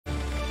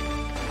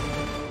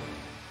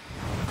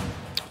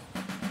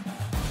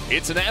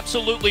It's an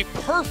absolutely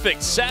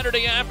perfect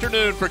Saturday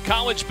afternoon for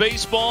college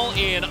baseball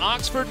in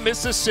Oxford,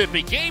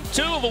 Mississippi. Game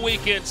 2 of a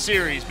weekend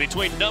series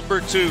between number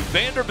 2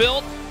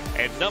 Vanderbilt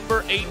and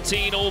number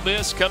 18 Ole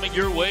Miss, coming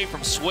your way from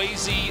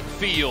Swayze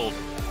Field.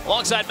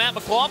 Alongside Matt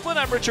McLaughlin,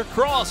 I'm Richard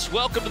Cross.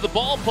 Welcome to the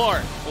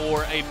ballpark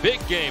for a big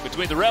game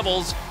between the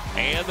Rebels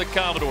and the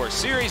Commodores.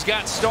 Series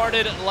got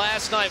started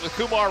last night with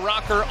Kumar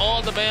Rocker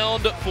on the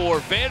mound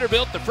for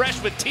Vanderbilt. The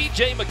freshman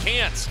T.J.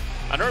 McCants,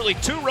 an early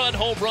 2-run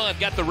home run,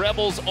 got the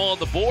Rebels on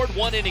the board.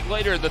 1 inning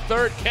later in the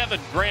third, Kevin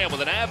Graham with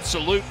an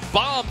absolute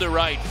bomb to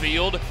right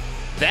field.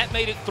 That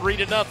made it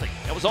 3-0.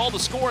 That was all the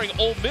scoring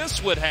Ole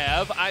Miss would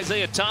have.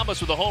 Isaiah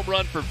Thomas with a home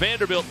run for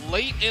Vanderbilt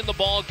late in the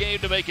ball game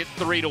to make it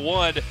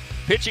 3-1.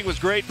 Pitching was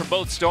great from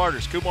both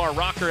starters. Kumar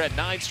Rocker had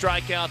 9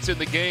 strikeouts in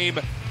the game.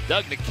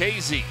 Doug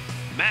Nikhazy,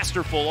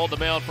 masterful on the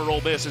mound for Ole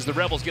Miss as the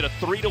Rebels get a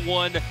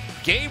 3-1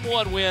 Game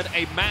 1 win,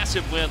 a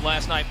massive win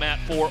last night, Matt,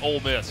 for Ole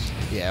Miss.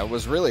 Yeah, it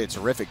was really a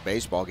terrific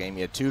baseball game.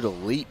 You had 2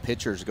 elite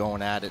pitchers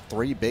going at it,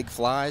 3 big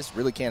flies.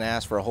 Really can't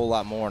ask for a whole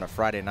lot more on a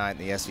Friday night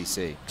in the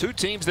SEC. 2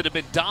 teams that have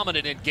been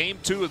dominant in Game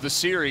 2 of the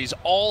series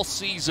all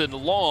season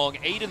long.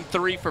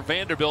 8-3 for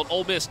Vanderbilt,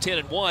 Ole Miss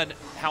 10-1.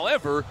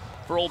 However,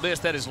 for Ole Miss,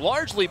 that has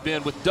largely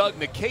been with Doug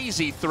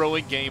Nikhazy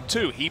throwing Game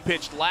 2. He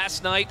pitched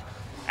last night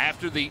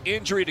after the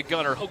injury to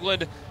Gunnar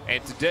Hoagland,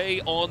 and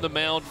today on the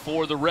mound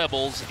for the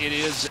Rebels, it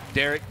is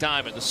Derek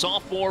Diamond. The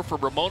sophomore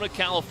from Ramona,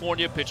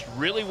 California, pitched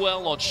really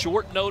well on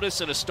short notice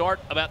in a start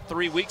about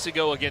 3 weeks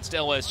ago against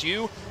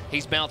LSU.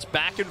 He's bounced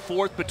back and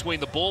forth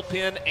between the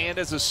bullpen and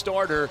as a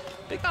starter.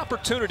 Big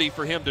opportunity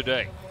for him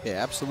today.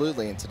 Yeah,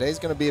 absolutely, and today's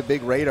going to be a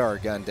big radar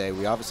gun day.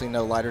 We obviously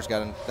know Leiter's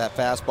got that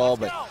fastball,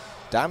 but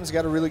Diamond's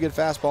got a really good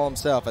fastball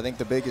himself. I think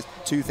the biggest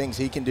 2 things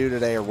he can do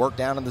today are work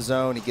down in the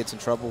zone. He gets in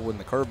trouble when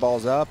the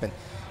curveball's up, and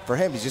for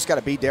him, he's just got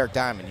to beat Derek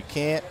Diamond. You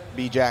can't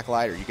be Jack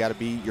Leiter. You got to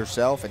be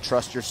yourself and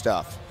trust your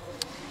stuff.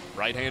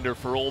 Right-hander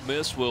for Ole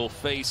Miss will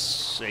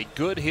face a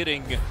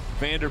good-hitting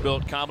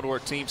Vanderbilt Commodore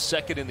team,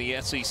 second in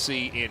the SEC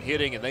in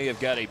hitting, and they have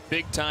got a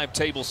big-time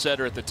table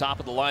setter at the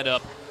top of the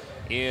lineup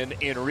in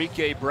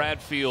Enrique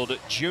Bradfield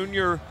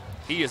Jr.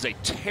 He is a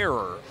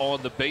terror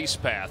on the base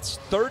paths.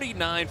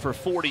 39 for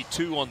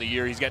 42 on the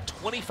year. He's got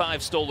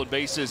 25 stolen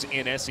bases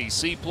in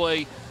SEC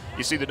play.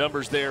 You see the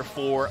numbers there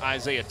for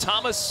Isaiah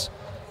Thomas.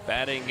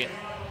 Batting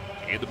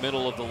in the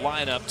middle of the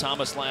lineup.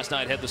 Thomas last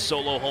night had the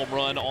solo home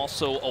run,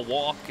 also a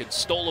walk and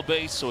stole a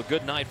base, so a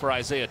good night for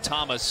Isaiah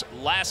Thomas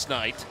last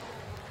night.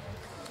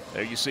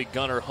 There you see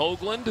Gunnar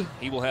Hoagland.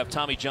 He will have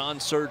Tommy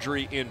John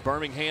surgery in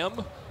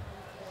Birmingham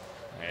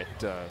at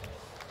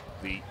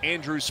the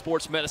Andrews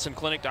Sports Medicine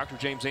Clinic. Dr.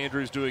 James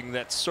Andrews doing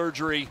that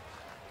surgery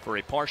for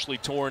a partially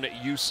torn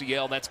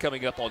UCL. That's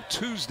coming up on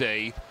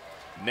Tuesday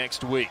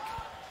next week.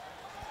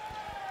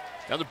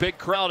 Another big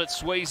crowd at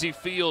Swayze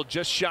Field,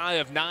 just shy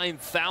of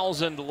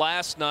 9,000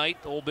 last night.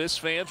 Ole Miss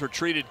fans were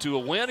treated to a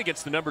win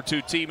against the number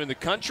 2 team in the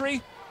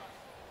country.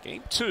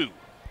 Game 2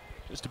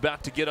 just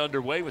about to get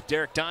underway with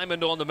Derek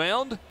Diamond on the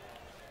mound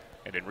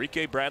and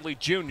Enrique Bradfield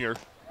Jr.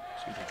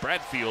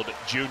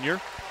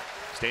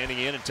 standing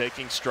in and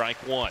taking strike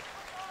 1.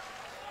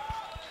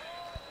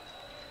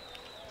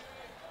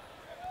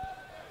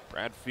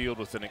 Bradfield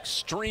with an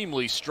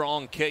extremely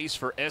strong case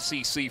for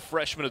SEC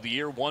Freshman of the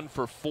Year. 1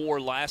 for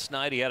 4 last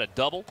night. He had a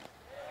double.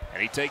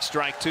 And he takes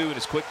strike 2 and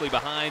is quickly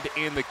behind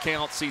in the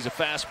count. Sees a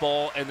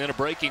fastball and then a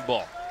breaking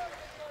ball.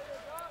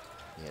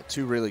 Yeah,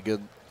 2 really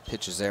good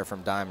pitches there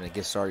from Diamond. It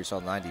gets started. You saw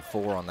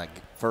 94 on that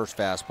first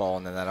fastball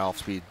and then that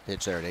off-speed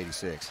pitch there at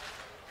 86.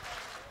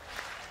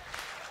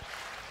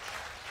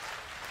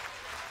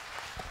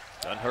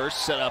 Dunhurst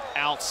set up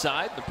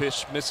outside. The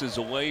pitch misses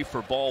away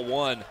for ball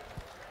 1.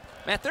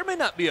 Matt, there may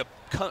not be a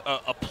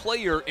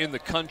player in the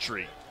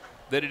country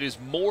that it is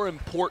more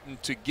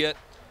important to get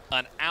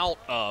an out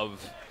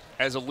of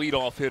as a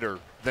leadoff hitter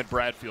than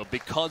Bradfield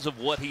because of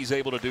what he's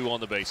able to do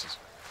on the bases.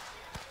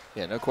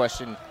 Yeah, no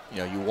question. You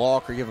know, you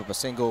walk or give up a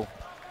single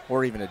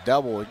or even a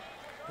double, it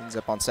ends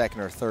up on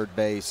second or third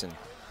base. And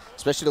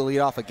especially to lead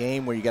off a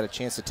game where you got a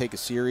chance to take a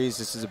series,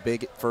 this is a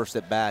big first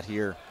at bat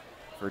here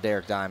for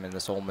Derek Diamond,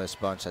 this Ole Miss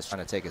bunch that's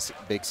trying to take a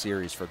big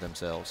series for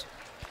themselves.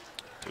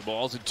 2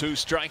 balls and 2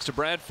 strikes to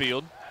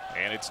Bradfield,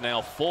 and it's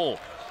now full.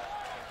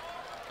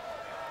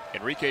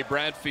 Enrique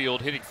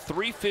Bradfield hitting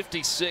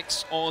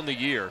 .356 on the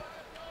year.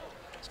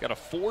 He's got a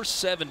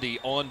 .470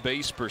 on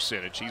base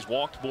percentage. He's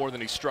walked more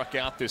than he struck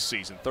out this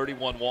season.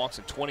 31 walks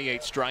and 28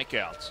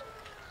 strikeouts.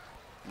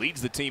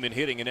 Leads the team in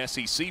hitting in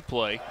SEC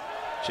play.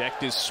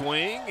 Checked his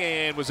swing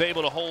and was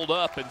able to hold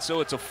up, and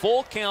so it's a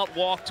full count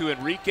walk to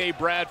Enrique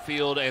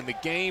Bradfield, and the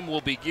game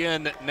will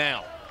begin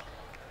now.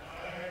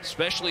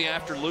 Especially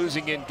after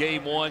losing in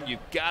Game 1,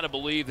 you've got to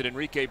believe that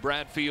Enrique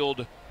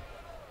Bradfield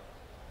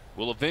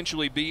will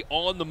eventually be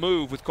on the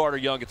move with Carter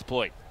Young at the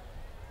plate.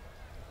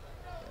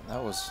 And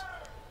that was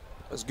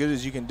as good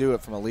as you can do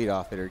it from a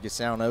leadoff hitter. Gets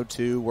down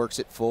 0-2, works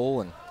it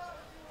full, and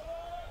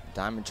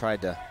Diamond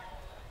tried to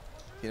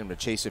get him to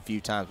chase a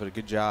few times, but a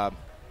good job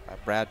by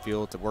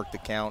Bradfield to work the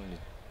count. And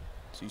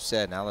as you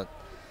said, now it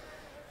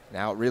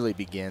really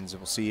begins,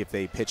 and we'll see if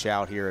they pitch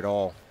out here at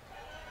all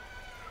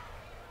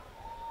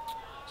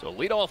So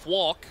leadoff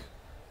walk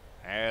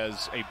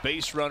as a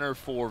base runner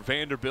for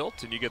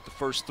Vanderbilt, and you get the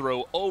first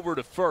throw over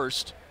to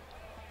first.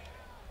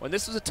 When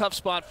this is a tough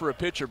spot for a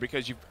pitcher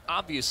because you've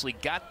obviously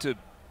got to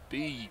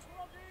be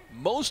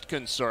most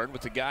concerned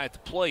with the guy at the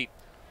plate.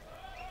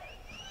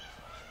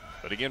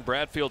 But again,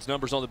 Bradfield's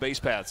numbers on the base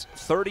paths: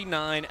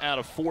 39 out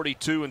of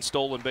 42 in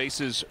stolen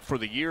bases for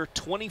the year,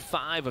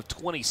 25 of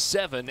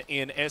 27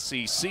 in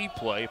SEC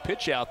play. A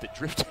pitch out that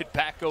drifted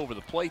back over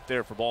the plate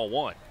there for ball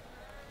one.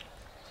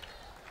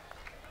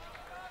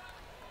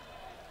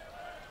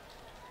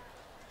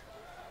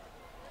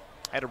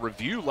 Had a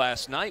review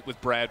last night with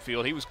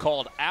Bradfield. He was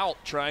called out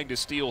trying to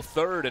steal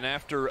third, and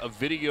after a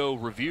video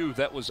review,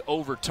 that was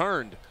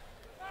overturned,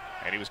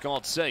 and he was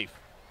called safe.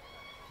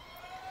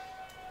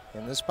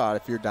 In this spot,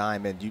 if you're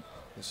Diamond,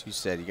 as you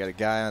said, you got a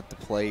guy at the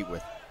plate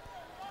with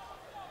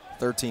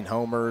 13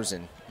 homers,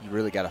 and you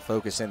really got to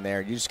focus in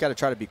there. You just got to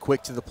try to be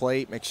quick to the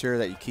plate, make sure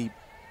that you keep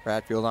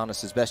Bradfield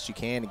honest as best you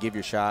can, and give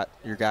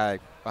your guy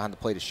behind the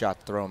plate a shot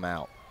to throw him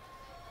out.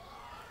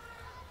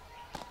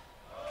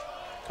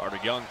 Carter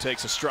Young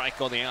takes a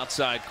strike on the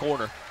outside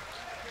corner.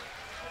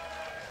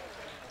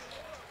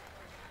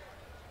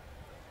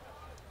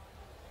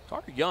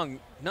 Carter Young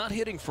not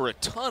hitting for a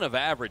ton of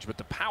average, but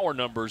the power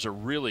numbers are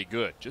really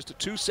good. Just a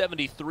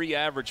 273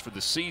 average for the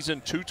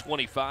season,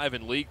 225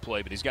 in league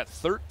play, but he's got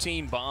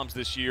 13 bombs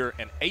this year,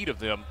 and 8 of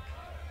them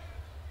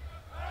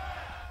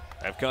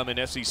have come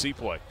in SEC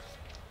play.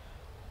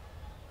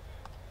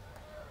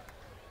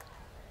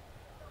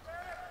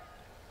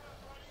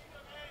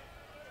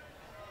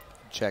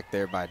 Check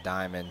there by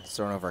Diamond. It's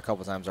thrown over a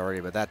couple times already,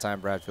 but that time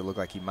Bradfield looked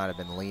like he might have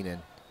been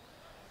leaning,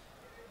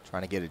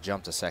 trying to get a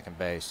jump to second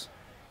base.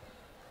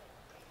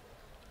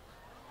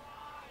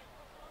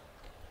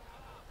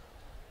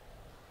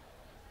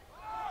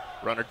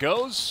 Runner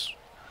goes.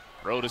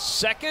 Throw to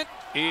second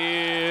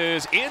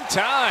is in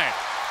time.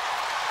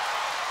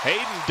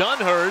 Hayden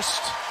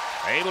Dunhurst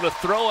able to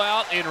throw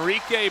out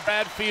Enrique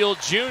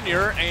Bradfield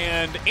Jr.,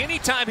 and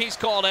anytime he's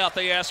called out,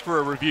 they ask for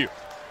a review.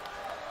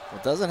 Well,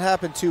 it doesn't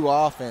happen too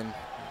often.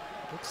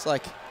 Looks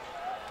like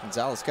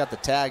Gonzalez got the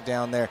tag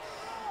down there.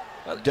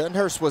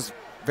 Dunhurst was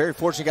very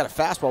fortunate. Got a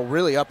fastball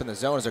really up in the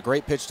zone. It's a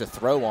great pitch to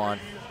throw on.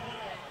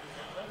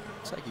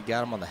 Looks like he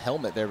got him on the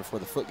helmet there before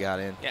the foot got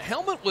in. Yeah,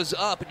 helmet was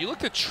up, and you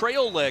look at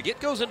trail leg.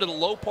 It goes into the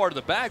low part of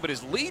the bag, but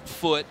his lead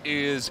foot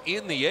is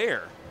in the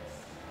air.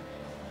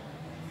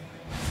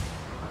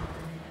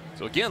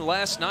 So again,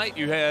 last night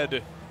you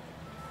had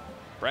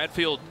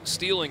Bradfield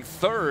stealing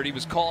third. He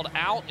was called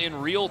out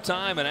in real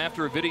time, and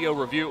after a video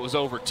review, it was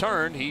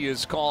overturned. He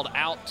is called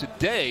out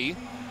today.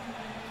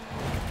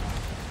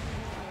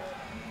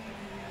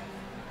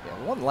 Yeah,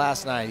 the one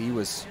last night, he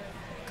was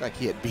like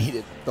he had beat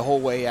it the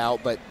whole way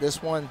out, but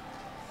this one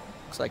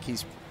looks like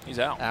he's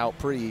out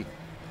pretty.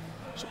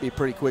 Should be a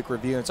pretty quick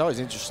review. And it's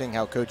always interesting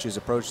how coaches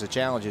approach the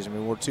challenges. I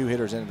mean, we're 2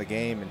 hitters into the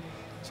game, and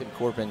Tim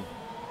Corbin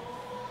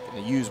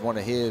going to use one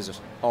of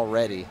his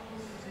already.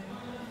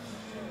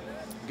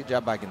 Good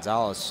job by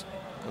Gonzalez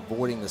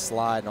avoiding the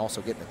slide and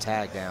also getting the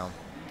tag down.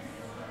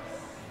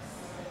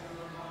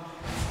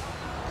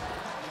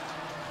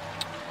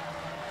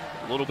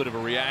 A little bit of a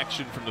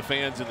reaction from the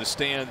fans in the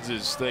stands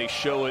as they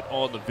show it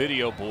on the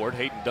video board.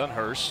 Hayden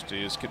Dunhurst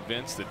is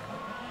convinced that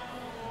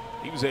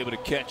he was able to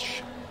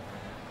catch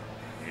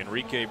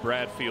Enrique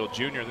Bradfield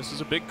Jr. This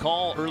is a big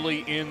call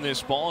early in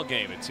this ball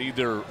game. It's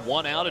either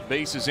 1 out and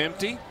bases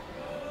empty,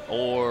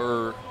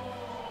 or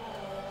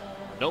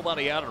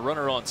nobody out and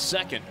runner on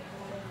second.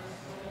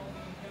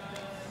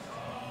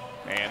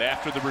 And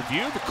after the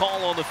review, the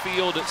call on the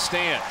field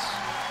stands.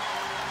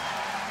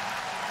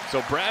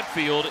 So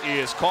Bradfield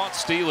is caught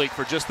stealing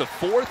for just the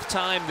 4th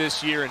time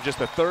this year and just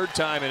the 3rd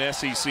time in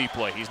SEC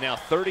play. He's now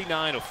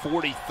 39 of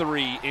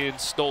 43 in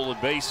stolen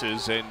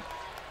bases, and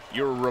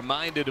you're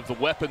reminded of the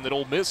weapon that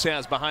Ole Miss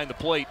has behind the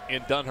plate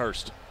in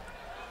Dunhurst.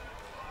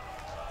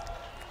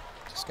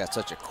 Just got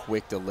such a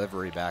quick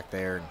delivery back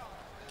there. And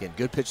again,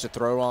 good pitch to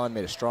throw on,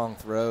 made a strong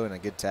throw, and a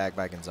good tag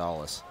by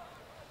Gonzalez.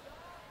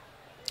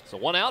 So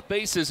 1 out,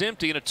 base is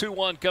empty, and a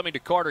 2-1 coming to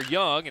Carter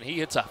Young, and he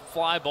hits a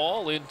fly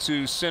ball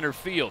into center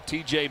field.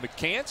 TJ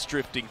McCants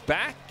drifting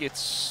back.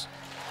 It's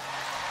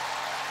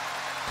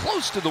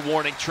close to the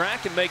warning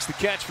track and makes the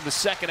catch for the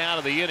 2nd out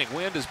of the inning.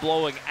 Wind is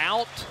blowing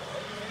out,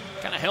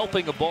 kind of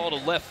helping a ball to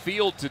left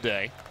field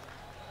today.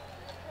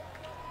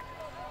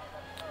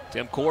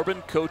 Tim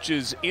Corbin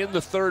coaches in the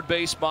 3rd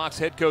base box.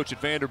 Head coach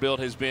at Vanderbilt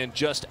has been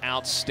just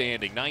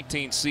outstanding.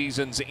 19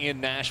 seasons in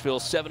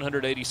Nashville,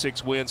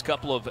 786 wins,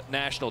 couple of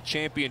national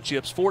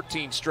championships,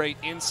 14 straight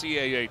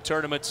NCAA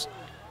tournaments,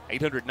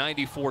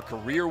 894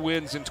 career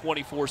wins in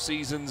 24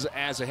 seasons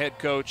as a head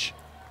coach.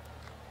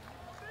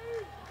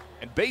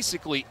 And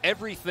basically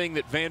everything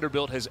that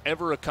Vanderbilt has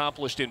ever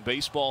accomplished in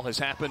baseball has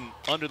happened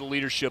under the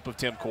leadership of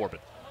Tim Corbin.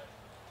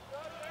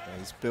 Yeah,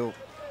 he's built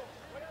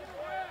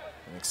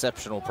an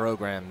exceptional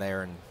program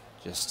there, and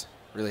just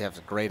really has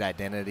a great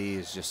identity.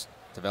 Is just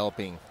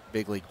developing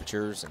big league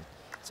pitchers, and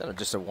it's done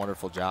just a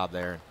wonderful job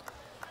there.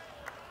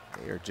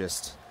 They are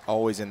just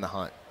always in the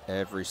hunt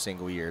every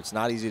single year. It's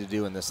not easy to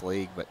do in this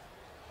league, but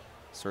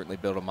certainly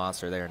build a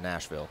monster there in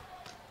Nashville.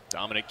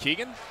 Dominic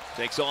Keegan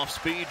takes off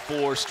speed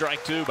for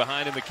strike 2.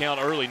 Behind in the count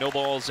early. No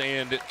balls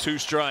and 2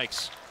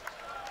 strikes.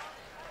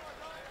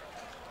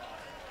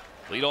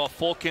 Leadoff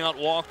full count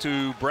walk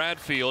to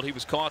Bradfield. He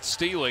was caught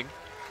stealing.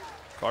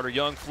 Carter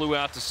Young flew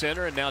out to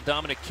center, and now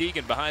Dominic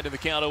Keegan behind in the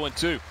count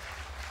 0-2.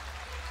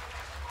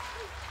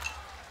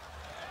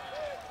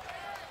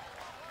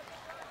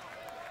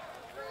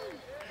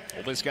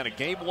 Ole Miss got a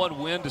Game 1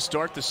 win to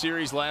start the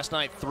series last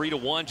night,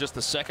 3-1. Just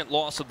the second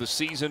loss of the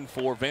season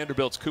for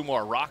Vanderbilt's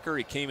Kumar Rocker.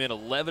 He came in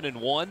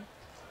 11-1.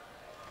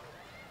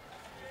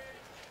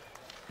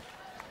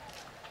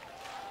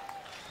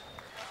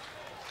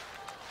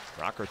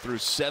 Rocker threw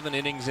 7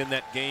 innings in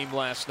that game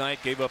last night,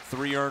 gave up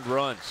 3 earned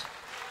runs.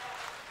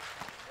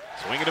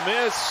 Swing and a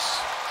miss.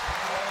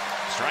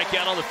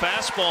 Strikeout on the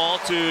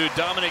fastball to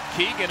Dominic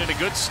Keegan, and a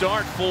good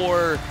start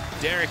for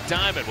Derek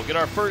Diamond. We'll get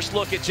our first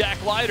look at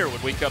Jack Leiter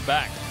when we come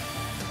back.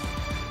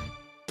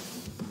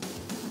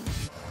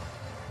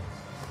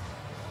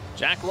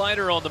 Jack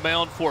Leiter on the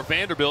mound for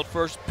Vanderbilt,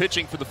 first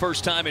pitching for the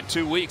first time in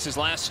 2 weeks. His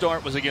last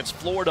start was against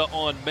Florida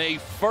on May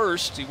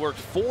 1st. He worked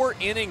 4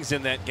 innings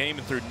in that game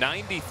and threw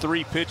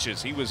 93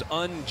 pitches. He was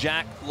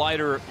un-Jack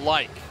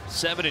Leiter-like.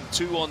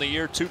 7-2 on the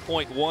year,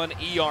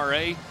 2.1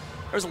 ERA.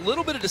 There's a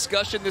little bit of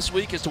discussion this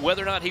week as to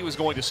whether or not he was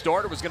going to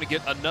start or was going to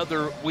get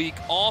another week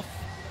off.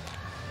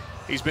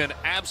 He's been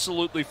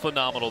absolutely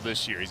phenomenal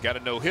this year. He's got a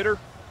no-hitter,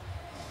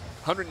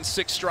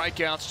 106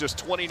 strikeouts, just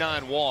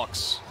 29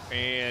 walks.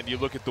 And you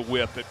look at the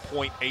whip at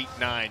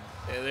 .89.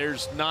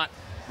 There's not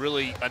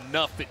really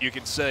enough that you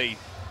can say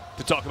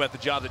to talk about the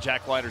job that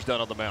Jack Leiter's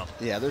done on the mound.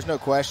 Yeah, there's no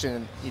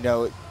question. You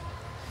know,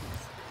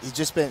 he's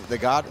just been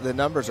the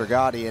numbers are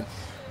gaudy, and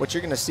what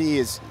you're going to see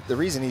is the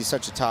reason he's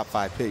such a top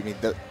 5 pick. I mean,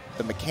 the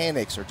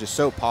mechanics are just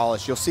so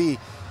polished. You'll see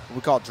what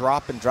we call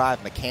drop and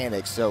drive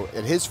mechanics. So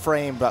at his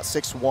frame, about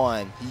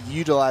 6'1", he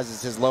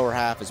utilizes his lower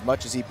half as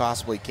much as he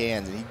possibly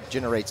can, and he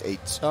generates a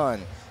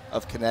ton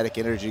of kinetic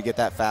energy to get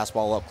that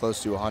fastball up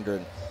close to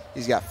 100.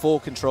 He's got full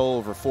control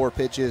over 4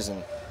 pitches,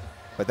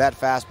 but that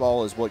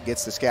fastball is what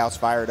gets the scouts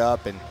fired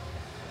up. And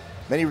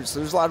there's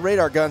a lot of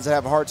radar guns that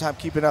have a hard time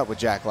keeping up with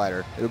Jack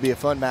Leiter. It'll be a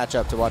fun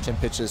matchup to watch him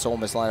pitch this Ole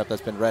Miss lineup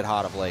that's been red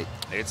hot of late.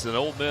 It's an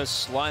Ole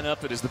Miss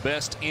lineup that is the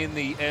best in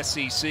the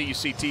SEC. You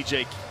see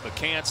TJ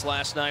McCants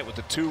last night with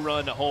the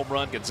 2-run home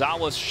run.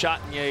 Gonzalez,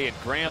 Chatagnier, and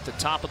Graham at the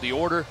top of the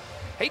order.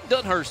 Hayden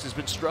Dunhurst has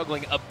been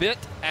struggling a bit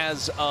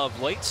as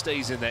of late,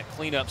 stays in that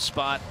cleanup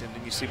spot, and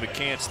then you see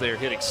McCants there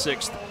hitting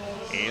 6th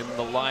in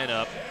the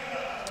lineup.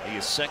 He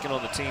is second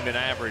on the team in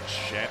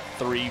average at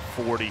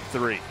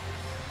 .343.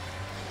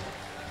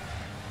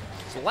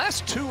 So the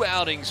last 2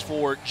 outings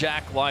for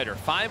Jack Leiter,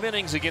 5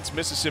 innings against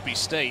Mississippi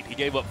State. He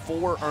gave up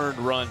 4 earned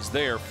runs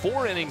there.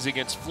 4 innings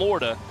against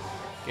Florida,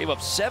 gave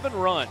up 7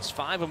 runs,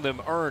 5 of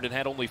them earned, and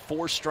had only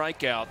 4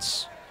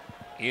 strikeouts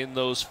in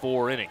those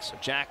 4 innings. So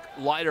Jack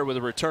Leiter with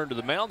a return to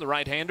the mound, the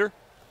right-hander.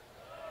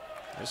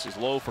 This is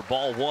low for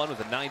ball 1 with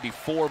a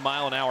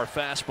 94-mile-an-hour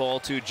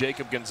fastball to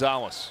Jacob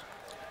Gonzalez.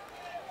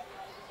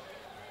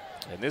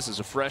 And this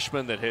is a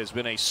freshman that has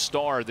been a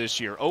star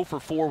this year. 0 for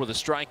 4 with a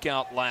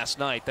strikeout last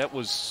night. That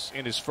was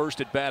in his first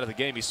at-bat of the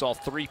game. He saw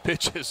 3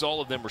 pitches.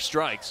 All of them were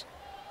strikes.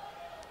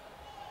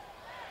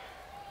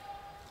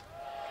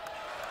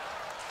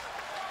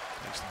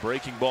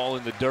 Breaking ball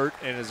in the dirt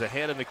and is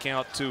ahead in the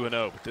count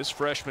 2-0. But this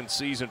freshman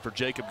season for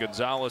Jacob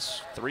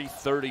Gonzalez,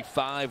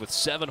 .335 with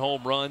 7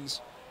 home runs,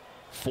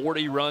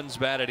 40 runs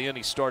batted in.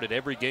 He started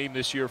every game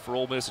this year for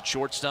Ole Miss at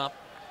shortstop.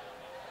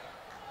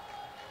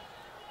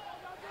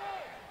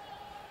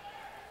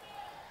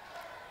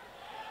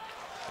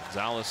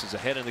 Gonzalez is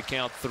ahead in the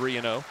count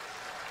 3-0.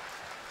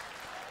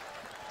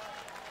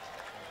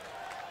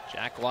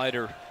 Jack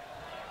Leiter.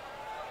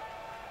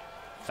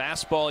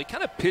 Fastball, he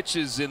kind of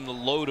pitches in the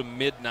low to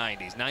mid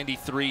 90s,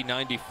 93,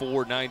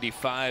 94,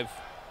 95.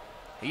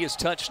 He has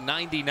touched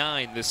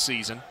 99 this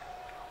season.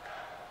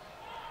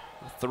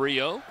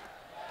 3-0.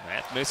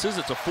 That misses.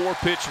 It's a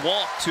 4-pitch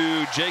walk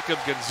to Jacob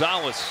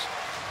Gonzalez.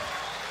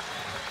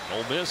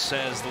 Ole Miss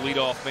has the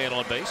leadoff man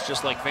on base,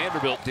 just like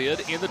Vanderbilt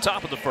did in the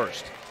top of the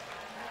first.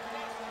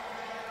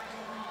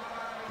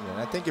 Yeah, and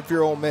I think if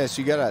you're Ole Miss,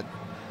 you got to,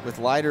 with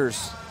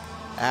Leiter's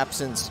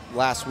absence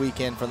last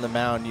weekend from the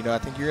mound, I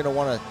think you're going to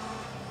want to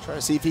try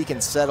to see if he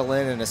can settle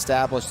in and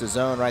establish the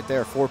zone right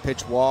there.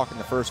 4-pitch walk in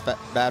the first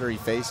batter he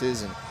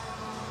faces, and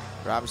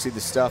obviously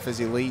the stuff is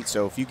elite.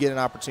 So if you get an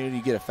opportunity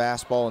to get a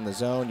fastball in the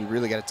zone, you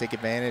really got to take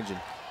advantage. And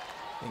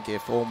I think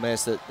if Ole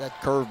Miss, that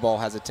curveball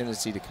has a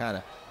tendency to kind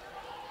of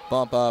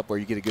bump up where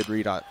you get a good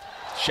read on it.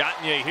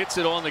 Chatagnier hits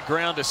it on the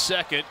ground to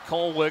second.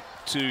 Colwick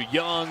to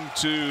Young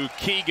to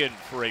Keegan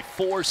for a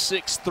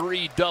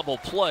 4-6-3 double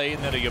play,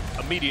 and then he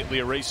immediately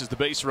erases the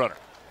base runner.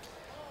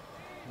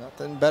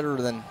 Nothing better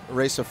than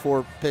erase a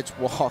 4-pitch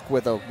walk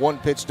with a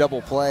 1-pitch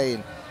double play.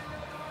 And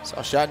so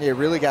Chatagnier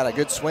really got a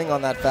good swing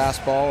on that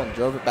fastball and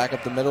drove it back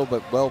up the middle,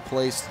 but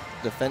well-placed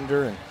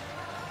defender. And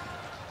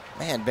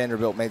man,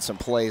 Vanderbilt made some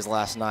plays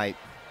last night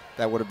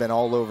that would have been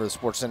all over the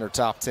SportsCenter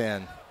top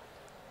 10.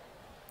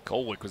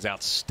 Colwick was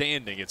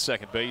outstanding at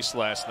second base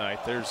last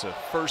night. There's a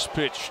first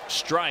pitch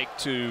strike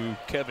to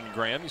Kevin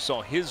Graham. You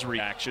saw his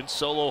reaction.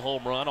 Solo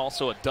home run,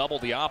 also a double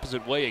the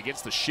opposite way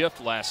against the shift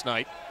last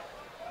night.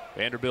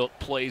 Vanderbilt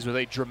plays with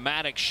a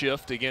dramatic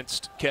shift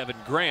against Kevin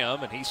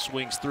Graham, and he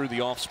swings through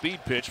the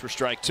off-speed pitch for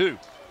strike 2.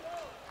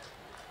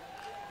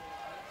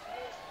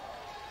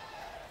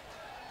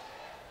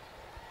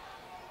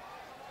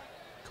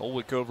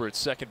 Colwick over at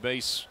second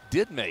base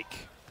did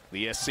make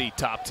the SC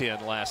top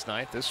 10 last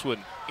night. This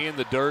one in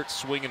the dirt,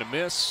 swing and a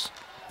miss.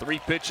 3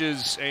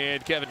 pitches,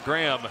 and Kevin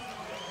Graham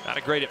not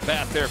a great at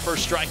bat there.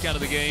 First strikeout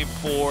of the game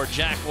for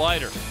Jack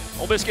Leiter.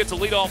 Ole Miss gets a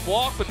leadoff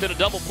walk, but then a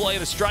double play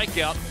and a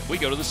strikeout. We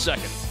go to the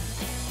second.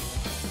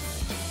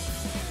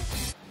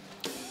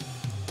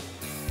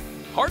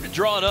 Hard to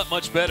draw it up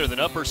much better than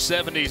upper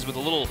 70s with a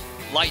little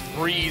light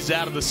breeze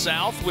out of the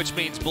south, which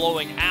means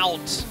blowing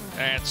out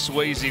at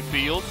Swayze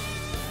Field.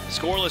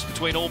 Scoreless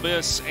between Ole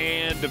Miss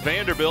and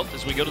Vanderbilt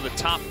as we go to the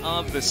top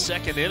of the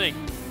second inning.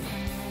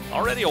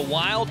 Already a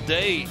wild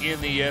day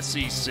in the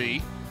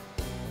SEC.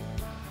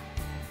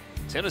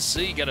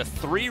 Tennessee got a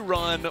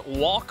 3-run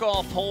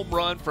walk-off home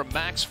run from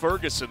Max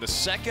Ferguson, the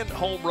second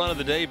home run of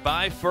the day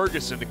by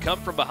Ferguson to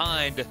come from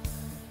behind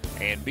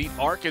and beat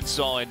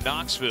Arkansas in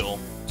Knoxville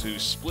to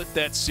split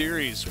that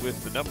series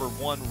with the number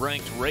 1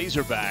 ranked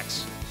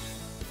Razorbacks.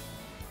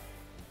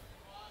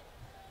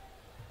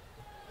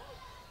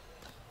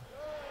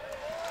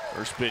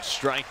 First pitch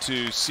strike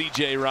to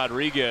C.J.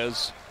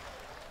 Rodriguez.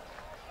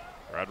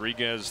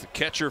 Rodriguez, the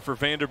catcher for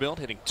Vanderbilt,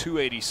 hitting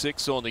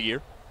 .286 on the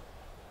year.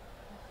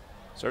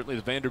 Certainly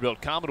the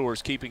Vanderbilt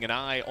Commodores keeping an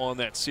eye on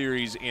that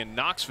series in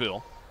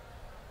Knoxville.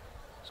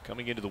 It's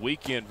coming into the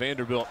weekend,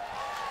 Vanderbilt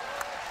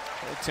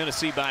held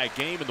Tennessee by a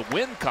game in the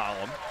win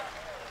column.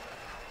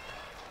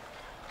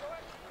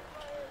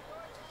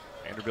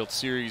 Vanderbilt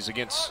series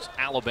against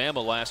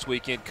Alabama last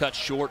weekend cut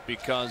short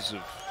because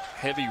of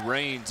heavy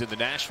rains in the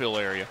Nashville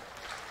area.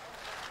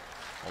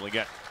 Only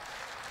got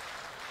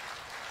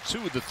 2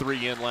 of the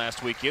 3 in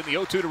last weekend. The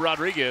 0-2 to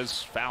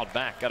Rodriguez, fouled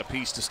back, got a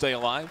piece to stay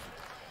alive.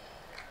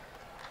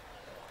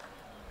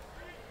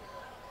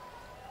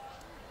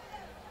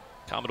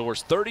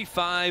 Commodores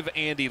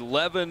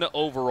 35-11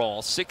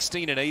 overall,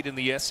 16-8 in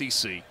the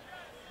SEC.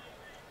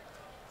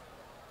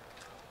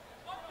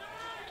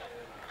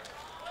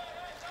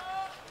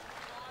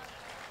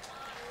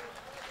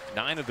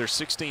 Nine of their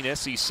 16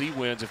 SEC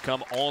wins have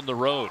come on the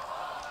road.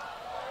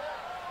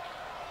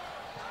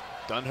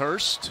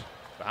 Dunhurst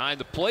behind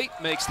the plate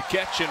makes the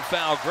catch in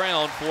foul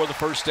ground for the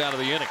first out of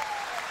the inning.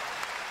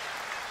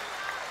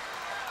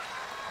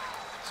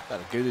 It's about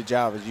as good a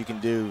job as you can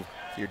do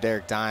if you're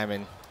Derek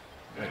Diamond.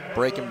 Like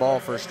breaking ball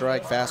for a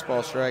strike,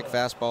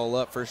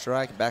 fastball up for a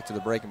strike, and back to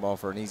the breaking ball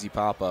for an easy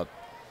pop-up.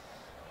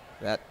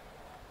 That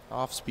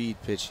off-speed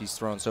pitch he's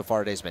thrown so far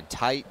today has been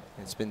tight,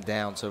 and it's been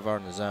down so far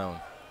in the zone.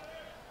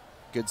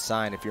 Good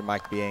sign if you're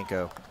Mike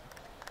Bianco.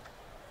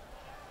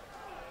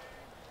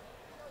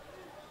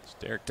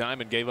 Derek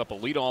Diamond gave up a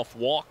leadoff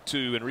walk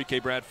to Enrique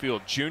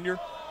Bradfield Jr.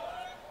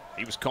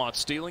 He was caught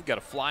stealing, got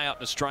a fly out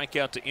and a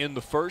strikeout to end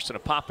the first, and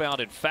a pop out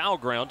in foul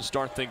ground to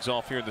start things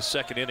off here in the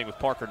second inning with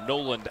Parker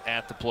Noland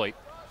at the plate.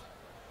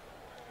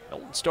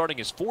 Noland starting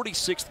his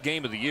 46th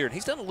game of the year, and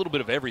he's done a little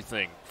bit of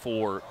everything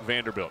for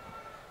Vanderbilt.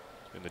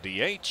 In the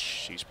DH,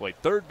 he's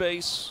played third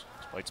base,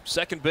 he's played some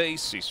second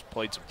base, he's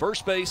played some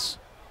first base.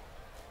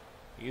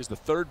 He is the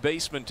third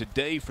baseman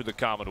today for the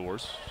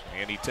Commodores,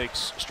 and he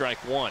takes strike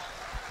 1.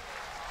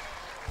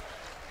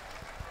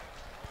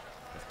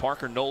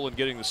 Parker Noland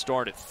getting the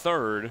start at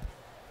third.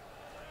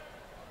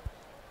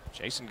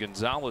 Jason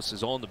Gonzalez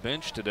is on the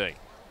bench today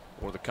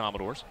for the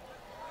Commodores.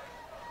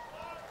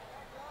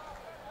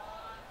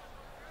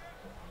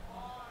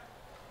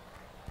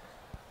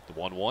 The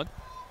 1-1.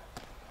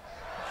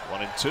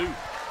 1-2.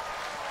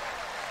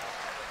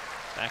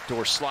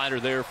 Backdoor slider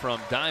there from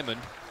Diamond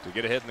to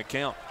get ahead in the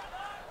count.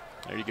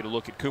 There you get a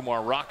look at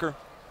Kumar Rocker.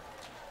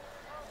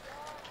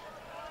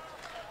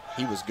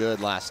 He was good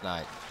last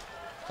night.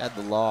 Had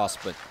the loss,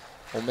 but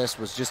Ole Miss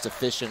was just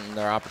efficient in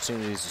their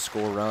opportunities to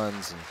score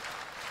runs,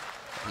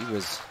 and he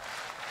was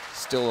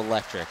still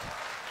electric.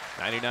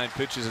 99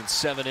 pitches in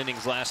 7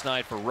 innings last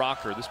night for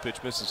Rocker. This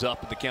pitch misses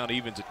up, and the count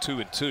evens at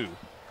 2-2.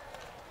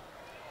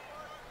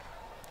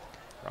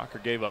 Rocker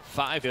gave up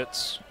 5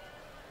 hits,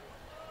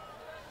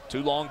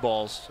 2 long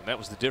balls, and that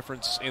was the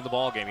difference in the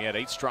ballgame. He had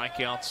 8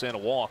 strikeouts and a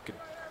walk. And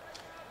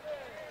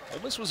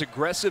Ole Miss was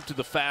aggressive to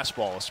the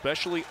fastball,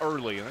 especially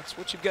early, and that's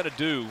what you've got to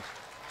do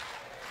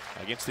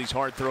against these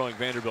hard-throwing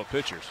Vanderbilt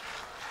pitchers.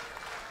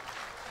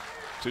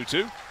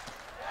 2-2.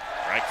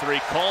 Strike 3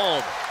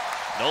 called.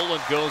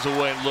 Noland goes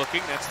away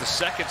looking. That's the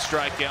second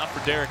strikeout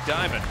for Derek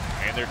Diamond,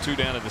 and they're 2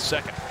 down in the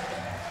second.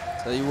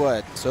 Tell you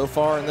what, so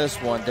far in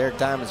this one, Derek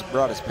Diamond's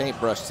brought his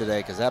paintbrush today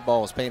because that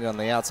ball was painted on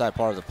the outside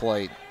part of the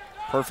plate.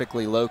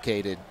 Perfectly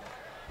located.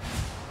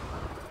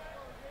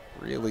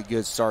 Really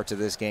good start to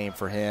this game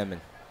for him.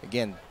 And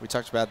again, we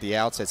talked about the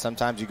outset.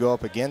 Sometimes you go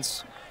up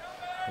against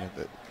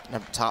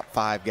top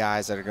 5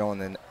 guys that are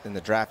going in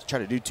the draft to try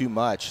to do too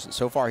much.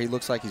 So far, he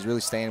looks like he's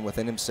really staying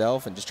within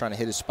himself and just trying to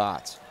hit his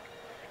spots.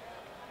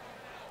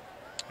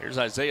 Here's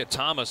Isaiah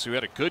Thomas, who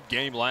had a good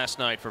game last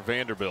night for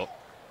Vanderbilt.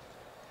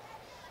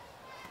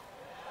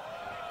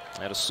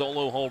 Had a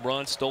solo home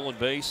run, stolen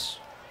base.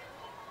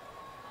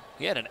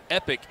 He had an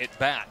epic at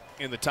bat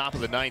in the top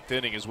of the 9th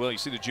inning as well. You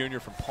see the junior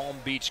from Palm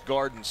Beach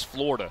Gardens,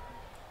 Florida.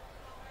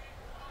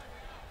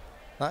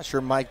 Not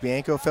sure Mike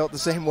Bianco felt the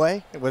same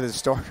way with his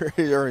starter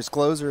or his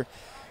closer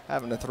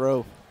having to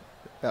throw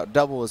about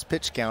double his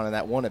pitch count in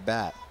that one at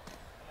bat.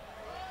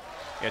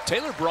 Yeah,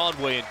 Taylor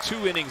Broadway in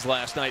 2 innings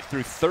last night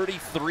threw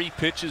 33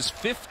 pitches,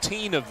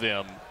 15 of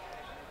them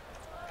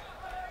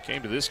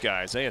came to this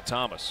guy, Isaiah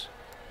Thomas.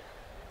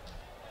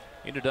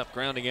 Ended up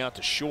grounding out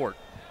to short.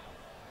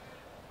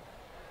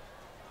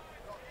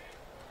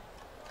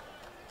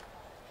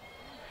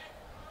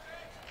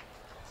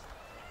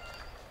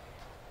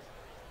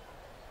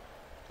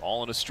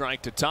 Ball and a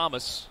strike to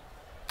Thomas.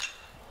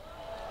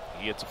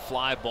 He hits a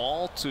fly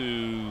ball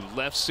to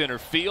left center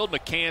field.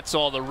 McCants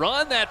on the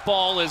run. That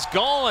ball is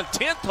gone.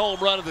 10th home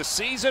run of the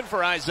season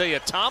for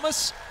Isaiah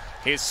Thomas.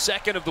 His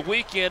 2nd of the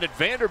weekend, and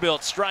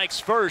Vanderbilt strikes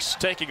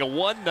first, taking a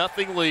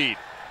 1-0 lead.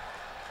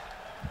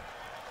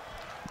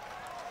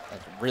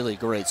 That's a really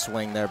great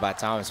swing there by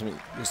Thomas. I mean,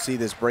 you see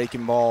this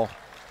breaking ball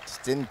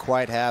just didn't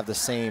quite have the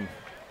same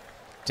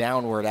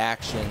downward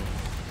action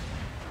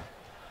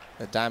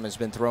that Diamond's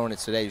been throwing it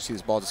today. You see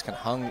this ball just kind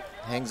of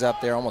hangs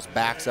up there, almost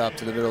backs up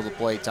to the middle of the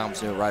plate.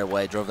 Thomas knew it right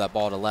away, drove that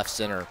ball to left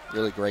center.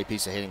 Really great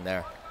piece of hitting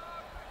there.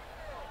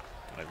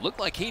 It looked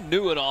like he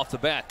knew it off the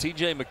bat.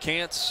 TJ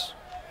McCants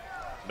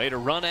made a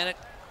run at it.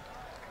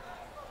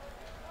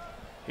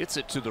 Hits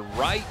it to the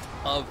right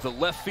of the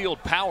left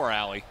field power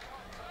alley.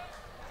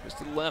 Just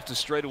to the left of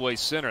straightaway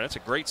center. That's a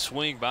great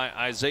swing by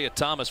Isaiah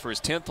Thomas for his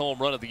 10th home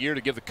run of the year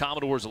to give the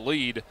Commodores a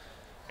lead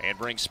and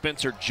bring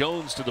Spencer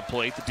Jones to the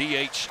plate. The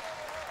DH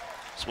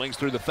swings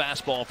through the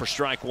fastball for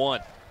strike 1.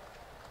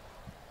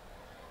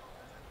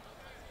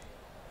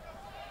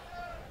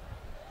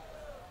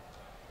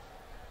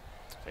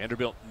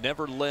 Vanderbilt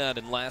never led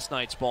in last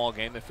night's ball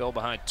game. They fell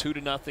behind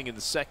 2-0 in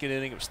the 2nd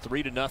inning. It was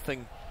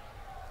 3-0.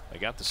 They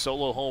got the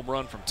solo home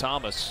run from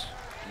Thomas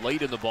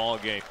late in the ball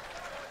game.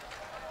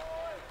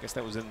 I guess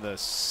that was in the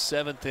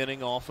 7th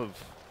inning off of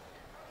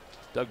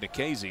Doug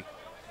Nikhazy.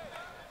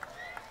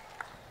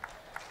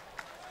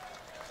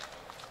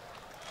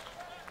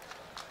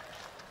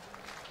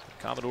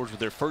 Commodores with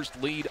their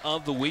first lead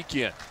of the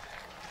weekend.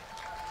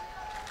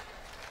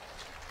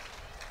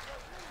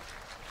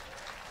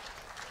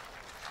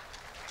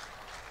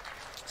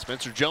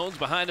 Spencer Jones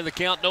behind in the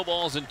count, no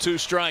balls and 2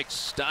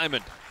 strikes.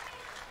 Diamond.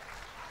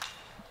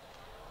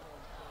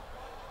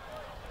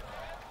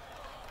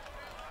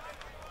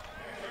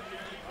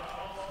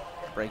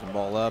 Breaking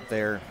ball up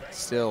there,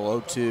 still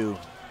 0-2.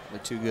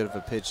 Really too good of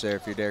a pitch there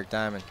if you're Derek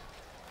Diamond.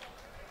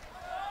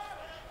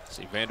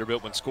 See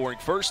Vanderbilt when scoring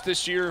first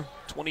this year,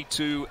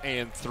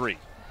 22-3.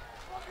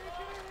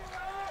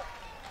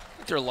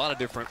 There are a lot of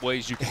different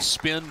ways you can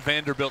spin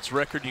Vanderbilt's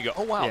record. You go,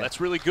 oh wow,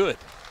 that's really good.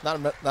 Not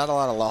a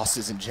lot of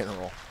losses in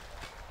general.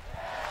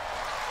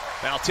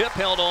 Foul tip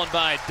held on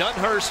by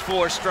Dunhurst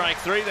for strike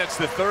 3. That's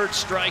the 3rd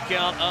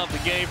strikeout of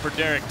the game for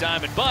Derek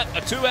Diamond. But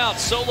a 2-out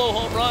solo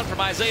home run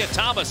from Isaiah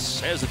Thomas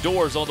has the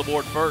Doors on the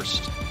board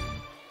first.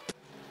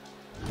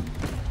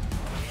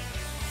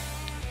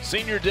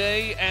 Senior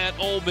Day at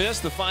Ole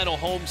Miss, the final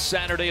home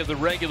Saturday of the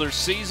regular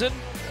season.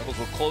 Rebels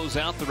will close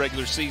out the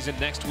regular season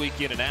next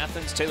weekend in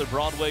Athens. Taylor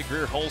Broadway,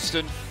 Greer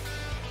Holston,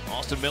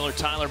 Austin Miller,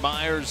 Tyler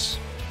Myers,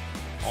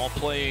 all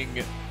playing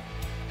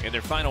in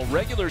their final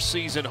regular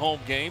season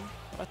home game.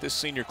 How about this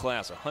senior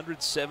class?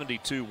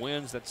 172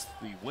 wins. That's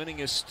the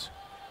winningest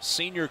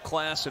senior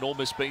class in Ole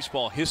Miss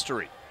baseball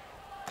history.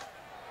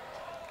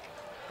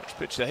 First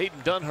pitch to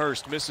Hayden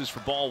Dunhurst, misses for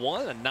ball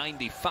 1. A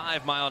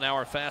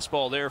 95-mile-an-hour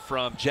fastball there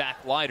from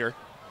Jack Leiter.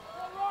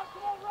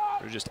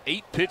 There's just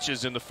 8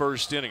 pitches in the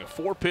first inning. A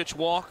 4-pitch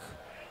walk,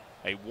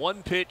 a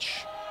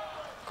 1-pitch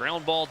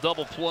ground ball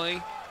double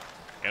play,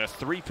 and a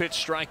 3-pitch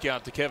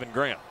strikeout to Kevin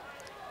Graham.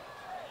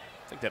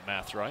 I think that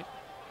math's right.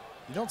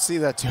 You don't see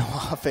that too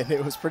often.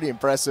 It was pretty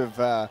impressive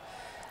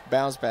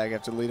bounce back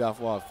after the leadoff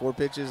walk. 4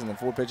 pitches and then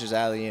 4 pitches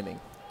out of the inning.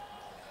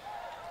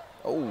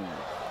 Oh.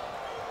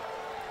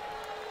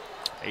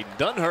 Hayden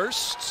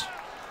Dunhurst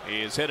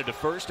is headed to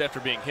first after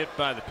being hit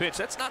by the pitch.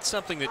 That's not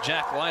something that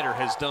Jack Leiter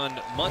has done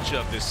much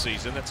of this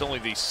season. That's only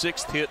the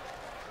 6th hit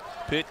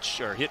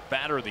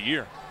batter of the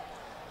year.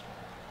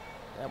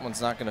 That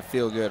one's not going to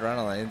feel good right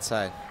on the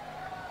inside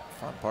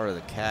front part of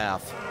the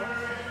calf.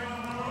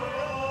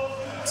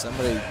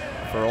 Somebody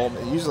for Ole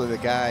Miss, usually the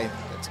guy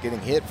that's getting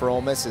hit for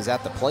Ole Miss is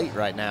at the plate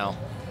right now.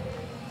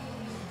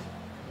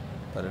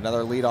 But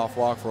another leadoff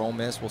walk for Ole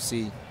Miss. We'll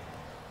see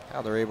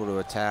how they're able to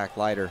attack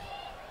Leiter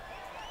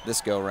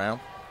this go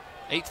round.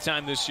 8th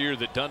time this year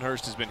that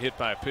Dunhurst has been hit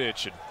by a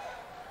pitch. And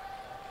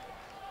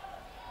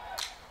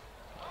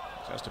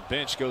Justin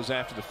Bench goes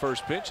after the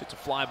first pitch. It's a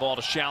fly ball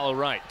to shallow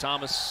right.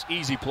 Thomas,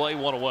 easy play,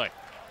 1 away.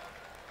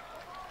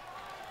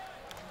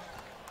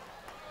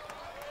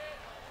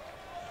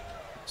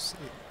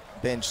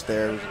 bench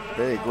there,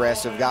 very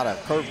aggressive, got a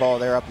curveball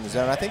there up in the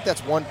zone. I think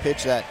that's one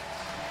pitch that,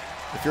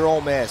 if you're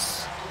Ole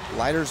Miss,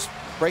 Leiter's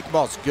breaking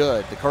ball is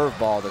good. The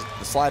curveball,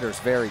 the slider is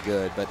very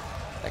good, but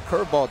that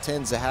curveball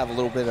tends to have a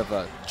little bit of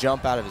a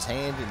jump out of his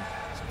hand, and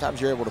sometimes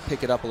you're able to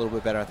pick it up a little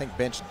bit better. I think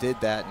Bench did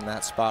that in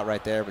that spot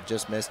right there, but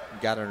just missed,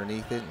 got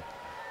underneath it.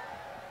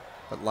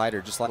 But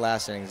Leiter, just like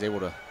last inning, is able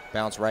to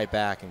bounce right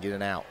back and get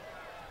an out.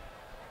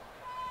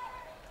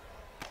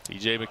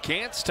 TJ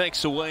McCants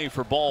takes away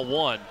for ball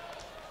one.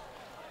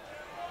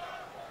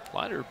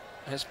 Leiter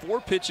has 4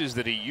 pitches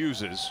that he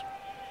uses.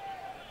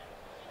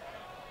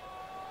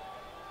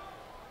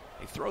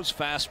 He throws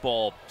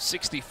fastball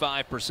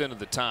 65% of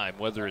the time,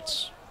 whether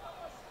it's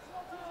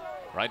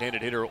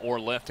right-handed hitter or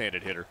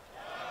left-handed hitter.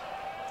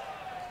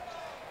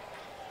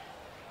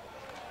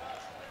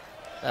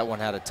 That one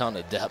had a ton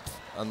of depth,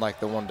 unlike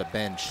the one to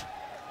Bench.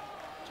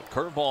 So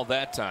curveball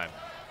that time.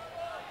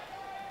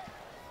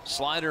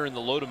 Slider in the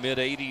low to mid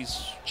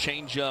 80s,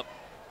 changeup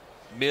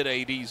mid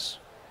 80s,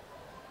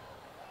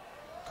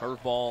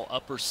 curveball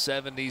upper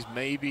 70s,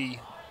 maybe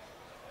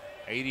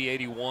 80,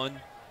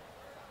 81.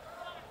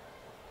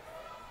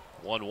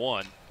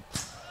 1-1.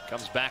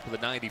 Comes back with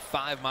a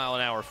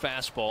 95-mile-an-hour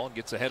fastball and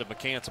gets ahead of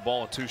McCants, a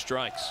ball and 2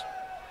 strikes.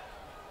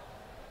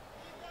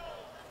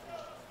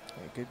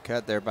 A good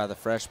cut there by the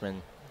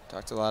freshman.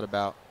 Talked a lot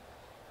about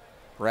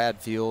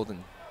Bradfield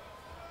and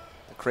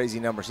the crazy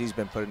numbers he's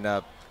been putting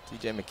up.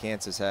 TJ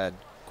McCants has had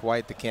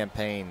quite the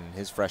campaign in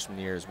his freshman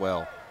year as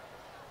well.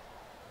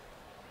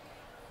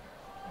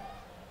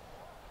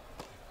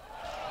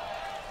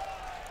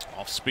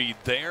 Off speed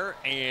there,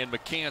 and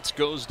McCants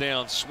goes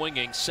down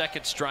swinging.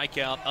 Second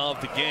strikeout of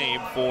the game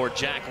for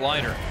Jack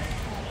Leiter.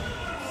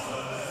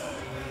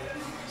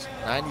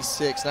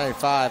 96,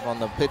 95 on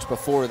the pitch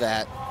before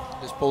that.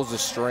 Just pulls a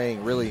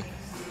string. Really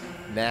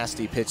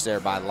nasty pitch there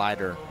by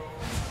Leiter.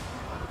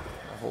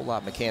 A whole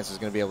lot McCants is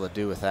going to be able to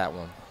do with that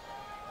one.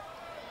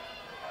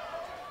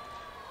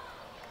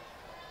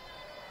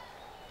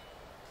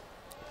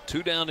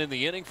 Two down in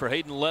the inning for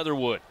Hayden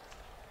Leatherwood.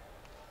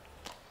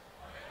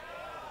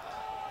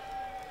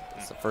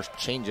 It's the first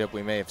changeup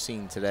we may have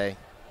seen today.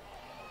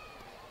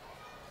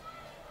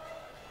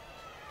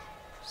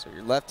 So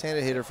your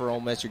left-handed hitter for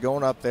Ole Miss, you're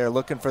going up there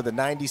looking for the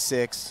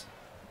 96.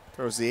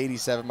 Throws the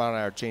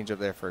 87-mile-an-hour changeup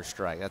there for a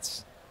strike.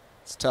 It's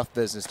tough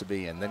business to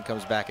be in. Then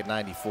comes back at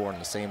 94 in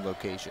the same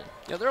location.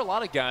 Yeah, there are a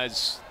lot of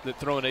guys that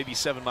throw an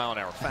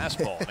 87-mile-an-hour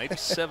fastball, an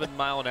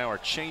 87-mile-an-hour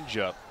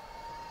changeup.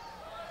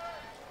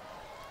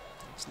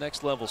 It's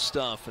next-level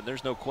stuff, and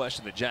there's no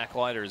question that Jack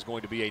Leiter is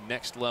going to be a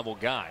next-level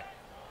guy.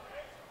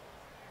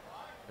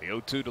 The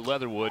 0-2 to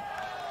Leatherwood.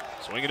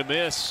 Swing and a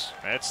miss.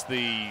 That's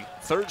the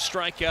 3rd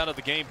strikeout of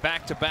the game,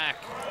 back-to-back.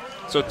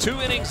 So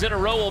 2 innings in a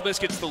row, Ole Miss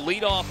gets the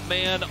leadoff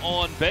man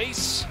on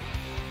base.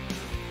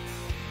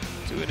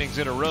 2 innings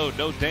in a row,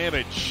 no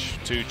damage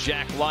to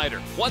Jack Leiter.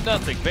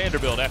 1-0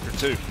 Vanderbilt after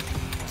 2.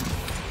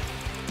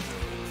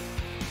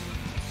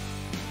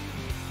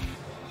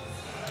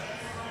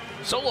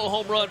 Solo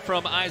home run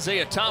from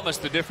Isaiah Thomas,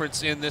 the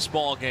difference in this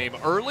ball game.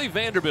 Early,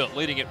 Vanderbilt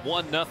leading at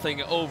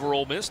 1-0 over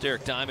Ole Miss.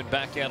 Derek Diamond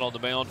back out on the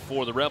mound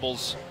for the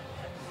Rebels.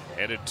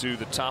 Headed to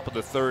the top of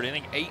the 3rd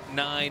inning. 8,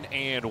 9,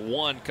 and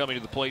 1 coming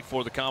to the plate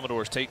for the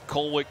Commodores. Tate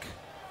Colwick,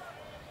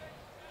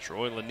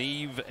 Troy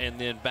Leneve, and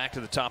then back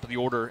to the top of the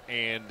order,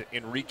 and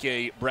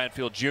Enrique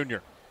Bradfield Jr.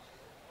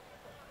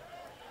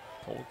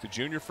 Colwick the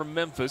junior from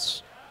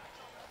Memphis.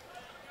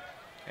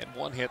 Had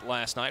 1 hit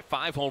last night,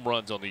 5 home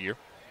runs on the year.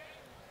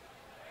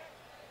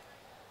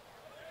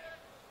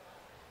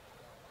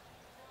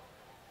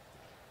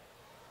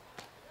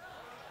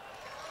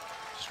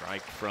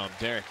 Strike from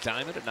Derek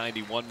Diamond, a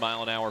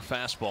 91-mile-an-hour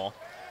fastball.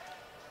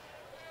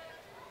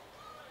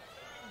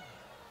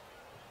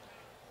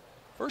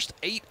 First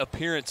 8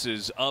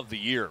 appearances of the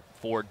year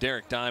for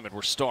Derek Diamond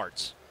were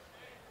starts.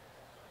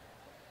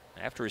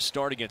 After his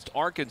start against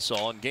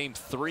Arkansas in Game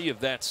 3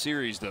 of that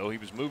series, though, he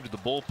was moved to the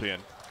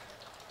bullpen.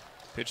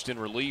 Pitched in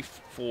relief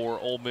for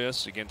Ole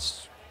Miss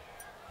against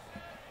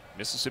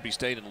Mississippi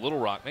State and Little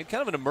Rock. Made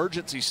kind of an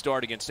emergency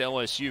start against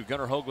LSU.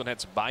 Gunnar Hoagland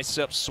had some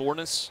bicep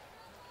soreness.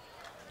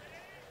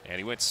 And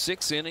he went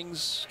 6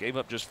 innings, gave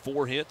up just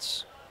 4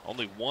 hits,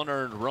 only 1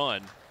 earned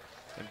run,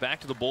 and back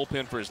to the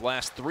bullpen for his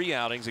last 3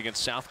 outings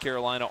against South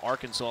Carolina,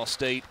 Arkansas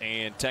State,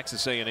 and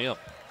Texas A&M.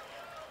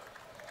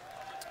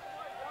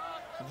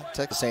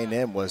 Texas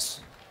A&M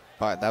was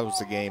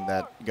the game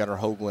that Gunnar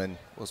Hoagland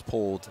was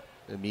pulled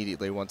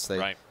immediately once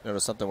they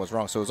noticed something was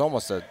wrong. So it was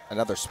almost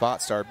another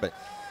spot start. But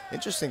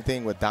interesting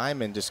thing with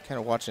Diamond, just kind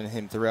of watching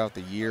him throughout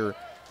the year,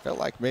 felt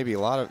like maybe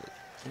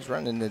he's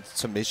running into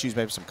some issues,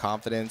 maybe some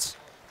confidence.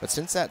 But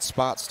since that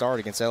spot start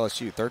against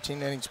LSU,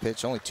 13 innings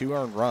pitched, only 2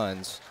 earned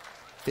runs,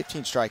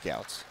 15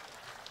 strikeouts.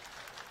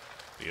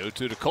 The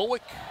 0-2 to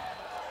Colwick.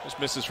 Just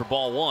misses for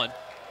ball 1.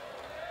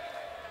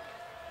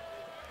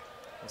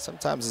 And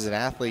sometimes as an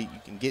athlete, you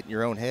can get in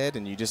your own head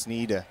and you just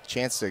need a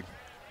chance to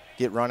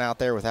get run out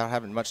there without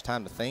having much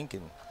time to think.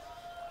 And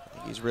I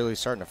think he's really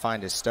starting to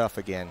find his stuff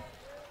again.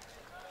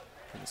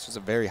 And this was a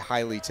very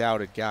highly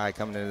touted guy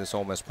coming into this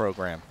Ole Miss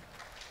program.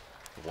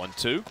 The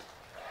 1-2.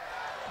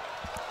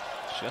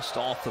 Just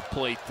off the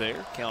plate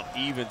there. Count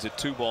evens at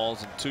 2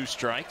 balls and 2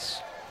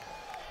 strikes.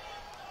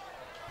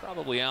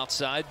 Probably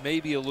outside,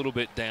 maybe a little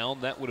bit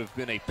down. That would have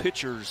been a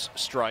pitcher's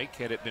strike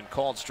had it been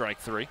called strike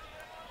 3.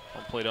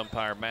 Home plate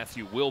umpire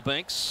Matthew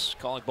Wilbanks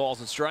calling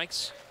balls and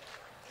strikes.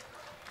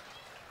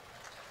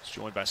 He's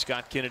joined by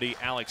Scott Kennedy,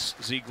 Alex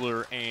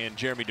Ziegler, and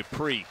Jeremy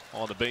Dupree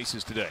on the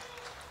bases today.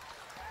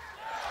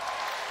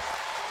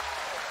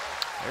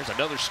 There's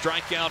another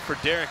strikeout for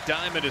Derek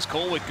Diamond as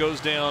Colwick goes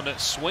down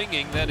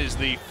swinging. That is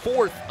the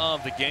 4th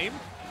of the game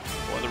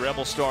for the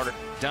Rebel starter,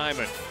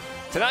 Diamond.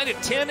 Tonight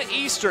at 10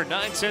 Eastern,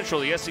 9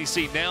 Central, the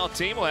SEC Now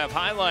team will have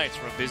highlights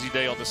from a busy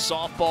day on the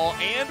softball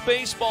and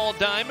baseball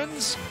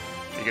diamonds.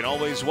 You can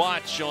always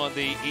watch on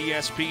the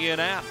ESPN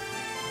app.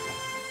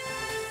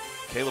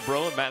 Caleb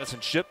Rowe and Madison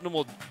Shipman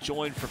will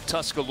join from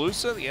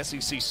Tuscaloosa. The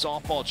SEC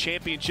softball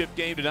championship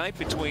game tonight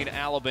between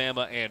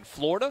Alabama and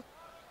Florida.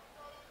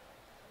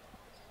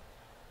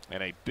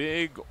 And a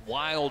big,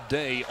 wild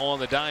day on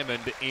the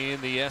diamond in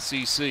the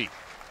SEC.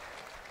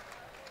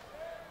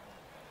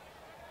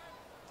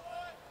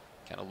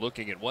 Kind of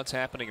looking at what's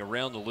happening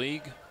around the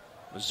league.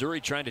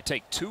 Missouri trying to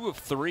take 2 of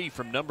 3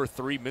 from number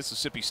 3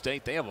 Mississippi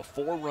State. They have a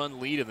 4-run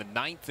lead in the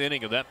 9th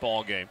inning of that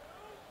ball game.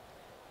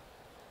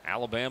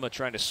 Alabama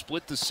trying to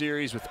split the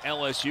series with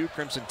LSU.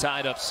 Crimson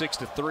Tide up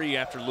 6-3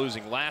 after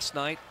losing last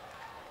night.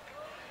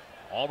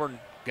 Auburn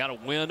got a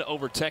win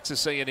over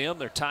Texas A&M.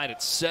 They're tied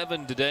at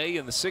 7 today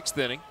in the 6th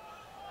inning.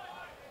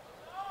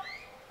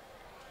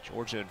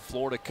 Georgia and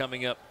Florida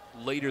coming up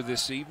later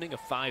this evening, a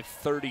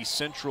 5:30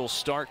 Central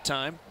start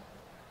time.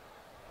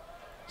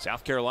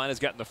 South Carolina's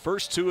gotten the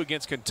first 2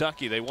 against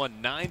Kentucky. They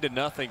won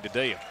 9-0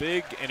 today. A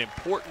big and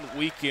important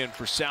weekend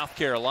for South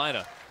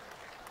Carolina.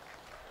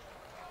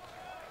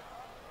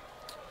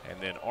 And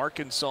then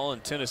Arkansas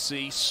and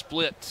Tennessee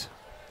split.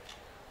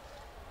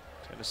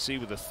 Tennessee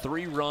with a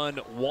 3-run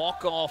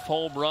walk-off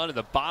home run in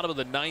the bottom of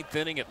the 9th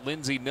inning at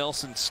Lindsey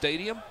Nelson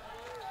Stadium.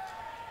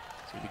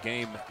 See the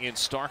game in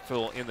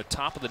Starkville in the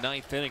top of the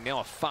 9th inning.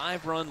 Now a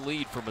 5-run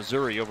lead for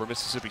Missouri over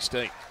Mississippi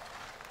State.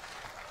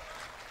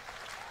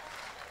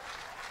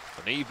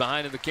 The knee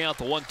behind in the count,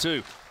 the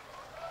 1-2.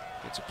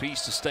 It's a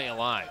piece to stay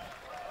alive.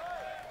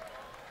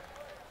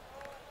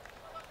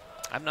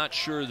 I'm not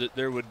sure that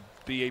there would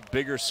be a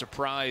bigger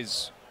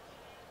surprise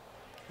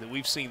that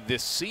we've seen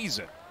this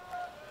season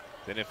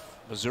than if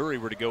Missouri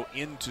were to go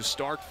into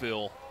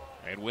Starkville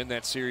and win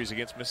that series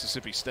against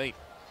Mississippi State.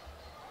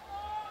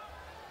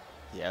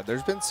 Yeah,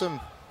 there's been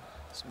some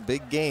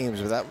big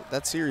games, but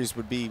that series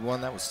would be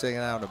one that was sticking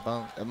out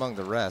among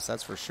the rest,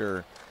 that's for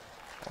sure.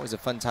 Always a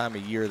fun time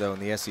of year, though, in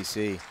the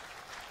SEC.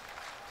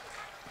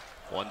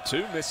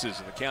 1-2 misses,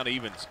 and the count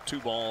evens 2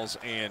 balls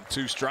and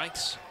 2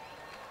 strikes.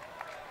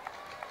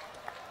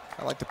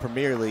 I like the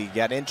Premier League. You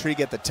got intrigue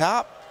at the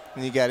top,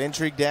 and you got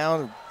intrigue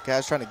down.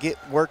 Guys trying to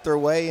work their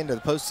way into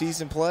the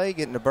postseason play,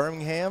 getting to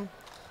Birmingham.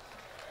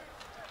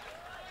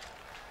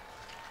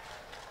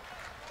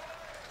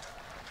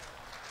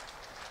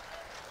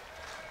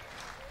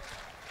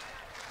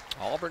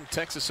 Auburn,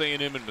 Texas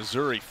A&M, and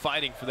Missouri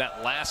fighting for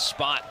that last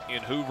spot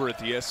in Hoover at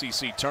the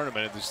SEC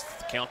tournament. This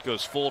count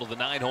goes full to the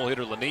 9-hole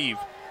hitter, Lanive.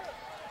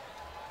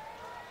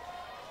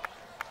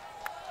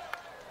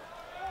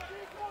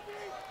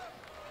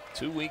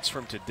 Two weeks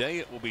from today,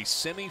 it will be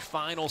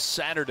semifinal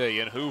Saturday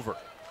in Hoover.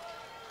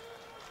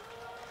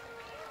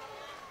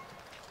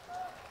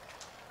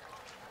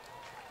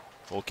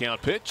 Full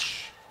count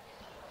pitch,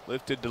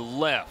 lifted to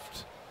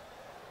left.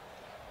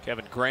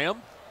 Kevin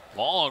Graham.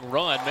 Long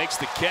run, makes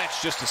the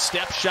catch just a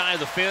step shy of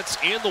the fence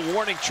in the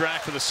warning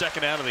track for the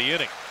 2nd out of the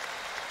inning.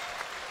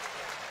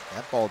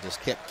 That ball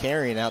just kept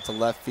carrying out to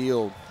left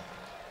field.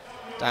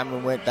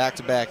 Diamond went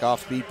back-to-back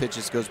off-speed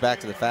pitches, goes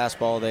back to the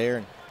fastball there,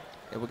 and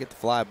able to get the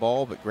fly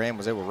ball, but Graham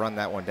was able to run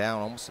that one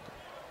down. Almost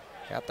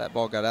got that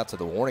ball, got out to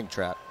the warning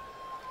track.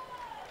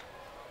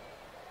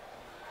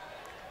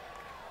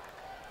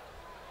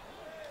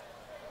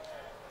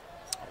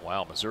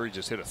 Wow, Missouri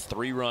just hit a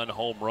 3-run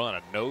home run,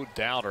 a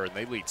no-doubter, and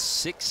they lead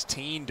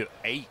 16-8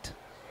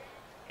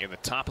 in the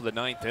top of the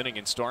 9th inning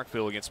in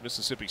Starkville against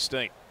Mississippi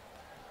State.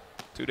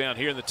 2 down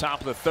here in the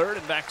top of the 3rd,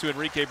 and back to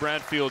Enrique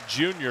Bradfield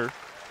Jr.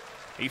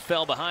 He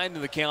fell behind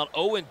in the count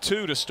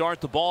 0-2 to start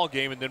the ball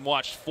game, and then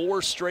watched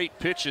 4 straight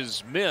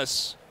pitches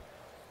miss.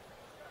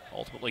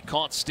 Ultimately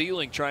caught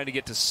stealing, trying to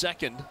get to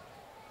second.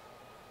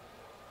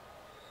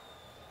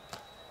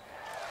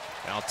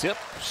 Now tip,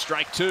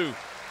 strike 2.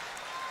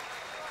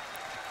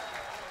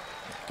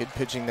 Good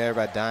pitching there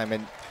by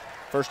Diamond.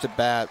 First at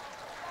bat,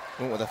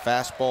 went with a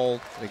fastball.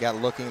 They got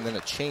looking, and then a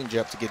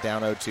changeup to get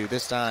down 0-2.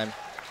 This time,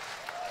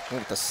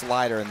 went with the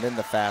slider and then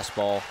the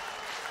fastball.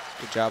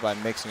 Good job by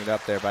mixing it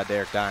up there by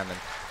Derek Diamond.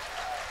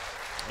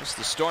 It's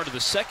the start of the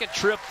 2nd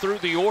trip through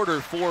the order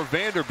for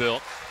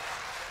Vanderbilt.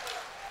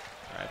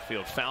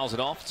 Bradfield fouls it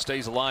off and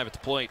stays alive at the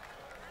plate.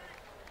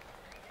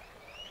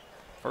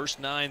 First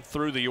 9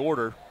 through the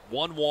order.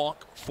 1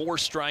 walk, 4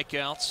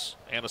 strikeouts,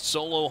 and a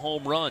solo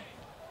home run.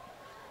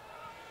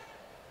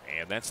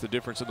 And that's the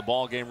difference in the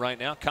ball game right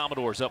now.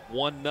 Commodores up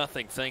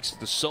 1-0 thanks to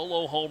the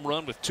solo home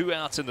run with 2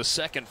 outs in the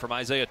second from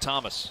Isaiah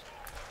Thomas.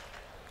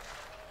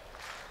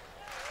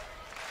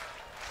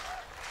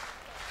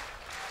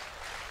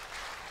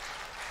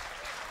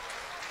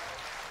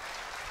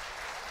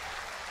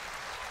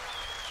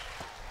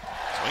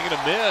 Swing and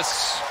a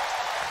miss.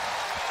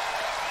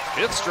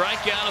 5th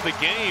strikeout of the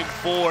game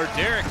for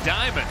Derek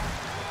Diamond.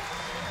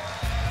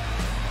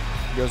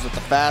 Goes with the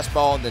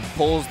fastball and then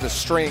pulls the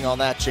string on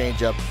that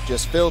changeup.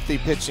 Just filthy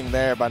pitching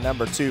there by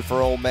number 2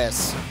 for Ole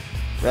Miss.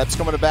 Reps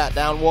coming to bat,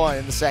 down 1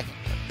 in the second.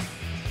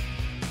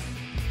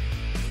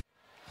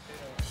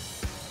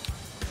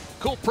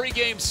 Cool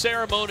pregame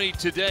ceremony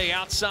today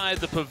outside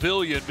the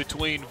pavilion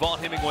between Vaught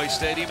Hemingway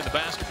Stadium and the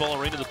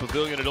basketball arena, the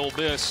pavilion at Ole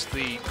Miss.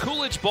 The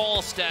Coolidge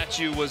Ball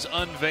statue was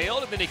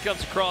unveiled, and then he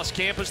comes across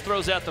campus,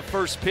 throws out the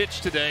first pitch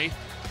today.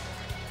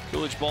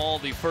 Coolidge Ball,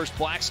 the first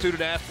black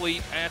student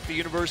athlete at the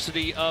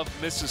University of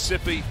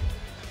Mississippi,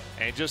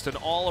 and just an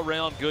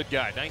all-around good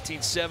guy.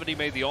 1970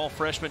 made the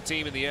all-freshman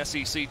team in the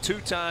SEC,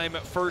 2-time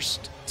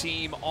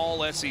first-team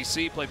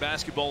all-SEC, played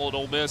basketball at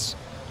Ole Miss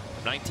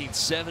from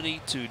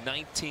 1970 to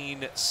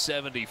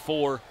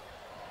 1974.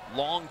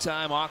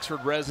 Long-time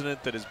Oxford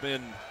resident that has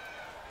been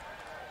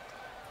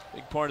a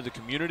big part of the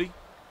community.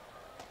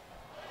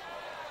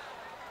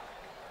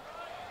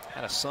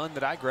 Had a son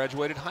that I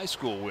graduated high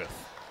school with.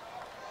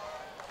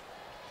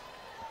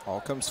 All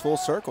comes full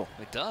circle.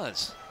 It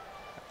does.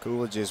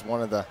 Coolidge is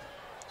one of the,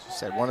 as you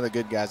said, one of the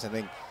good guys. I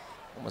think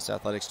Ole Miss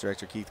Athletics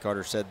Director Keith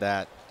Carter said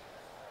that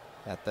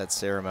at that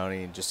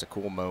ceremony, and just a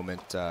cool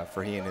moment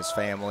for he and his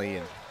family.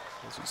 And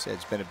as you said,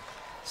 it's been a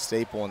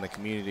staple in the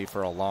community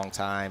for a long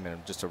time,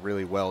 and just a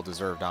really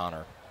well-deserved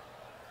honor.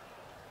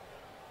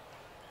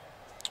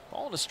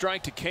 Ball and a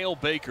strike to Cale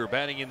Baker,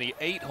 batting in the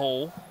 8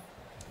 hole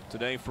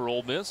today for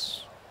Ole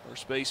Miss.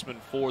 First baseman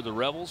for the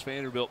Rebels.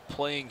 Vanderbilt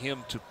playing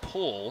him to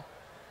pull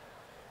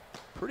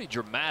pretty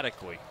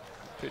dramatically.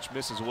 Pitch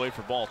misses away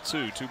for ball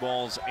 2. 2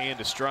 balls and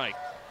a strike.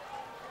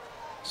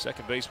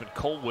 Second baseman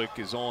Colwick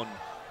is on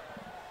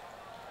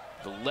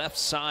the left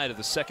side of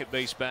the second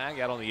base bag,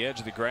 out on the edge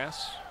of the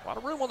grass. A lot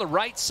of room on the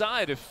right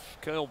side if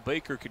Cale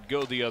Baker could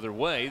go the other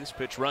way. This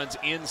pitch runs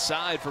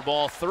inside for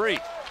ball 3.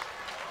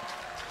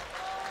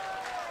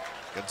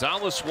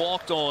 Gonzalez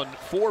walked on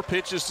 4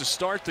 pitches to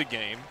start the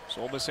game,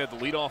 so Ole Miss had the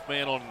leadoff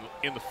man on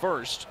in the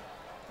first.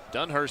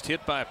 Dunhurst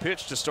hit by a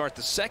pitch to start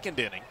the second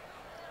inning.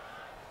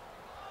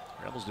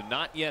 Rebels do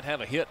not yet have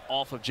a hit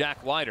off of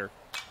Jack Leiter.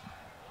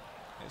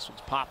 This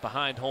one's popped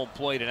behind home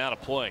plate and out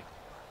of play.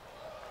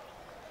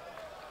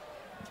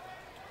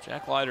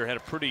 Jack Leiter had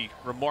a pretty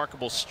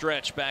remarkable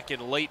stretch back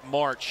in late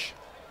March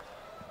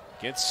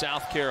against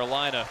South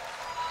Carolina.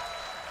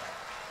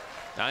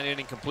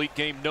 9-inning complete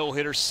game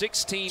no-hitter,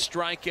 16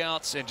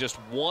 strikeouts, and just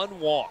 1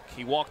 walk.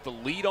 He walked the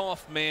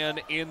leadoff man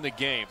in the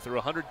game through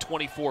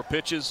 124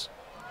 pitches.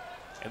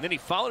 And then he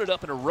followed it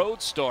up in a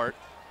road start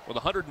with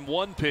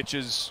 101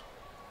 pitches,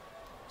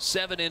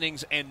 7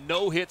 innings, and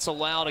no hits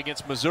allowed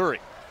against Missouri.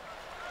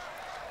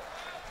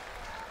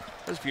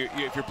 If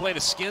you're playing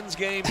a skins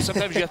game,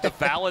 sometimes you have to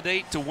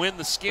validate to win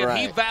the skin. Right.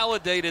 He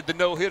validated the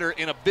no-hitter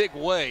in a big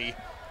way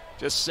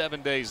just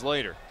 7 days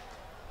later.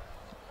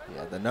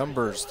 Yeah, the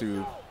numbers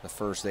through the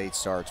first 8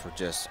 starts were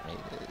just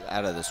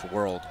out of this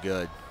world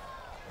good.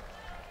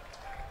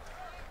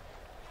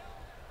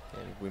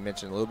 And we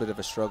mentioned a little bit of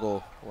a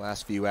struggle the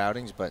last few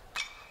outings, but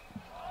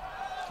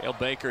Cale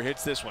Baker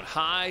hits this one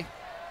high.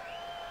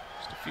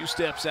 Just a few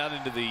steps out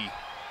into the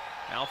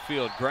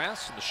outfield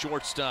grass, and the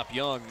shortstop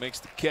Young makes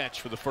the catch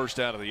for the first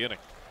out of the inning.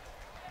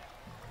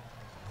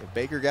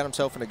 Baker got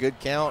himself in a good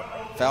count,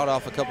 fouled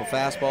off a couple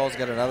fastballs,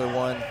 got another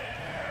one.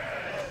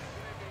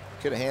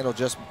 Could have handled,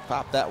 just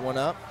popped that one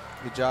up.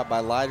 Good job by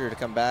Leiter to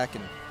come back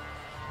and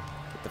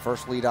get the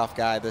first leadoff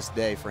guy this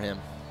day for him.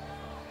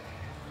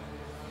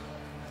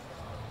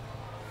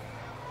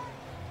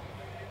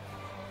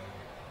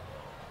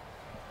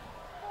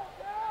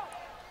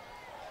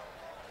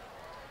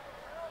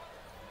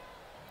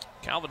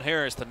 Calvin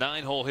Harris, the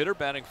 9-hole hitter,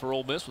 batting for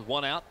Ole Miss with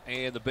 1 out,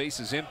 and the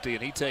base is empty,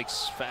 and he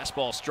takes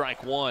fastball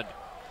strike 1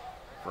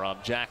 from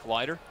Jack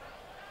Leiter.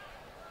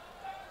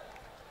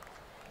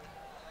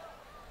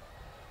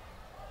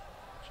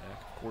 Jack,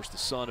 of course, the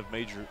son of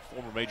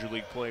former Major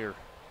League player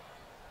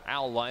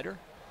Al Leiter.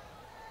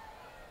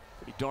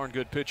 Pretty darn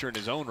good pitcher in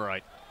his own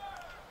right.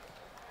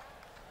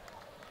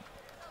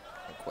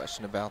 No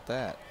question about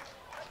that.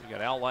 You got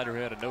Al Leiter,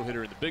 who had a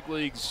no-hitter in the big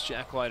leagues.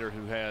 Jack Leiter,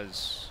 who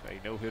has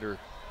a no-hitter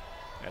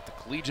at the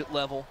collegiate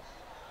level.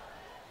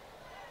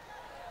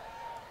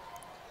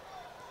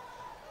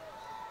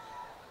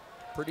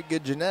 Pretty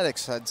good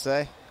genetics, I'd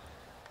say.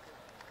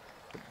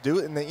 Do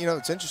it, and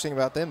it's interesting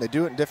about them. They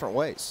do it in different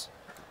ways.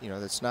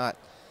 That's not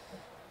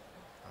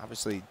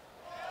obviously.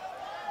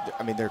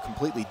 I mean, they're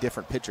completely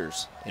different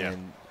pitchers,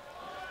 and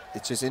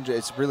it's just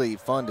it's really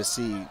fun to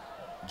see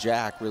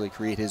Jack really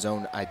create his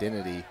own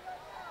identity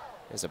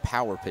as a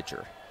power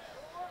pitcher.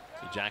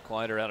 See Jack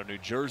Leiter out of New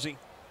Jersey.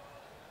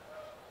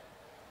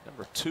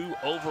 Number 2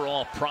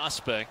 overall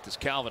prospect as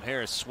Calvin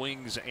Harris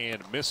swings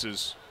and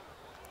misses.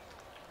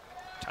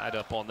 Tied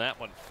up on that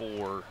one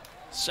for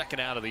second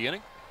out of the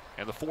inning.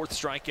 And the fourth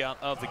strikeout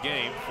of the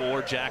game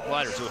for Jack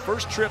Leiter. So the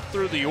first trip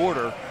through the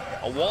order,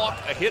 a walk,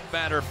 a hit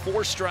batter,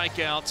 4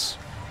 strikeouts.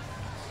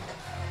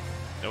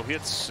 No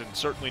hits and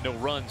certainly no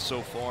runs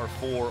so far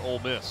for Ole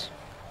Miss.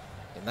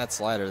 And that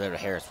slider there to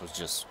Harris was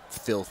just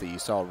filthy. You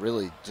saw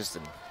really just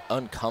an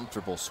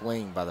uncomfortable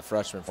swing by the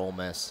freshman for Ole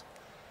Miss.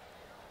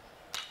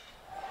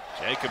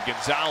 Jacob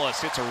Gonzalez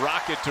hits a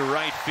rocket to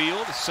right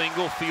field. A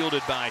single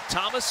fielded by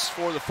Thomas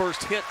for the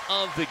first hit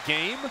of the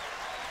game.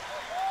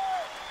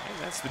 And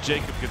that's the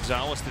Jacob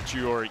Gonzalez that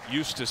you are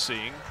used to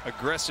seeing.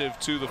 Aggressive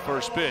to the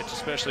first pitch,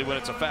 especially when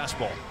it's a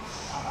fastball.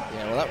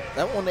 Yeah, well,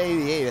 that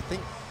 188, I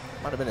think,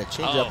 might have been a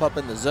changeup up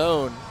in the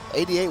zone.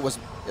 88 was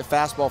a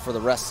fastball for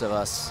the rest of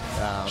us.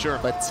 Sure.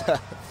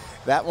 But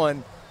that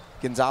one,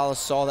 Gonzalez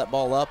saw that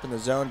ball up in the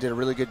zone, did a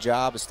really good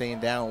job of staying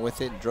down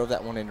with it, and drove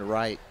that one into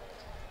right.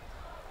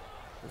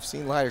 We've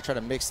seen Leiter try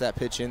to mix that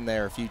pitch in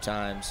there a few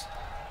times.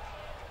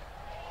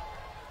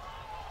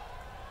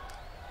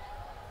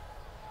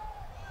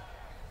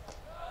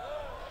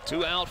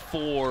 Two out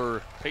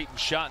for Peyton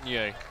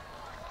Chatinier.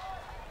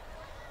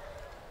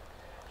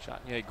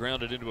 Chatinier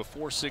grounded into a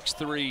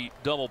 4-6-3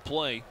 double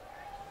play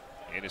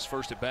in his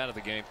first at bat of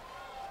the game.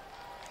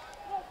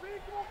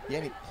 Yeah,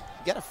 he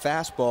got a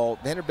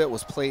fastball. Vanderbilt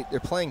was they're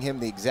playing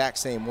him the exact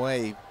same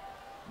way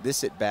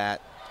this at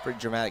bat. Pretty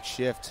dramatic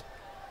shift.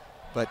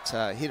 But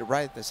hit it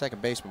right at the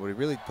second baseman, but he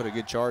really put a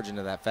good charge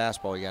into that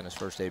fastball he got in his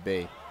first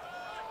AB.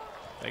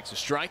 Takes a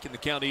strike, and the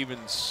count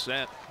evens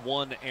at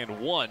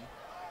 1-1.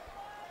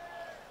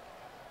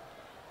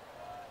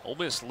 Ole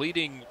Miss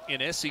leading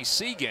in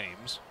SEC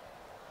games.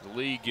 The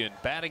league in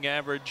batting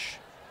average,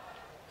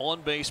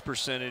 on-base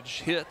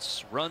percentage,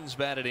 hits, runs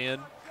batted in.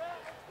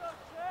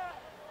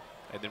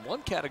 And then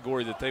one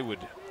category that they would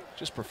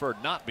just prefer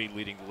not be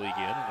leading the league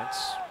in, and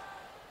that's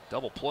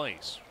double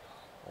plays.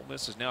 Ole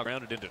Miss is now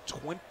grounded into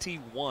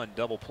 21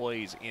 double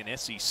plays in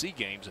SEC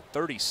games and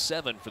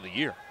 37 for the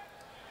year.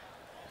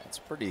 That's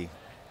a pretty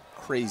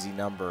crazy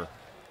number.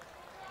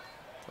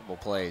 Double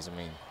plays, I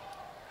mean,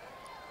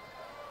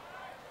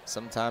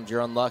 sometimes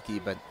you're unlucky,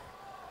 but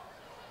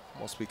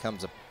almost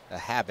becomes a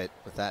habit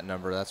with that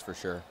number, that's for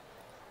sure.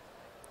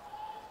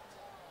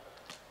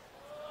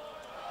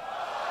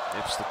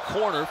 It's the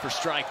corner for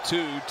strike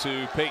 2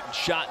 to Peyton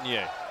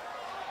Chatinier.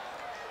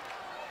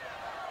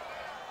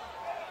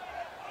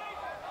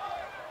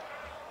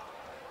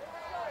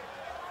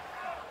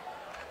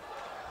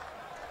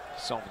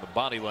 Saw from the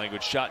body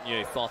language,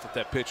 Chatinier thought that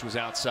that pitch was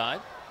outside.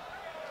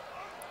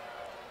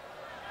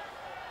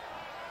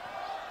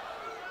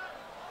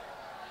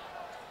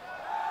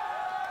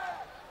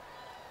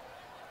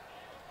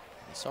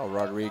 You saw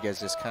Rodriguez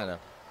just kind of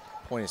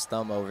point his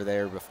thumb over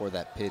there before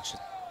that pitch.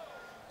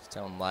 Just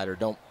telling Leiter,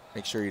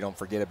 make sure you don't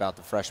forget about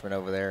the freshman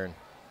over there and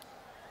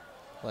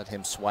let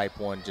him swipe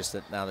one just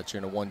now that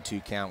you're in a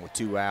 1-2 count with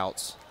 2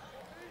 outs.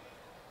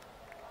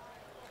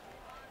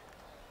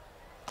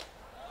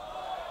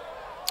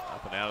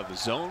 Up and out of the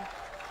zone.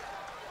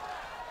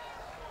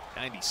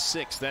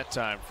 96 that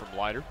time from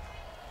Leiter.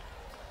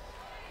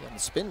 Yeah, the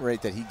spin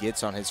rate that he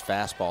gets on his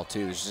fastball,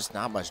 too, there's just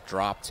not much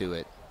drop to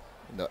it.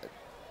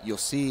 You'll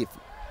see if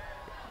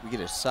we get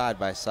a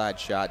side-by-side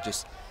shot,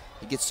 just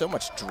he gets so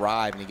much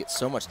drive and he gets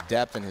so much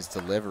depth in his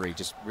delivery,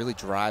 just really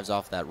drives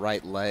off that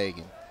right leg.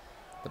 And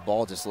the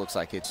ball just looks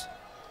like it's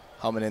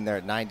humming in there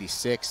at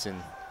 96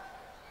 and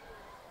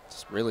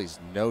just really is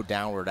no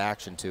downward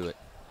action to it.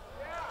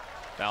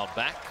 Fouled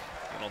back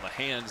and on the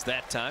hands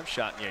that time.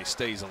 Chatinier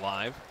stays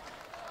alive.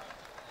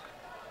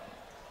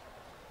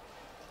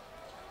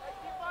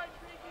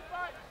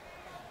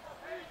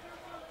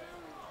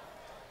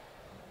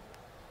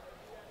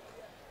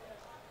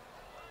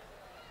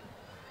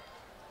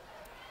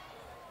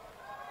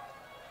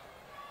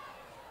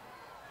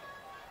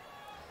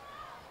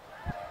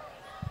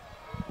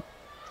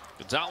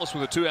 Gonzalez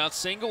with a 2-out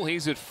single.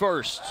 He's at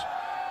first.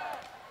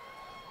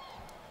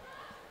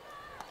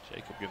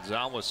 Jacob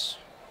Gonzalez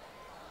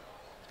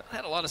not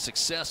had a lot of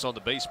success on the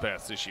base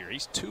paths this year.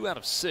 He's 2 out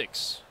of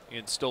 6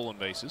 in stolen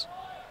bases.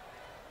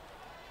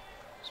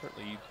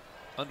 Certainly you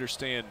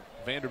understand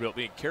Vanderbilt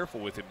being careful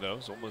with him, though.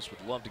 Ole Miss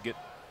would love to get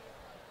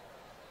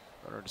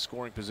runner into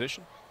scoring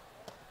position.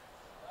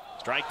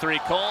 Strike 3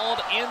 called,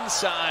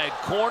 inside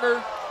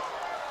corner.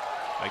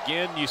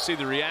 Again, you see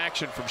the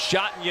reaction from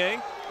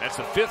Chatinier. That's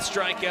the 5th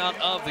strikeout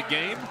of the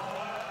game.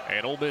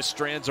 And Ole Miss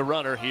strands a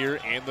runner here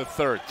in the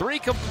 3rd. 3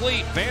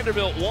 complete.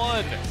 Vanderbilt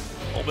 1.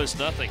 Ole Miss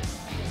nothing.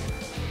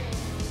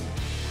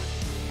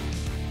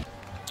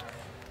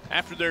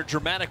 After their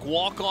dramatic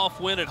walk-off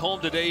win at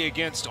home today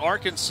against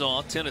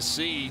Arkansas,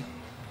 Tennessee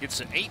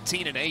gets an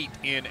 18-8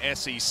 in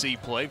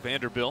SEC play.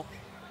 Vanderbilt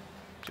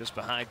just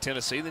behind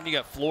Tennessee. Then you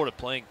got Florida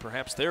playing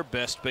perhaps their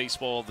best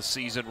baseball of the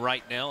season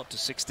right now, up to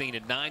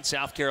 16-9.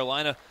 South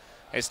Carolina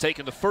has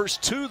taken the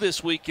first 2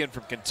 this weekend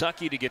from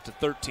Kentucky to get to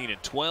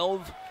 13-12.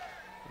 And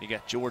you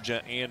got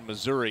Georgia and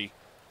Missouri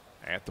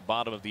at the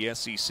bottom of the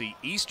SEC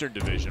Eastern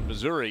Division.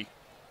 Missouri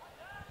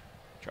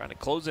trying to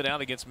close it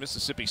out against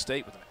Mississippi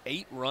State with an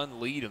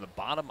 8-run lead in the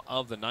bottom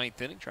of the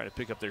 9th inning, trying to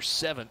pick up their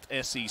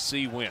 7th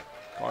SEC win.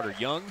 Carter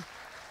Young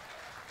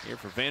here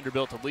for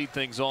Vanderbilt to lead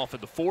things off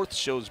in the 4th,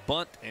 shows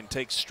bunt and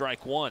takes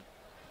strike 1.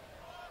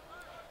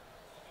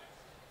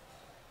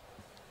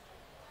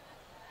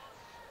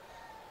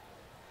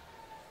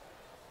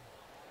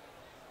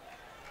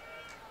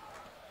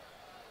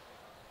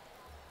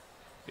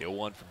 The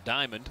 0-1 from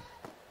Diamond.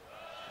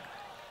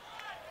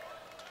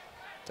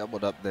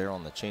 Doubled up there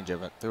on the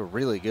changeup. Threw a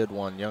really good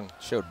one. Young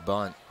showed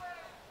bunt.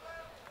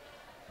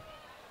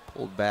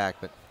 Pulled back,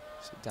 but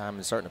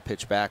Diamond's starting to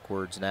pitch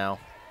backwards now.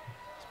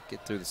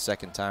 Get through the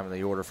 2nd time in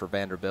the order for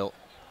Vanderbilt.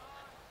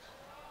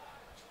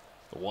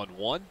 The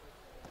 1-1.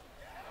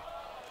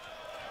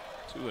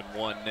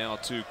 2-1 now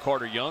to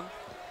Carter Young.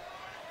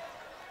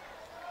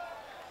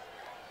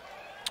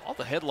 All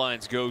the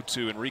headlines go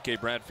to Enrique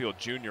Bradfield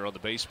Jr. on the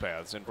base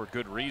paths, and for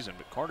good reason.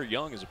 But Carter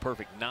Young is a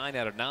perfect 9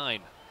 out of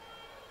 9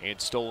 in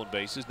stolen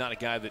bases. Not a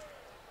guy that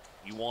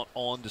you want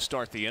on to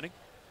start the inning.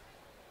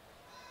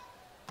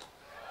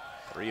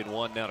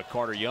 3-1 now to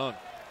Carter Young.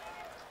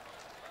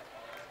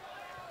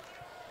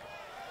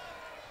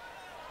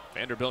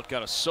 Vanderbilt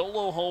got a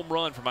solo home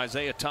run from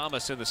Isaiah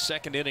Thomas in the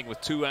 2nd inning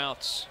with 2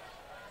 outs.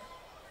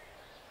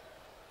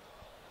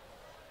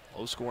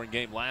 Low-scoring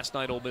game last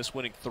night. Ole Miss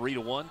winning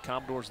 3-1.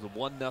 Commodores the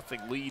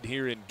 1-0 lead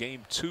here in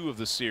Game 2 of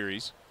the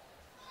series.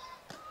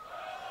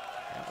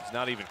 It's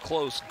not even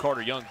close.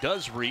 Carter Young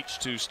does reach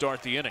to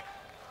start the inning.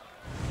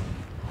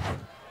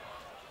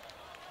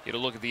 Get a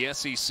look at the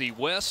SEC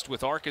West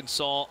with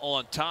Arkansas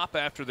on top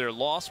after their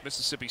loss.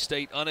 Mississippi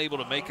State unable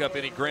to make up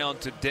any ground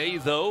today,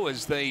 though,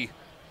 as they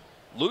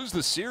lose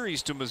the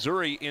series to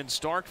Missouri in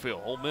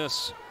Starkville. Ole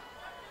Miss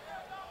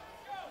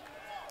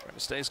trying to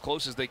stay as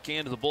close as they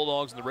can to the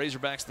Bulldogs and the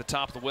Razorbacks at the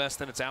top of the West.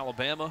 Then it's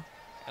Alabama,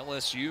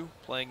 LSU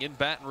playing in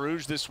Baton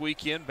Rouge this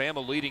weekend.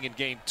 Bama leading in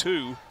Game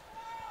 2.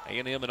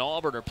 A&M and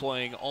Auburn are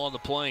playing on the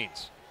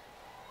Plains.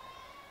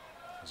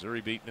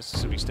 Missouri beat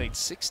Mississippi State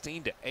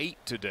 16-8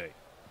 today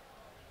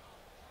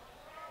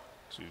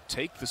to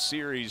take the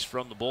series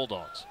from the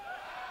Bulldogs.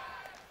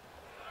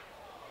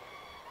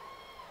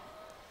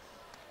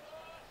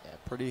 Yeah,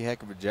 pretty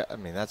heck of a job. I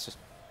mean, that's a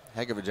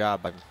heck of a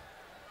job by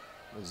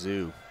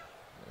Mizzou.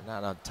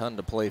 Not a ton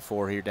to play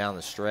for here down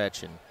the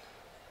stretch, and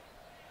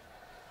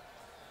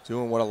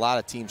doing what a lot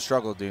of teams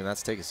struggle to do, and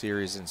that's take a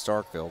series in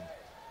Starkville.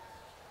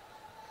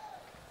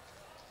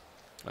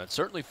 It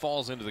certainly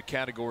falls into the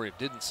category of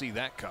didn't see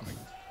that coming.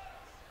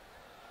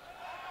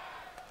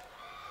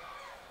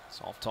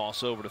 Soft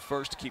toss over to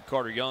first to keep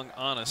Carter Young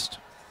honest.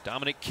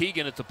 Dominic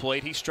Keegan at the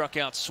plate. He struck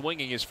out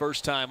swinging his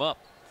first time up.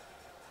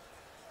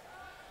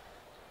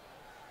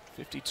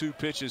 52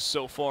 pitches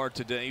so far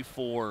today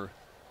for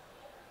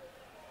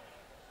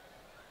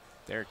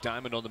Derek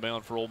Diamond on the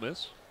mound for Ole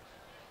Miss.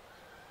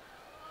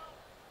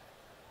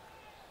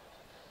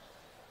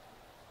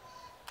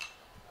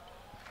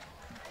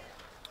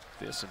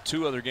 This and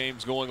 2 other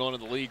games going on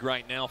in the league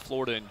right now.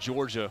 Florida and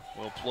Georgia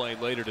will play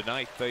later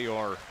tonight. They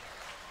are a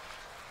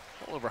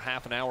little over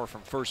half an hour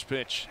from first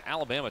pitch.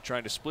 Alabama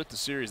trying to split the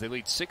series. They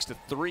lead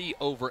 6-3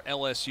 over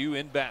LSU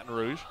in Baton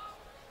Rouge.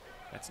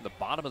 That's in the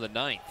bottom of the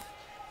 9th.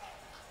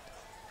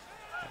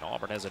 And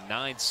Auburn has a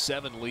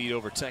 9-7 lead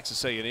over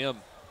Texas A&M.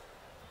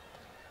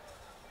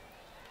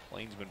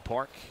 Plainsman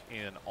Park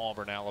in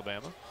Auburn,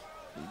 Alabama.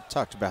 You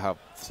talked about how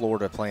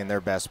Florida playing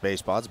their best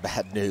baseball. It's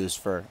bad news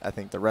for, I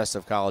think, the rest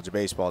of college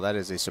baseball. That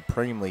is a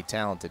supremely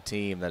talented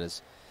team that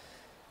is,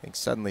 I think,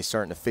 suddenly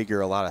starting to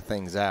figure a lot of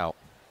things out.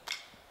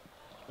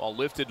 Ball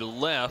lifted to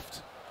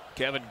left.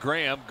 Kevin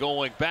Graham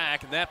going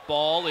back, and that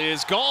ball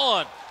is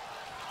gone.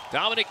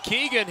 Dominic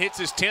Keegan hits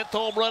his 10th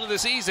home run of the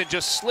season,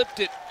 just slipped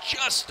it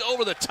just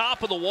over the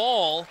top of the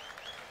wall.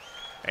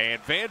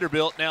 And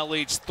Vanderbilt now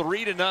leads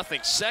 3-0.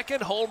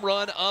 2nd home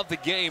run of the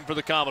game for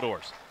the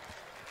Commodores.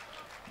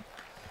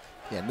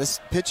 Yeah, and this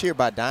pitch here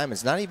by Diamond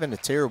is not even a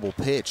terrible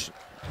pitch.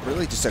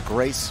 Really just a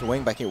great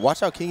swing back here. Watch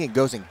how Keegan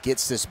goes and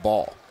gets this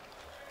ball.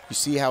 You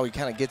see how he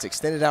kind of gets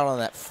extended out on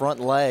that front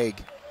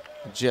leg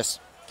and just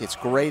gets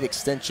great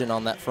extension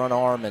on that front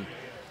arm. And,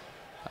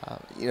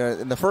 you know,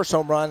 in the first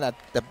home run, it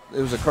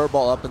was a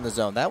curveball up in the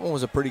zone. That one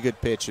was a pretty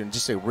good pitch and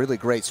just a really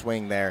great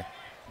swing there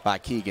by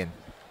Keegan.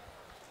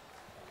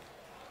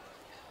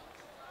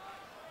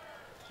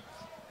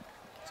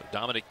 So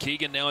Dominic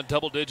Keegan now in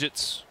double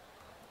digits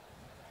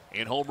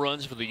in home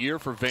runs for the year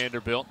for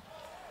Vanderbilt.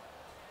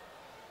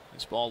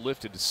 This ball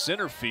lifted to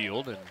center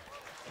field, and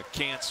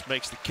McCants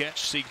makes the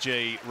catch.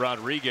 C.J.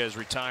 Rodriguez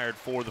retired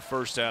for the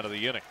first out of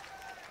the inning.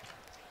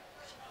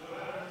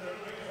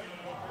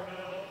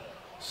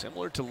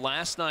 Similar to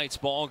last night's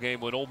ball game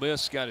when Ole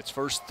Miss got its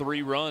first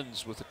 3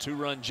 runs with a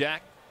 2-run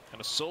jack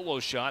and a solo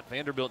shot.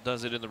 Vanderbilt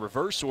does it in the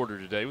reverse order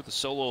today with a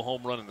solo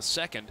home run in the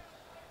 2nd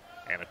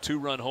and a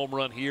 2-run home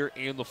run here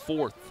in the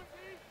 4th.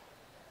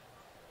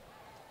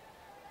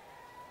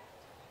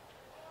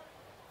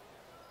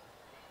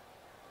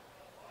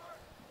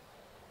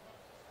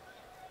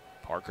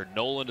 Parker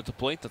Nolan at the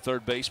plate, the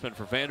third baseman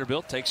for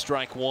Vanderbilt, takes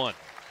strike 1.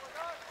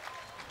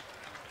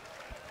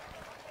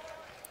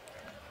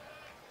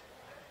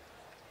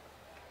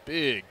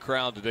 Big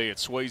crowd today at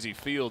Swayze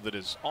Field that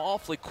is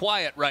awfully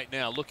quiet right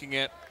now, looking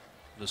at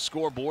the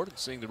scoreboard and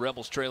seeing the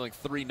Rebels trailing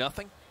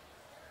 3-0.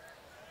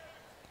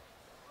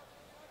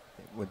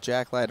 With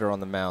Jack Leiter on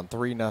the mound,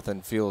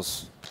 3-0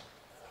 feels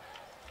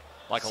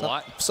like a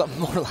lot. Something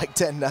more like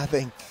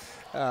 10-0.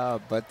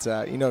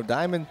 But you know,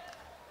 Diamond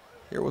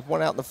here with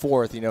one out in the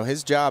fourth. You know,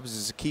 his job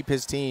is to keep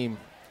his team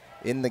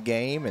in the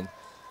game, and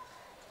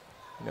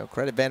you know,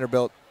 credit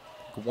Vanderbilt,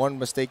 one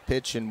mistake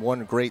pitch and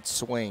one great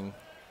swing.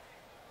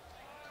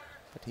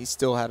 But he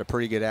still had a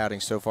pretty good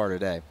outing so far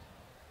today.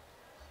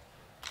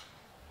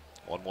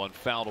 1-1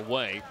 fouled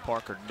away.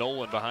 Parker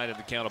Nolan behind in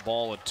the count of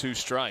ball and 2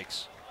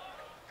 strikes.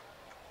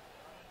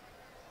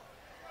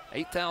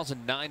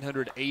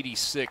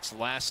 8,986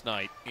 last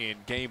night in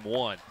game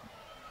 1.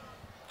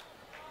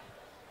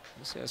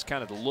 This has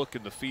kind of the look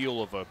and the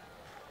feel of a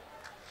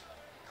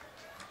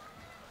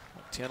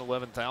 10,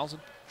 11,000.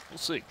 We'll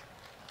see.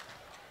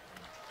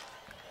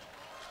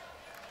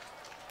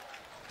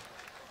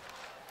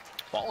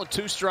 Ball and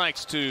 2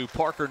 strikes to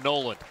Parker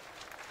Nolan.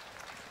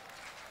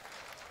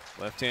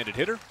 Left-handed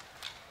hitter.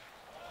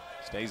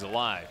 Stays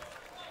alive.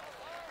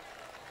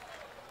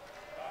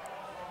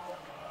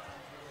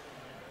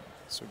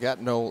 So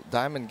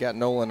Diamond got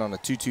Nolan on a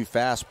 2-2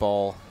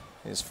 fastball.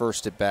 His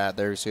first at bat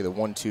there. You see the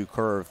 1-2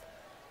 curve.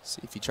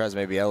 See if he tries to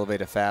maybe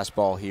elevate a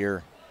fastball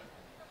here.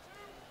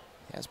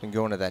 He has been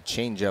going to that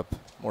changeup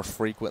more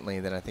frequently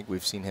than I think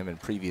we've seen him in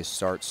previous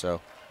starts.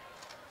 So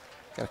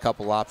got a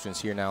couple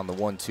options here now in the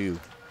 1-2.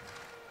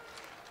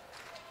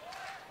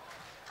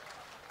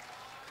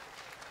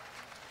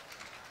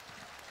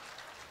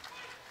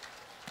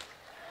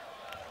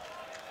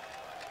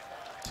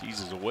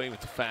 Teases away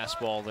with the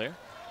fastball there.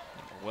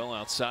 Well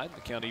outside.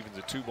 The count evens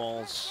at 2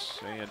 balls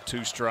and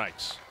 2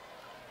 strikes.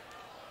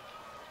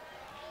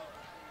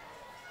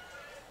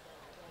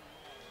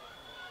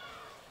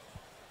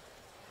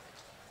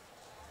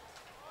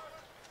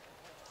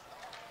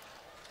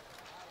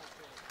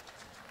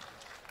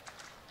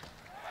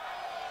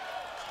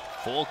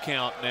 Full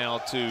count now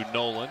to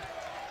Nolan.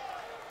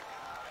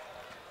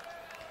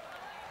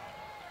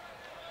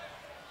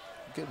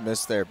 Good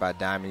miss there by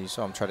Diamond. You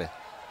saw him try to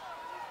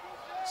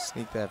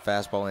sneak that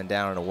fastball in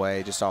down and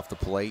away just off the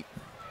plate.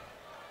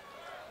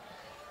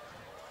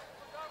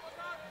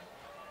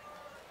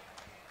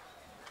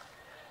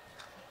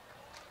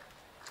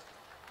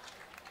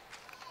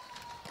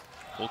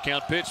 Full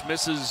count pitch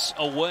misses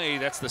away.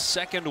 That's the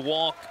second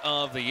walk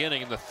of the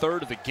inning and the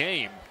third of the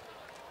game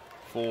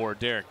for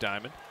Derek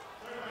Diamond.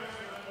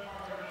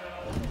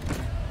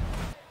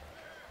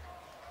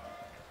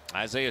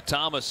 Isaiah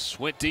Thomas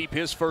went deep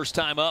his first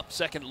time up.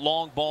 Second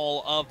long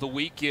ball of the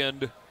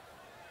weekend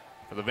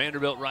for the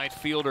Vanderbilt right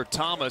fielder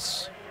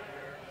Thomas.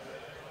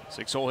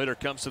 6-hole hitter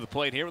comes to the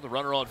plate here with a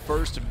runner on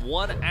first and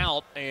 1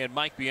 out, and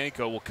Mike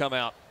Bianco will come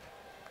out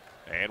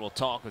and we'll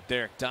talk with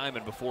Derek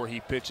Diamond before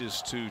he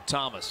pitches to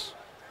Thomas.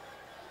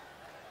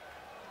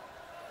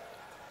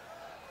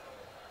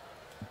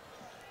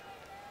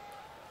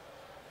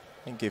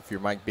 I think if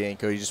you're Mike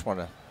Bianco, you just want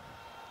to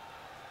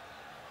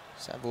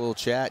have a little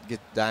chat, get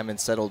Diamond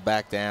settled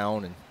back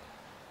down, and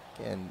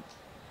again,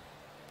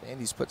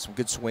 Andy's put some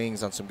good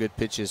swings on some good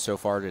pitches so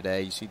far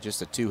today. You see just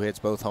the 2 hits,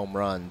 both home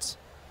runs.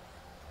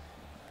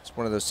 It's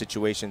one of those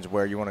situations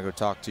where you want to go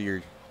talk to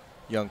your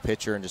young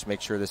pitcher and just make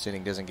sure this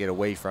inning doesn't get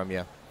away from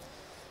you.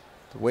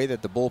 The way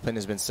that the bullpen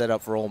has been set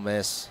up for Ole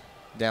Miss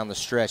down the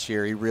stretch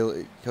here,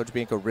 Coach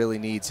Bianco really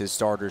needs his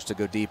starters to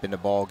go deep into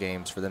ball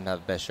games for them to have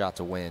the best shot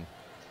to win,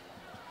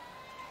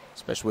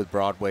 especially with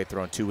Broadway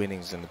throwing 2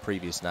 innings in the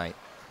previous night.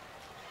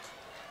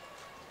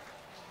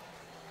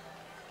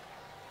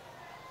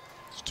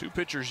 2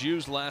 pitchers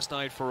used last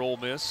night for Ole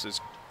Miss as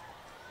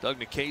Doug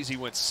Nikhazy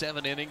went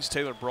 7 innings.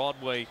 Taylor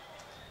Broadway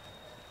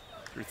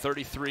threw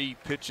 33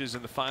 pitches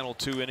in the final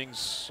 2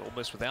 innings. Ole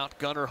Miss without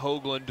Gunnar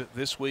Hoagland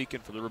this week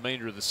and for the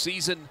remainder of the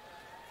season.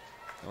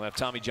 They'll have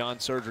Tommy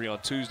John surgery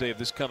on Tuesday of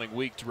this coming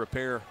week to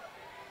repair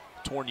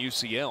torn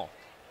UCL.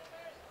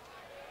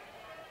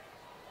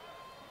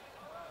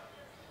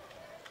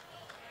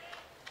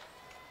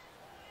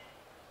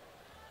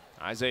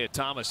 Isaiah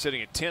Thomas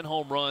sitting at 10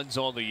 home runs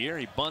on the year.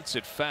 He bunts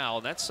it foul,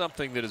 and that's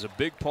something that is a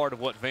big part of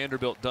what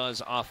Vanderbilt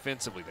does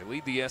offensively. They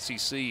lead the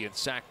SEC in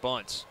sack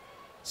bunts,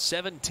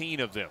 17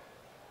 of them.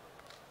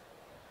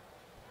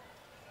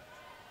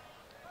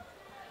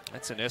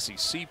 That's an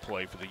SEC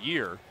play for the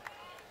year.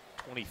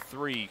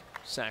 23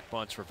 sack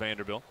bunts for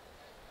Vanderbilt.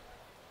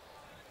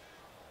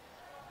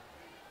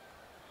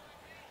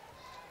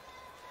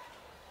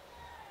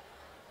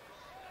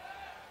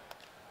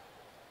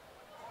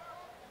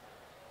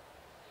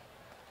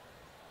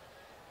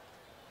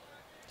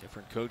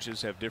 Different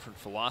coaches have different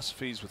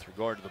philosophies with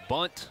regard to the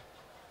bunt.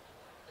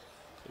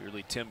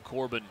 Clearly, Tim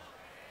Corbin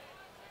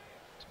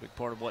is a big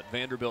part of what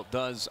Vanderbilt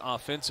does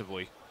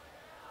offensively. It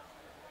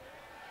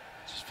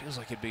just feels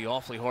like it'd be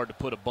awfully hard to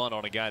put a bunt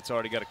on a guy that's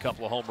already got a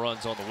couple of home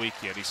runs on the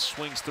weekend. He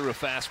swings through a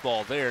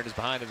fastball there and is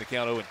behind in the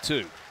count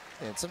 0-2.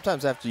 And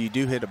sometimes after you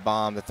do hit a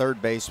bomb, the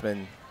third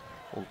baseman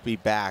will be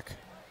back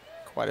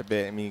quite a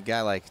bit. I mean, a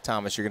guy like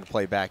Thomas, you're going to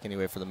play back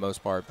anyway for the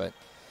most part, but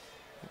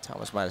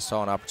Thomas might have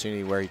saw an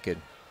opportunity where he could,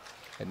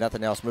 and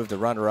nothing else, move the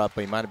runner up,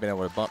 but he might have been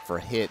able to bump for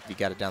a hit if he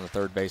got it down the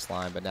third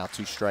baseline, but now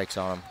 2 strikes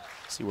on him.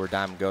 See where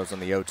Diamond goes on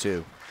the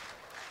 0-2.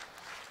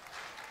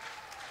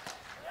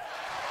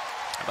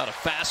 How about a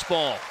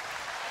fastball?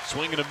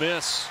 Swing and a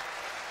miss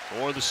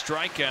or the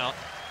strikeout.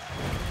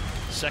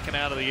 Second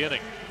out of the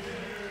inning.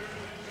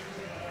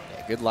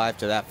 Yeah, good life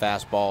to that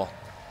fastball.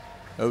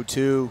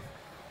 0-2.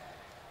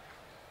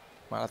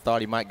 Might have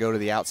thought he might go to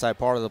the outside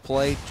part of the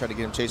plate, try to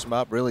get him, chase him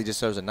up. Really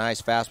just was a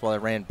nice fastball that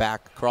ran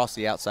back across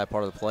the outside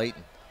part of the plate.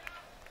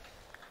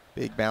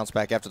 Big bounce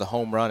back after the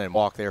home run and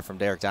walk there from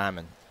Derek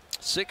Diamond.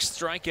 6th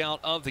strikeout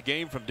of the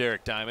game from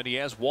Derek Diamond. He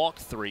has walked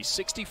 3,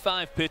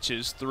 65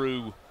 pitches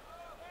through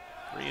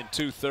 3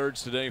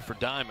 2/3 today for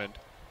Diamond.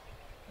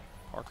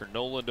 Parker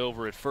Noland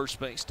over at first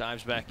base,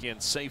 dives back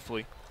in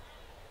safely.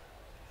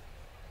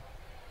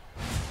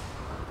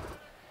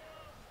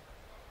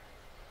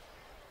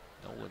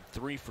 Noland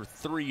 3 for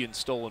 3 in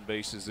stolen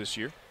bases this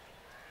year.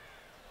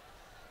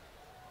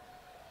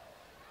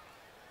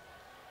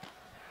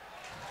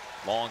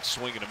 Long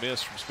swing and a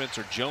miss from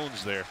Spencer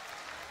Jones there.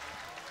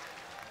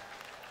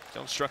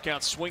 Jones struck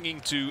out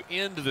swinging to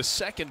end the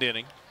 2nd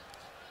inning.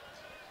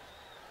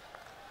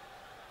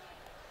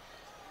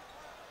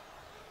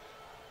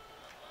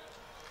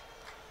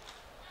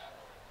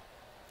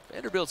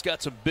 Vanderbilt's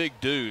got some big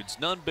dudes,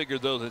 none bigger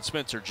though than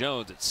Spencer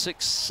Jones at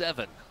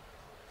 6'7".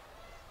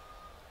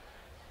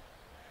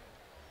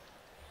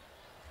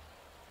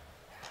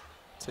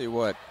 Tell you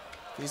what,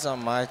 if he's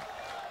on my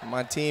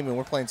team and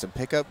we're playing some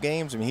pickup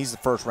games, I mean, he's the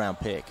first-round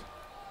pick.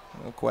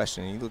 No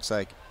question. He looks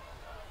like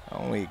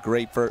not only a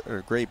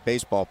great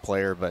baseball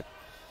player, but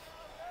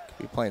could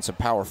be playing some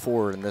power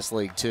forward in this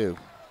league too.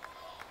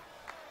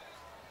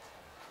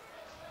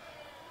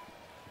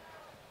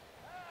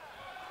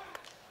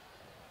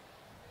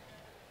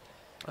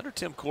 Under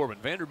Tim Corbin,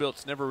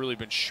 Vanderbilt's never really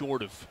been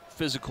short of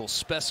physical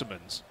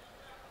specimens.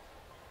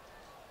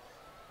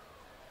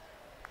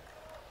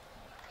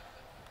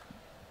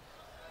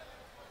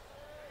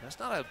 That's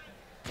not a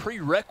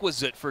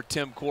prerequisite for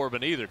Tim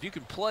Corbin either. If you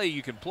can play,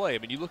 you can play. I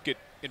mean, you look at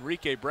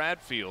Enrique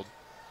Bradfield.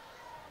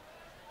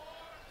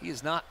 He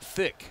is not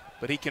thick,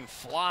 but he can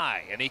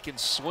fly and he can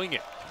swing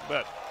it.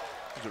 But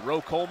was it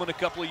Roe Coleman a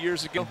couple of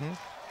years ago? Yeah,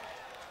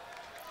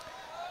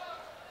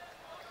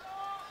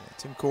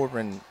 Tim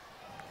Corbin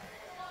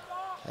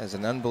has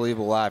an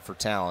unbelievable eye for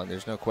talent.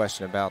 There's no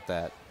question about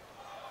that.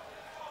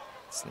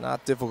 It's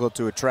not difficult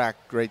to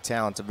attract great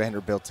talent to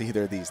Vanderbilt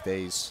either these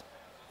days.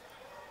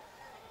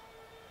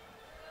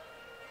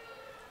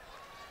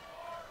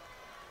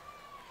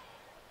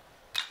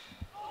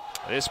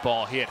 This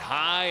ball hit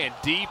high and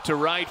deep to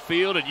right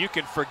field, and you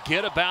can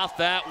forget about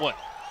that one.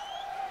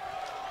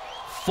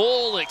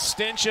 Full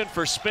extension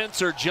for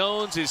Spencer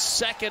Jones, his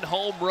 2nd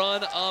home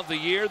run of the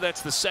year.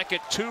 That's the 2nd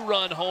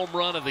 2-run home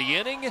run of the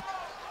inning.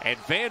 And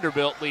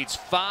Vanderbilt leads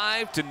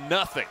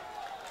 5-0.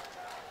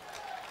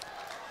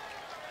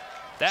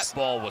 That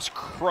ball was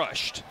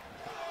crushed.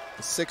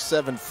 The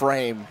 6'7"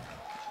 frame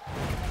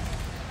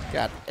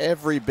got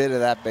every bit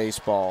of that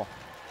baseball.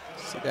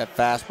 See that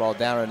fastball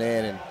down and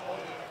in, and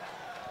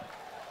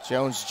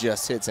Jones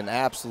just hits an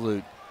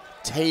absolute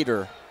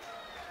tater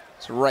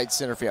to right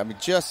center field. I mean,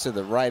 just to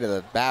the right of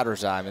the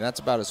batter's eye. I mean, that's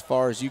about as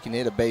far as you can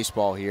hit a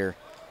baseball here.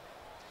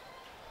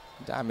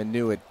 Diamond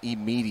knew it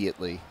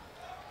immediately.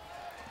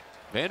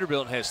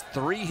 Vanderbilt has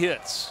 3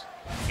 hits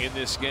in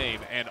this game,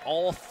 and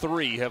all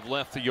 3 have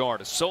left the yard.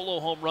 A solo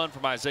home run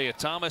from Isaiah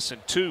Thomas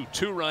and 2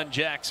 2-run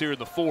jacks here in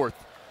the 4th.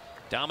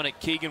 Dominic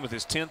Keegan with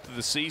his 10th of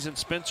the season.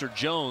 Spencer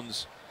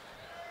Jones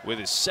with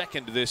his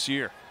 2nd this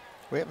year.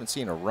 We haven't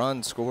seen a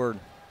run scored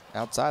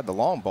outside the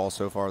long ball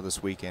so far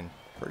this weekend.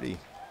 Pretty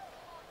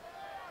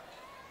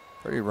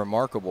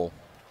remarkable.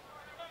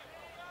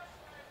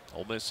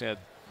 Ole Miss had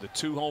the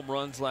 2 home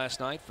runs last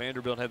night.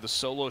 Vanderbilt had the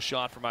solo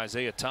shot from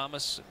Isaiah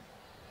Thomas.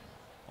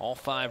 All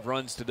 5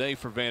 runs today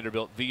for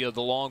Vanderbilt via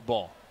the long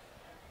ball.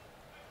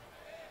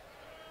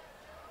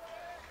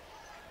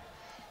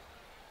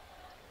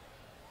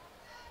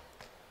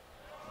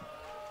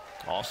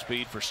 Off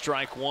speed for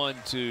strike 1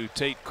 to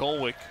Tate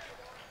Colwick.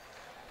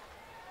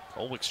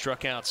 Colwick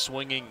struck out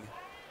swinging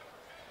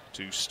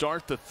to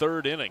start the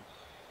 3rd inning.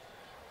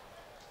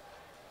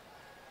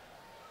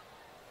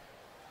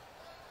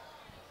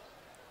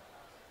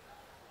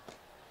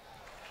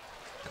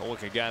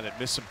 Colwick, a guy that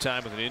missed some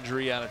time with an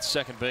injury out at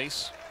second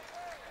base.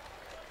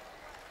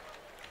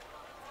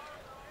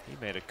 He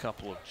made a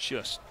couple of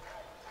just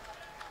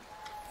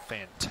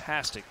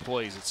fantastic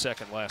plays at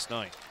second last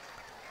night.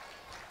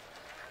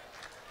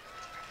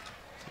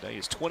 Today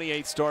is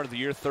 28th start of the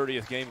year,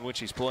 30th game in which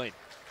he's played.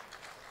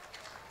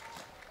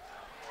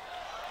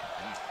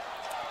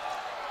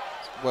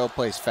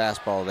 Well-placed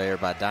fastball there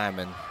by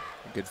Diamond.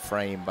 Good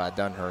frame by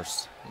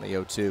Dunhurst on the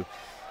 0-2.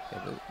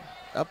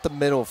 Up the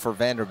middle for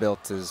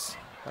Vanderbilt is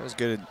that was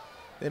good.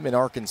 Them in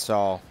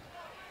Arkansas,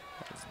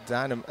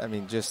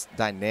 just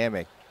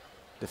dynamic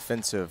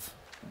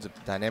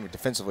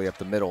defensively up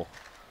the middle.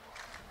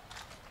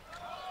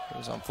 It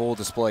was on full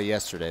display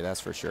yesterday,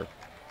 that's for sure.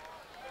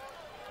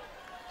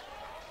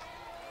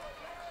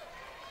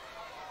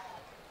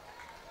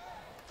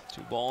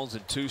 Two balls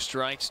and 2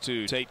 strikes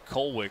to Tate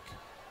Colwick.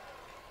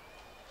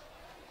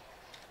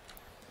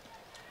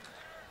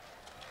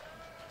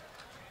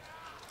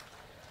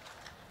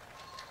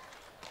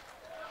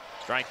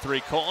 Strike 3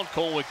 called.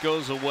 Colwick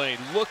goes away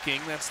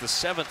looking. That's the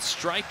 7th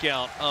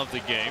strikeout of the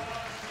game.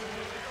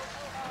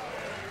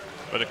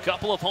 But a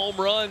couple of home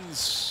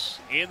runs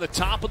in the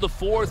top of the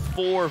 4th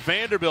for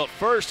Vanderbilt.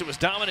 First, it was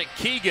Dominic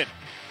Keegan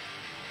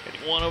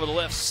hitting one over the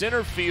left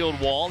center field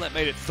wall. That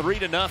made it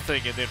 3-0.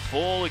 And then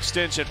full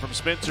extension from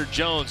Spencer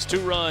Jones.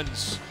 2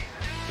 runs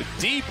to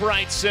deep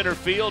right center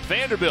field.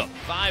 Vanderbilt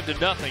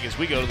 5-0 as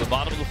we go to the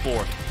bottom of the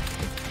 4th.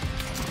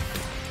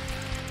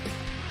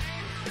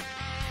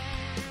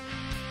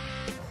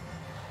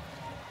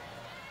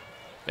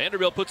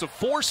 Vanderbilt puts a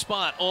 4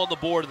 spot on the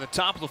board in the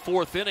top of the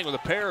 4th inning with a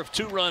pair of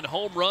 2-run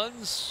home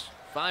runs.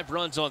 5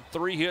 runs on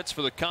 3 hits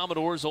for the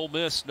Commodores. Ole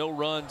Miss, no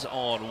runs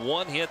on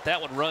 1 hit. That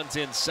one runs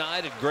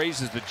inside and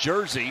grazes the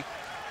jersey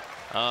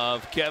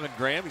of Kevin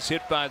Graham. He's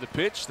hit by the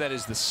pitch. That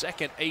is the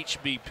 2nd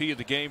HBP of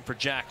the game for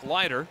Jack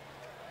Leiter.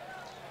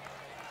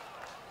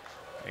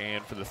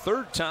 And for the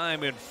 3rd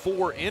time in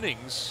 4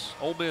 innings,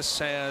 Ole Miss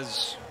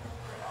has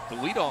the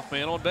leadoff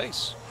man on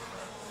base.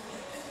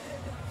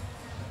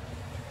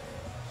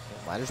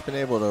 Leiter's been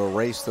able to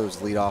erase those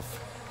leadoff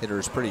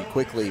hitters pretty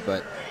quickly,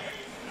 but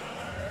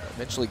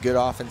eventually good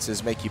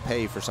offenses make you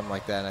pay for something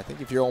like that. And I think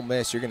if you're Ole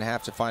Miss, you're going to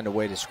have to find a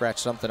way to scratch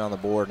something on the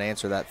board and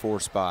answer that 4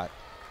 spot.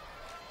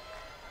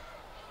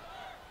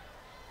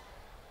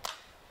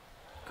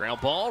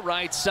 Ground ball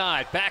right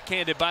side,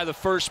 backhanded by the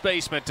first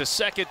baseman to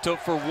second, took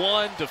for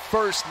 1 to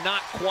first,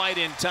 not quite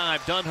in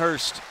time.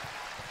 Dunhurst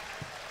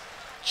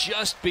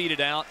just beat it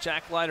out.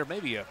 Jack Leiter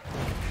maybe a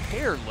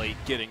hair late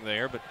getting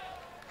there, but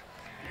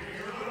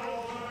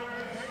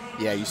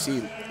yeah, you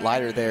see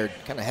Leiter there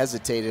kind of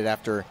hesitated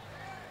after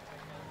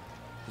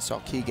he saw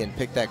Keegan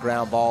pick that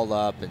ground ball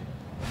up, and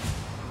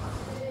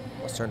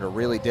almost turned a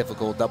really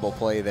difficult double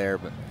play there.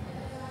 But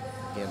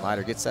again,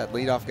 Leiter gets that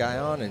leadoff guy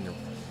on and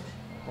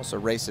also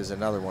erases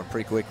another one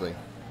pretty quickly.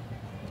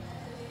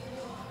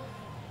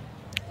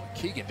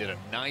 Keegan did a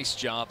nice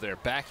job there,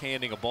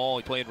 backhanding a ball.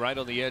 He played right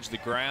on the edge of the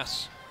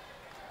grass.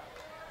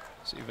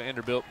 See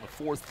Vanderbilt in the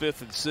 4th,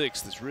 5th, and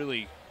 6th has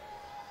really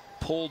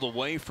pulled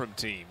away from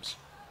teams.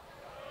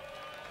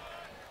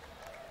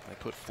 They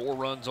put 4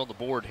 runs on the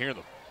board here in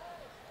the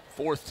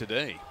 4th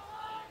today.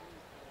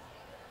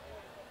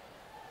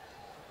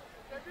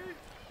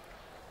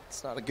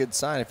 It's not a good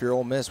sign if you're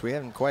Ole Miss. We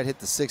haven't quite hit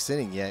the 6th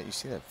inning yet. You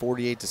see that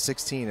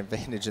 48-16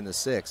 advantage in the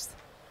 6th.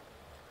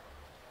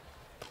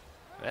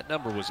 That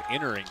number was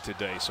entering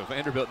today, so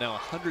Vanderbilt now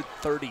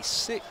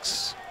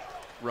 136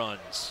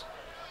 runs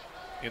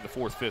in the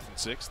 4th, 5th, and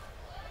 6th.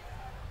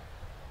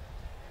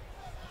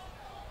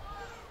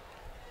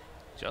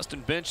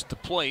 Justin Bench at the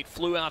plate,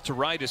 flew out to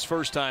right his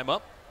first time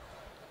up.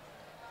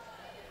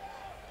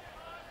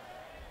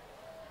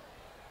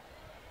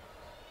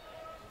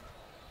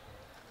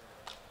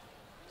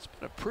 It's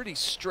been a pretty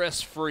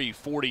stress-free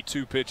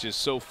 42 pitches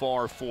so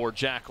far for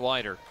Jack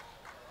Leiter.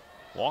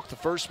 Walked the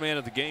first man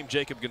of the game,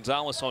 Jacob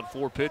Gonzalez, on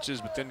 4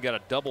 pitches, but then got a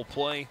double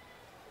play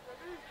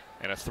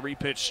and a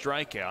 3-pitch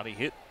strikeout. He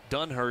hit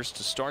Dunhurst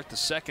to start the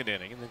 2nd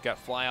inning and then got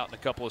fly out in a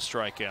couple of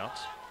strikeouts.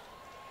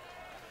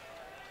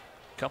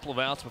 Couple of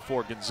outs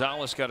before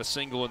Gonzalez got a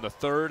single in the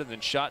 3rd, and then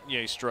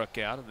Chatinier struck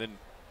out, and then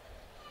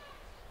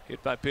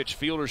hit by pitch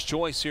fielder's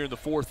choice here in the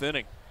 4th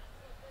inning.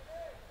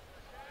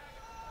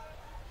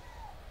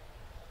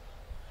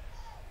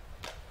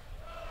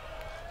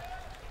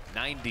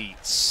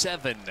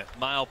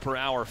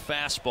 .97-mile-per-hour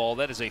fastball.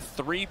 That is a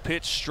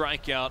 3-pitch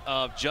strikeout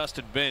of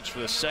Justin Bench for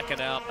the 2nd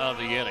out of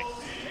the inning.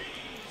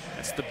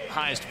 That's the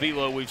highest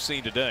velo we've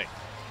seen today.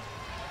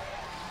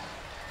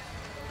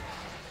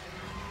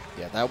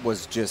 Yeah, that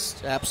was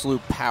just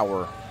absolute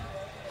power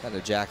out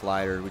of Jack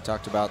Leiter. We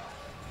talked about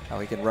how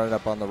he can run it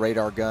up on the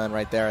radar gun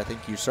right there. I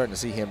think you're starting to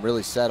see him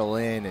really settle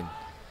in, and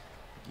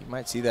you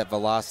might see that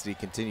velocity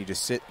continue to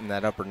sit in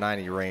that upper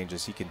 90 range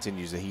as he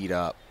continues to heat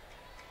up.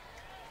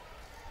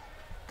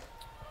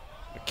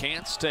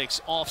 McCants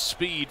takes off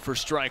speed for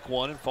strike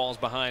 1 and falls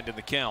behind in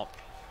the count.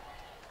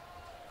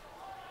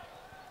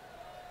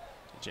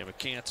 DJ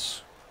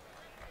McCants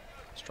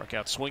struck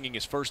out swinging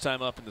his first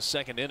time up in the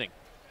 2nd inning.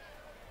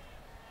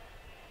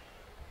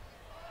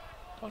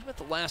 Talking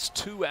about the last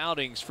 2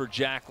 outings for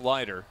Jack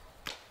Leiter.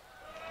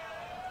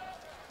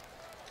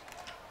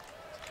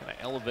 Kind of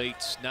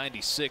elevates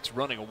 96,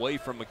 running away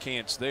from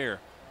McCants there.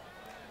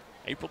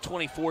 April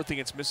 24th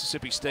against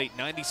Mississippi State,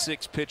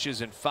 96 pitches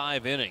in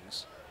 5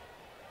 innings.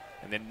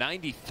 And then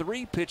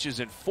 93 pitches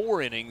in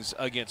 4 innings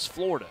against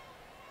Florida.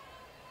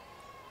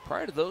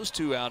 Prior to those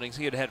 2 outings,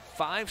 he had had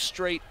 5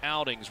 straight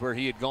outings where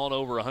he had gone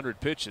over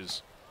 100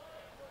 pitches.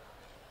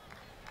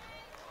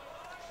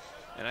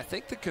 And I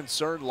think the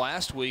concern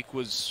last week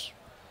was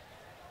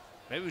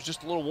maybe it was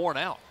just a little worn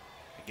out.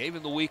 They gave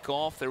him the week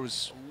off. There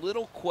was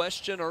little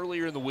question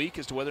earlier in the week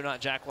as to whether or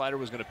not Jack Leiter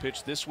was going to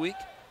pitch this week.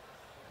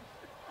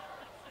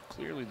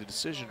 clearly the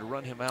decision to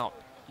run him out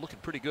looking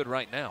pretty good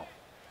right now.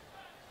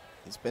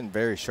 He's been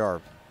very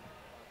sharp,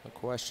 no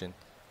question.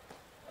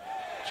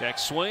 Check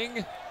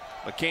swing.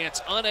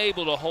 McCants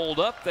unable to hold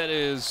up. That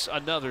is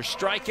another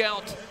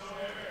strikeout.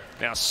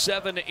 Now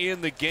 7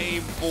 in the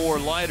game for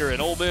Leiter,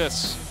 and Ole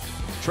Miss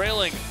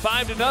trailing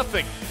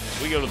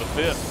 5-0. We go to the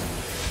 5th.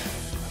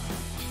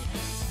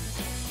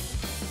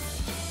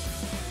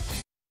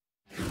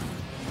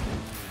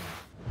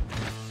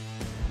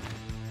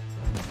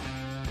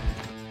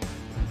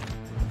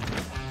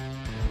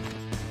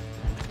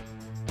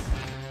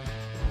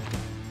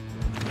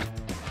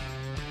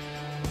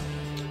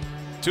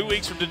 Two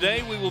weeks from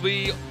today, we will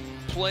be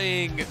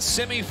playing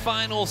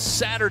semifinal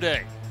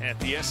Saturday at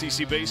the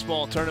SEC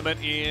baseball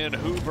tournament in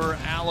Hoover,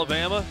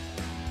 Alabama.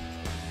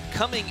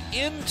 Coming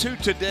into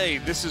today,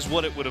 this is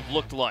what it would have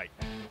looked like.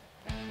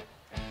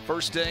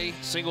 First day,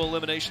 single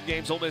elimination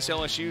games: Ole Miss,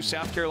 LSU,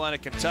 South Carolina,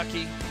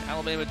 Kentucky,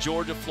 Alabama,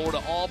 Georgia,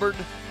 Florida, Auburn.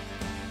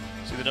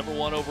 So the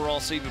 #1 overall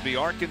seed would be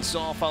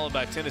Arkansas, followed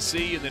by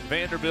Tennessee, and then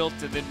Vanderbilt,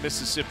 and then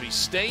Mississippi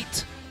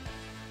State.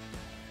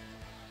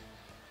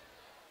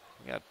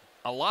 We got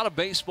a lot of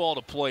baseball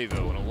to play,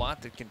 though, and a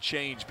lot that can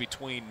change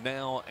between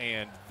now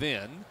and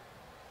then.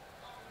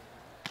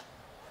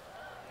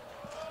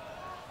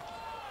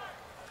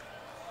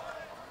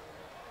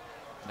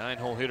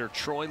 Nine-hole hitter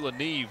Troy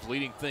Leneve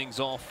leading things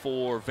off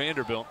for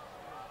Vanderbilt.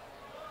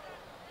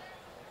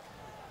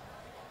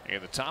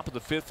 And the top of the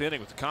 5th inning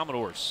with the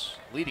Commodores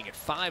leading at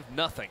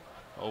 5-0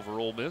 over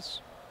Ole Miss.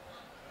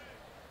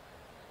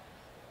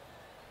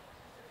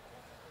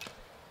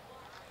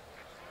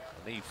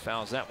 Leneve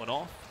fouls that one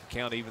off.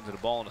 Count even to the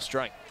ball and a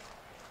strike.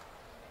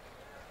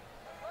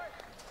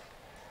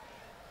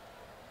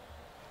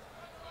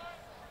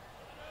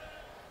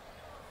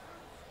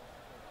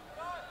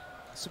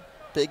 It's a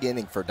big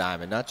inning for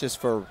Diamond, not just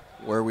for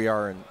where we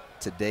are in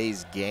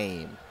today's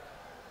game.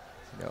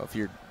 You know, if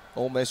you're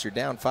Ole Miss, you're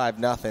down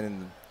 5-0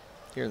 and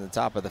here in the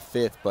top of the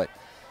 5th, but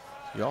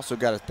you also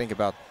got to think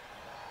about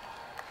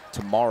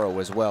tomorrow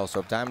as well. So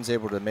if Diamond's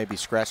able to maybe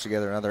scratch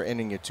together another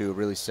inning or two, it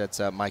really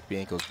sets up Mike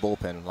Bianco's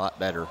bullpen a lot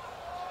better.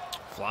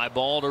 Fly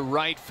ball to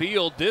right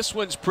field. This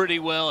one's pretty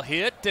well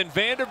hit, and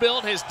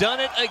Vanderbilt has done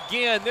it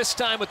again, this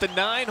time with the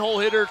 9-hole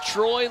hitter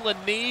Troy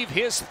Leneve,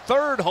 his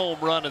 3rd home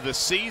run of the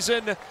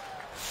season.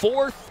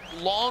 4th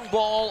long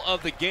ball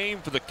of the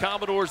game for the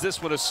Commodores.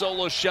 This one a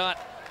solo shot,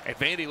 and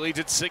Vandy leads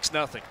it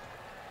 6-0.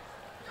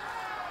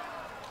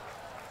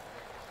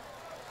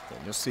 And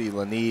you'll see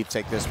Leneve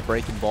take this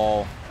breaking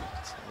ball.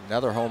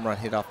 Another home run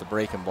hit off the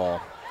breaking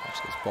ball.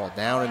 Watch this ball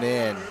down and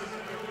in.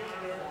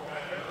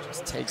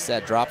 Just takes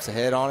that, drops the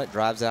head on it,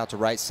 drives out to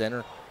right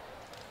center.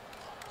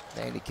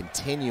 Vandy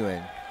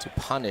continuing to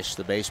punish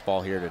the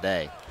baseball here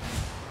today.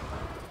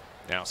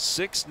 Now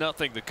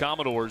 6-0 the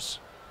Commodores.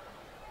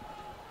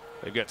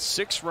 They've got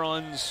 6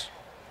 runs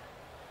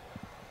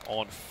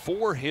on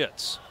 4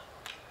 hits.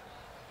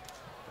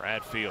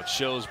 Bradfield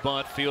shows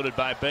bunt, fielded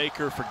by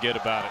Baker. Forget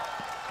about it.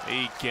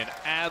 He can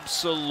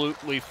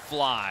absolutely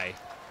fly.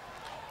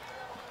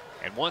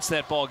 And once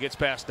that ball gets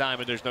past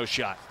Diamond, there's no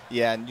shot.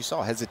 Yeah, and you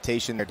saw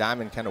hesitation there.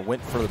 Diamond kind of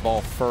went for the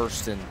ball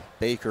first, and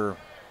Baker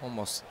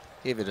almost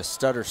gave it a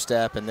stutter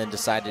step and then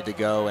decided to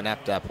go. And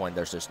at that point,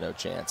 there's just no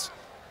chance.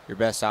 Your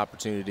best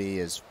opportunity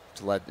is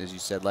to let, as you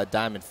said, let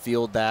Diamond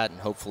field that,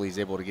 and hopefully he's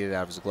able to get it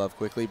out of his glove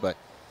quickly. But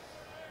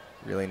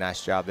really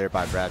nice job there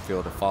by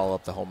Bradfield to follow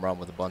up the home run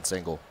with a bunt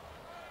single.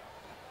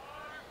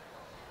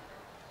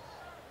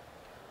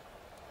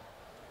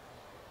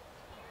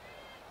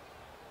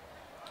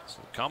 So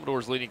the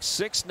Commodores leading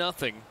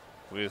 6-0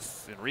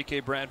 with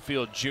Enrique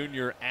Bradfield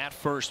Jr. at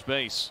first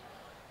base.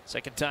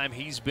 Second time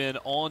he's been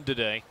on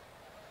today.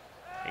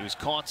 He was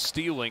caught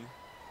stealing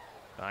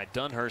by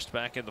Dunhurst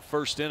back in the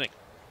 1st inning.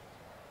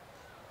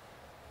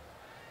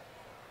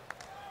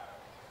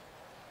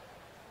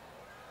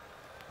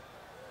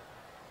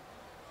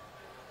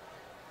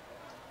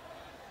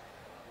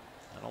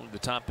 Not only the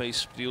top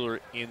base stealer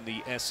in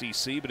the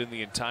SEC, but in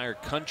the entire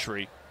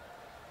country.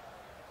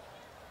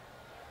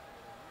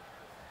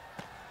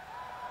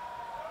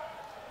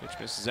 Pitch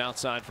misses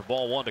outside for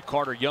ball 1 to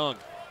Carter Young.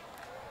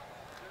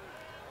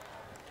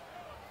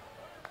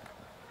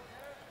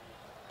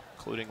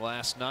 Including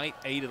last night,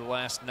 8 of the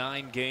last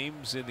 9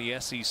 games in the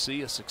SEC,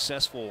 a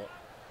successful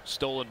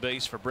stolen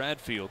base for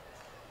Bradfield.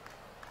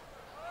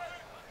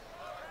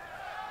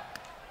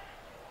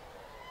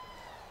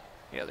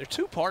 Yeah, there are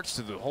 2 parts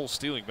to the whole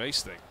stealing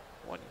base thing.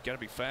 One, you got to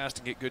be fast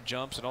and get good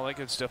jumps and all that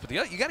good stuff. But the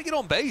other, you got to get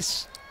on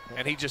base,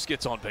 and he just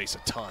gets on base a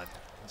ton.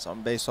 It's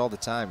on base all the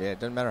time. Yeah, it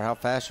doesn't matter how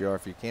fast you are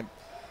if you can't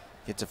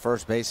get to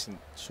first base and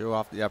show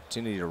off the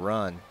opportunity to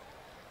run.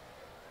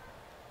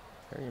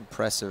 Very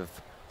impressive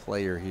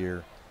player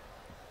here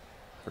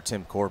for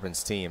Tim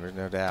Corbin's team, there's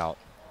no doubt.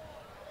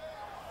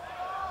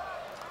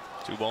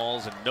 2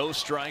 balls and no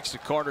strikes to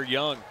Carter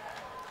Young.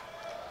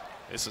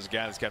 This is a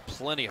guy that's got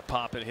plenty of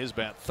pop in his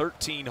bat.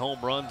 13 home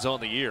runs on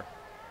the year.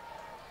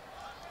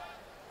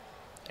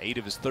 8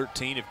 of his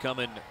 13 have come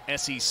in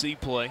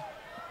SEC play.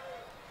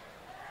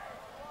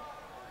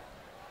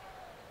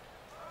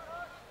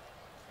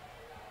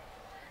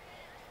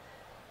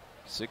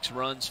 6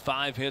 runs,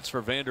 5 hits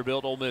for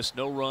Vanderbilt. Ole Miss,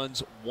 no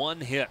runs, 1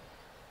 hit.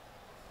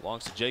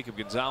 Belongs to Jacob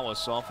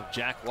Gonzalez off of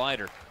Jack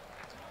Leiter.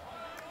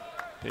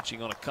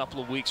 Pitching on a couple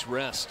of weeks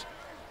rest.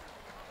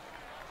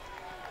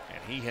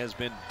 And he has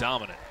been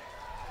dominant.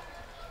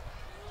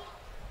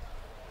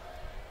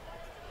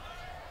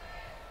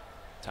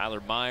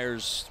 Tyler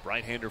Myers,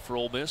 right-hander for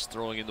Ole Miss,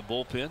 throwing in the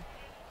bullpen.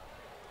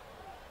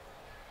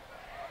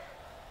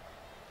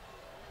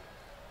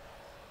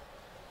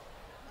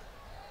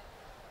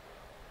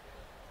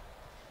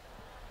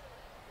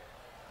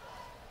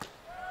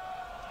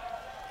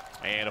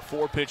 And a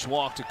 4-pitch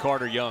walk to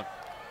Carter Young.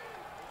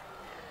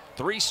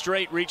 3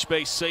 straight reach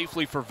base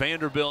safely for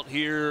Vanderbilt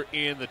here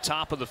in the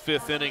top of the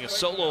 5th inning. A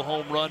solo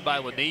home run by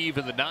Leneve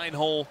in the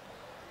 9-hole.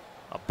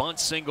 A bunt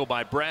single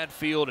by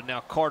Bradfield, and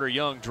now Carter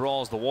Young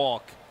draws the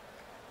walk.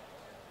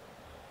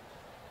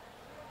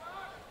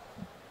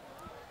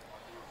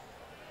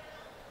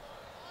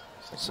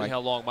 See how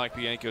long Mike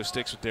Bianco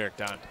sticks with Derek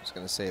Diamond. I was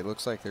going to say, it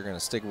looks like they're going to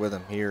stick with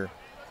him here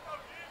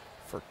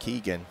for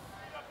Keegan.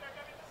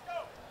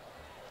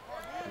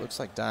 It looks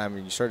like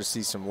Diamond, you start to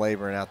see some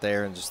laboring out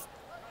there, and just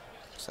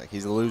looks like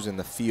he's losing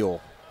the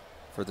feel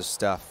for the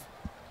stuff.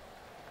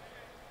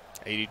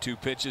 82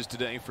 pitches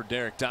today for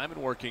Derek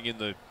Diamond, working in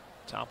the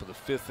top of the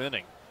 5th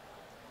inning.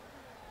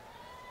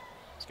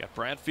 He's got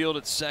Bradfield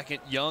at second,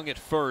 Young at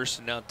first,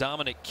 and now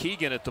Dominic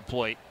Keegan at the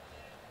plate,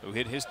 who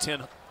hit his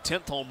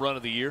 10th home run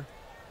of the year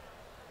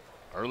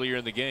earlier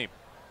in the game.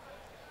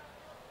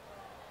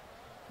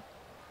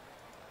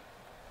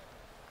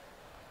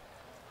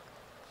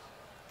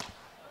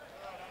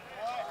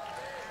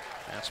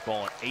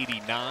 Fastball at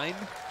 89.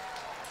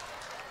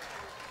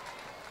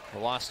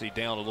 Velocity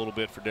down a little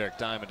bit for Derek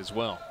Diamond as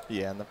well.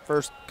 Yeah, in the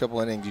first couple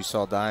innings you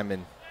saw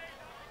Diamond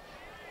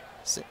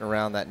sitting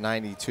around that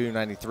 92,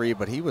 93,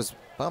 but he was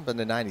bumping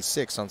to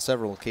 96 on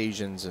several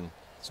occasions, and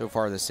so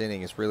far this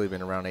inning it's really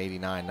been around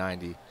 89,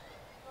 90.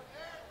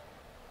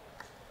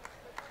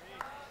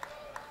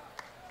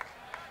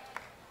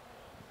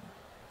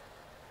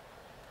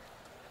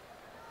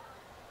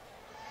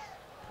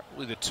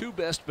 Probably the 2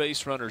 best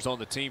base runners on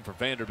the team for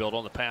Vanderbilt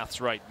on the paths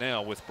right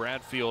now, with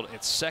Bradfield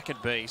at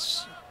second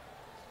base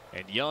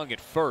and Young at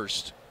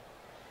first.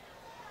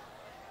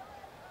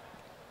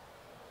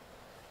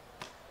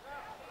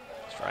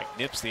 Strike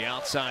nips the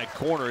outside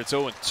corner. It's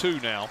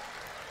 0-2 now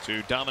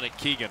to Dominic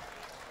Keegan.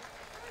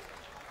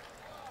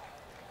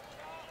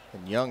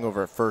 And Young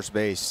over at first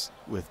base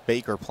with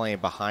Baker playing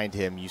behind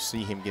him, you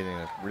see him getting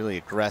a really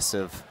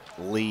aggressive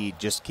lead,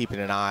 just keeping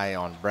an eye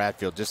on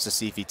Bradfield just to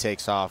see if he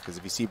takes off, because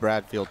if you see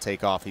Bradfield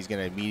take off, he's going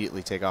to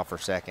immediately take off for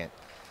second.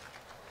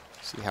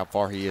 See how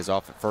far he is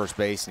off at first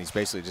base, and he's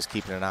basically just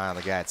keeping an eye on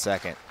the guy at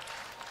second.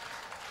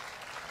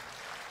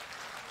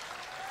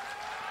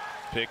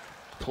 Pick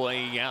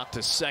play out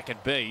to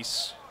second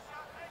base.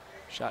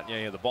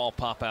 Chatagnier had the ball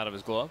pop out of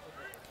his glove.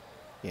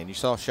 Yeah, and you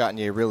saw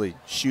Chatagnier really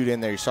shoot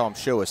in there. You saw him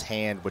show his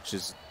hand, which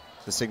is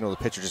the signal to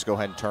the pitcher just go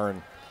ahead and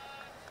turn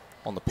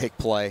on the pick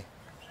play.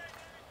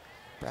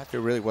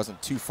 Bradfield really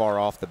wasn't too far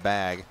off the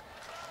bag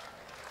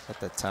at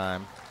that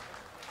time.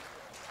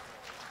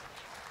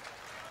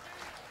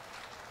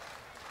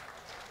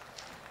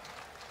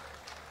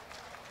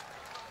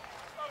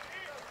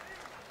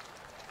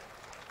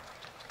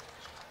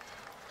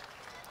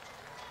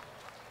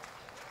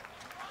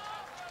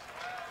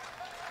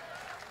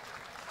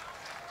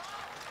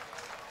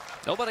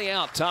 Nobody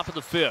out, top of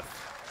the 5th.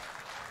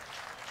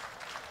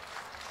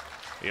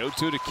 The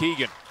 0-2 to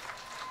Keegan.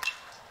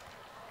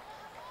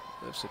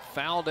 Lifts it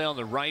foul down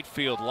the right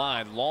field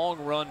line.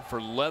 Long run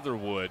for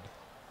Leatherwood.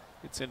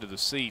 Gets into the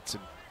seats,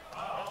 and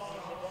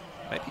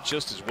maybe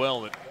just as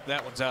well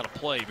that one's out of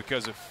play,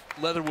 because if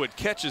Leatherwood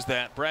catches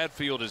that,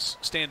 Bradfield is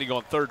standing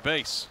on third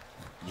base.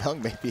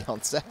 Young may be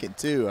on second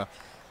too.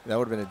 That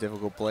would have been a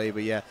difficult play,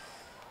 but yeah.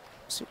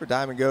 Super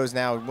Diamond goes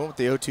now. He went with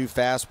the 0-2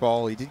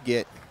 fastball. He did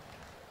get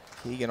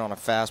Keegan on a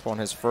fastball on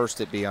his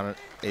first at be on an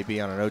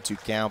 0-2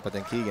 count, but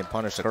then Keegan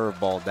punished a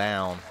curveball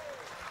down.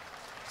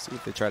 See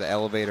if they try to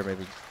elevate or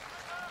maybe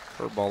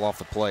curveball off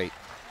the plate.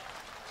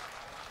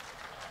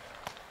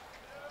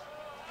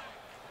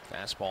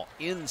 Fastball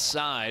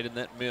inside, and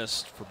that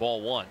missed for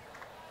ball 1.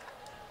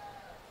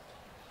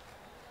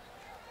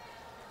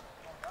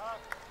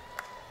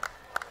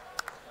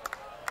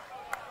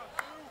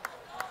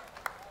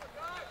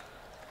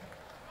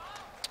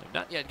 They've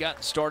not yet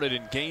gotten started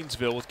in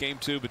Gainesville with game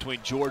 2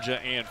 between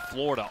Georgia and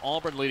Florida.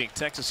 Auburn leading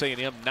Texas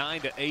A&M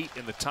 9-8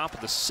 in the top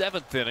of the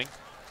 7th inning.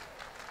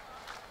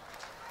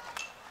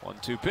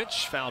 1-2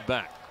 pitch, fouled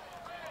back.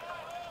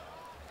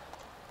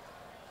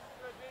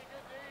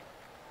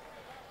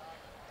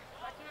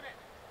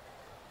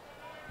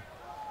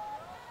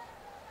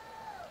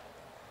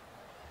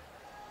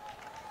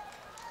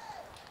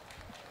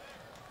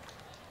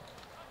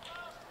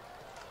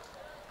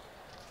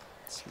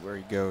 See where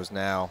he goes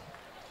now.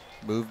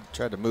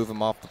 Tried to move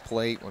him off the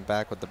plate, went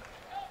back with the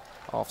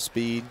off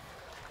speed.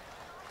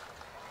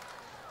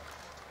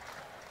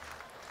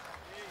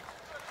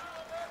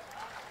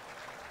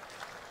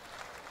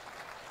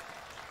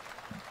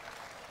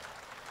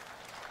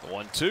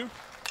 1-2.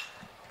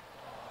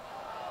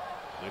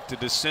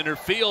 Lifted to center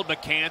field.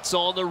 McCants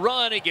on the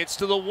run. He gets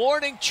to the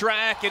warning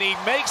track, and he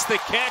makes the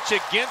catch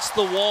against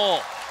the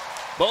wall.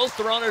 Both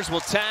runners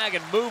will tag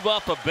and move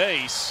up a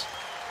base.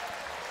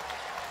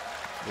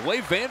 The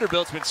way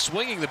Vanderbilt's been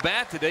swinging the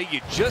bat today,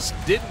 you just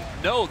didn't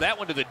know. That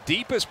one to the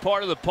deepest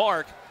part of the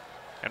park,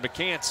 and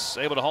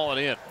McCants able to haul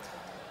it in.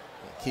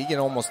 Keegan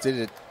almost did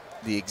it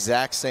the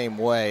exact same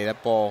way.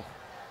 That ball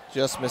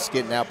just missed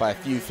getting out by a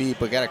few feet,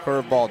 but got a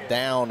curveball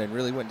down and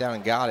really went down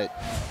and got it.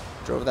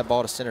 Drove that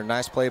ball to center.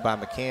 Nice play by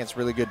McCants.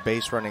 Really good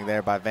base running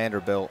there by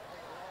Vanderbilt.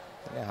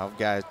 Now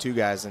two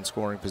guys in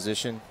scoring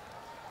position.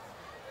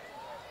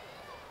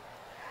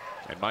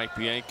 And Mike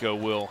Bianco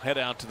will head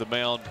out to the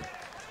mound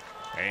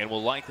and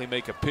will likely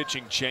make a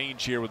pitching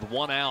change here with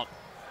 1 out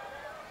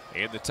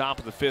in the top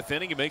of the 5th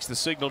inning. He makes the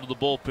signal to the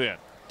bullpen.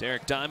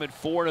 Derek Diamond,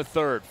 4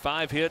 1/3,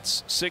 5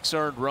 hits, 6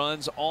 earned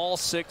runs. All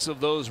 6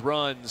 of those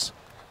runs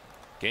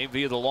came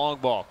via the long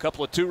ball.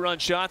 Couple of 2-run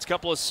shots,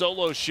 couple of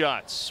solo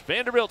shots.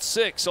 Vanderbilt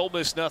 6, Ole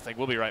Miss nothing.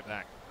 We'll be right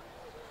back.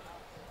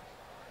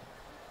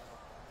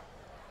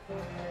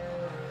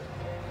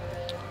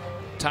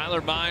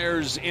 Tyler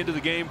Myers into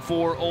the game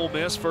for Ole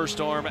Miss.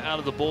 First arm out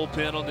of the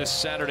bullpen on this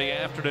Saturday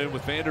afternoon,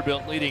 with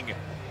Vanderbilt leading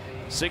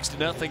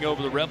 6-0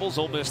 over the Rebels.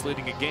 Ole Miss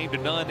leading a game to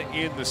none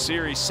in the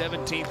series.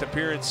 17th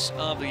appearance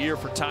of the year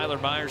for Tyler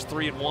Myers.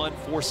 3-1,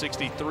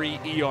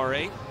 4.63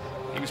 ERA.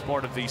 He was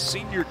part of the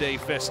Senior Day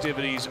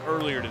festivities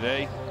earlier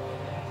today.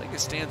 I think it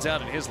stands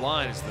out in his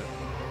line is the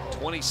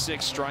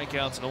 26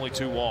 strikeouts and only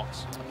 2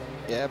 walks.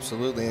 Yeah,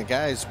 absolutely. And the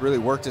guy's really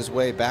worked his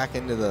way back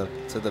into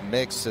the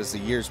mix as the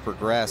years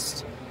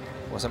progressed.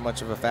 Wasn't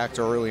much of a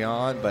factor early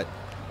on, but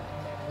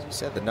as you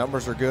said, the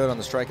numbers are good on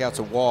the strikeouts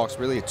and walks.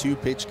 Really a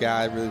 2-pitch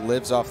guy. Really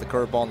lives off the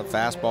curveball and the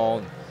fastball.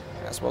 And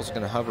fastball's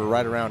going to hover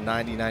right around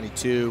 90,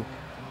 92.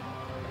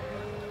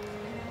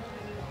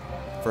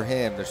 For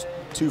him, there's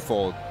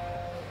twofold.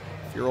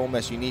 If you're Ole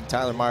Miss, you need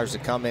Tyler Myers to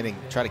come in and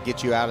try to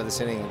get you out of this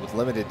inning with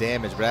limited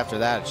damage, but after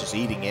that, it's just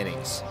eating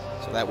innings.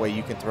 So that way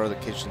you can throw the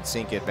kitchen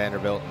sink at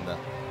Vanderbilt in the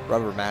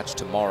rubber match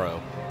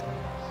tomorrow.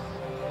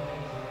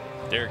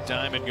 Derek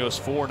Diamond goes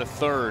 4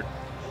 1/3.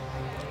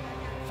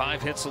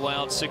 5 hits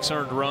allowed, 6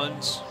 earned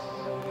runs.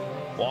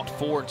 Walked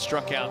 4 and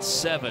struck out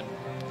 7.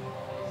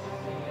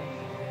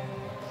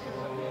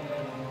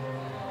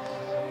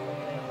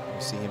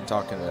 You see him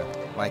talking to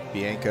Mike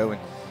Bianco, and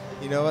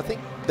you know, I think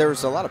there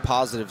was a lot of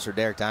positives for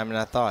Derek Diamond.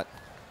 I thought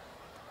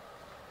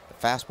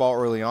the fastball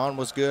early on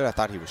was good. I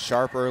thought he was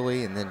sharp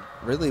early, and then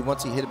really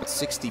once he hit about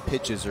 60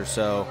 pitches or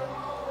so,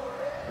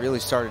 really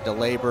started to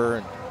labor,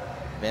 and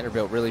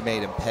Vanderbilt really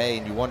made him pay.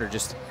 And you wonder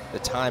just the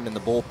time in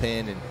the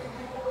bullpen and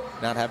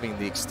not having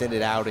the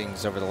extended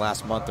outings over the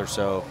last month or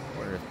so,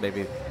 wonder if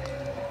maybe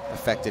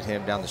affected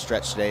him down the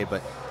stretch today.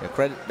 But you know,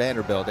 credit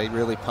Vanderbilt, they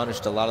really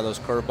punished a lot of those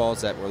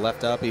curveballs that were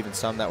left up, even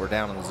some that were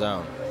down in the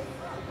zone.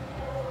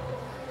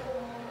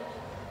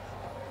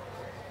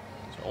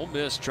 Ole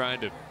Miss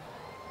trying to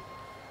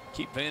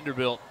keep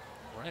Vanderbilt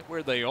right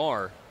where they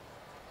are.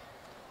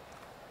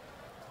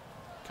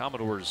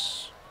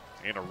 Commodores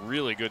in a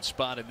really good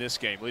spot in this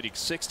game, leading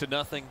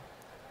 6-0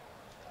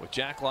 with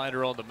Jack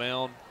Leiter on the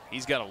mound.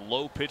 He's got a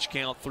low pitch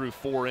count through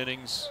 4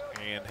 innings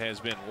and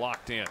has been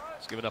locked in.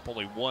 He's given up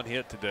only 1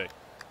 hit today.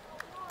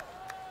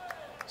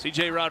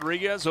 C.J.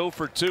 Rodriguez 0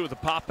 for 2 with a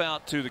pop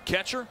out to the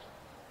catcher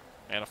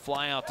and a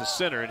fly out to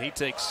center, and he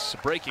takes a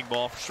breaking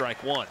ball for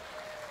strike 1.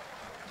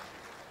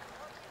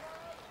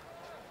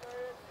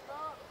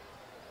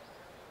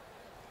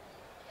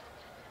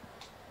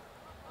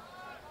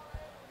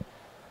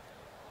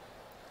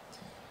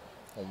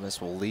 Ole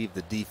Miss will leave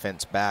the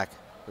defense back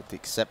with the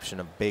exception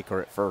of Baker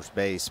at first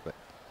base, but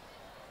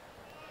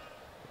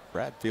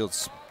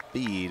Bradfield's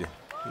speed,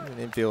 even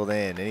infield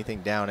in,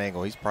 anything down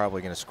angle, he's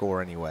probably going to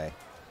score anyway.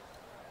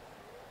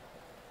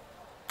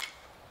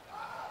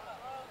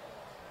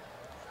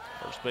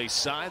 First base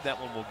side, that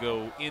one will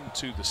go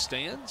into the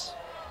stands.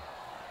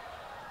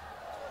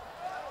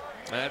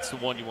 That's the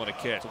one you want to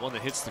catch, the one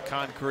that hits the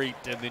concrete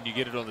and then you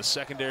get it on the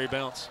secondary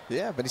bounce.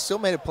 Yeah, but he still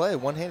made a play,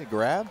 one-handed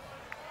grab.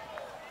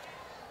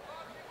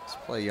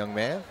 Let's play, young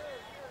man.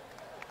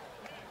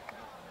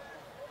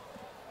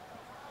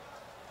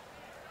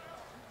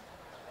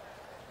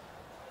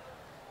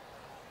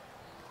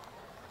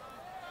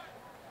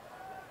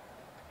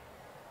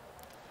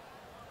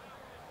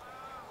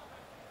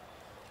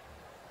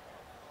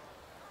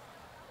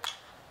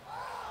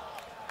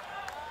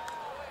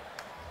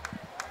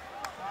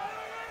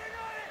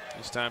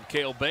 This time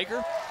Cale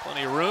Baker,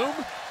 plenty of room.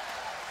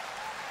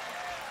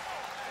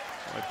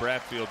 Boy,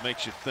 Bradfield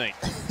makes you think.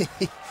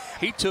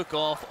 He took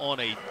off on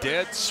a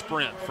dead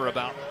sprint for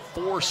about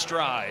 4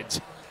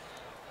 strides.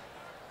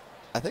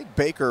 I think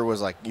Baker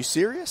was like, you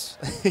serious?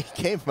 He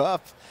came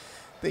up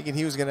thinking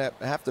he was going to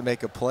have to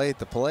make a play at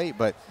the plate,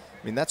 but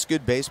I mean, that's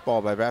good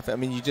baseball by Bradfield. I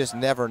mean, you just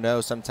never know.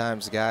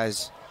 Sometimes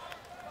guys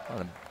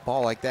on a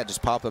ball like that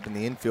just pop up in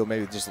the infield,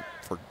 maybe just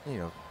for, you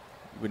know,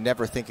 you would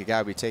never think a guy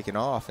would be taking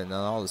off, and then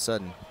all of a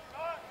sudden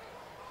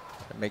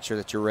make sure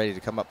that you're ready to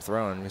come up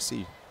throwing. We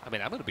see I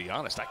mean, I'm going to be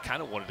honest. I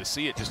kind of wanted to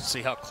see it just to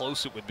see how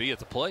close it would be at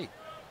the plate.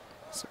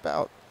 It's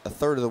about a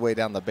third of the way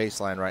down the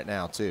baseline right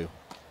now, too.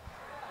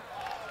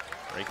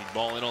 Breaking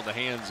ball in on the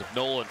hands of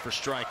Nolan for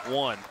strike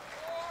one.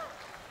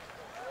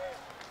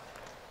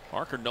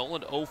 Parker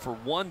Nolan 0 for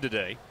 1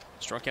 today.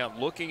 Struck out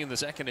looking in the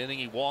second inning.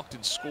 He walked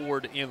and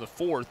scored in the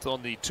fourth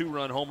on the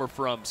 2-run homer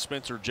from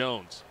Spencer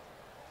Jones.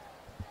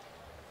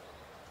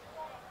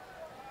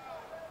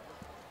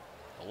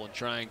 Nolan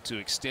trying to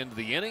extend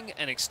the inning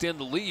and extend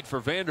the lead for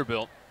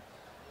Vanderbilt.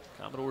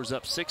 Commodores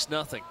up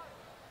 6-0.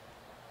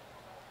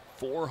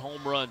 4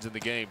 home runs in the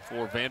game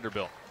for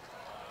Vanderbilt.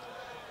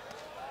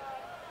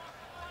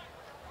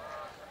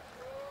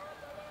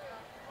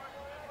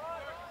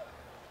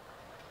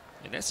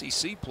 In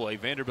SEC play,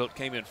 Vanderbilt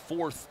came in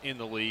 4th in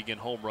the league in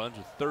home runs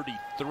with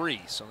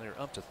 33, so they're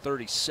up to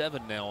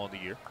 37 now on the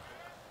year.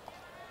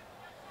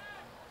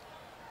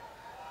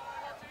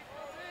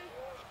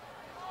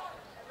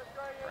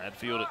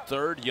 Bradfield at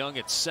third, Young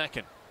at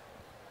second.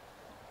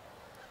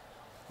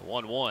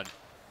 1-1.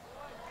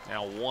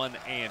 Now 1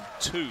 and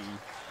 2.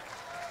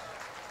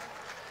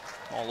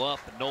 All up,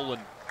 and Nolan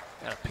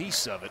got a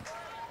piece of it.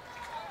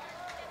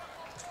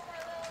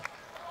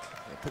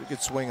 Put a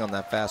good swing on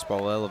that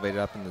fastball, elevated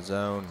up in the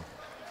zone.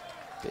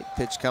 Big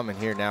pitch coming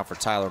here now for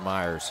Tyler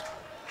Myers.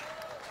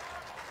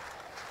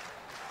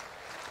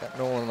 Got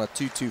Nolan on a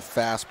 2-2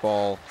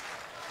 fastball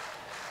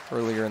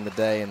earlier in the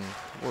day and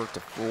worked a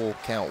full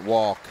count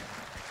walk.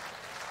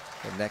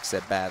 The next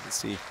at bat, let's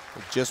see.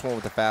 They just went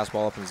with the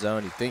fastball up in the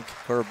zone. You think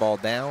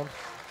curveball down?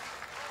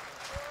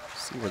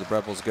 See where the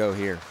Rebels go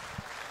here.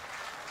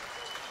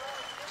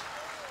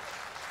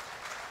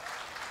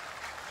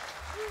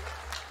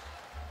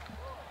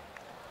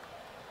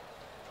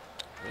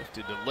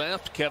 Lifted to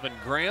left, Kevin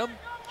Graham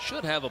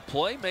should have a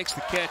play, makes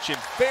the catch in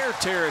fair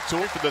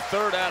territory for the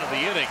 3rd out of the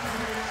inning.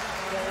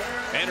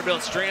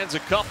 Vanderbilt strands a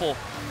couple.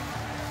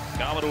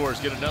 Commodores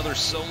get another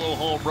solo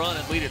home run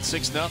and lead at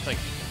 6-0.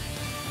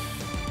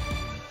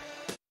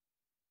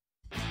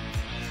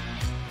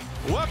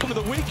 Welcome to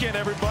the weekend,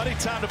 everybody.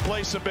 Time to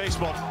play some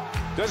baseball.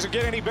 Doesn't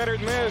get any better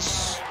than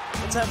this.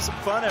 Let's have some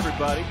fun,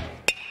 everybody.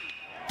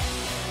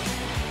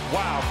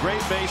 Wow,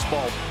 great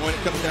baseball. When it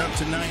comes down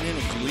to 9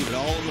 innings, you leave it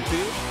all on the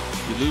field.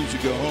 You lose, you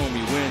go home.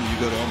 You win, you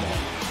go to Omaha.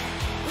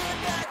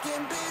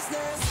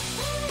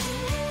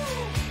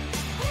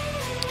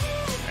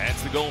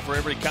 That's the goal for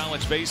every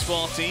college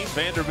baseball team.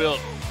 Vanderbilt,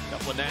 a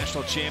couple of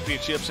national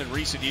championships in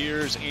recent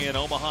years in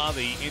Omaha.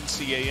 The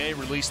NCAA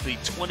released the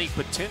 20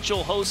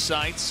 potential host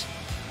sites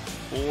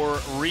for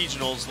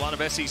regionals. A lot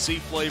of SEC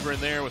flavor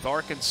in there with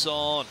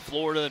Arkansas and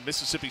Florida and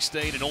Mississippi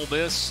State and Ole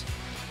Miss,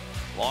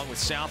 along with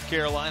South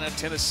Carolina,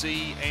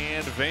 Tennessee,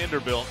 and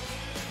Vanderbilt.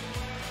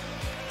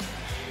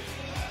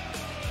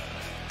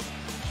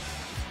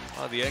 A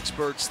lot of the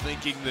experts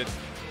thinking that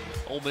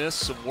Ole Miss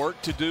some work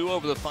to do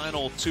over the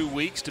final 2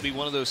 weeks to be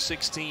one of those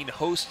 16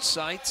 host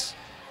sites.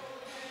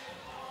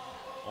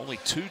 Only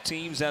 2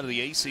 teams out of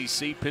the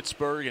ACC,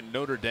 Pittsburgh and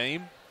Notre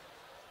Dame.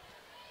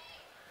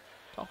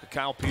 Talked to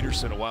Kyle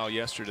Peterson a while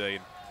yesterday,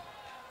 and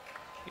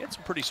he had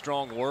some pretty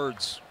strong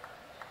words.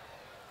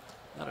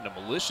 Not in a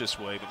malicious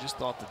way, but just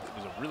thought that it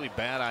was a really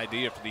bad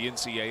idea for the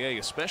NCAA,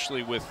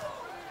 especially with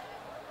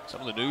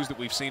some of the news that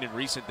we've seen in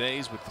recent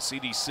days with the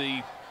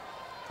CDC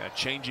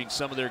changing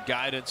some of their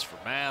guidance for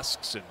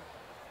masks and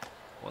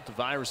what the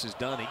virus has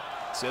done. He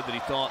said that he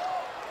thought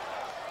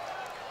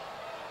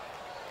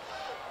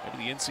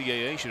maybe the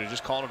NCAA should have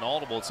just called an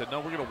audible and said,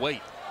 no, we're going to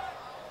wait.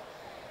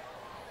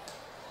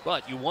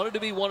 But you wanted to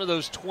be one of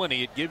those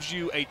 20. It gives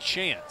you a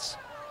chance.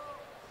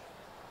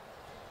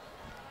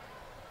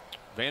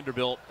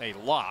 Vanderbilt a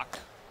lock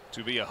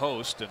to be a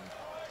host, and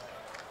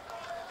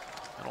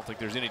I don't think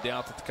there's any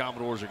doubt that the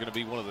Commodores are going to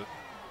be one of the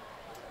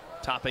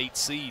top 8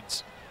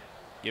 seeds,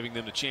 giving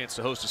them the chance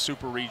to host a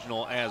super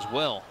regional as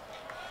well.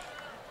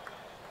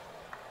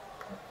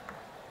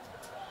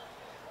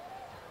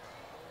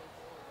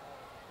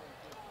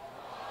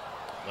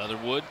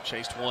 Leatherwood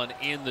chased one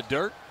in the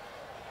dirt.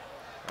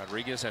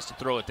 Rodriguez has to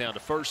throw it down to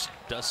first,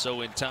 does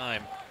so in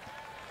time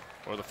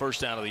for the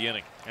 1st out of the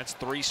inning. That's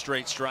 3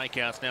 straight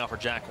strikeouts now for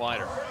Jack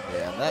Leiter.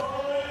 Yeah, and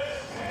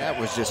that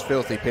was just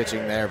filthy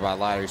pitching there by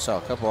Leiter. You saw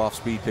a couple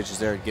off-speed pitches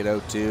there to get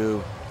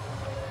 0-2.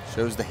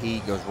 Shows the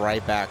heat, goes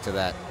right back to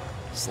that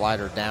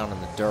slider down in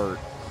the dirt.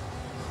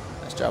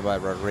 Nice job by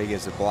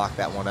Rodriguez to block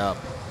that one up.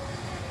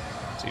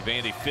 See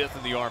Vandy 5th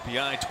in the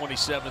RPI,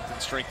 27th in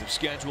strength of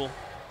schedule.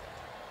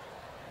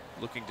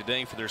 Looking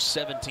today for their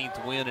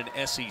 17th win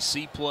in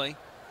SEC play.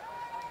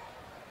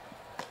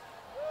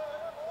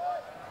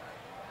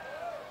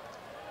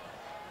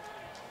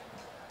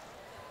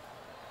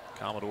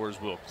 Commodores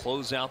will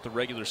close out the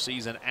regular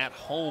season at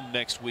home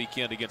next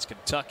weekend against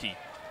Kentucky.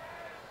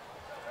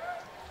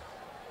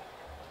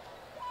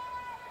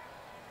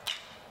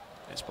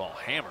 This ball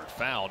hammered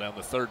foul down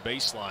the 3rd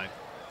baseline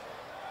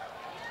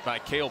by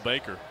Cale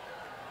Baker.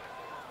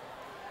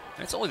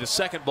 That's only the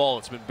 2nd ball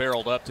that's been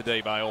barreled up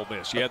today by Ole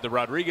Miss. You had the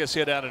Rodriguez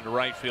hit out into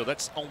right field.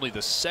 That's only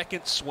the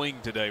 2nd swing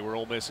today where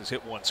Ole Miss has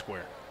hit one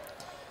square.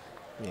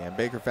 Yeah,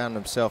 Baker found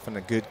himself in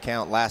a good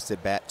count last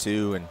at bat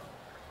too, and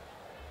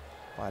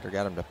Leiter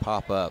got him to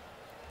pop up.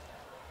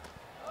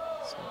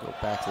 So go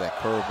back to that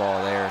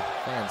curveball there.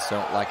 Fans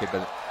don't like it,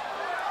 but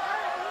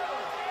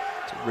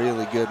it's a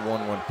really good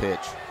 1-1 pitch.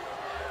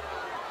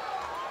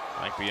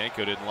 Mike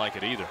Bianco didn't like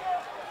it either.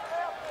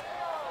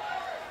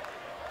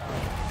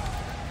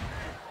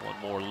 One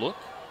more look.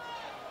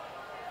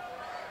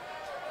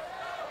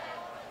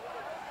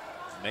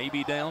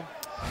 Maybe down.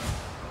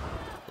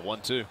 The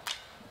 1-2.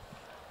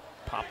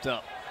 Popped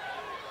up.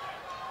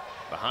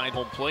 Behind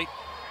home plate.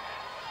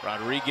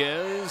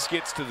 Rodriguez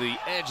gets to the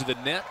edge of the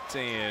net,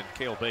 and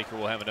Cale Baker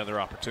will have another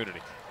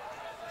opportunity.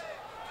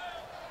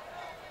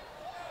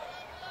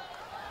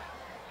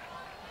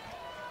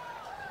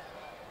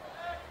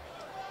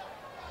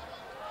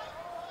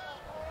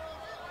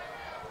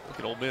 Look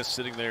at Ole Miss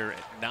sitting there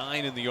at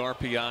 9 in the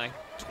RPI,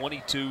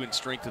 22 in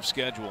strength of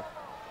schedule,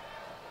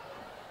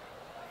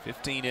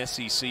 15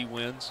 SEC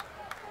wins.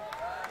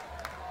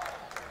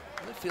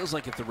 It feels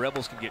like if the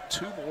Rebels can get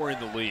 2 more in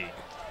the league,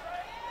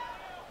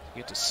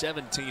 get to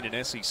 17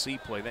 in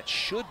SEC play, that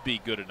should be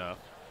good enough.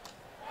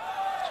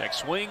 Check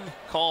swing,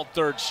 called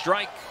third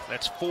strike.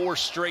 That's 4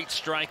 straight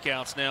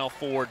strikeouts now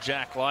for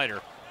Jack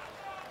Leiter.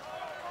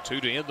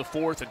 2 to end the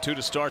 4th and 2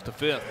 to start the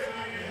 5th.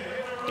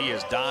 He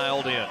is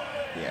dialed in.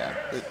 Yeah,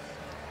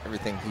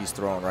 everything he's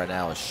throwing right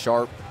now is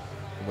sharp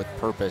and with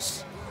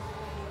purpose.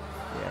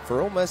 Yeah,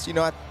 for Ole Miss, you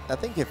know, I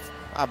think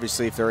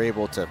obviously if they're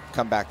able to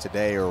come back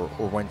today or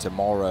win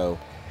tomorrow,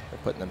 they're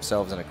putting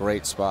themselves in a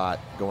great spot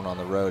going on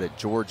the road at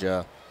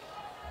Georgia.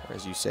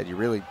 As you said, you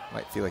really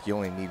might feel like you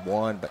only need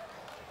 1, but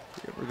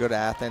if you ever go to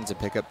Athens and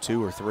pick up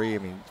 2 or 3, I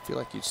mean, I feel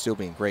like you'd still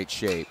be in great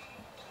shape.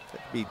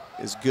 It'd be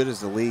as good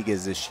as the league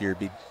is this year. It'd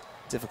be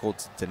difficult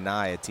to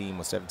deny a team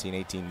with 17,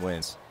 18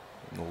 wins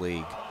in the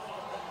league.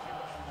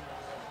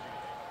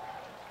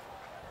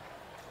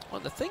 Well,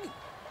 the thing,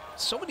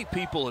 so many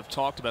people have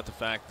talked about the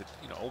fact that,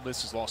 you know, Ole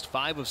Miss has lost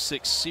 5 of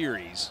 6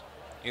 series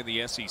in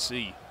the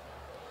SEC.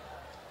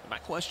 My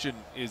question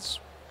is,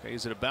 okay,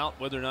 is it about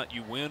whether or not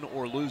you win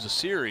or lose a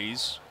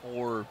series,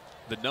 or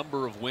the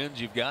number of wins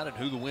you've got and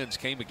who the wins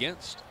came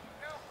against?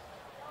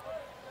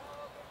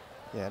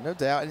 Yeah, no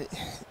doubt.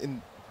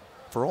 And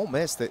for Ole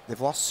Miss,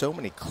 they've lost so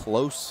many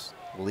close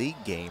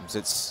league games.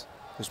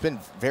 There's been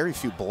very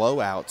few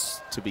blowouts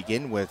to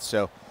begin with.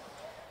 So,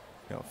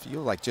 you know,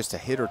 feel like just a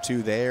hit or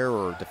 2 there,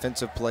 or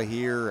defensive play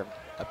here,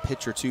 a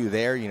pitch or 2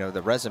 there, you know,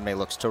 the resume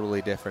looks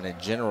totally different in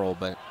general.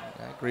 But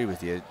I agree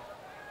with you.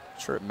 I'm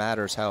sure it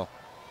matters how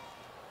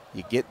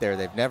you get there.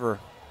 They've never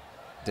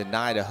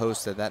denied a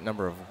host of that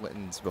number of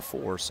wins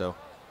before. So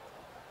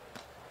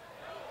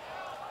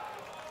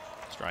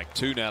strike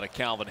 2 now to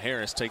Calvin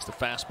Harris. Takes the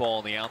fastball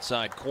on the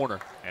outside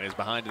corner and is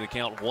behind in the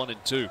count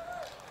 1-2.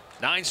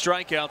 9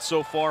 strikeouts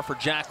so far for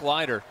Jack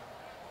Leiter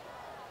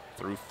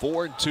through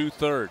 4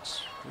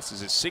 2/3. This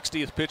is his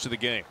 60th pitch of the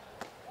game,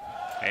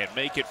 and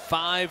make it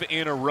 5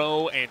 in a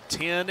row and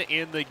 10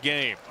 in the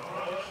game.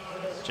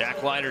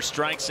 Jack Leiter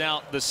strikes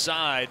out the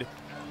side.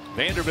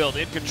 Vanderbilt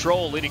in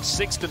control, leading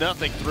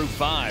 6-0 through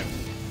 5.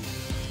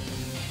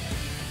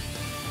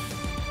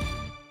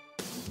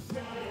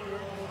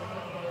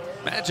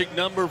 Magic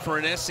number for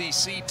an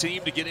SEC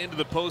team to get into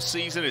the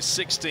postseason is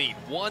 16.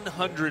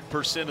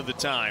 100% of the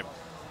time,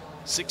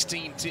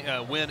 16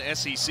 win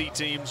SEC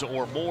teams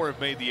or more have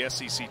made the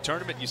SEC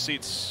tournament. You see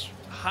it's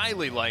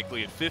highly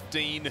likely at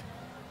 15.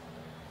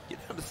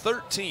 Get down to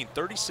 13.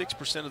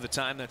 36% of the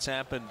time that's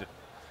happened.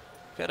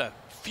 We've had a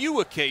few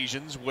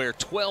occasions where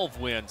 12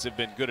 wins have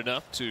been good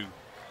enough to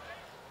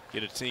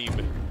get a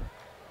team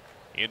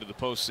into the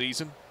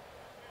postseason.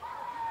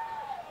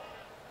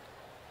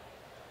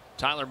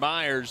 Tyler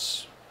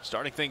Myers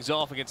starting things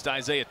off against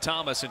Isaiah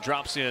Thomas and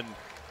drops in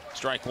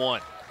strike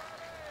 1.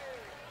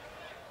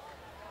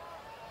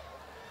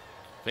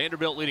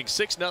 Vanderbilt leading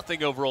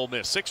 6-0 over Ole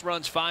Miss. 6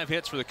 runs, 5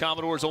 hits for the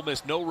Commodores. Ole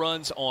Miss no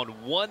runs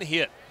on 1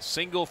 hit.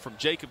 Single from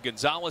Jacob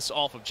Gonzalez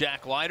off of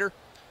Jack Leiter,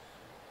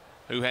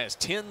 who has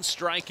 10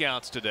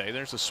 strikeouts today.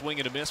 There's a swing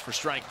and a miss for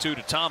strike 2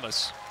 to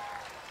Thomas.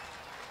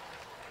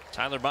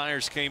 Tyler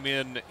Myers came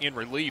in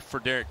relief for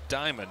Derek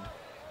Diamond.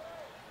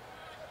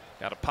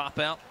 Got a pop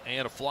out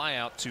and a fly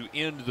out to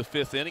end the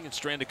 5th inning and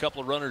strand a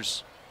couple of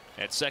runners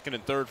at 2nd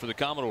and 3rd for the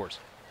Commodores.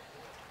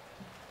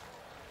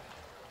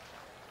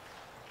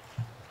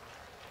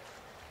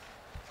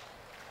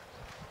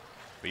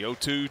 The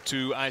 0-2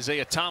 to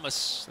Isaiah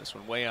Thomas. This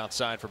one way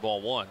outside for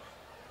ball 1.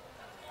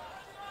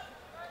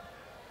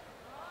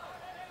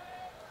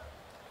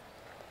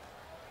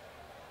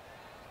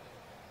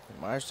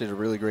 Myers did a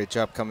really great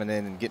job coming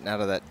in and getting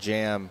out of that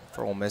jam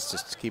for Ole Miss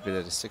just to keep it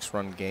at a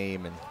 6-run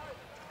game.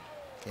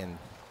 And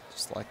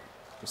just like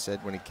we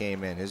said when he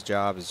came in, his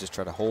job is just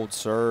try to hold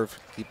serve,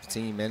 keep the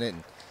team in it.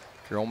 And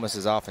if you're Ole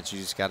Miss's offense, you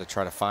just got to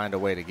try to find a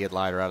way to get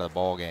Leiter out of the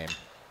ball game.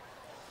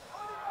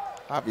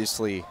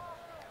 Obviously,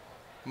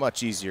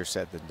 much easier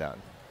said than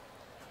done.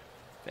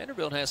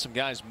 Vanderbilt has some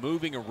guys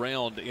moving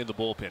around in the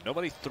bullpen.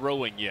 Nobody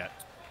throwing yet.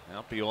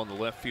 Out beyond the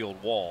left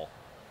field wall.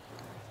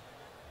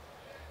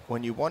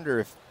 When you wonder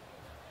if,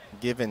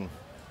 given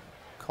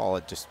call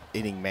it just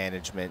inning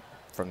management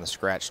from the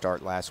scratch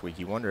start last week.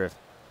 You wonder if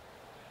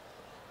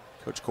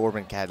Coach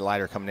Corbin had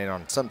Leiter coming in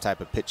on some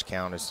type of pitch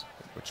count, is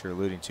what you're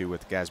alluding to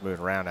with the guys moving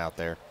around out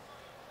there.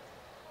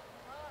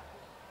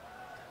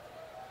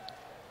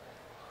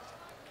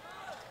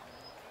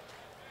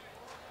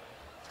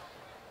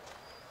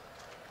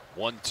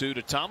 One-two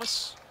to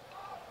Thomas.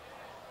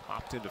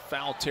 Popped into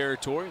foul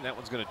territory, and that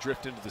one's going to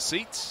drift into the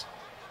seats.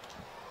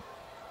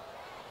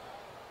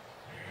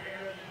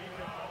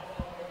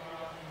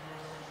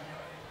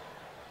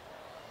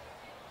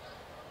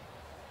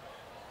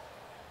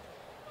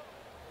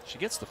 She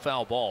gets the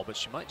foul ball, but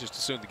she might just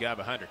assume the guy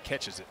behind her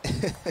catches it. I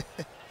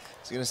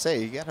was going to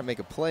say, you got to make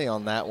a play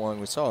on that one.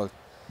 We saw a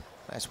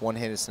nice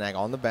one-handed snag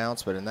on the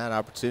bounce, but in that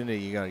opportunity,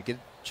 you got to get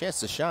a chance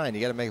to shine.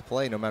 You got to make a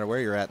play no matter where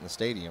you're at in the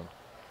stadium.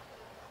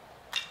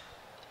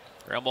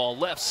 Ground ball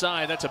left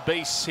side. That's a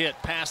base hit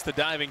past the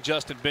diving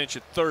Justin Bench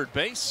at third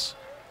base.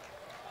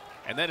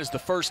 And that is the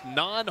first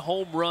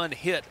non-home run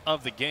hit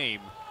of the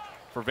game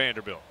for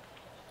Vanderbilt.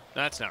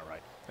 That's not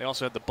right. They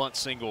also had the bunt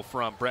single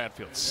from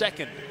Bradfield.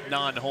 Second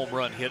non-home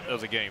run hit of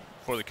the game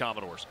for the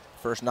Commodores.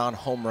 First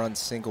non-home run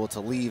single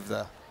to leave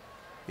the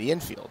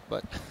infield.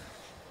 But,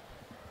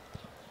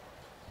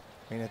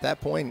 I mean, at that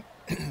point,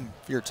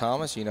 if you're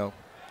Thomas, you know,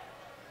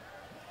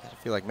 you gotta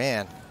feel like,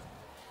 man,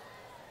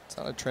 it's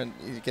not a trend.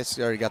 I guess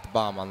he already got the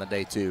bomb on the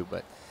day, too.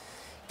 But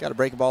got to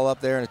break the ball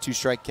up there in a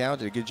 2-strike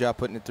count. Did a good job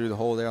putting it through the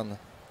hole there on the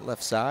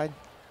left side.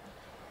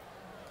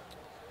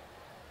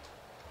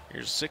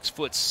 Here's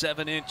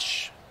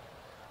 6'7"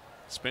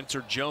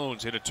 Spencer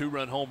Jones hit a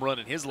 2-run home run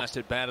in his last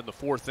at bat in the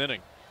 4th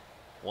inning.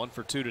 1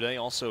 for 2 today,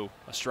 also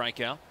a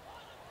strikeout.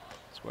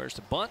 Squares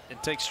to bunt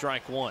and takes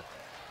strike 1.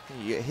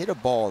 You hit a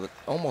ball that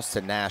almost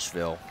to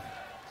Nashville.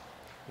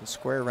 You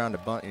square around to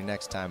bunt your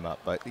next time up.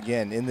 But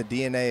again, in the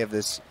DNA of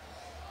this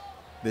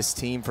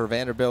team for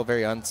Vanderbilt,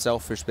 very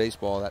unselfish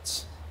baseball.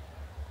 That's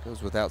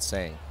goes without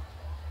saying.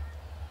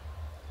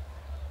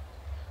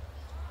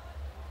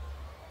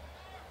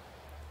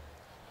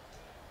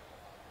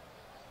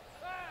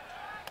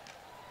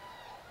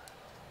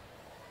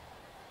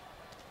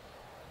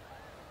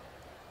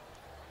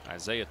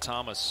 Isaiah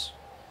Thomas,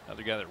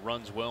 another guy that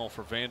runs well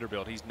for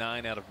Vanderbilt. He's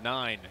 9 out of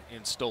 9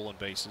 in stolen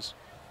bases.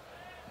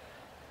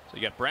 So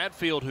you got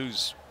Bradfield,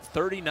 who's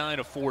 39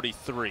 of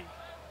 43.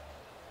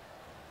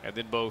 And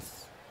then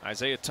both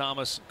Isaiah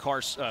Thomas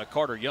and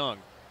Carter Young,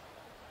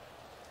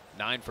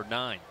 9 for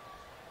 9.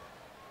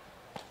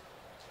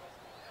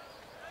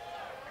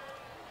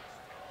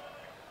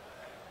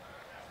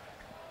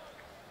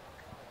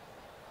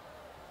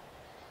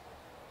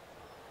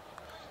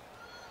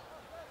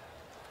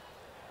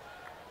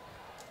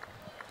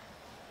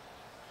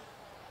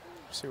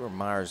 See where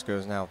Myers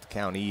goes now with the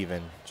count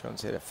even.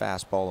 Jones hit a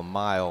fastball a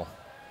mile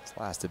his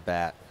last at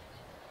bat.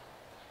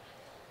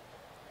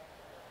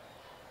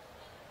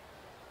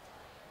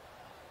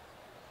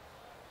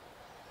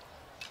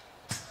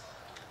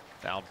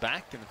 Fouled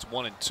back, and it's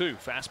 1-2.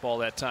 Fastball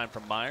that time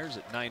from Myers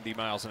at 90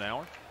 miles an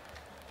hour.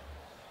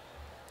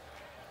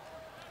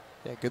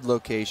 Yeah, good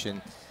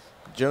location.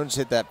 Jones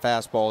hit that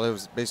fastball. It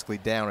was basically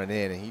down and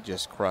in, and he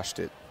just crushed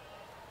it.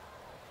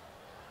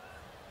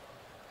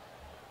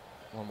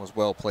 One was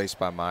well placed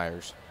by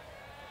Myers.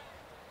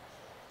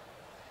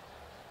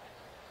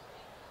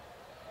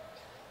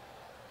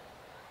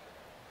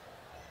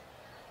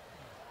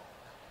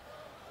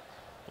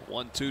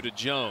 1-2 to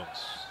Jones.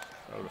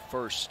 Throw to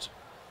first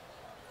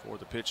for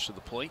the pitch to the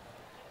plate.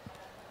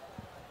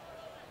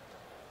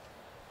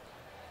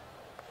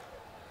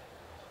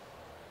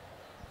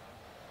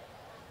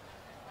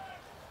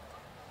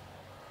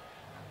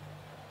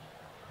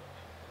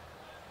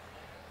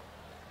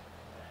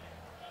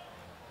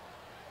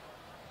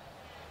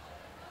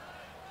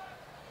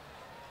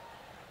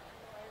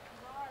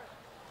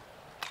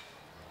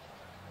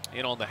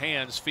 In on the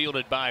hands,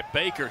 fielded by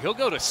Baker. He'll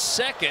go to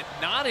second,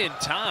 not in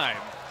time.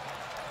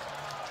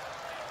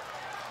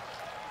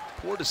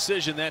 Poor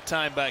decision that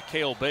time by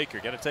Cale Baker.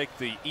 Got to take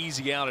the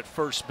easy out at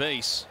first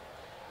base.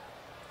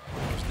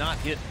 It was not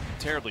hit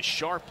terribly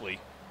sharply.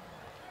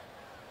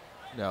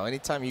 No,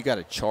 anytime you got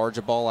to charge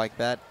a ball like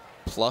that,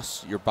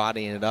 plus you're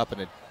bodying it up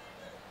and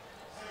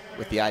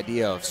with the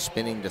idea of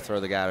spinning to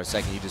throw the guy out a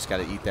second, you just got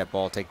to eat that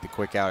ball, take the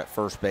quick out at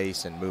first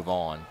base, and move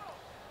on.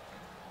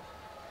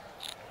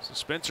 So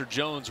Spencer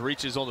Jones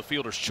reaches on the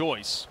fielder's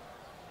choice.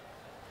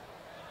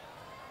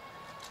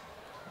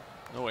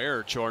 No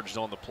error charged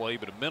on the play,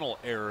 but a mental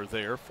error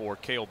there for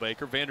Cale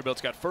Baker.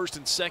 Vanderbilt's got first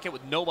and second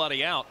with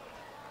nobody out.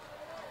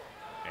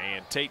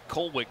 And Tate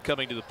Colwick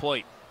coming to the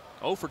plate.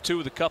 0 for 2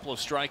 with a couple of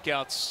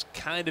strikeouts.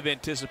 Kind of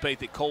anticipate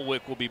that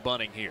Colwick will be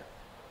bunting here.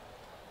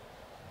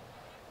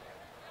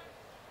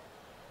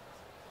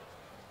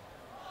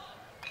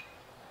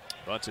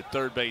 Bunts at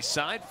third base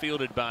side,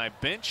 fielded by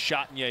Bench.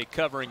 Chatinier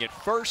covering at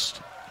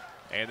first.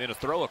 And then a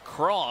throw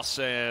across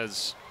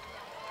as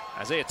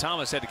Isaiah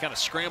Thomas had to kind of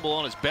scramble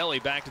on his belly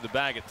back to the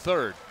bag at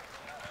third.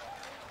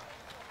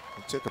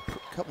 He took a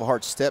couple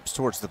hard steps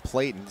towards the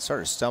plate and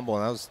started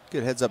stumbling. That was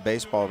good heads-up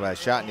baseball by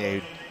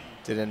Chatinier.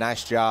 did a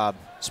nice job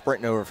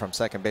sprinting over from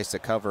second base to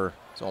cover.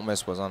 So Ole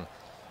Miss was on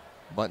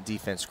bunt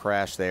defense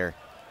crash there.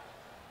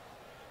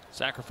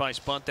 Sacrifice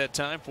bunt that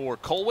time for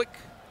Colwick.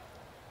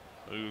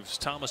 Moves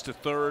Thomas to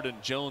third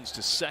and Jones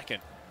to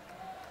second.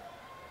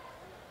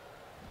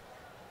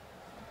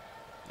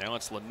 Now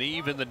it's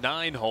Leneve in the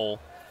 9 hole.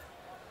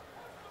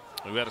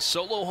 Who had a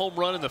solo home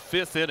run in the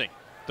 5th inning,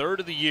 3rd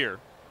of the year.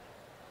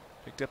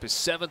 Picked up his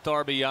 7th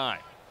RBI.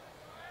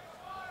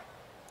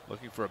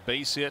 Looking for a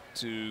base hit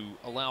to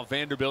allow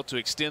Vanderbilt to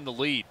extend the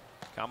lead.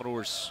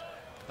 Commodores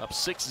up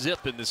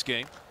 6-0 in this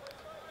game.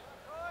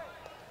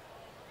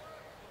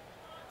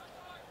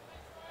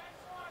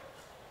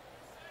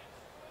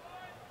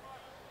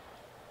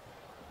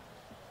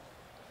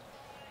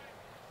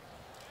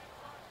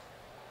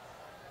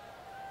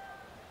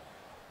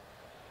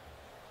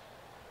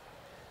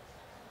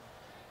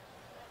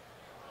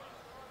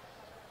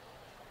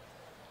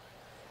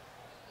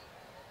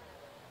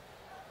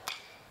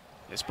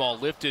 This ball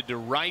lifted to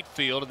right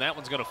field, and that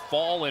one's going to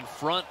fall in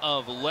front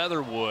of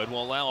Leatherwood.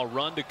 Will allow a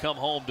run to come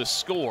home to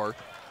score.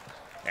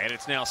 And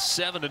it's now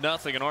 7-0, an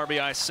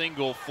RBI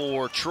single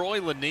for Troy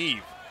Leneve.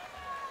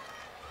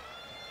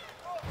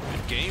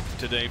 Good game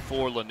today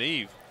for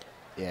Leneve.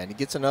 Yeah, and he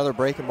gets another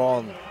breaking ball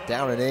and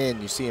down and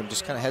in. You see him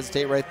just kind of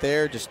hesitate right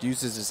there, just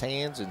uses his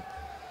hands and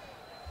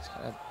just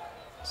kind of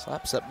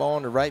slaps that ball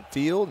into right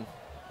field.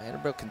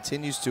 Vanderbilt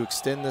continues to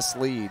extend this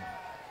lead.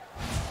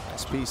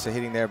 Nice piece of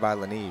hitting there by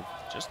Leneve.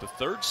 Just the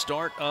 3rd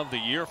start of the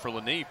year for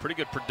Leneve. Pretty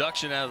good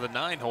production out of the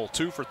 9 hole.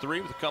 2 for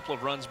 3 with a couple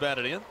of runs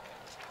batted in.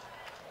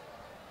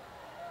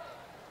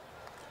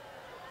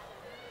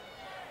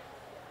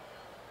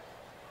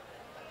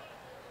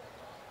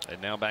 And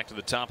now back to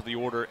the top of the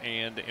order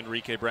and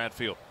Enrique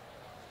Bradfield.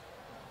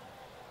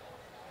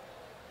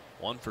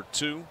 1 for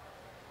 2.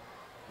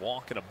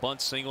 Walk and a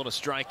bunt single to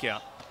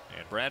strikeout.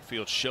 And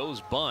Bradfield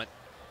shows bunt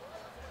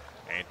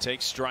and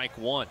takes strike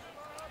 1.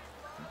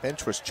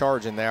 Bench was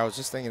charging there. I was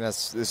just thinking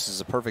this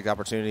is a perfect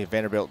opportunity.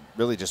 Vanderbilt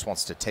really just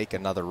wants to take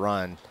another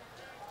run.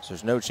 So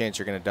there's no chance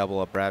you're going to double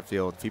up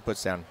Bradfield. If he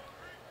puts down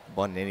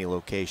bunt in any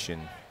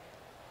location,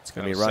 it's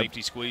going to be a run.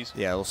 Safety squeeze.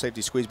 Yeah, a little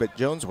safety squeeze. But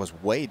Jones was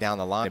way down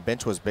the line.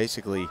 Bench was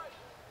basically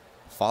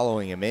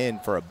following him in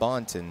for a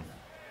bunt. And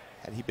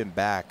had he been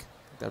back,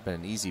 that would have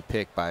been an easy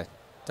pick by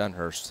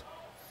Dunhurst.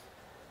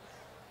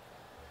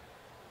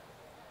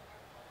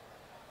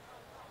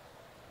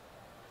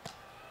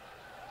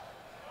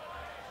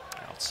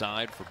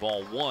 Outside for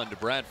ball 1 to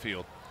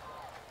Bradfield.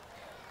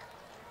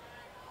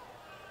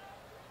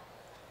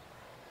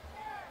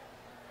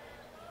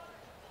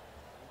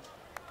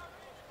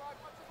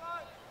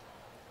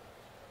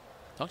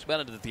 Talked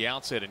about it at the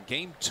outset in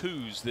game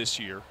 2s this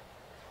year.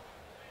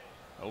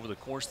 Over the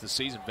course of the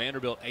season,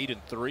 Vanderbilt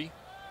 8-3.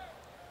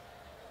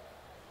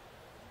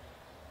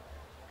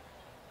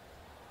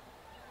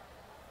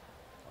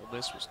 Ole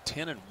Miss was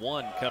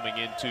 10-1 coming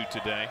into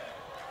today.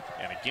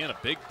 And again, a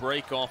big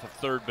break off of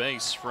third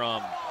base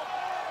from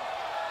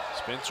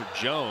Spencer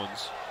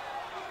Jones.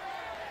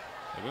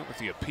 They went with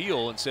the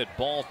appeal and said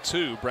ball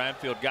 2.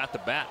 Bradfield got the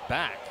bat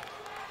back.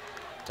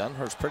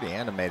 Dunhurst pretty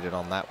animated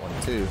on that one,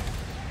 too.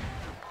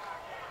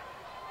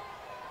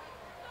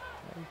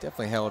 He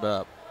definitely held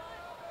up.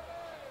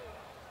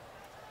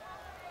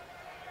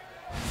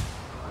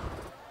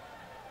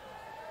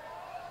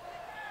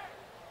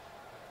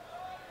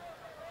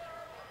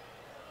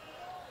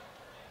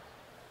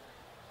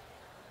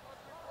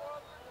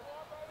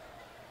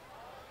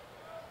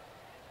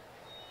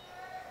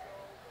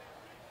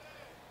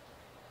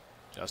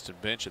 Justin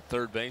Bench at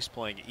third base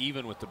playing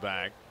even with the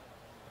bag.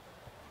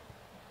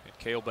 And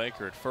Cale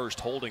Baker at first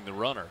holding the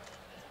runner.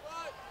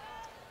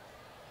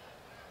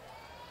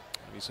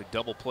 Obviously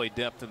double play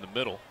depth in the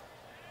middle.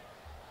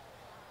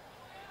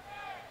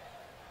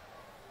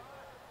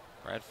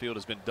 Bradfield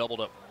has been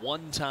doubled up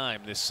 1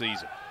 time this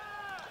season.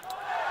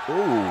 Ooh.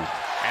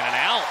 And an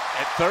out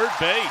at third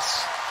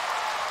base.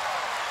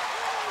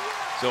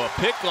 So a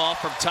pickoff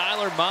from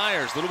Tyler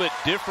Myers. A little bit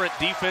different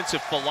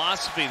defensive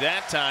philosophy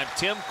that time.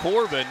 Tim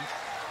Corbin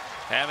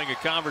having a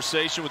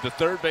conversation with the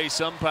third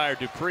base umpire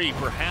Dupree,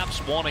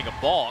 perhaps wanting a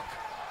balk.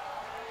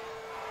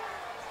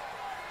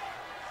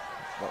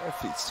 I wonder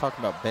if he's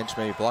talking about Bench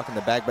maybe blocking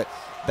the bag, but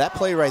that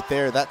play right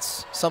there,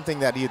 that's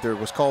something that either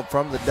was called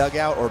from the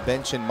dugout or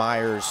Bench and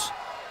Myers.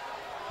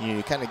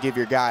 You kind of give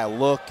your guy a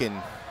look and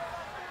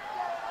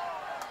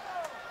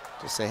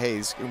just say,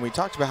 hey, and we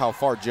talked about how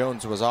far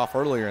Jones was off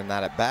earlier in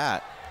that at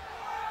bat.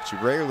 But you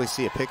rarely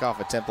see a pickoff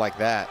attempt like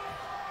that.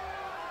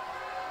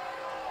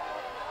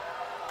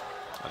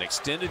 An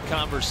extended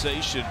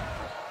conversation.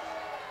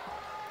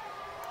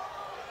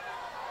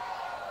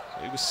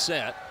 So he was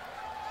set.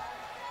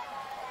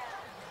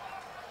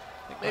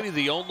 I think maybe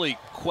the only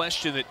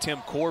question that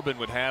Tim Corbin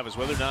would have is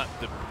whether or not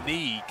the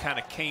knee kind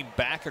of came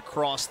back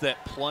across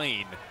that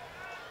plane.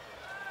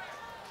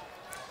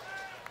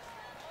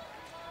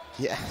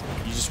 Yeah,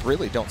 you just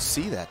really don't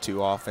see that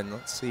too often.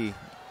 Let's see. You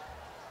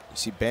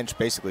see Bench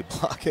basically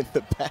blocking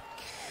the back.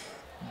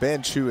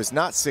 Bench, who is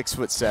not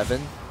 6'7",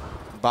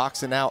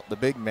 boxing out the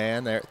big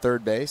man there at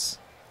third base.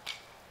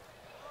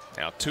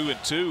 Now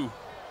 2-2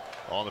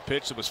 on the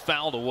pitch that was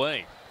fouled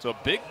away. So a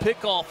big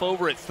pickoff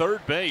over at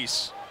third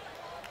base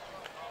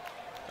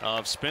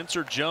of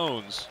Spencer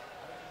Jones.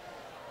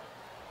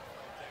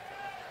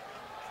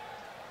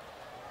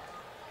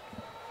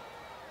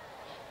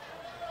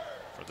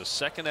 For the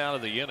second out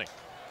of the inning.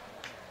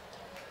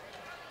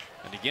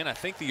 And again, I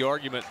think the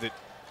argument that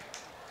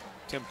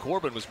Tim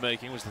Corbin was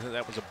making was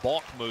that was a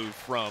balk move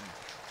from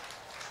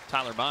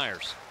Tyler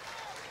Myers.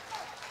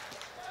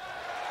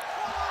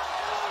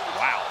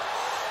 Wow.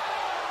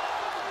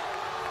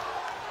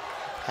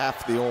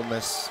 Half the Ole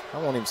Miss,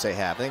 I won't even say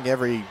half. I think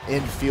every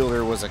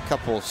infielder was a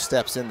couple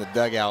steps in the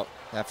dugout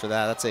after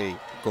that. That's a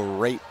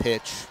great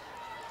pitch.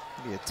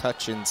 Maybe a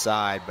touch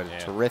inside, but a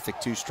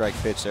terrific two-strike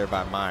pitch there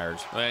by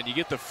Myers. And you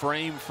get the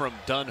frame from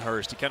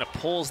Dunhurst. He kind of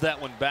pulls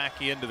that one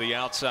back into the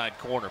outside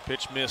corner.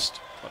 Pitch missed,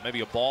 but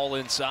maybe a ball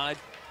inside.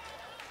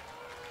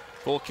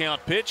 Full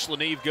count pitch.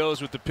 Leneve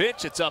goes with the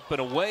pitch. It's up and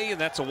away, and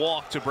that's a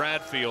walk to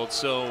Bradfield.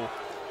 So,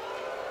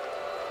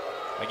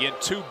 again,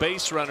 2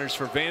 base runners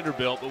for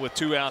Vanderbilt, but with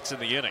 2 outs in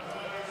the inning.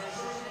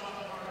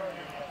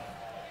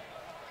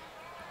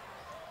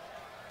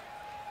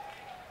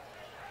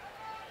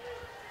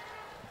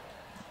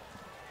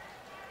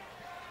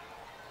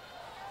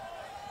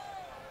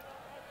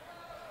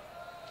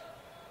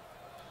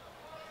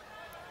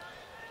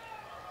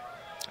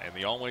 And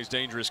the always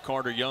dangerous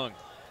Carter Young.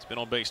 He's been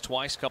on base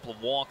twice, couple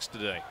of walks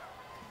today.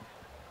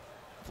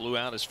 Flew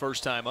out his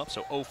first time up,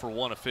 so 0 for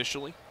 1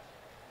 officially.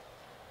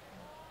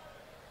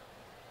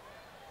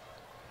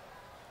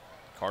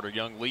 Carter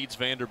Young leads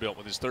Vanderbilt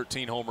with his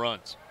 13 home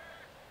runs.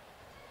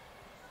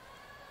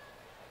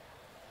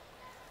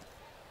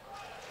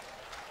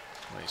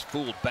 Well, he's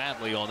fooled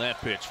badly on that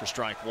pitch for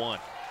strike 1.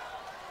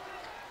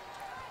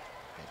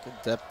 Good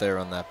depth there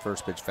on that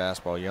first pitch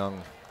fastball.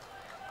 Young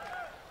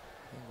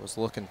was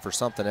looking for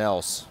something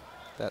else,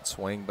 that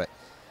swing, but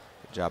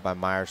good job by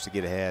Myers to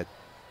get ahead.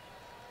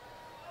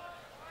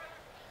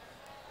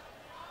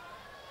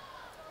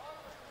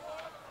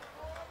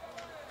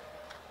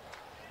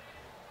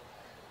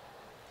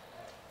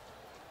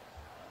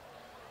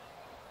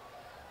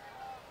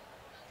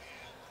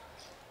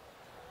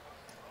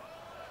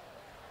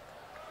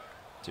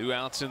 Two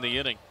outs in the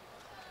inning.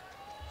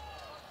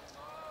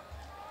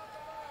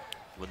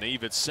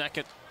 Leneve at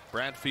second,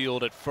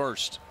 Bradfield at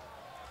first.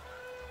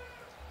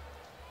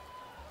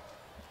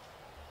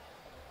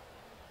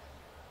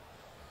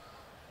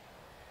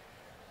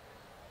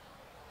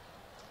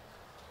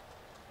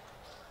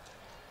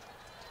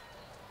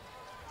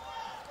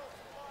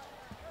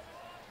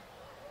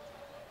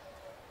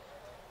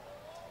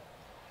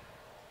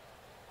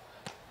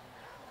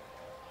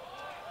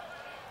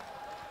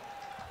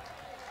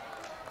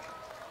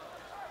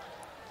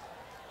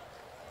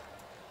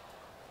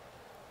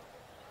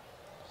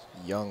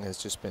 Young has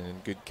just been in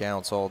good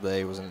counts all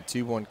day. Was in a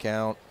 2-1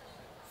 count,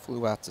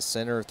 flew out to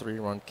center,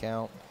 3-run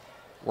count,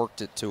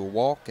 worked it to a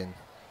walk, and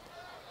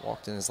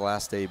walked in his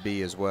last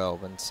AB as well.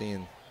 Been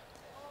seeing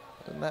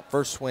in that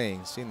first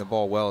swing, seeing the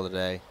ball well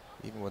today,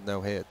 even with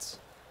no hits.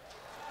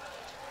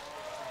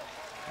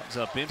 Comes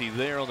up empty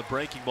there on the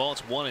breaking ball.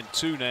 It's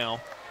 1-2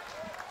 now.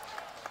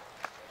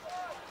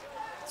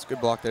 It's a good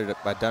block there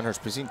by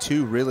Dunhurst. We've seen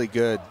 2 really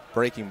good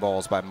breaking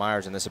balls by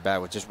Myers in this at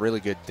bat with just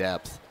really good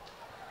depth.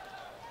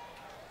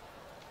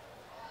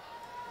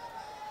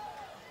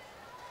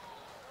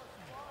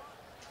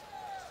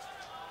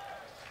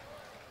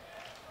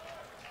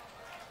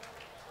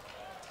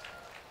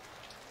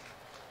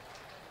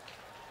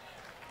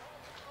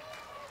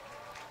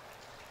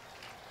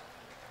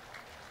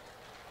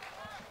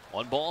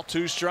 One ball,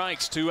 2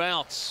 strikes, 2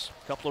 outs.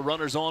 A couple of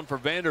runners on for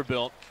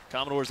Vanderbilt.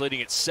 Commodores leading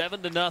it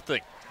 7-0.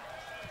 Young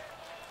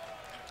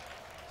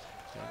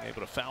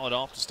able to foul it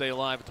off to stay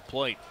alive at the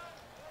plate.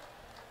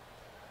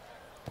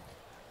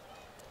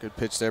 Good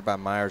pitch there by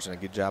Myers and a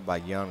good job by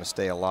Young to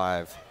stay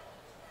alive.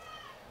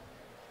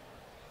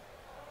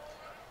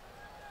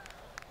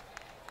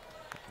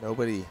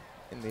 Nobody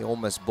in the Ole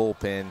Miss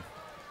bullpen.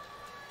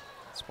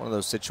 It's one of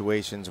those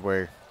situations where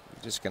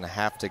you're just going to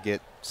have to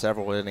get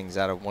several innings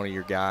out of one of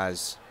your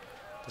guys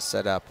to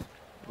set up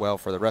well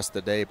for the rest of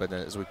the day, but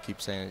as we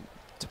keep saying,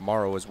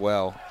 tomorrow as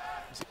well.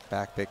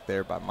 Back pick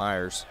there by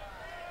Myers.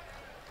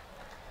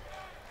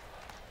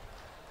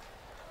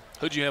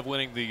 Who'd you have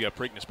winning the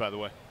Preakness, by the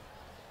way?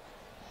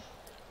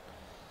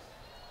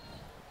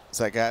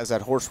 Is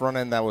that horse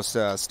running that was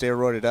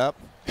steroided up?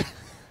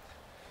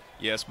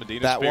 Yes,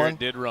 Medina that Spirit one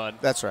did run.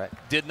 That's right.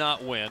 Did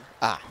not win.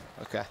 Ah,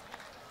 okay.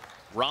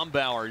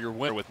 Rombauer, your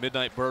winner, with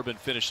Midnight Bourbon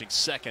finishing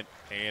second,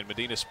 and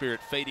Medina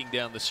Spirit fading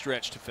down the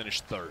stretch to finish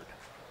third.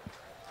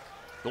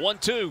 The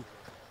 1-2.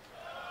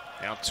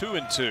 Now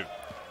 2-2.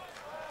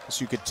 As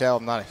you could tell,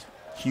 I'm not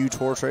a huge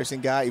horse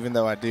racing guy, even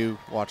though I do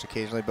watch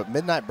occasionally, but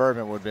Midnight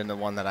Bourbon would have been the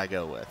one that I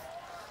go with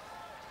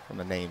from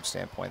a name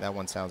standpoint. That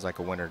one sounds like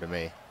a winner to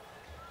me.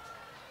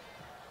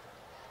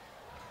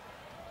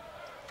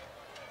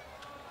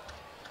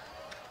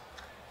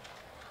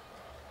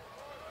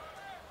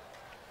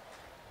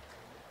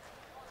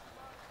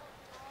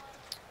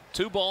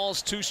 Two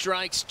balls, 2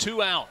 strikes,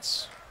 2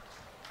 outs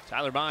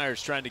Tyler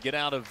Myers trying to get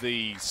out of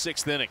the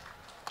 6th inning.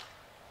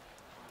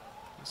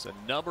 It's a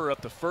number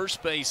up the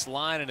first base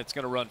line, and it's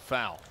going to run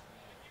foul.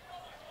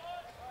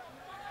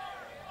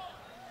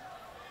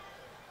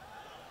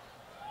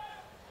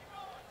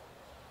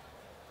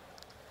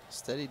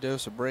 Steady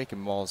dose of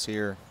breaking balls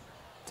here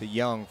to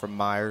Young from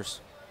Myers.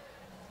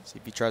 See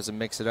if he tries to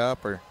mix it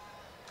up, or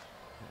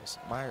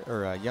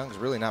Young's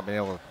really not been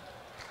able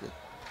to get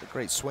a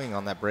great swing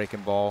on that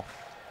breaking ball.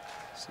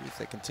 See if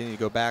they continue to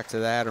go back to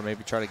that, or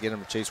maybe try to get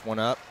him to chase one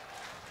up.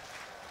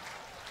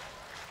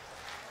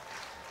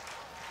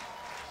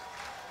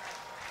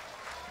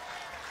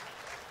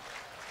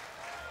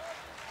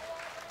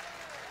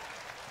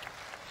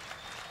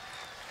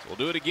 We'll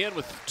do it again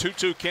with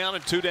 2-2 count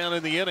and 2 down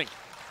in the inning.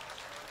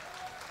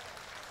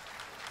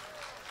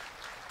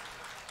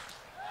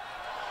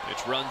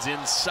 Pitch runs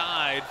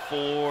inside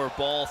for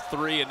ball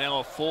 3, and now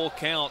a full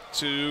count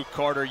to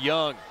Carter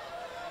Young.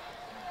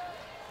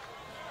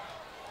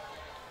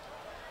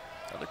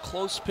 Another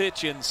close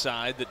pitch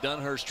inside that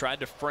Dunhurst tried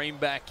to frame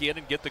back in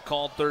and get the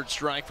called 3rd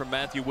strike from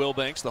Matthew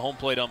Wilbanks, the home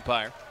plate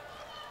umpire.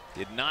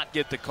 Did not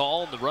get the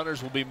call, and the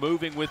runners will be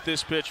moving with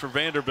this pitch for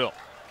Vanderbilt.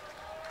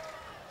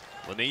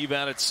 Leneve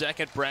out at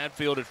 2nd,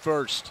 Bradfield at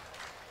 1st.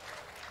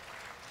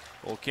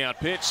 Full count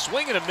pitch,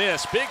 swing and a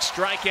miss. Big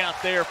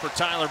strikeout there for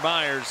Tyler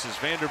Myers as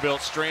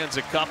Vanderbilt strands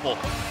a couple.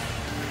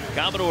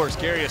 Commodores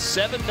carry a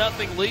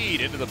 7-0 lead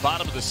into the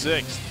bottom of the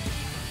 6th.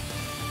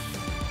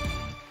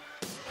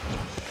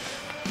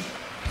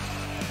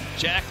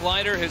 Jack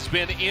Leiter has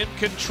been in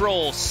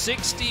control,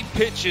 60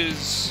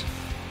 pitches.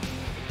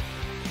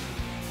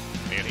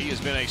 And he has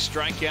been a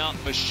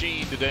strikeout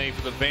machine today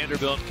for the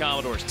Vanderbilt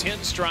Commodores. 10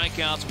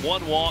 strikeouts,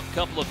 1 walk,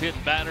 couple of hit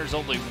batters,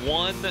 only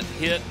 1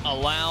 hit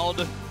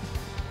allowed.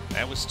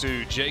 That was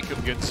to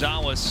Jacob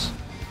Gonzalez.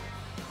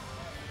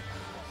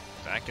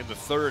 Back in the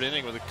 3rd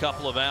inning with a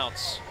couple of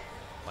outs.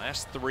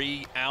 Last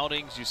 3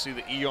 outings, you see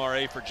the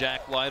ERA for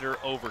Jack Leiter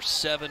over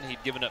 7.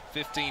 He'd given up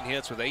 15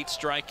 hits with 8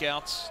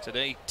 strikeouts.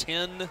 Today,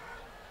 10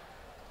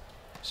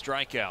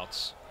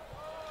 strikeouts.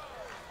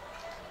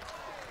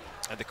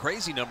 And the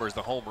crazy number is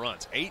the home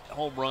runs. 8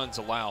 home runs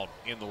allowed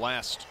in the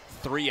last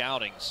 3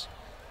 outings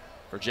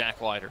for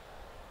Jack Leiter.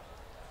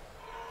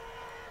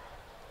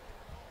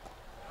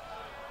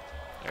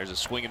 There's a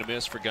swing and a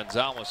miss for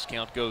Gonzalez.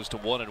 Count goes to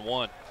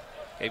 1-1.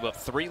 Gave up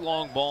 3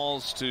 long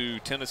balls to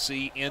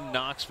Tennessee in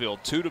Knoxville,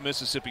 2 to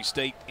Mississippi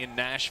State in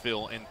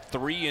Nashville, and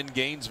 3 in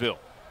Gainesville.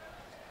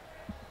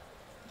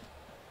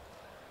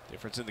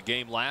 Difference in the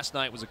game last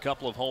night was a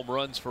couple of home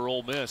runs for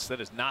Ole Miss. That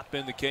has not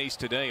been the case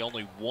today.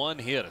 Only 1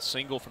 hit, a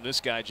single from this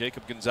guy,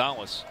 Jacob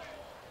Gonzalez.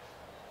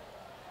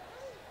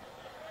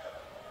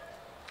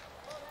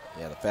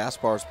 Yeah, the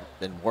fastball's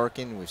been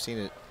working. We've seen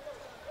it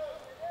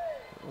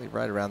really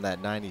right around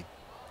that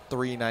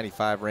 93,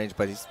 95 range,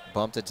 but he's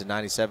bumped it to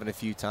 97 a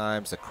few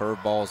times. The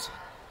curveballs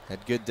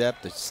had good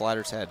depth. The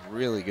sliders had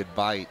really good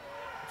bite.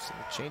 So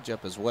the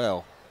changeup as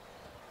well.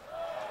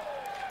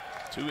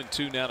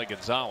 2-2 now to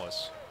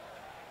Gonzalez.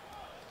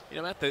 You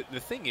know, Matt, the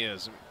thing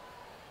is,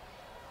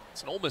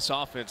 it's an Ole Miss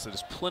offense that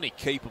is plenty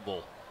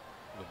capable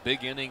of a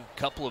big inning,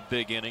 couple of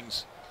big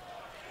innings.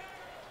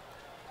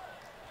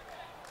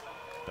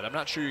 But I'm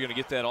not sure you're going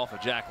to get that off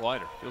of Jack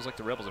Leiter. Feels like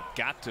the Rebels have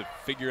got to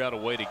figure out a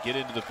way to get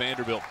into the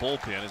Vanderbilt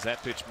bullpen as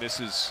that pitch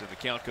misses and the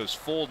count goes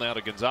full now to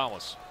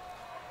Gonzalez.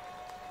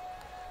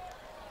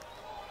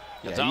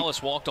 Yeah,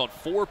 Gonzalez walked on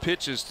 4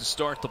 pitches to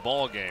start the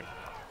ball game.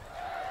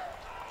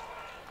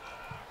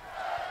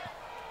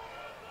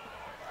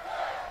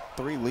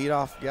 Three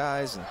leadoff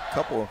guys and a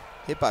couple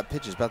hit by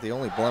pitches, about the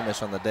only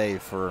blemish on the day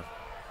for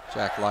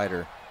Jack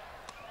Leiter.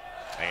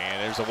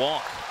 And there's a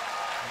walk.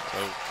 So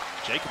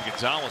Jacob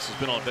Gonzalez has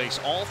been on base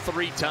all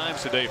 3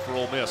 times today for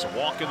Ole Miss. A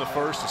walk in the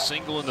 1st, a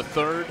single in the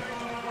 3rd,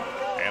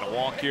 and a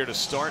walk here to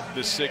start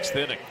the 6th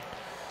inning.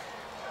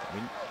 I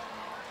mean,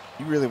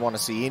 you really want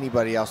to see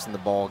anybody else in the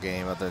ball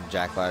game other than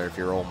Jack Leiter if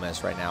you're Ole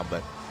Miss right now,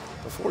 but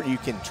before you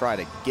can try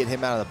to get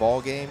him out of the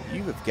ball game,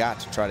 you have got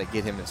to try to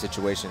get him in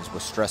situations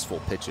with stressful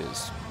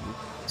pitches.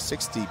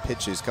 60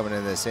 pitches coming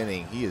in this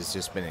inning. He has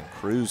just been in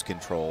cruise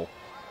control.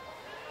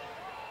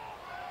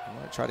 You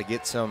want to try to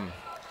get some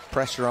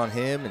pressure on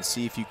him and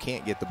see if you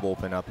can't get the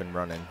bullpen up and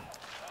running.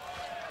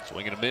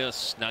 Swing and a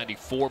miss.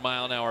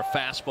 94-mile-an-hour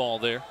fastball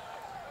there.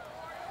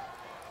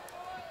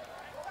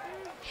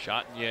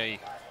 Chatagnier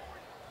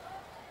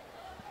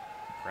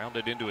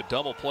grounded into a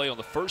double play on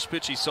the first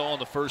pitch he saw in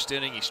the 1st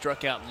inning. He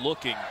struck out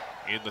looking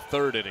in the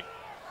 3rd inning.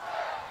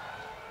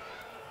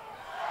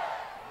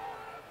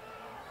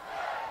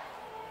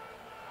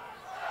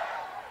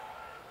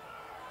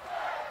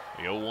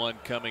 The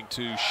 0-1 coming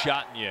to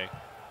Chatagnier.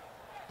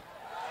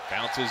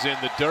 Bounces in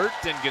the dirt,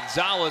 and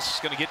Gonzalez is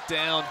going to get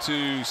down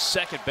to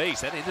 2nd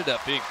base. That ended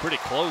up being pretty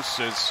close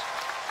as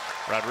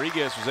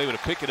Rodriguez was able to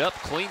pick it up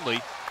cleanly.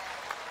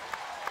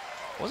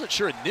 Wasn't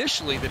sure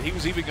initially that he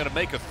was even going to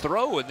make a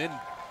throw, and then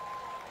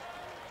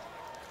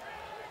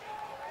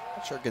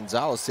not sure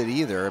Gonzalez did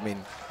either. I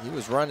mean, he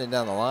was running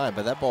down the line,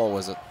 but that ball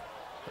was the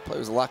play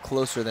was a lot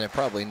closer than it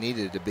probably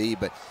needed to be.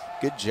 But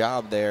good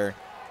job there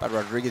By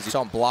Rodriguez, you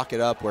saw him block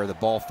it up where the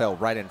ball fell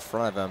right in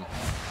front of him.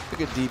 A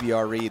good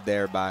DBR read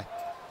there by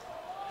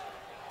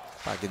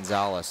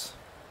Gonzalez.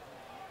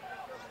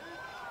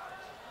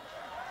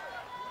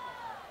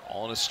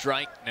 On a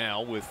strike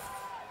now with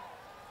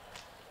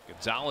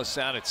Gonzalez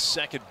out at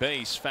second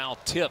base. Foul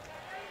tip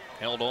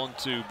held on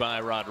to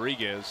by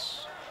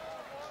Rodriguez.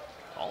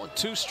 All in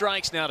 2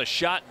 strikes now to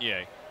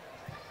Chatagnier.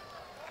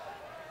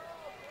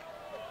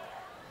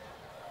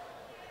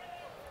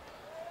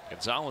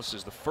 Gonzalez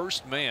is the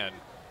first man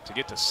to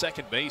get to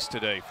second base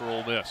today for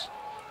Ole Miss.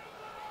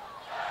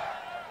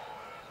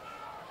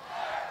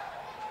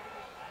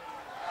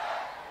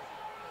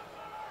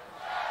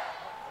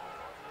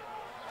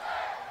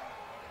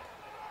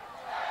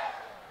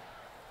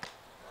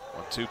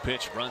 One-two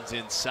pitch runs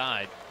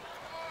inside.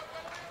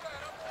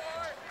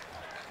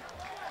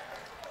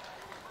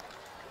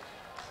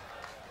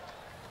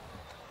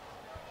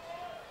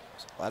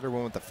 Leiter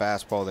went with the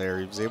fastball there.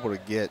 He was able to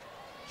get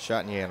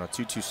Chatagnier on a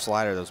 2-2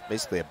 slider. That was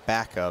basically a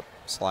backup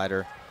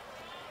slider.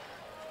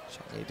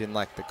 Chatagnier didn't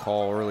like the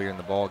call earlier in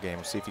the ball game.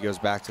 We'll see if he goes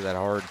back to that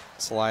hard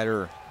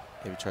slider, or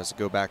maybe tries to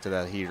go back to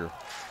that heater.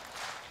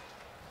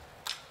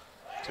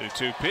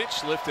 2-2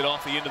 pitch lifted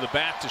off the end of the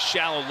bat to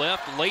shallow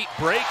left. Late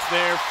break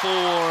there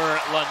for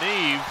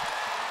Laniv.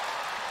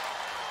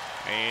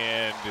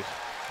 And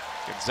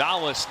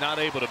Gonzalez not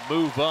able to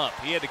move up.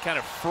 He had to kind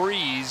of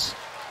freeze,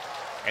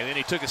 and then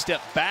he took a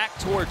step back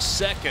towards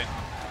second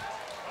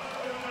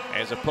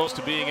as opposed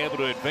to being able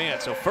to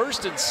advance. So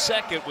first and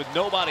second with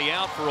nobody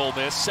out for Ole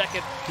Miss.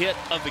 Second hit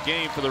of the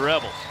game for the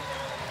Rebels.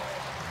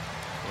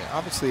 Yeah,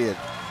 obviously a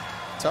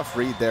tough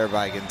read there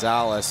by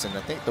Gonzalez, and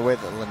I think the way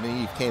that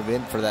Laniv came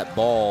in for that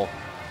ball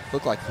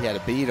looked like he had a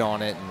beat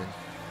on it, and then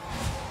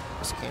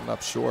just came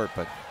up short.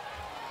 But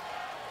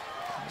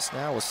this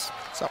now was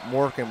something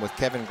working with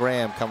Kevin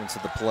Graham coming to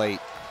the plate.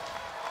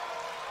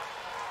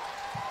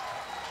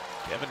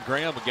 Kevin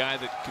Graham, a guy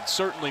that could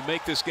certainly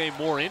make this game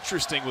more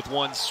interesting with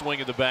one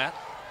swing of the bat.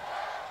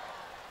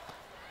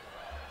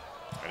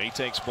 And he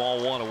takes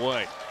ball 1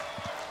 away.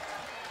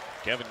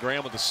 Kevin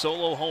Graham with a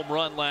solo home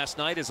run last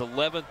night, his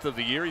 11th of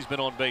the year. He's been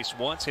on base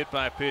once, hit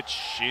by a pitch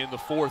in the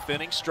 4th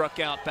inning, struck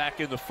out back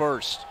in the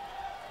 1st.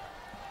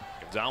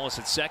 Gonzalez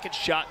at second,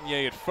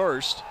 Chatagnier at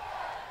first.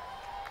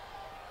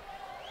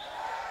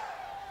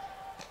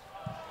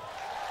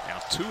 Now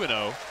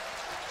 2-0.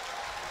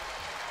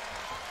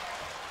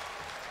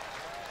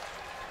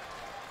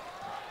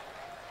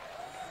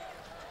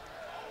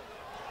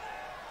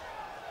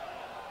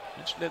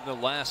 Mentioned it in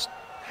the last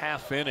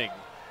half inning.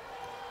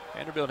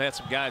 Vanderbilt had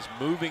some guys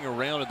moving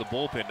around in the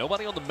bullpen.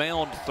 Nobody on the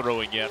mound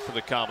throwing yet for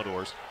the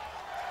Commodores.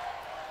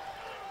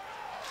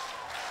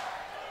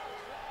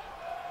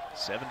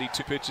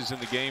 72 pitches in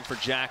the game for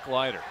Jack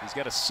Leiter. He's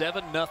got a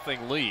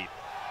 7-0 lead.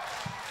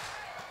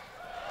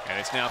 And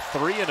it's now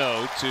 3-0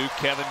 to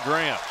Kevin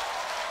Graham.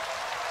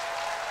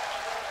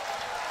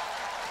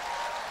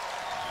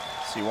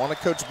 So you want to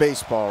coach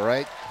baseball,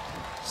 right?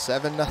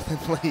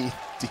 7-0 lead.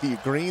 Do you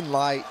green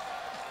light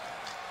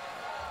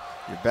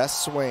your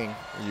best swing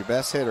or your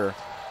best hitter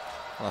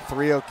on a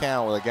 3-0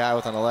 count with a guy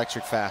with an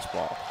electric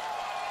fastball?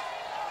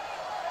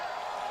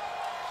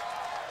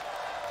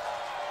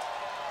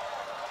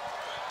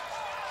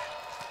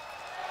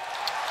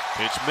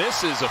 Pitch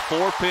misses, a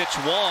 4-pitch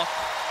walk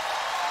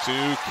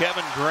to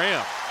Kevin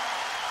Graham.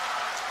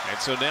 And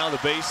so now the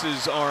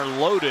bases are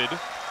loaded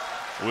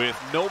with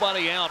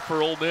nobody out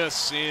for Ole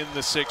Miss in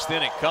the 6th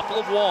inning. Couple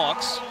of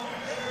walks.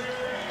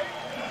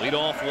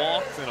 Leadoff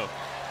walk and a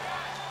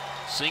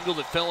single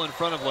that fell in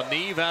front of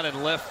Laniv out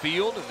in left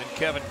field, and then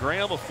Kevin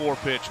Graham a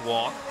 4-pitch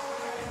walk.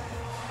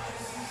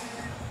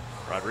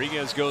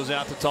 Rodriguez goes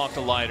out to talk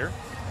to Leiter.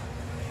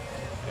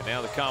 And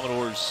now the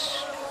Commodores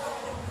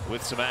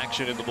with some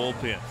action in the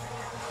bullpen.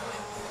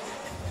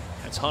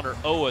 That's Hunter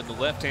Owen, the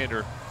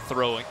left-hander,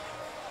 throwing.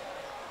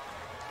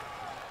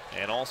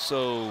 And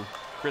also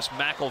Chris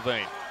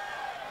McIlvain.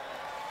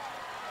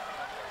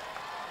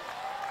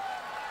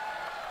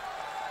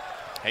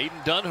 Hayden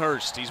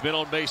Dunhurst, he's been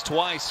on base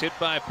twice, hit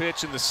by a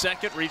pitch in the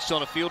 2nd, reached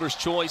on a fielder's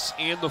choice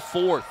in the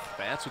 4th.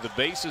 That's with the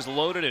bases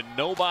loaded and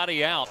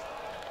nobody out.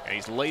 And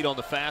he's late on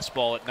the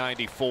fastball at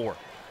 94.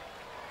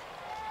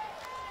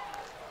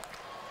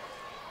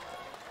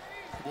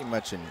 Pretty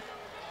much an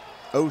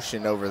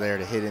ocean over there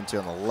to hit into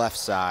on the left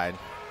side,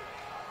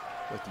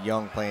 with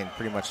Young playing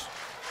pretty much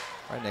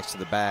right next to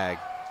the bag.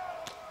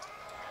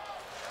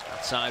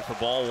 Outside for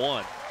ball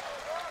 1.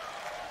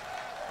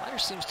 Leiter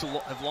seems to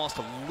have lost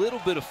a little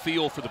bit of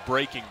feel for the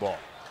breaking ball.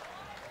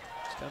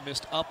 He's kind of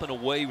missed up and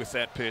away with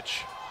that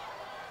pitch.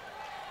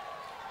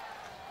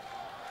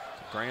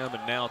 To Graham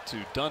and now to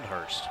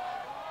Dunhurst.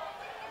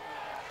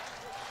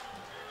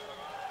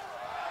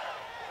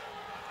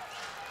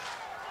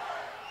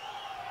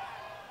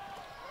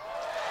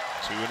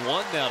 Two and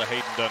one now to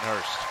Hayden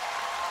Dunhurst.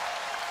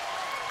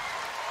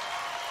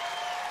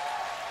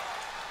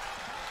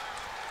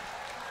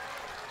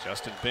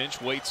 Justin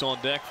Bench waits on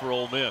deck for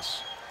Ole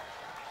Miss.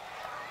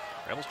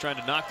 Rebels trying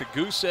to knock the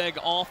goose egg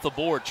off the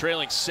board,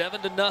 trailing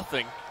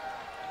 7-0.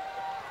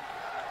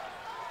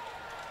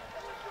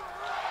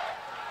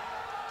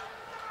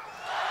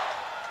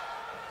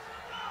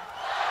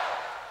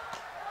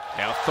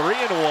 Now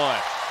 3-1.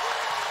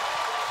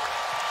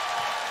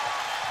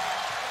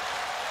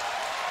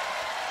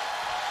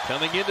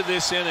 Coming into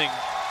this inning,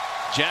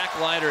 Jack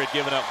Leiter had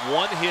given up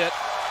 1 hit.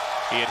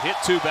 He had hit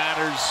 2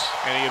 batters,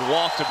 and he had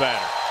walked a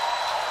batter.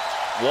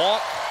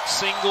 Walk,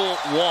 single,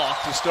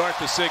 walk to start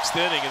the 6th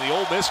inning, and the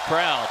Ole Miss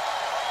crowd,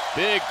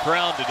 big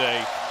crowd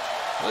today,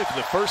 really for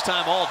the first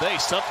time all day,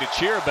 something to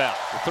cheer about.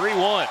 The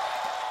 3-1.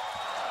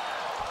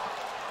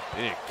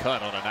 Big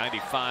cut on a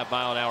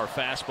 95-mile-an-hour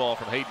fastball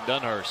from Hayden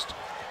Dunhurst.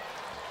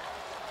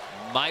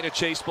 Might have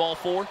chased ball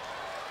 4.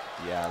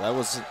 Yeah, that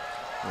was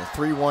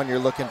 3-1. You're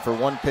looking for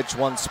 1 pitch,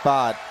 1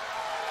 spot.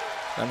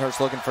 Dunhurst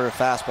looking for a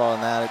fastball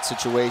in that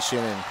situation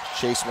and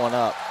chase one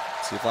up.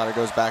 See if Leiter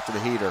goes back to the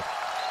heater.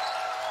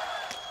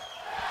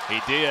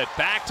 He did.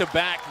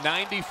 Back-to-back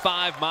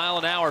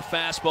 95-mile-an-hour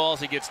fastballs.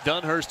 He gets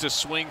Dunhurst to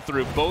swing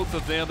through both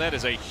of them. That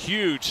is a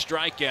huge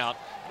strikeout.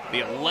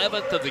 The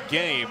 11th of the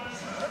game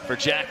for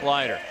Jack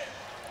Leiter.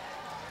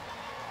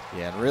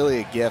 Yeah, and really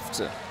a gift.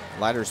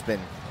 Leiter's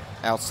been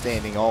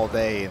outstanding all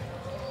day.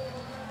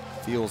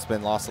 Field's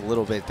been lost a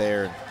little bit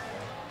there.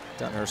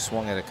 Dunhurst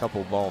swung at a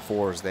couple ball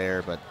 4s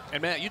there, but.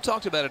 And Matt, you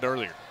talked about it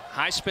earlier.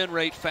 High spin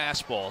rate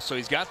fastball, so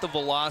he's got the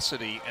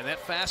velocity, and that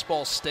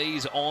fastball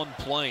stays on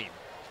plane.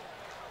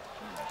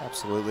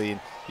 Absolutely.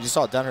 And you just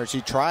saw Dunhurst.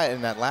 He tried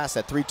in that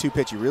 3-2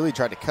 pitch. He really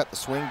tried to cut the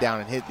swing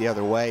down and hit the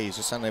other way. He's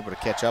just unable to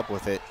catch up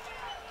with it.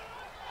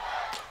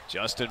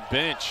 Justin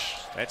Bench.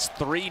 That's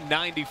 3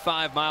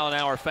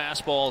 95-mile-an-hour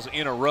fastballs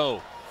in a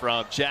row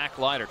from Jack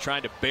Leiter,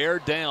 trying to bear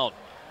down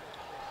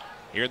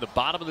here in the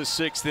bottom of the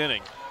 6th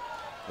inning.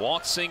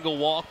 Walk, single,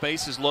 walk,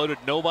 bases loaded,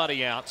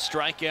 nobody out.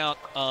 Strikeout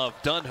of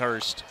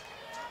Dunhurst.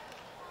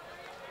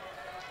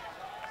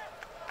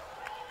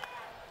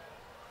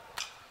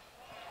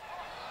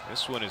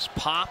 This one is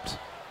popped.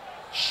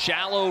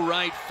 Shallow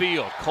right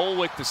field.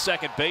 Kolwick, the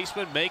second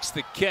baseman, makes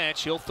the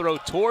catch. He'll throw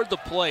toward the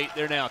plate.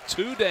 They're now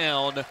 2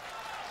 down.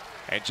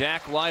 And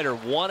Jack Leiter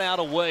 1 out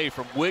away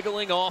from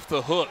wiggling off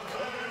the hook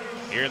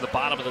here in the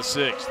bottom of the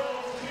 6th.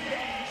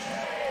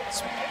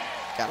 It's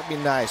got to be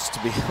nice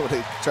to be able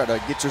to try to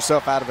get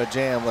yourself out of a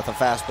jam with a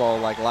fastball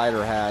like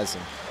Leiter has.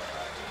 And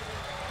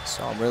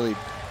so I'm really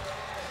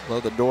blow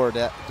the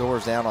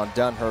doors down on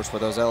Dunhurst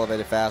with those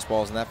elevated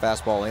fastballs, and that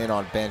fastball in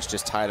on Bench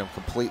just tied him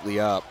completely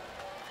up.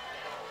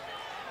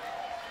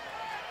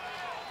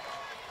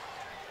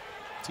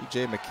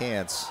 TJ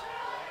McCants,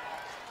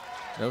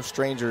 no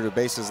stranger to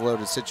bases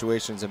loaded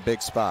situations in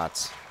big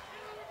spots.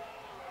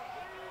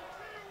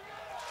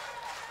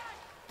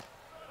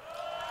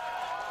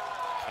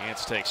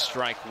 McCants takes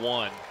strike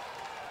 1,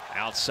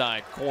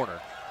 outside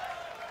corner.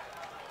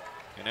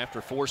 And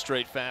after 4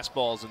 straight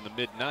fastballs in the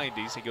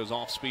mid-90s, he goes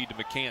off speed to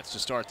McCants to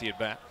start the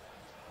at-bat.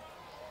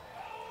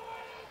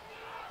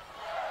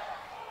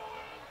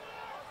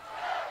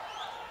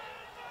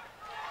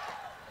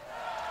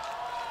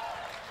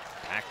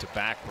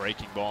 Back-to-back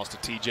breaking balls to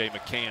TJ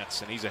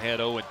McCants, and he's ahead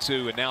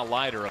 0-2. And now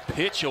Leiter, a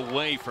pitch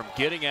away from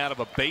getting out of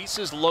a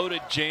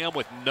bases-loaded jam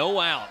with no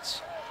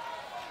outs.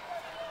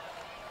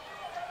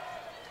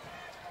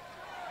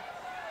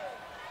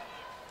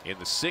 In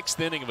the 6th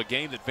inning of a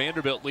game that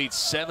Vanderbilt leads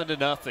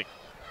 7-0.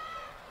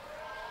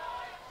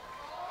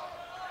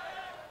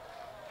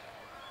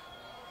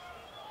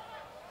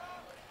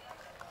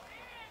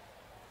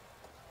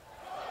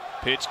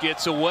 Pitch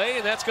gets away,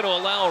 and that's going to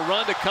allow a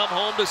run to come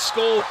home to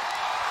score.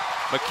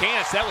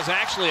 McCants, that was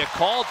actually a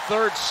called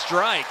 3rd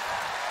strike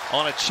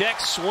on a check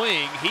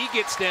swing. He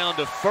gets down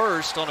to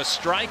first on a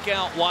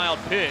strikeout wild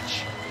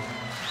pitch.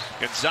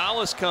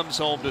 Gonzalez comes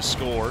home to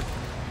score.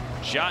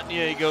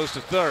 Chatinier goes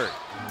to 3rd.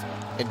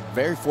 And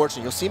very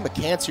fortunate. You'll see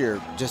McCants here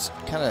just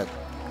kind of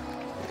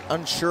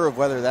unsure of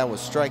whether that was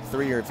strike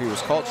 3 or if he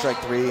was called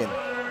strike 3. And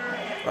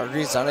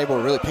Rodriguez unable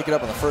to really pick it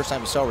up on the first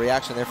time. You saw a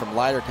reaction there from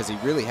Leiter because he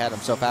really had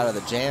himself out of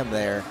the jam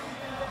there.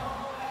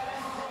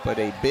 But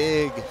a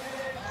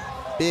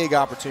big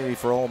opportunity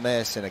for Ole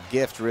Miss and a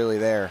gift really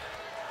there.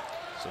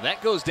 So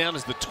that goes down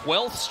as the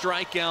 12th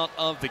strikeout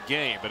of the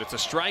game, but it's a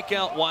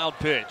strikeout wild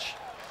pitch.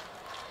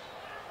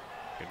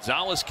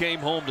 Gonzalez came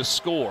home to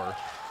score.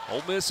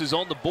 Ole Miss is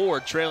on the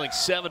board, trailing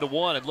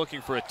 7-1 and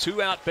looking for a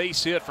 2-out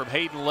base hit from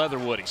Hayden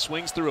Leatherwood. He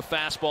swings through a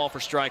fastball for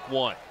strike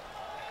 1.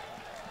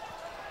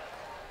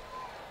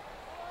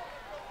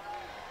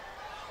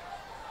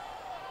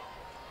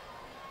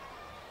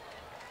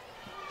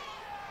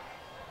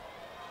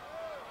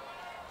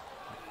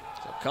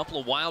 A couple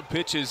of wild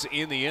pitches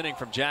in the inning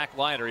from Jack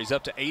Leiter. He's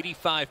up to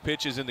 85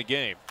 pitches in the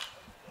game.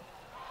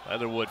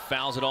 Leatherwood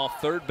fouls it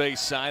off 3rd base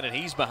side, and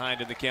he's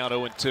behind in the count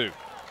 0-2.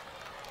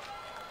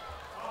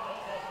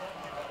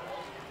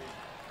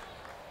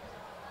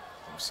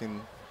 We've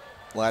seen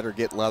Leiter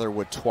get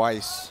Leatherwood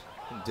twice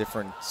in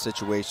different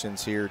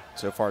situations here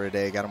so far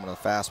today. Got him on a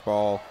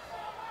fastball,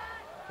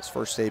 his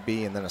first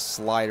AB, and then a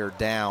slider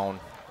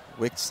down,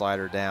 wicked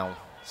slider down.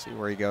 See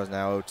where he goes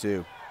now,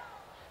 0-2.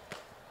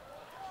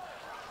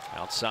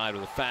 Outside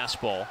with a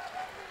fastball.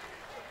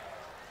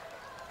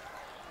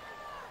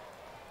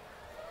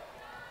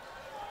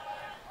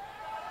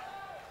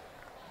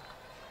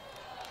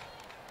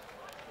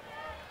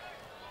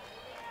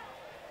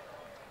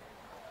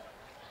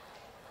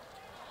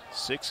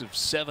 6 of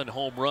 7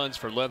 home runs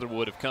for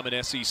Leatherwood have come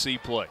in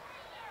SEC play.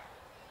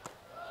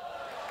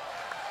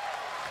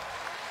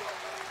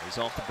 He's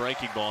off the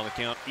breaking ball, and the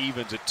count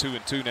evens at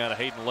 2-2 now to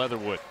Hayden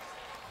Leatherwood.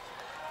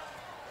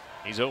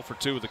 He's 0 for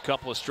 2 with a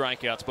couple of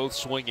strikeouts, both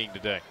swinging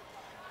today.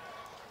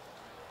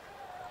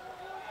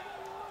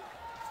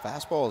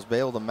 Fastball has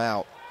bailed him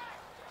out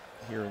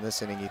here in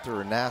this inning. He threw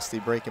a nasty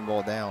breaking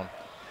ball down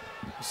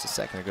just a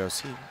second ago.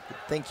 So you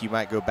would think you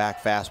might go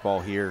back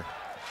fastball here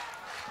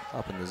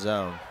up in the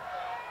zone.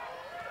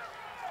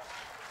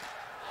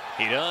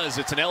 He does.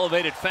 It's an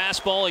elevated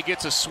fastball. He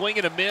gets a swing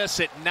and a miss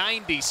at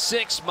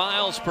 96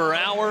 miles per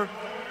hour.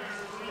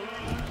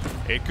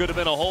 It could have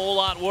been a whole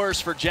lot worse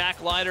for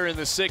Jack Leiter in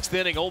the 6th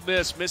inning. Ole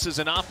Miss misses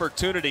an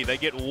opportunity. They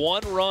get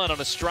 1 run on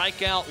a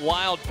strikeout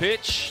wild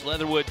pitch.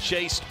 Leatherwood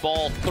chased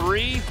ball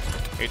 3.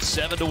 It's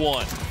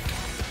 7-1.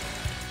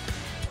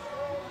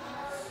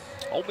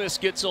 Ole Miss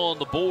gets on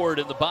the board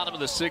in the bottom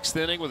of the 6th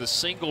inning with a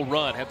single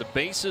run. Had the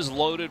bases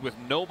loaded with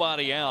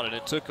nobody out, and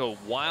it took a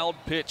wild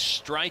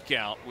pitch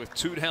strikeout with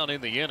 2 down in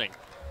the inning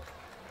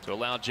to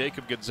allow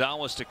Jacob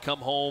Gonzalez to come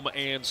home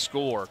and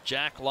score.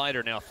 Jack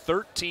Leiter now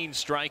 13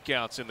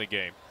 strikeouts in the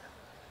game.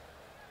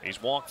 He's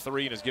walked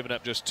 3 and has given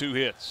up just 2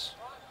 hits.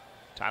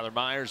 Tyler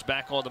Myers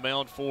back on the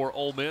mound for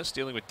Ole Miss,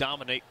 dealing with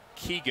Dominic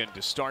Keegan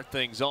to start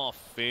things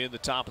off in the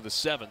top of the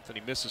 7th, and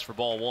he misses for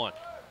ball 1.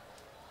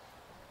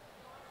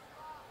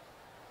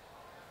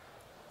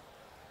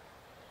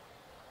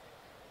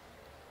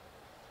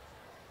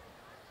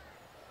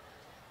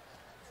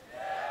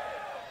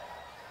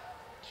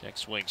 Check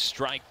swing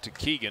strike to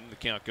Keegan. The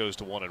count goes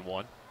to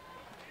 1-1.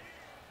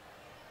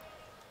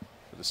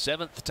 For the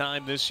 7th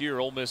time this year,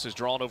 Ole Miss has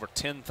drawn over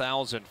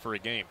 10,000 for a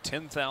game.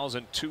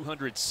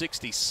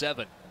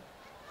 10,267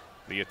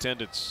 the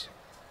attendance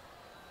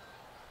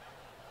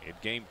in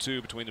game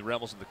 2 between the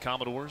Rebels and the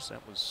Commodores.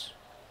 That was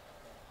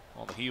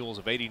on the heels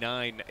of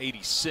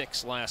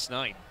 89-86 last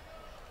night.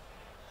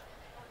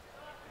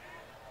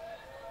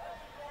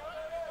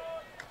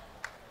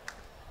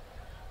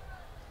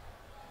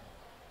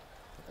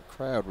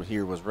 Crowd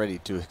here was ready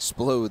to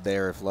explode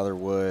there if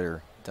Leatherwood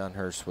or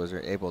Dunhurst was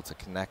able to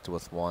connect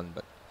with one,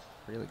 but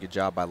really good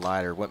job by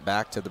Leiter. Went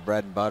back to the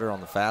bread and butter on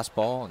the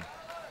fastball, and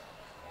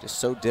just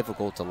so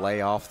difficult to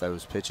lay off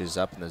those pitches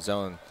up in the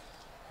zone.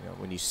 You know,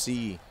 when you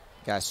see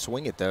guys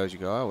swing at those, you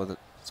go, oh, well,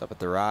 it's up at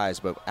their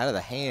eyes, but out of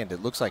the hand,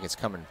 it looks like it's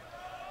coming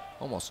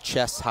almost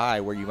chest high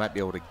where you might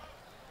be able to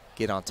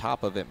get on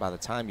top of it. By the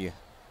time you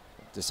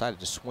decided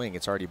to swing,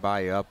 it's already by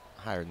you up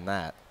higher than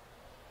that.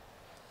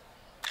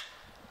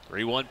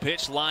 3-1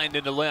 pitch lined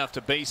into left,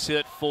 a base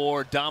hit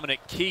for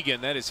Dominic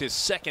Keegan. That is his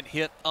 2nd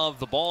hit of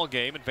the ball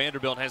game, and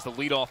Vanderbilt has the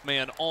leadoff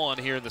man on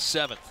here in the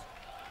 7th.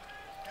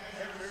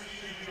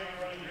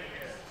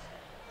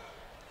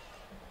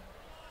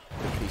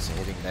 Good piece of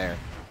hitting there.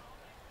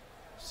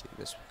 See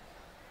this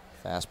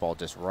fastball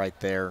just right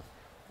there,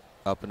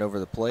 up and over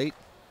the plate.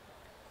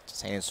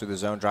 Just hands through the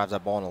zone, drives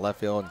that ball in the left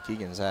field, and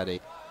Keegan's had a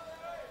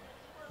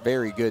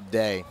very good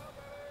day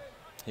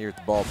here at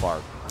the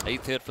ballpark.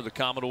 8th hit for the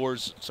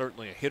Commodores.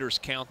 Certainly a hitter's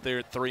count there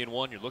at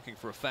 3-1. You're looking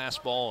for a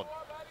fastball, and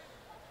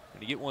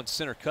when you get one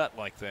center cut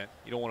like that,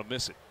 you don't want to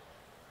miss it.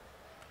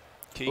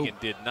 Keegan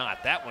did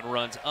not. That one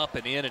runs up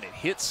and in, and it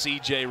hits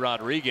C.J.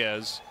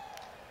 Rodriguez.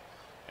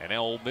 And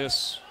now Ole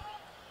Miss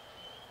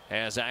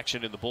has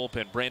action in the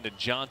bullpen. Brandon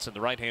Johnson,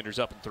 the right-hander's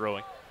up and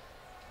throwing.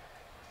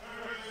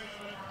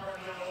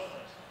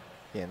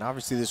 Yeah, and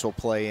obviously this will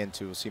play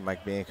into, we'll see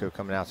Mike Bianco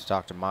coming out to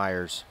talk to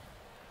Myers.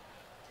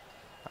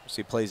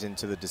 Obviously plays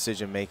into the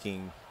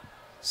decision-making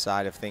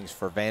side of things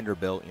for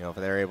Vanderbilt. You know, if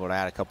they're able to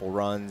add a couple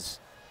runs,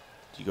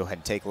 do you go ahead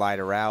and take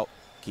Leiter out,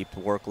 keep the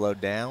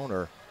workload down,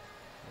 or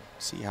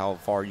see how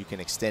far you can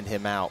extend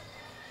him out?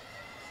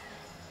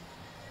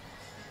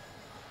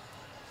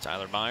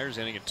 Tyler Myers,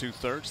 inning in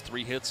 2/3,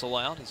 3 hits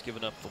allowed. He's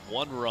given up the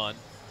 1 run,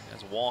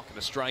 has a walk and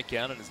a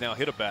strikeout, and has now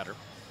hit a batter.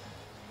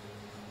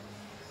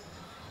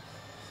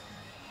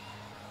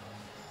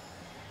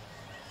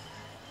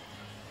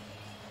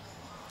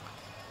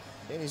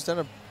 And he's done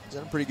a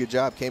pretty good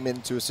job. Came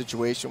into a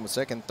situation with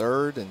 2nd,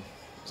 3rd, and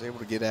was able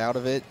to get out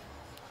of it.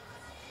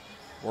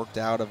 Worked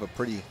out of a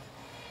pretty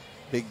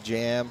big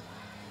jam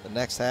the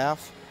next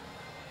half.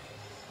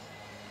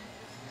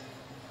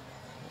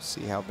 We'll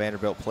see how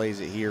Vanderbilt plays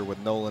it here with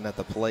Nolan at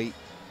the plate.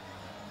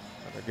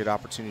 Another good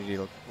opportunity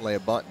to lay a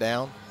bunt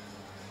down.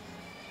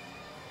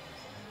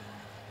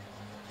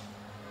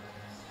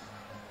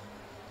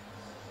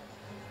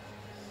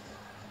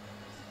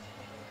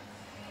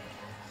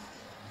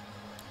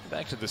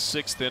 Back to the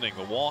 6th inning.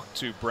 The walk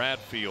to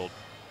Bradfield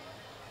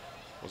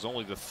was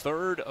only the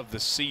 3rd of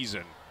the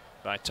season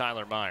by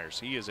Tyler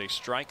Myers. He is a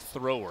strike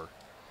thrower.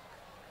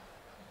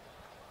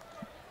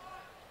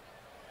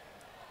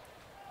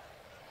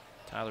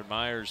 Tyler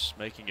Myers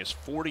making his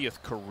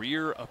 40th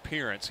career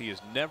appearance. He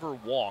has never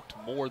walked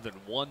more than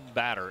 1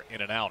 batter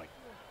in an outing.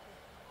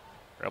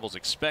 Rebels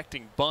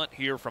expecting bunt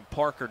here from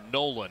Parker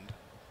Noland.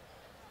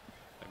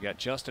 They've got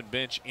Justin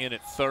Bench in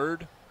at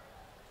 3rd.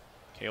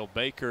 Cale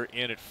Baker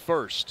in at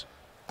 1st.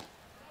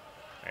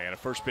 And a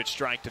first pitch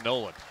strike to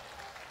Noland.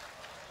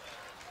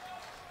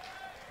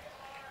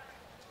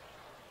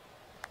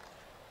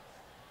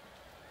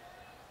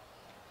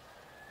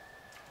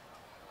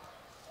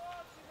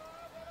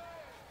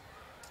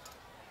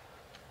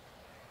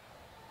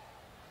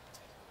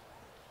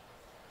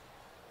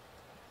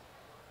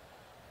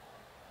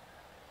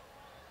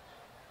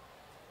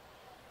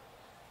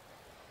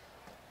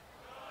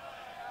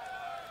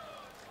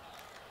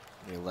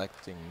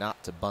 Electing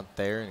not to bunt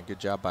there, and a good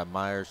job by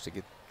Myers to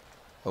get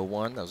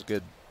 0-1. That was a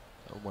good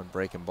 0-1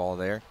 breaking ball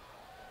there.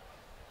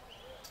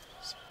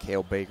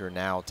 Cale Baker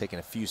now taking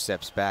a few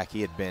steps back.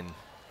 He had been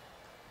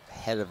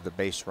ahead of the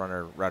base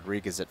runner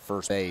Rodriguez at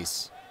first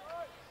base.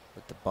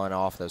 With the bunt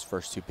off those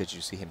first 2 pitches,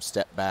 you see him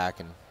step back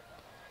and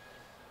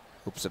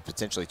hopes of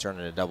potentially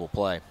turning a double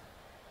play.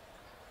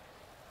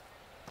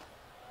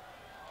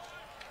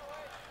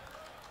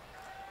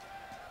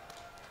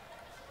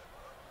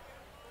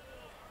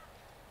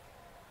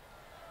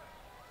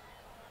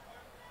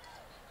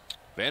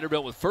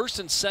 Vanderbilt with first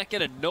and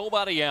second and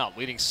nobody out,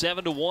 leading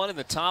 7-1 in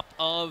the top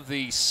of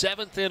the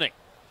 7th inning.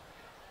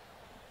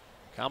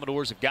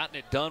 Commodores have gotten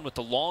it done with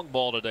the long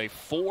ball today.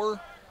 4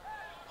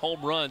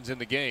 home runs in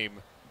the game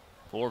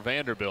for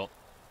Vanderbilt.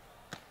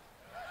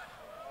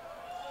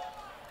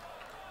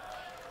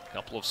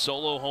 Couple of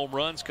solo home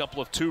runs,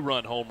 couple of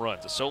 2-run home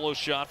runs. A solo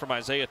shot from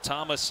Isaiah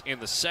Thomas in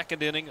the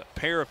 2nd inning, a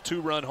pair of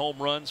 2-run home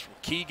runs from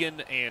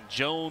Keegan and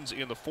Jones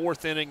in the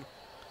 4th inning,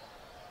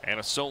 and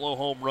a solo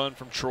home run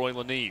from Troy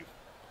Leneve.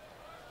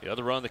 The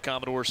other run the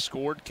Commodores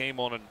scored came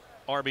on an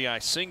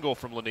RBI single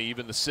from Leneve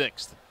in the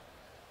 6th.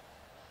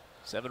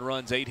 7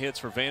 runs, 8 hits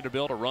for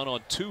Vanderbilt, a run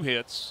on 2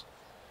 hits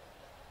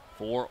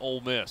for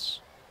Ole Miss.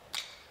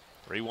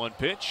 3-1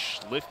 pitch,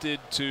 lifted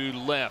to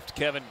left.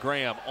 Kevin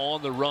Graham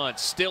on the run,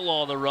 still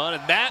on the run,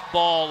 and that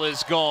ball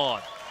is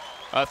gone.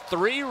 A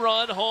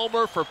 3-run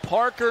homer for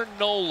Parker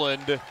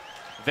Noland.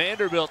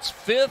 Vanderbilt's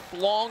 5th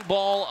long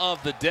ball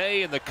of the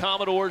day, and the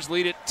Commodores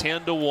lead it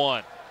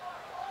 10-1.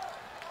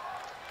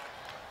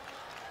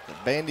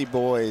 The Vandy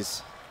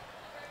boys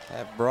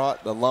have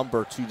brought the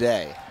lumber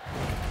today.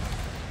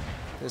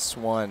 This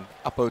one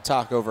up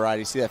Otako right.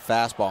 You see that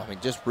fastball. I mean,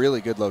 just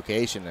really good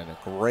location and a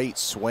great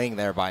swing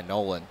there by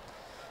Nolan.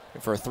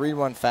 And for a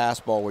 3-1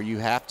 fastball where you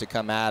have to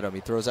come at him, he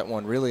throws that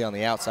one really on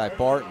the outside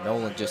part, and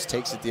Nolan just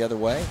takes it the other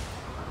way.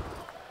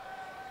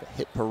 The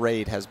hit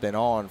parade has been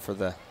on for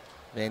the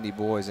Vandy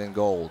boys in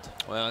gold.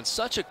 Well, it's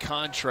such a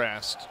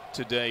contrast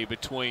today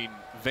between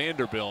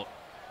Vanderbilt,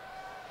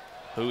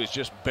 who has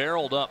just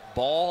barreled up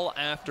ball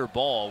after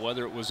ball,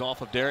 whether it was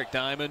off of Derek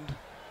Diamond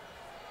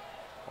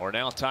or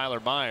now Tyler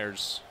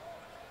Myers,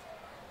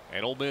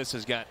 and Ole Miss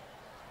has got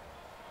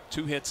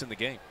 2 hits in the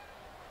game.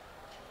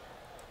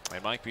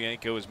 And Mike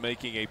Bianco is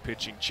making a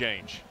pitching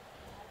change.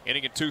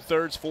 Inning and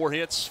 2/3, 4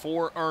 hits,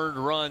 4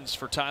 earned runs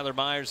for Tyler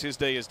Myers. His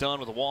day is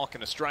done with a walk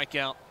and a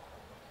strikeout.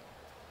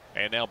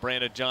 And now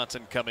Brandon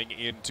Johnson coming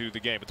into the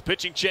game. But the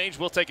pitching change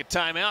will take a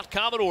timeout.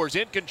 Commodores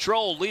in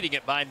control, leading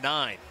it by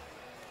 9.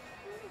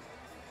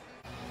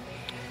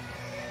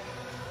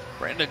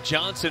 Brandon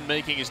Johnson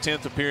making his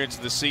 10th appearance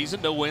of the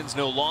season. No wins,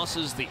 no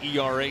losses. The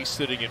ERA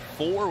sitting at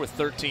 4 with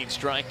 13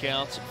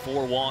 strikeouts and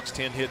 4 walks,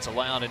 10 hits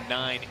allowed in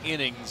 9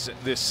 innings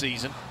this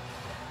season.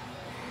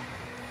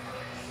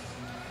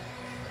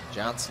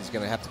 Johnson's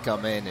going to have to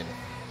come in, and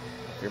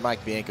if you're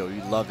Mike Bianco,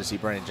 you'd love to see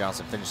Brandon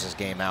Johnson finish this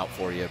game out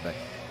for you, but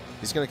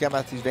he's going to come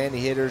out to these Vandy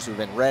hitters who've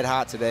been red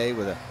hot today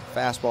with a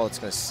fastball that's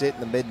going to sit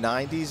in the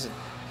mid-90s, and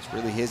it's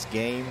really his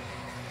game.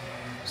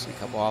 See a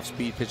couple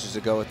off-speed pitches to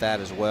go with that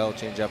as well,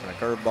 change up and a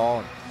curveball,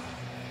 and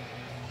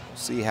we'll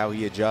see how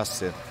he adjusts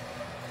to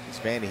these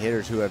Vandy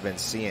hitters who have been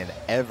seeing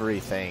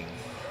everything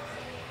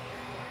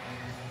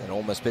that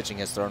Ole Miss pitching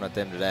has thrown at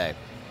them today.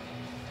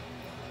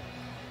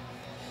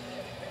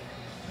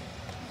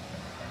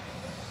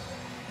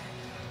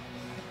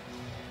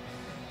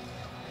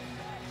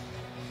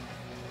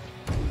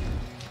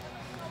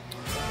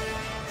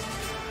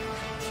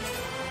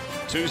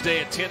 Tuesday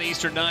at 10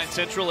 Eastern, 9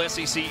 Central,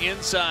 SEC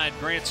Inside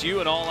grants you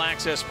an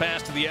all-access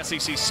pass to the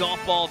SEC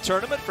softball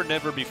tournament for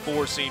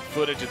never-before-seen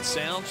footage and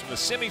sounds from the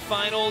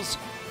semifinals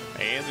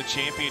and the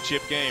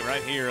championship game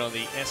right here on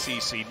the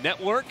SEC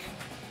Network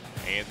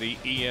and the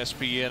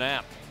ESPN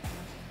app.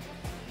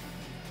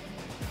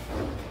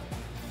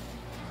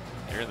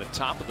 They're in the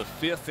top of the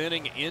 5th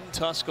inning in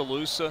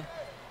Tuscaloosa.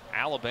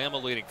 Alabama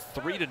leading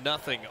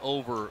 3-0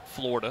 over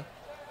Florida.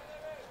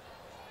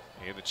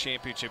 In the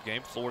championship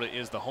game, Florida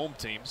is the home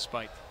team,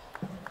 despite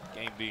the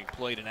game being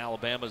played in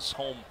Alabama's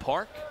home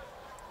park.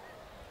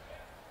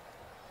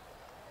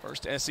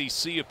 First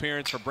SEC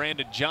appearance for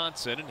Brandon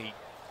Johnson, and he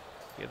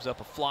gives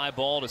up a fly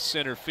ball to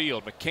center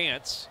field.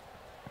 McCants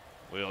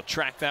will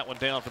track that one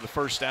down for the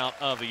first out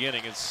of the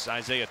inning as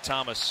Isaiah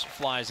Thomas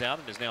flies out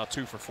and is now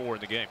 2 for 4 in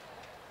the game.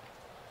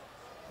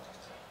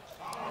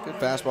 Good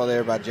fastball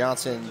there by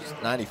Johnson,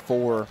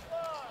 94.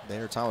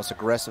 There, Thomas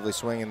aggressively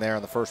swinging there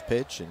on the first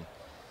pitch, and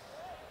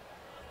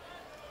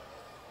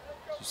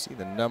you see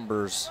the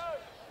numbers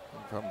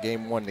from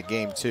game 1 to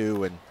game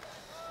 2, and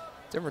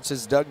difference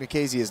is Doug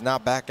Nikhazy is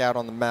not back out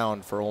on the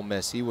mound for Ole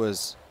Miss. He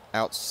was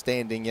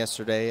outstanding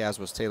yesterday, as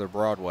was Taylor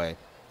Broadway.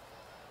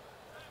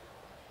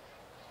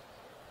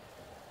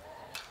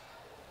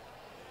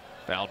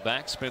 Fouled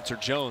back, Spencer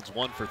Jones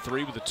 1 for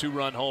 3 with a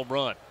 2-run home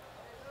run.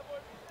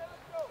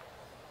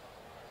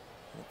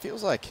 It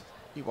feels like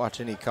you watch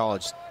any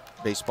college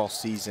baseball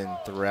season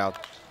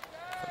throughout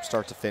from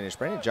start to finish.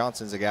 Brandon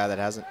Johnson's a guy that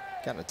hasn't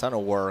gotten a ton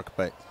of work,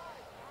 but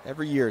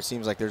every year it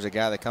seems like there's a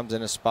guy that comes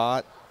in a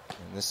spot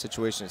In this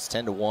situation, it's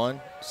 10-1.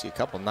 See a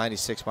couple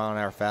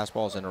 96-mile-an-hour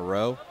fastballs in a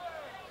row.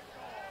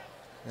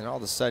 And all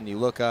of a sudden, you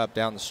look up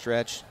down the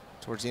stretch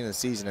towards the end of the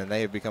season, and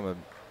they have become an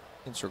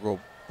integral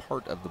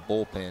part of the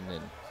bullpen.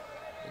 And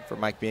for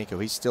Mike Bianco,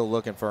 he's still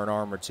looking for an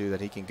arm or two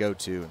that he can go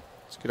to.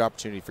 It's a good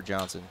opportunity for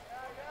Johnson.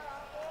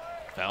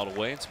 Fouled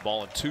away. It's a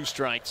ball and 2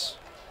 strikes.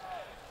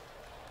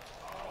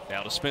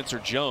 Now to Spencer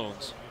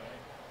Jones.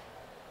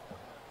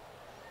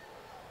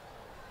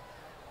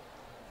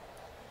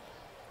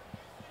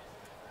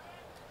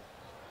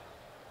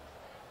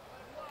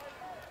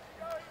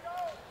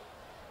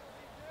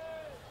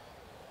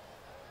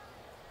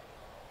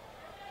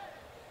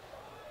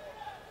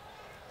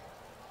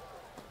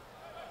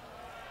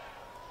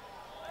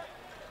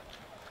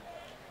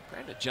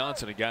 Brandon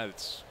Johnson, a guy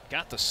that's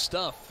got the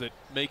stuff that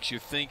makes you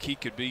think he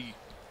could be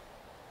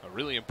a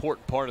really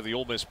important part of the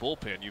Ole Miss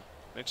bullpen. You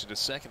mentioned a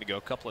second ago,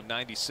 a couple of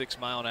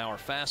 96-mile-an-hour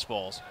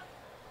fastballs.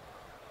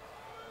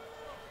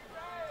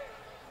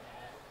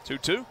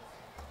 2-2.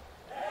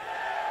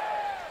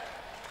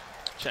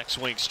 Check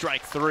swing,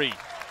 strike 3.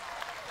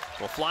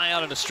 Will fly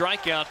out and a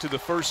strikeout to the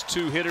first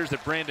 2 hitters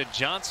that Brandon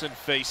Johnson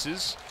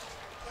faces.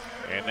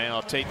 And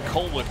now Tate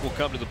Colwick will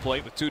come to the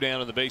plate with 2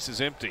 down and the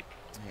bases empty.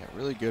 Yeah,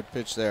 really good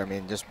pitch there. I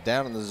mean, just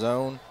down in the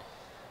zone.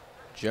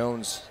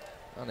 Jones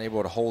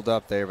unable to hold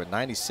up there, but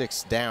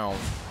 96 down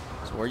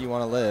is where you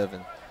want to live.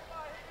 And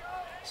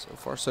so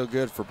far, so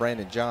good for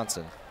Brandon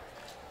Johnson.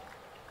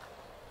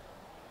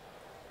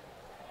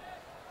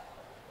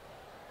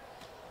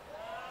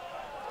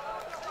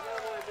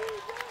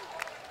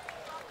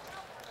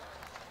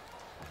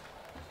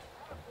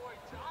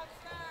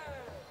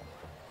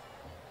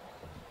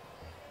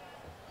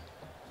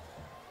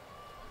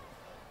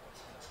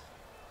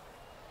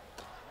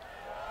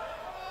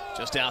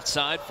 Just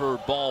outside for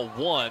ball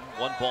 1.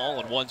 1 ball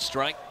and 1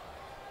 strike.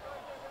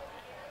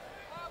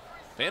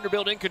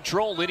 Vanderbilt in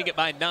control, leading it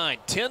by 9.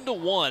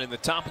 10-1 in the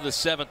top of the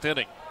 7th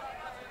inning.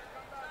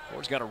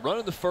 Ford's got a run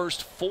in the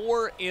first,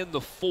 4 in the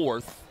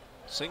 4th.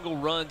 Single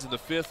runs in the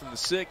 5th and the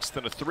 6th,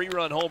 and a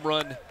 3-run home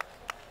run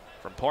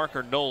from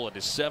Parker Nolan,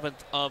 his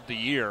 7th of the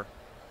year,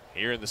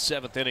 here in the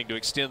 7th inning to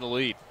extend the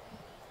lead.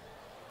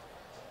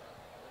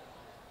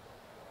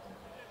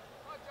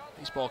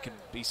 Baseball can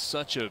be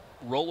such a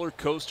roller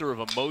coaster of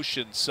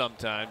emotion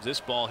sometimes. This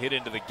ball hit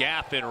into the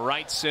gap in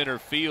right center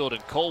field,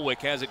 and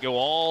Colwick has it go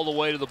all the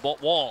way to the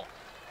wall.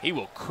 He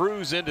will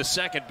cruise into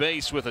second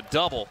base with a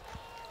double.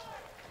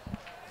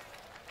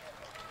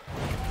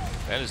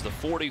 That is the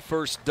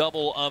 41st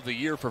double of the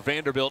year for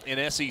Vanderbilt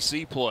in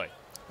SEC play.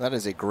 That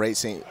is a great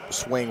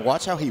swing.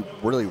 Watch how he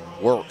really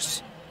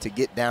works to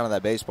get down to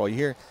that baseball. You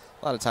hear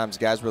a lot of times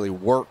guys really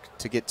work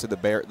to get to the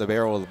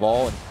barrel of the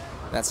ball, and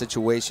in that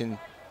situation,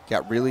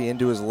 got really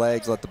into his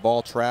legs, let the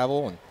ball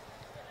travel, and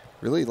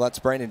really lets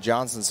Brandon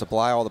Johnson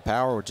supply all the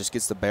power, or just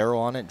gets the barrel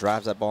on it,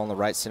 drives that ball in the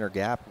right center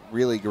gap.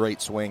 Really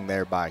great swing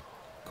there by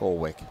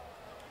Colwick.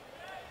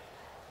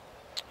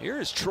 Here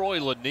is Troy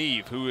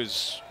Leneve, who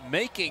is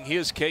making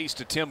his case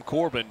to Tim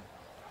Corbin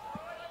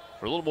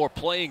for a little more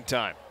playing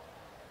time.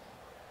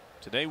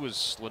 Today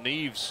was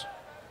Leneve's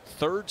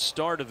 3rd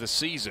start of the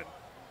season.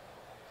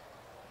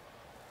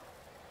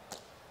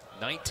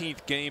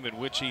 19th game in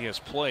which he has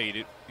played.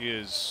 It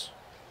is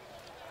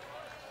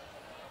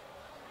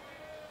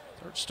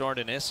 3rd start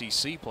in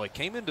SEC play.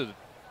 Came into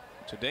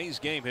today's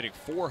game hitting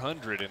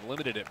 .400 and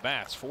limited at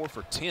bats, 4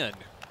 for 10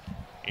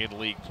 in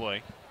league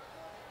play.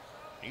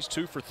 He's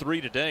 2 for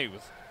 3 today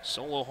with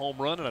solo home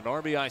run and an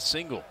RBI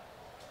single.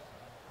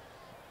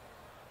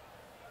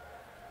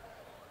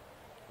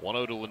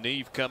 1-0 to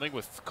Leneve coming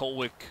with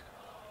Colwick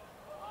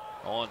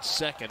on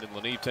second, and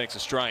Leneve takes a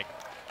strike.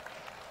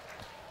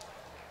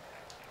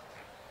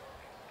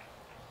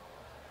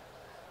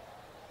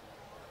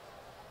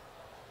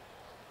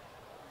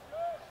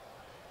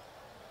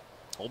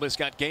 Ole Miss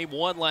got game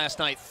 1 last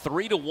night,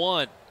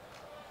 3-1.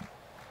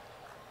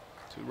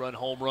 2-run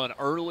home run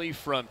early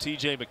from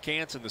T.J.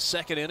 McCants in the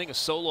 2nd inning, a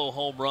solo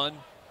home run.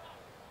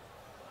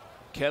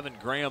 Kevin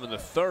Graham in the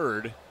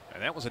 3rd,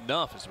 and that was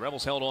enough as the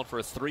Rebels held on for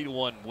a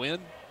 3-1 win.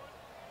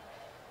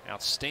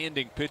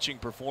 Outstanding pitching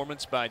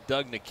performance by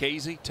Doug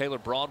Nikhazy. Taylor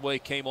Broadway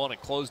came on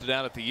and closed it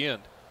out at the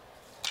end.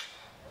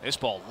 This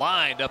ball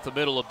lined up the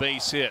middle, a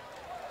base hit.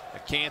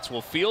 McCants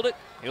will field it.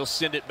 He'll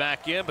send it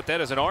back in, but that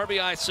is an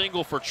RBI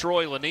single for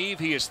Troy Leneve.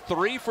 He is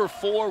 3 for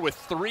 4 with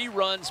 3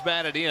 runs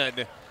batted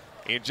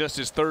in just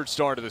his 3rd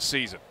start of the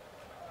season.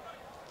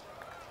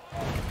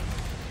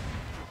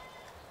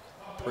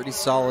 Pretty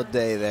solid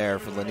day there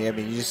for Leneve. I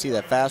mean, you just see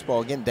that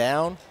fastball again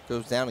down,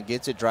 goes down and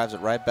gets it, drives it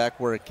right back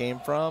where it came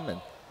from,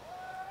 and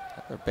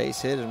another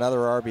base hit, another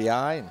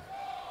RBI. And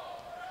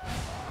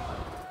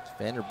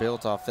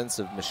Vanderbilt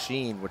offensive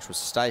machine, which was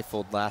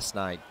stifled last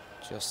night,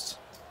 just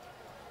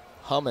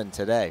humming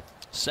today.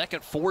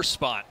 2nd 4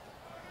 spot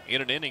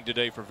in an inning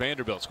today for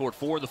Vanderbilt. Scored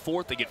 4 in the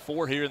 4th. They get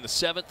 4 here in the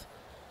 7th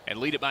and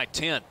lead it by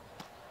 10.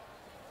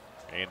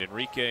 And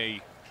Enrique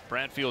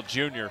Bradfield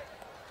Jr.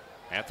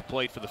 at the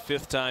plate for the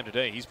 5th time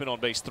today. He's been on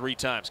base 3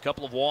 times.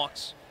 Couple of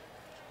walks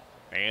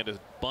and a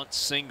bunt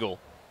single.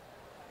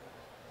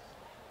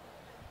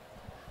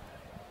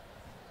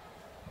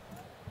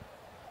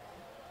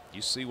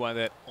 you see why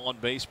that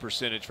on-base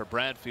percentage for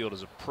Bradfield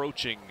is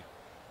approaching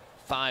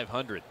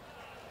 500.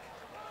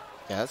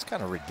 Yeah, that's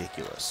kind of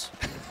ridiculous.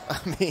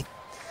 I mean,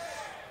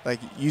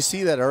 like, you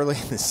see that early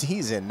in the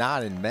season,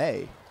 not in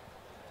May.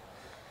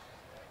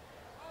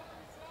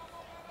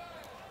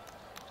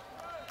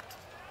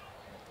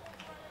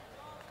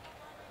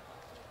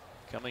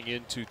 Coming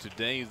into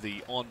today,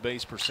 the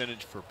on-base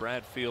percentage for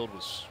Bradfield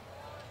was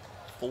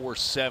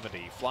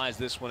 .470. Flies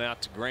this one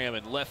out to Graham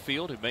in left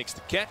field, who makes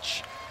the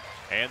catch,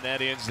 and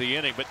that ends the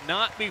inning. But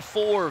not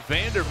before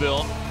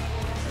Vanderbilt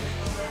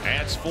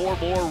adds 4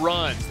 more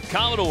runs. The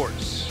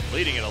Commodores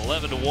leading at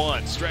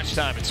 11-1. Stretch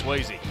time at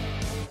Swayze.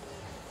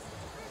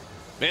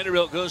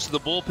 Vanderbilt goes to the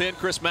bullpen.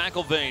 Chris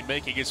McElvain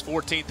making his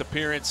 14th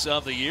appearance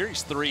of the year.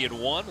 He's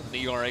 3-1 with an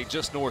ERA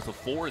just north of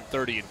 4 in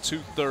 30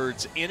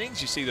 2/3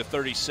 innings. You see the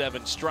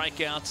 37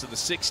 strikeouts and the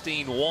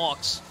 16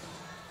 walks.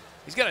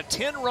 He's got a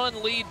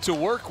 10-run lead to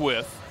work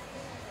with.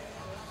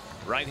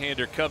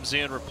 Right-hander comes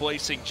in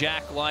replacing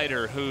Jack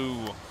Leiter,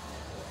 who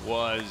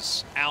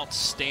was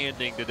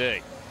outstanding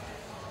today.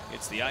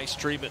 It's the ice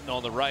treatment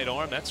on the right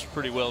arm. That's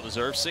pretty well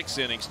deserved. 6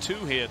 innings, 2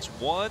 hits,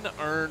 1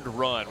 earned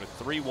run with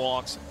 3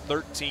 walks,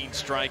 13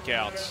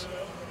 strikeouts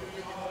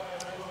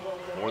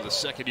for the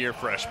second-year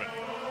freshman.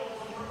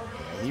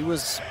 He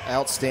was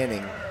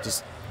outstanding.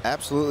 Just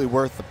absolutely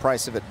worth the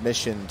price of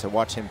admission to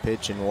watch him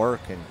pitch and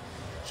work, and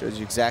shows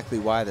you exactly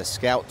why the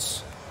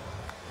scouts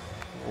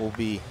will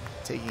be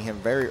taking him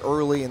very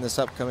early in this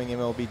upcoming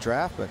MLB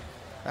draft. But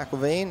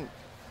McElvain,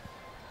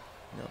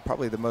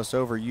 probably the most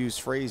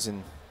overused phrase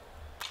in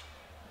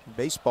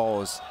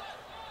baseball is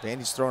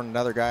Vandy's throwing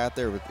another guy out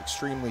there with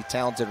extremely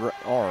talented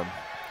arm.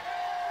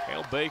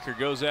 Hale Baker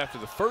goes after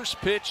the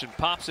first pitch and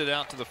pops it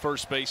out to the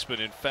first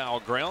baseman in foul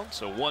ground.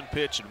 So 1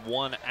 pitch and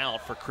 1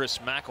 out for Chris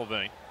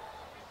McElvain.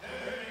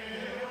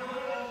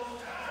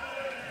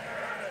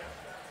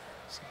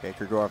 See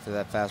Baker go after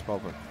that fastball,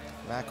 but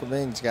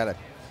McElvain's got a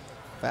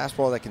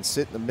fastball that can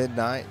sit in the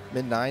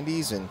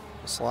mid-90s and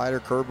a slider,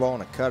 curveball,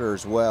 and a cutter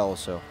as well.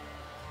 So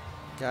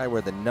a guy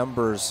where the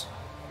numbers,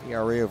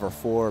 ERA over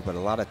 4, but a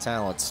lot of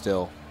talent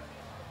still.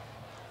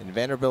 And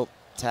Vanderbilt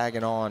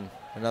tagging on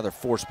another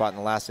 4 spot in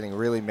the last inning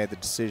really made the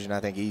decision, I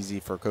think, easy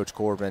for Coach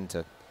Corbin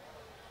to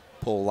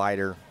pull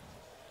Leiter,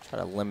 try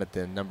to limit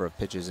the number of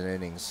pitches and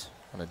innings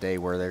on a day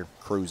where they're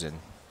cruising.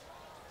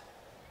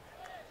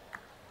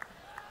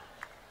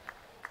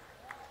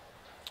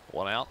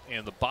 One out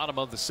in the bottom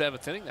of the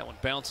 7th inning. That one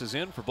bounces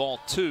in for ball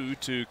 2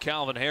 to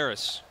Calvin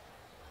Harris.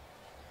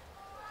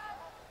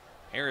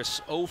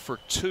 Harris 0 for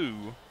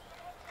 2.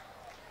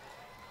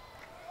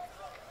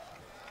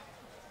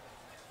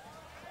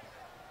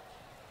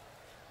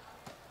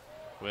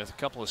 With a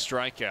couple of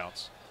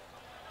strikeouts.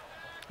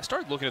 I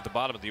started looking at the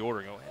bottom of the order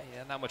and go, hey,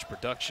 yeah, not much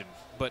production,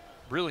 but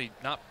really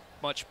not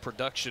much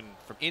production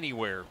from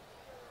anywhere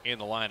in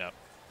the lineup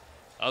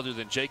other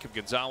than Jacob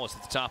Gonzalez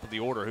at the top of the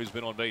order, who's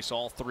been on base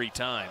all 3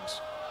 times.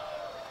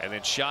 And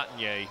then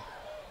Chatagnier,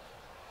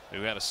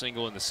 who had a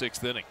single in the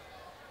 6th inning.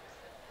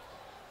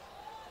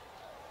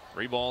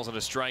 3 balls and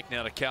a strike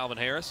now to Calvin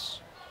Harris.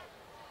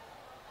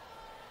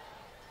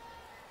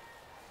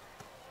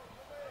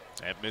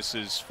 That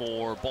misses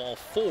for ball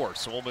 4,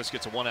 so Ole Miss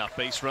gets a 1-out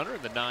base runner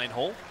in the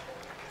 9-hole.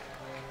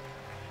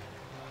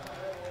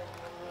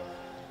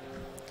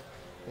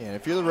 And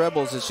if you're the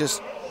Rebels,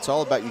 it's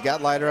all about, you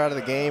got Leiter out of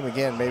the game.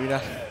 Again, maybe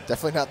not,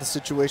 definitely not the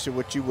situation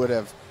which you would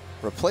have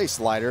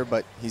replaced Leiter,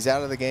 but he's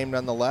out of the game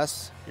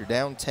nonetheless. You're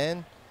down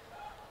 10.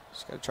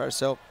 Just got to try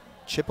to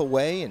chip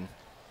away and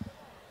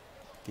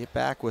get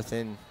back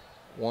within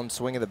 1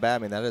 swing of the bat. I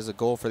mean, that is a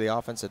goal for the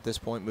offense at this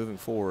point moving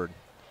forward.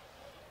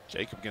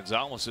 Jacob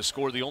Gonzalez has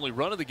scored the only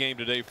run of the game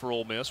today for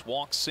Ole Miss.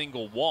 Walk,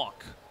 single,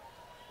 walk.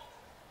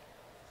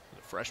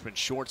 The freshman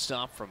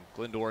shortstop from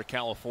Glendora,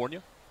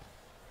 California.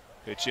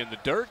 Pitch in the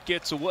dirt,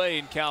 gets away,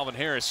 and Calvin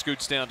Harris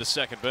scoots down to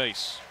second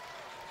base.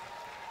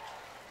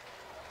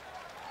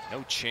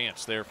 No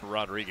chance there for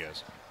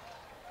Rodriguez.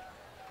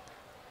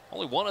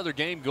 Only one other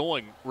game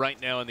going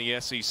right now in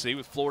the SEC,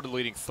 with Florida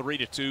leading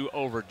 3-2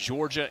 over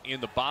Georgia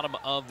in the bottom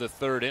of the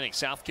 3rd inning.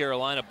 South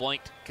Carolina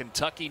blanked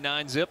Kentucky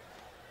 9-zip.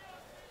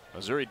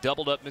 Missouri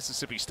doubled up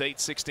Mississippi State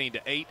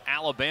 16-8.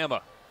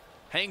 Alabama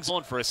hangs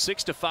on for a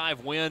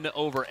 6-5 win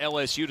over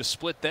LSU to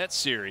split that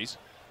series.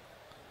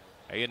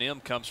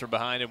 A&M comes from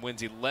behind and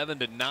wins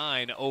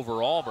 11-9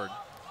 over Auburn.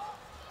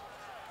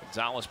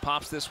 Gonzalez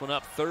pops this one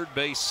up third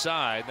base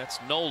side. That's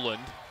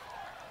Noland,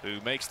 who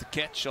makes the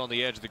catch on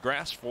the edge of the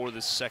grass for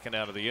this 2nd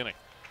out of the inning.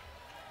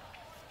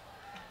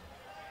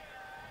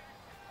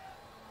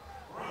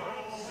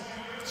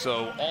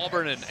 So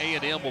Auburn and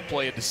A&M will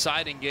play a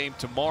deciding game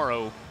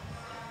tomorrow.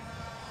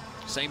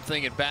 Same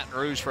thing in Baton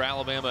Rouge for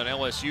Alabama and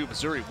LSU.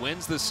 Missouri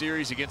wins the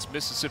series against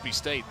Mississippi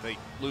State. They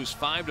lose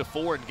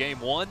 5-4 in game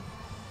 1.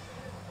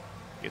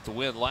 Get the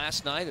win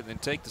last night and then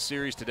take the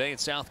series today. And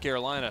South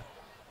Carolina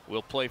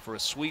will play for a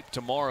sweep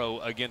tomorrow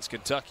against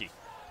Kentucky.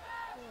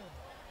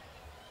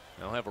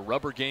 They'll have a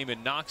rubber game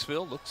in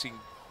Knoxville. Looks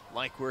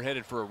like we're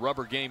headed for a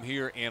rubber game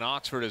here in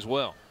Oxford as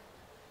well.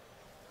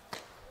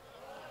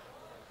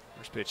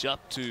 First pitch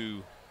up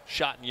to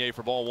Chatinier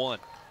for ball one.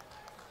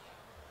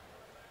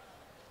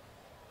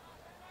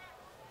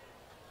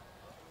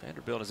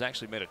 Vanderbilt has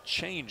actually made a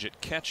change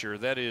at catcher.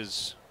 That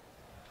is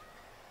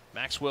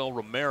Maxwell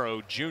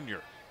Romero Jr.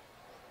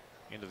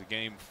 into the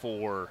game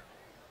for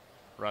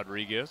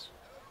Rodriguez.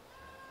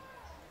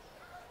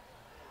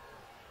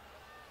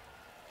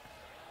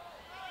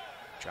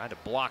 Tried to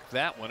block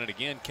that one, and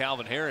again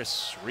Calvin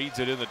Harris reads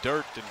it in the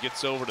dirt and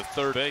gets over to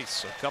third base.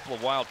 So a couple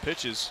of wild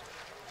pitches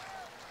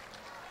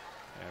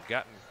have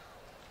gotten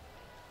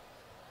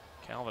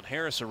Calvin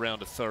Harris around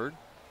to third.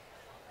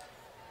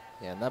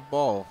 Yeah, and that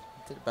ball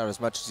did about as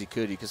much as he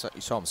could. You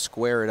saw him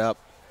square it up,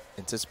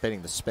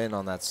 anticipating the spin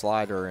on that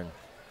slider, and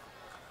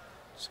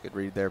just a good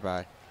read there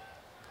by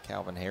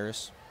Calvin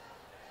Harris.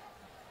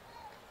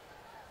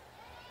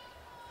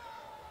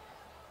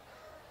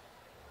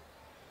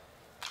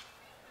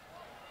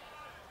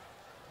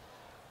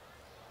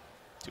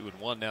 Two and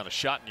one now to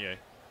Chatinier.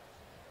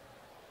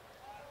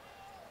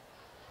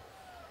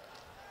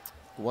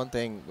 One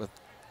thing with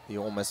the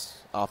Ole Miss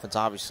offense,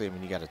 obviously, I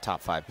mean, you got a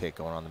top 5 pick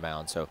going on the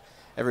mound, so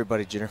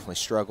everybody generally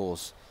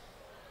struggles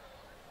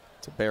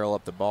to barrel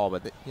up the ball.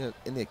 But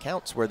in the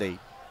accounts where they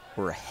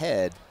were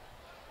ahead,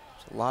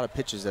 there's a lot of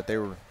pitches that they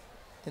were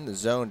in the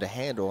zone to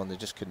handle, and they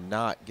just could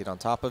not get on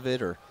top of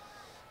it or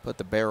put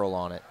the barrel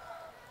on it.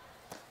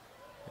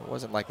 It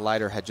wasn't like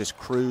Leiter had just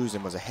cruised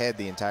and was ahead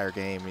the entire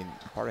game. I mean,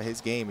 part of his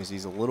game is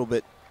he's a little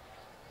bit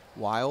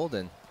wild,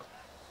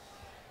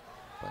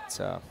 but it's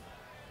a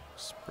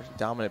pretty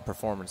dominant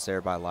performance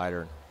there by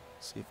Leiter.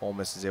 See if Ole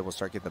Miss is able to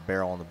start getting the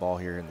barrel on the ball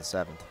here in the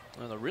 7th.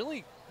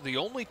 Well, the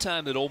only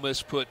time that Ole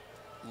Miss put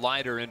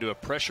Leiter into a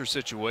pressure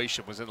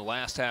situation was in the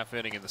last half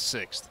inning in the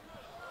 6th.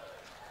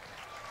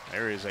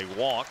 There is a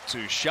walk to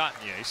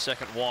Chatinier,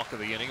 second walk of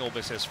the inning. Ole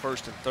Miss has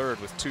first and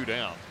third with 2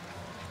 down.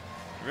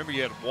 Remember,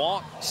 you had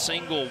walk,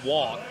 single,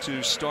 walk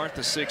to start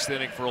the 6th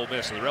inning for Ole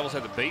Miss. So the Rebels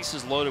had the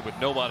bases loaded with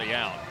nobody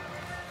out.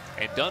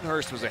 And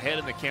Dunhurst was ahead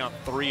in the count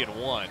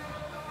 3-1.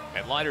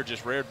 And Leiter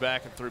just reared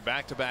back and threw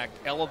back-to-back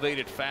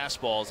elevated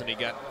fastballs, and he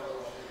got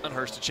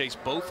Dunhurst to chase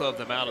both of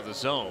them out of the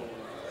zone.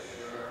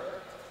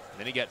 And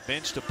then he got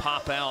benched to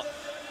pop out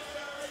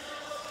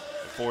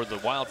for the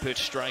wild pitch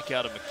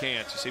strikeout of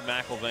McCants. You see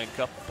McElvain,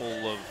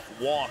 couple of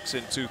walks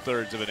in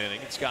 2/3 of an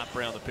inning. And Scott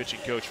Brown, the pitching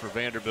coach for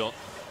Vanderbilt.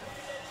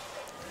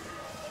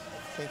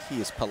 I think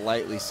he is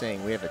politely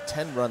saying we have a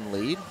 10-run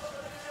lead.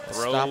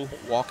 Throw, stop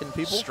walking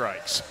people.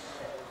 Strikes.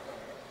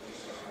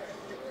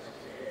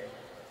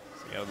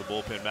 See out of the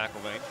bullpen,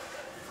 McElvain.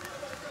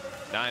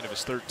 9 of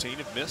his 13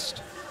 have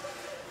missed.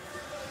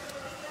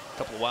 A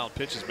couple of wild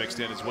pitches mixed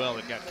in as well.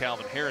 They've got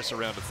Calvin Harris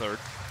around to third.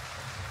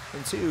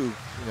 And two,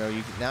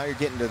 now you're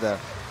getting to the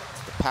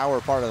power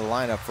part of the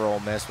lineup for Ole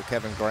Miss with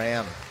Kevin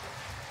Graham.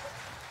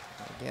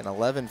 Again,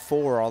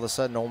 11-4, all of a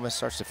sudden Ole Miss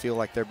starts to feel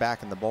like they're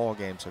back in the ball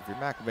game. So if you're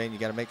McElvain, you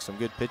got to make some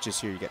good pitches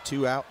here. You got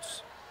 2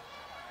 outs.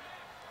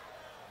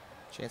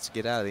 Chance to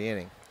get out of the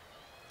inning.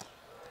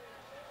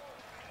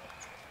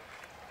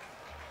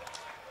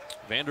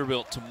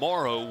 Vanderbilt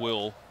tomorrow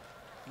will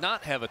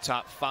not have a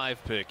top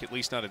 5 pick, at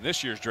least not in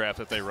this year's draft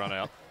that they run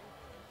out.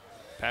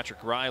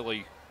 Patrick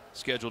Riley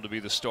scheduled to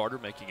be the starter,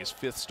 making his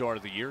 5th start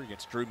of the year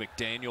against Drew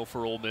McDaniel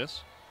for Ole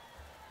Miss.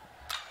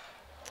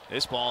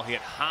 This ball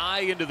hit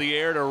high into the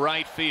air to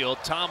right field.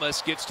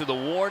 Thomas gets to the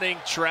warning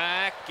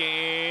track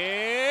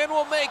and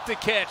will make the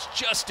catch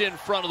just in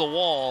front of the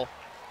wall.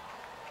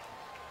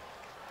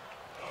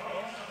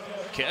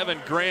 Kevin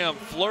Graham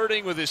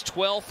flirting with his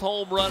 12th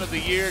home run of the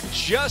year,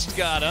 just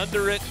got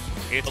under it.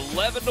 It's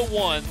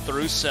 11-1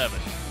 through 7.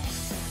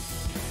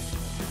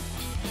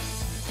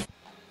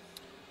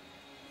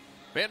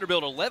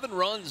 Vanderbilt 11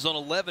 runs on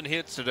 11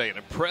 hits today. An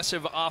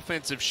impressive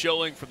offensive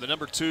showing from the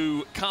number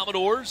 2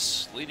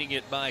 Commodores, leading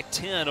it by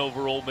 10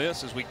 over Ole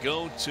Miss as we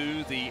go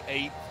to the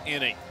 8th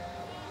inning.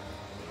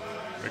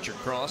 Richard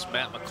Cross,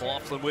 Matt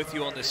McLaughlin with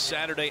you on this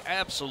Saturday.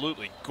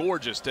 Absolutely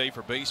gorgeous day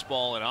for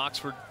baseball in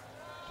Oxford.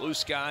 Blue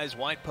skies,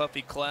 white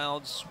puffy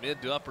clouds,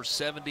 mid to upper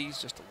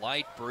 70s, just a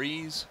light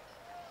breeze.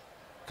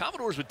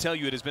 Commodores would tell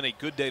you it has been a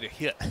good day to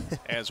hit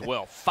as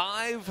well.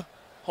 5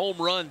 home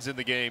runs in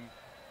the game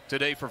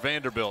today for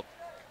Vanderbilt.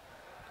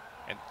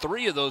 And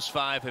 3 of those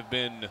 5 have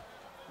been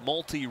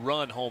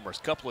multi-run homers.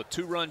 A couple of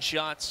 2-run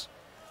shots.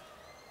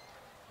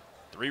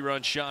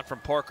 3-run shot from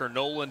Parker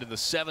Noland in the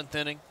 7th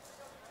inning.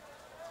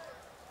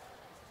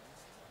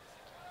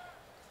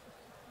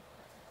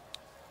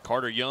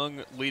 Carter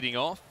Young leading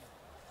off.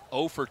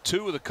 0 for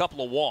 2 with a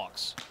couple of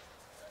walks.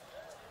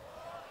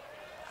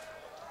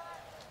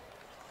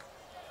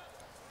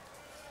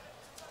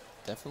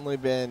 Definitely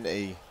been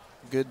a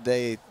good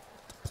day at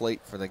the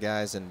plate for the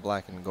guys in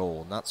black and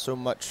gold. Not so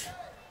much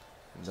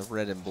in the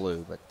red and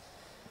blue, but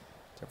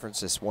the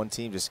difference is one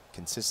team just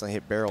consistently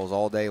hit barrels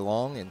all day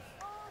long and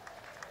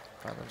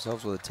find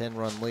themselves with a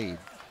 10-run lead.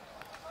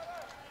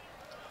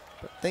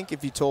 But think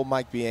if you told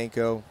Mike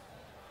Bianco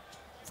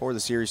before the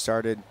series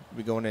started, we'd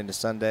be going into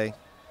Sunday,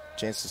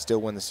 chance to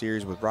still win the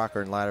series with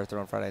Rocker and Leiter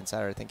throwing Friday and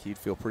Saturday, I think he'd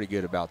feel pretty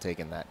good about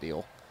taking that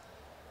deal.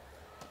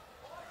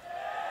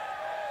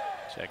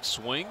 Check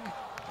swing.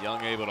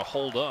 Young able to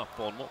hold up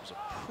on what was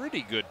a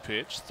pretty good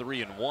pitch,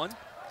 3-1.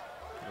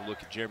 We'll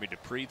look at Jeremy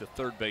Dupree, the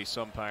third base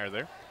umpire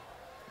there.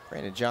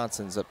 Brandon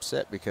Johnson's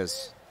upset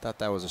because thought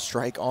that was a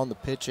strike on the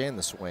pitch and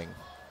the swing.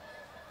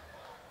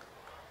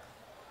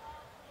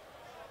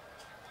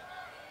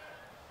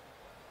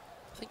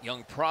 I think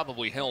Young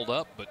probably held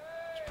up, but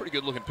it's a pretty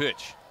good looking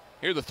pitch.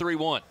 Here the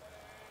 3-1.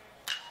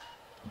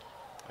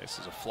 This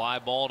is a fly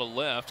ball to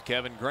left.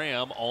 Kevin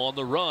Graham on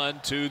the run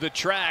to the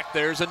track.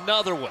 There's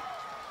another one.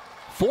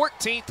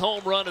 14th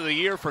home run of the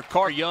year for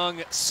Carter Young,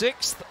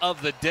 6th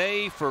of the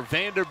day for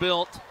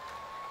Vanderbilt,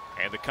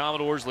 and the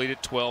Commodores lead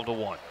it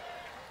 12-1.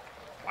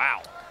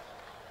 Wow.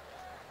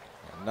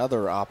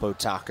 Another Oppo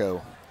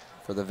taco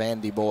for the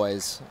Vandy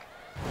boys.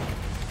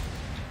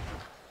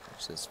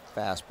 This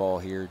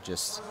fastball here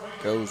just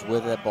goes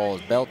with it. Ball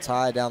is belt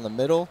tied down the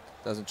middle.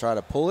 Doesn't try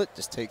to pull it,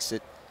 just takes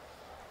it,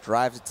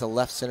 drives it to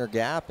left center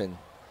gap. And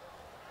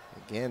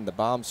again, the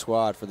bomb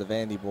squad for the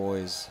Vandy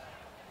boys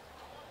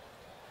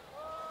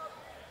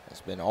has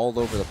been all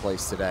over the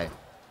place today.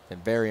 Been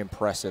a very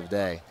impressive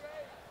day.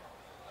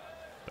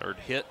 Third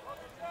hit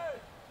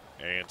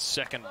and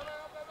second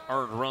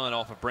earned run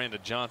off of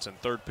Brandon Johnson.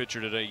 Third pitcher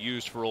today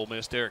used for Ole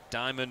Miss. Derek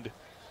Diamond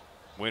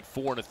went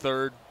 4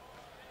 1/3.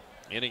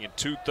 Inning and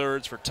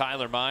 2/3 for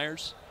Tyler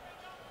Myers.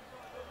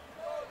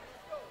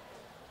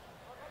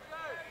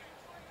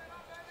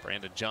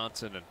 Brandon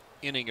Johnson, an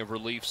inning of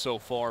relief so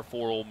far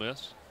for Ole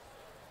Miss.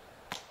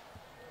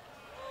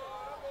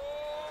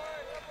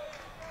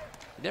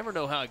 You never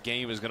know how a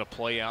game is going to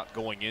play out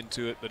going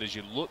into it, but as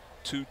you look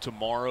to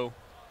tomorrow,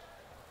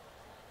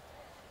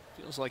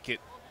 feels like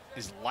it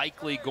is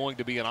likely going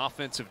to be an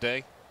offensive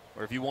day,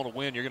 or if you want to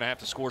win, you're going to have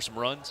to score some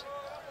runs.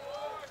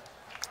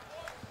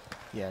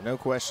 Yeah, no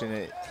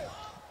question.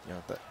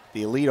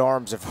 The elite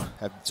arms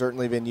have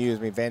certainly been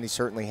used. I mean, Vandy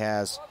certainly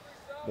has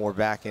more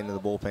back into the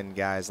bullpen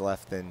guys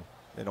left than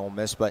Ole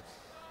Miss, but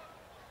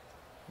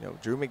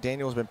Drew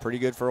McDaniel has been pretty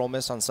good for Ole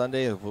Miss on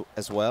Sunday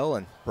as well,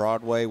 and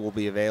Broadway will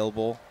be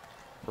available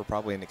for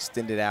probably an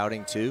extended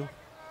outing too.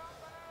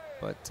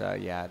 But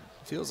yeah, it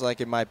feels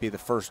like it might be the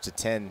 1st to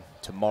 10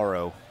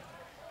 tomorrow.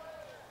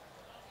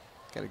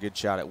 Got a good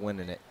shot at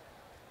winning it.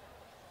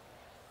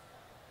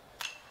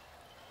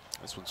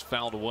 This one's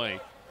fouled away.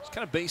 It's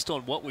kind of based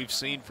on what we've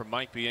seen from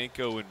Mike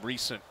Bianco in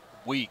recent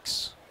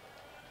weeks.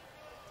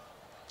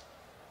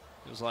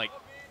 Feels like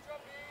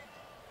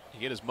you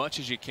get as much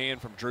as you can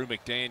from Drew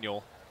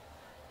McDaniel,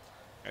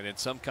 and then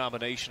some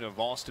combination of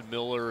Austin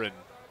Miller and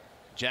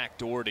Jack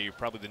Doherty,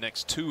 probably the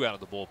next two out of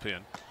the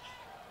bullpen.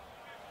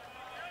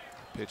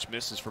 Pitch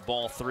misses for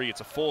ball 3.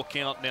 It's a full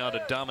count now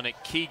to Dominic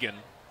Keegan,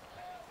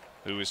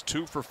 who is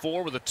 2 for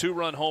 4 with a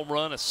 2-run home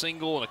run, a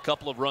single, and a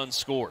couple of runs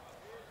scored.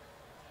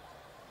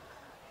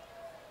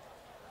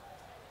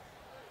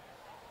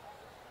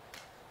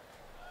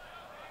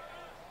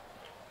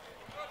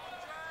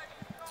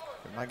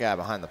 My guy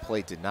behind the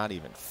plate did not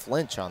even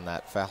flinch on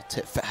that foul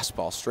tip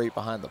fastball straight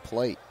behind the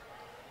plate.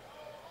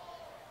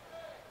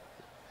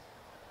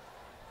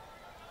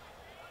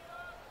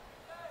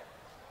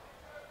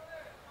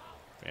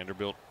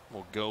 Vanderbilt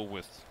will go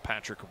with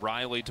Patrick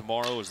Riley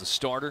tomorrow as the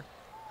starter.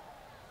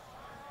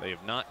 They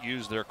have not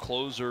used their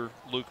closer,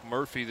 Luke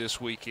Murphy, this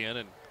weekend,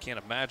 and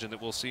can't imagine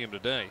that we'll see him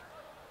today.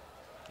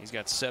 He's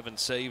got 7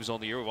 saves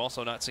on the year. We've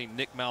also not seen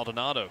Nick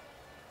Maldonado.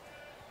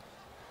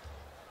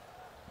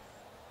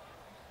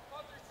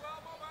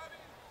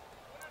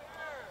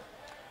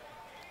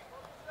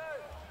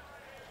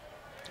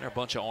 There are a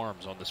bunch of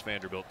arms on this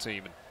Vanderbilt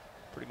team, and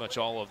pretty much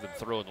all of them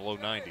throw in the low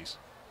 90s.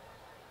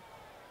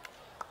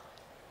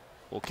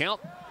 We'll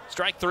count.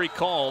 Strike 3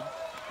 called.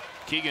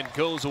 Keegan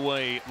goes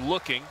away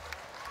looking.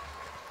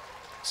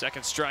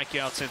 Second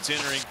strikeout since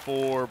entering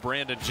for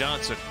Brandon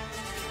Johnson.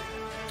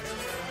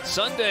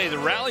 Sunday, the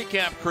Rally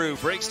Cap crew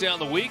breaks down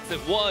the week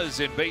that was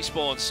in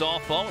baseball and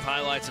softball with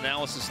highlights,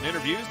 analysis, and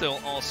interviews.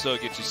 They'll also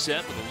get you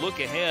set with a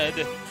look ahead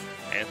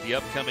at the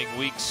upcoming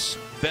week's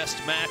best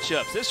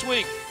matchups. This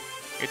week,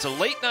 it's a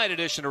late night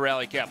edition of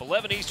Rally Cap,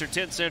 11 Eastern,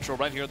 10 Central,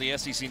 right here on the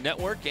SEC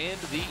Network and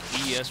the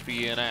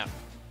ESPN app.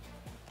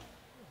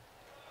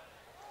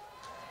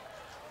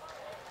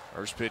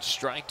 First pitch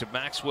strike to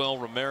Maxwell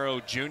Romero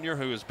Jr.,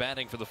 who is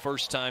batting for the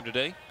first time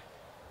today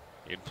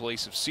in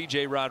place of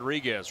C.J.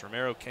 Rodriguez.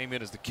 Romero came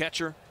in as the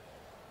catcher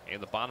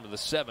in the bottom of the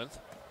 7th.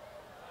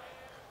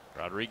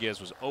 Rodriguez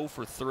was 0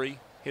 for 3,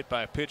 hit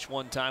by a pitch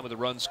one time with a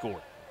run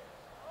scored.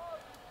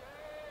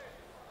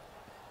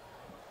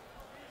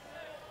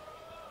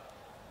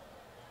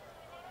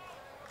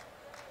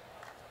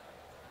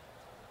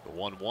 The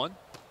 1-1.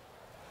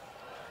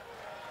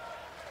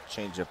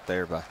 Change up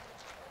there by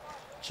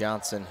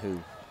Johnson,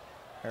 who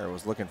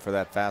was looking for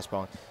that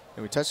fastball.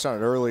 And we touched on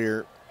it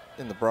earlier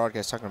in the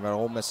broadcast, talking about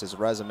Ole Miss's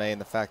resume and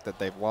the fact that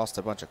they've lost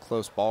a bunch of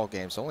close ball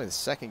games. Only the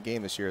second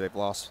game this year they've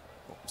lost,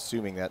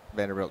 assuming that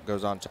Vanderbilt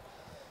goes on to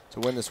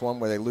win this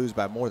one, where they lose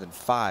by more than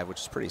 5,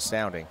 which is pretty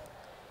astounding.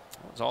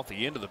 It was off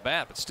the end of the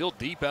bat, but still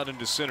deep out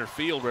into center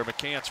field, where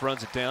McCants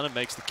runs it down and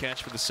makes the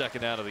catch for the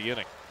second out of the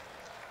inning.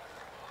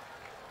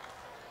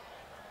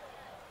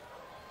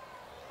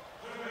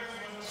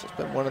 It's just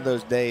been one of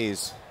those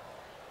days.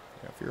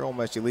 You know, if you're Ole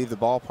Miss, you leave the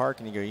ballpark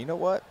and you go, you know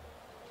what?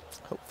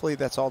 Hopefully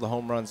that's all the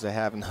home runs they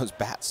have in those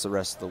bats the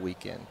rest of the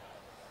weekend.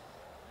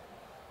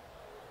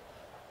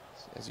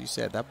 As you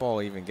said, that ball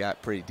even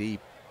got pretty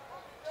deep.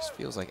 Just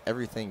feels like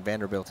everything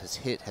Vanderbilt has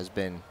hit has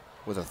been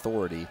with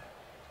authority.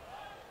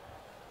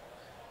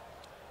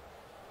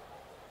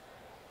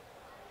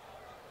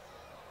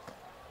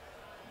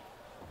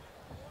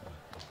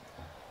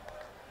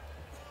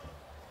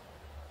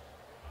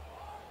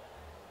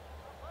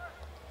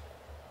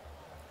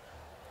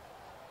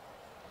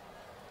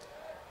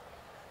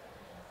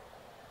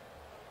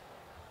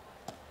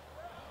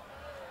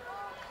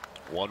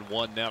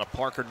 One now to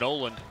Parker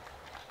Noland.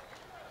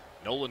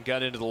 Noland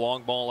got into the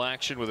long ball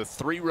action with a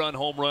 3-run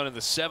home run in the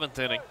 7th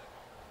inning.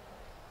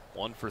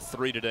 1 for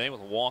 3 today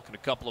with a walk and a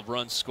couple of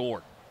runs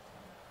scored.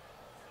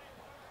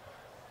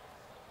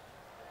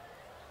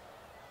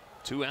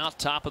 2 out,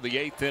 top of the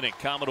 8th inning.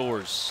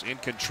 Commodores in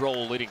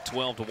control, leading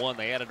 12-1.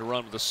 They added a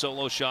run with a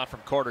solo shot from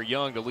Carter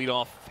Young to lead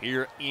off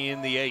here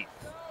in the 8th.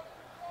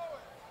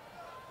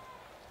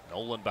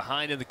 Noland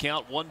behind in the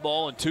count, 1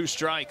 ball and 2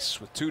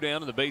 strikes with 2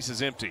 down and the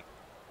bases empty.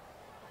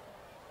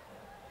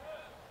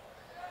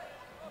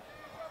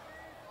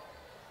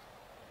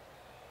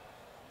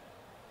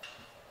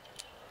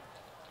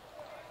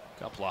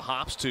 Couple of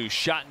hops to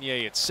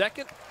Chatinier at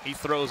second. He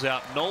throws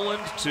out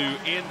Noland to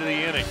end the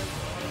inning.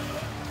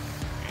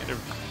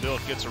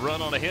 Vanderbilt gets a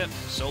run on a hit,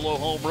 solo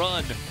home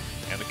run,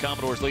 and the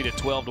Commodores lead at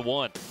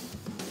 12-1.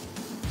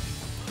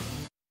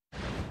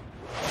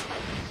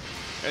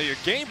 Now your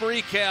game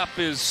recap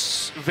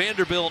is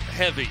Vanderbilt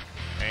heavy,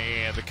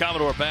 and the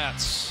Commodore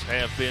bats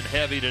have been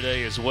heavy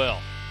today as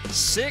well.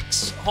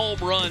 6 home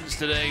runs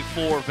today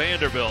for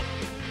Vanderbilt.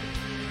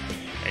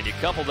 And you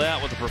couple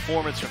that with a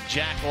performance from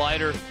Jack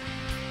Leiter,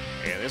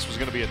 and this was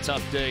going to be a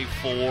tough day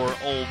for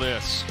Ole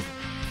Miss.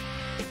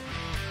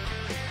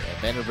 Yeah,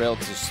 Vanderbilt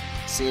just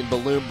seeing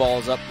balloon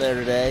balls up there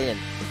today, and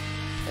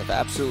have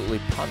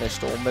absolutely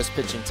punished Ole Miss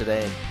pitching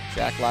today. And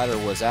Jack Leiter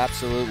was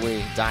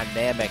absolutely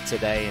dynamic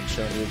today and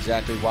showing you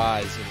exactly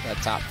why he's in that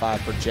top 5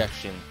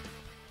 projection.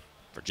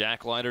 For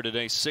Jack Leiter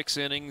today, 6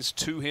 innings,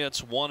 2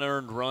 hits, 1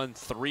 earned run,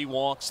 3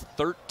 walks,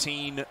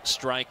 13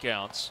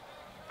 strikeouts.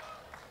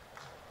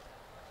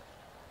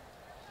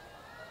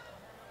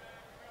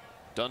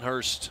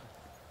 Dunhurst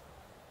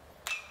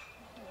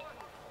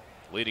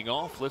leading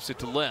off, lifts it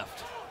to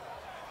left.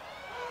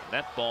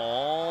 That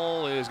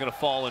ball is going to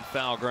fall in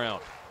foul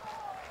ground.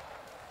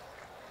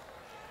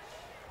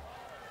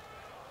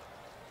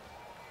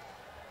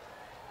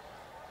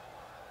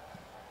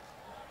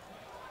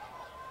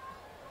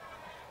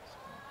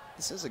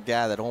 This is a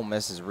guy that Ole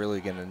Miss is really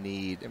going to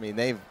need. I mean,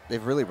 they've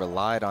really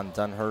relied on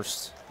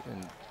Dunhurst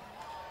and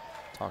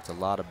talked a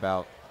lot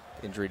about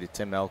injury to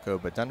Tim Elko,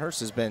 but Dunhurst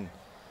has been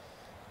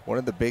one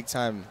of the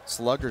big-time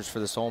sluggers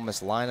for this Ole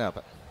Miss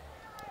lineup.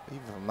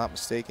 If I'm not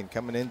mistaken,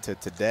 coming into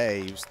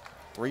today, he was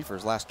 3 for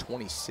his last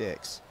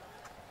 26.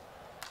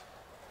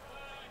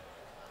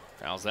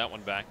 Fouls that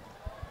one back.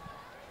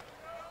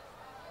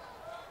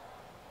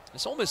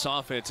 This Ole Miss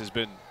offense has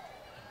been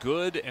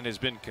good and has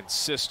been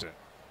consistent.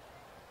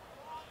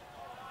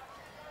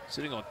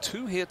 Sitting on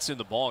 2 hits in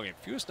the ballgame.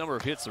 Fewest number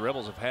of hits the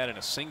Rebels have had in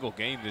a single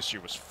game this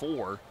year was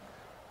 4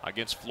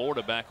 against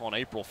Florida back on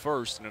April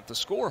 1st. And if the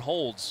score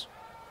holds,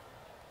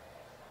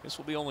 this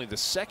will be only the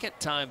 2nd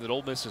time that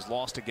Ole Miss has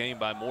lost a game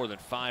by more than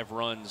 5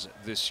 runs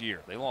this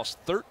year. They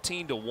lost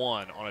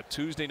 13-1 on a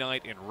Tuesday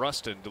night in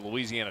Ruston to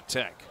Louisiana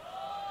Tech.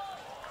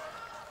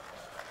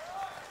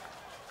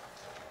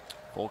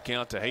 Full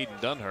count to Hayden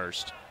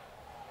Dunhurst.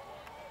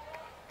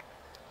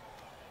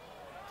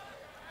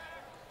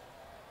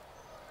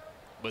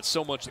 But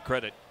so much the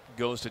credit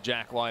goes to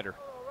Jack Leiter.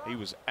 He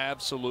was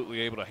absolutely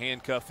able to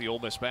handcuff the Ole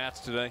Miss bats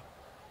today.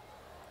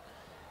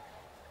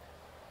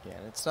 Yeah,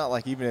 it's not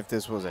like even if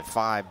this was a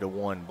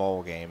 5-1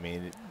 ball game, I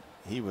mean,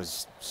 he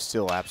was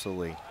still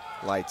absolutely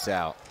lights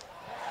out.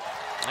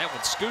 That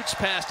one scoots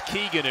past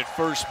Keegan at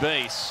first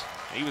base.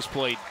 He was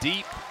played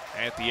deep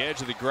at the edge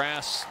of the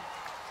grass.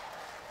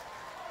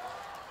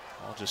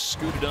 I'll just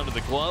scoot it under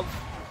the glove.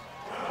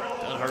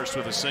 Dunhurst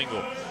with a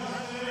single.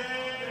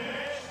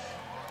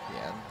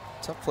 Yeah,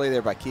 tough play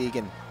there by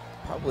Keegan.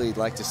 Probably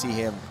like to see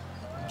him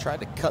try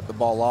to cut the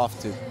ball off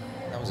to.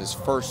 That was his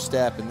first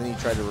step, and then he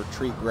tried to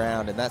retreat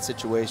ground. In that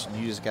situation,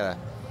 you just got to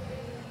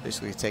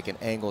basically take an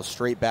angle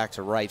straight back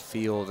to right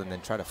field and then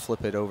try to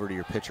flip it over to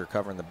your pitcher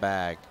covering the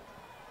bag.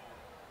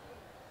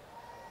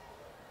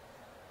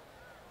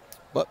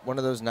 But one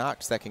of those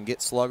knocks that can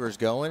get sluggers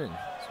going. And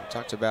as we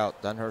talked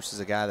about, Dunhurst is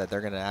a guy that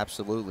they're going to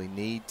absolutely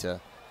need to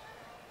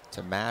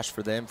mash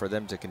for them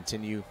to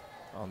continue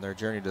on their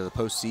journey to the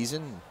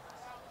postseason.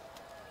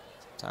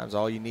 Sometimes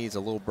all you need is a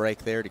little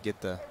break there to get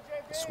the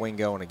swing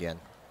going again.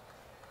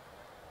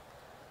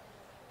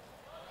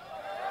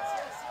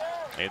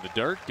 And the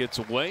dirt gets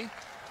away,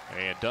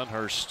 and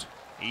Dunhurst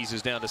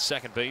eases down to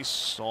second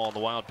base on the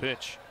wild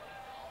pitch.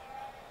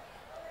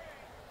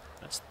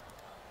 That's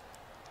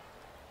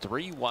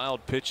 3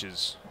 wild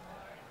pitches.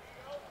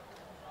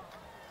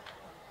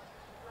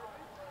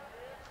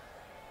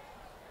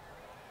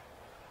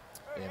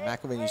 Yeah,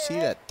 McElvain, you see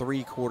that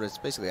three-quarter, it's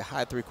basically a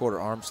high three-quarter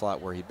arm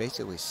slot where he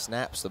basically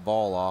snaps the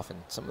ball off,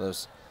 and some of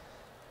those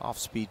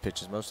off-speed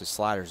pitches, mostly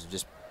sliders,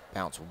 just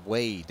bounce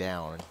way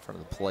down in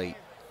front of the plate.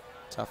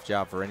 Tough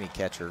job for any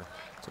catcher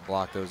to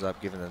block those up,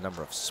 given the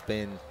number of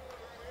spin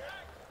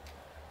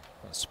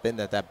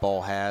that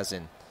ball has,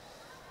 and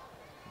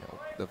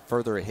the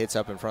further it hits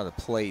up in front of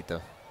the plate,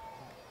 the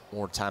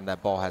more time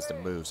that ball has to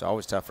move. So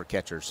always tough for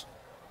catchers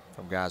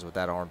from guys with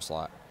that arm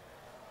slot.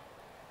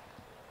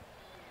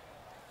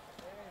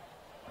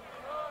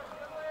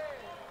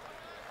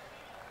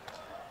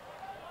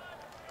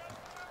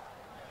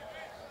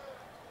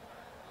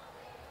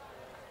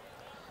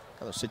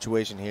 Another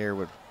situation here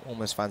where Ole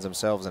Miss finds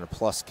themselves in a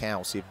plus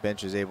count. See if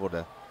Bench is able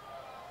to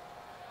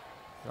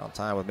get on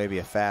time with maybe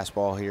a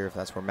fastball here, if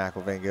that's where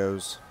McElvain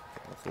goes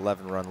with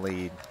 11-run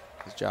lead.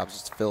 His job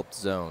is to fill up the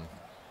zone.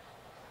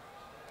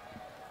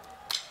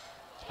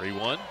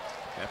 3-1.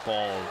 That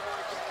ball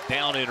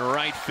down in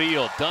right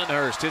field.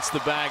 Dunhurst hits the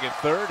bag at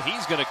third.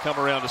 He's going to come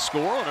around to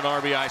score on an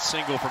RBI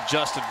single from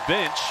Justin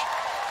Bench,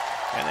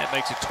 and that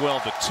makes it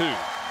 12-2.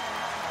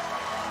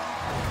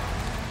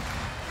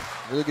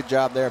 Really good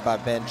job there by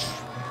Bench.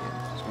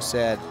 As we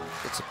said,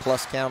 gets a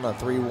plus count on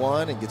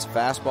 3-1 and gets a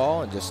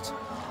fastball and just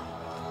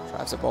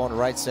drives the ball into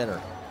right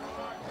center.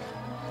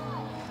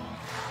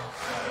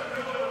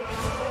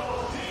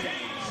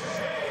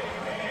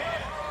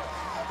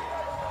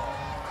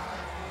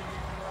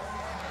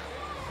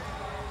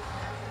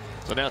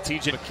 So now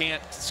TJ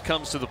McCants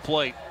comes to the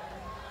plate.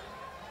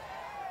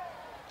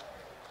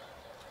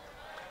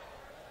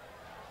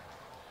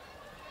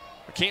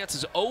 McCants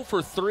is 0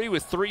 for 3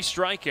 with 3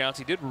 strikeouts.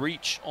 He did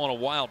reach on a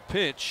wild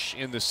pitch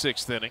in the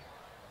 6th inning.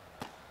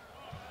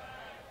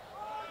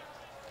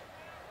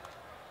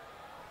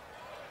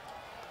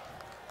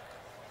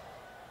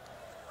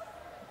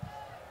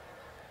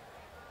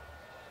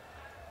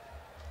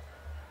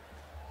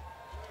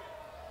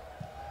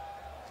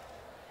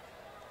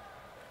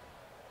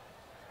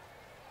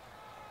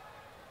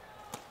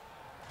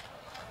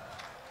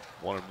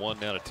 One and one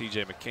now to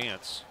TJ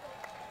McCants.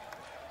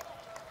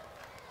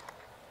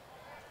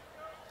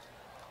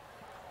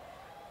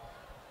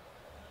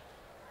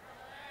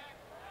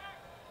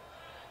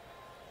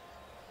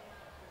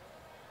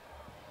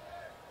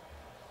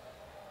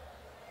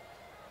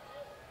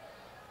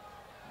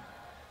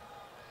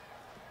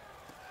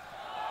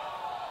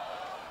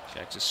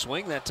 Checks his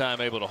swing that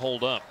time, able to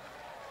hold up.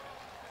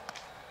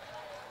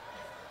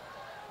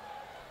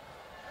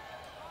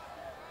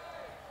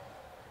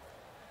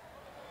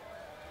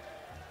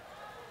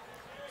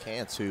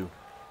 McCants, who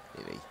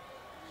hit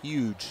a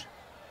huge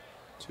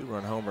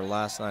 2-run homer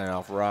last night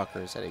off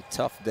rockers, had a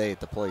tough day at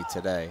the plate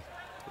today.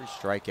 3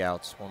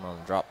 strikeouts, 1 on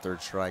the drop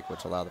third strike,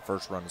 which allowed the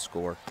first run to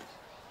score.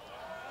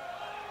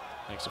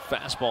 Makes a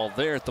fastball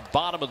there at the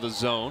bottom of the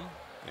zone,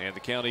 and the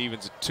count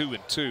evens at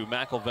 2-2.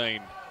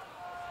 McElvain,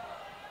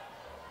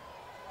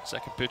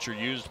 second pitcher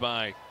used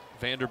by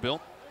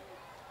Vanderbilt.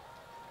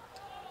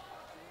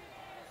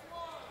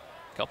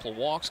 Couple of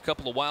walks,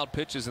 couple of wild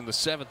pitches in the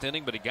 7th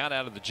inning, but he got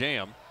out of the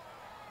jam.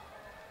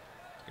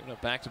 Giving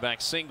up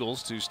back-to-back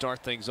singles to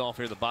start things off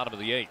here at the bottom of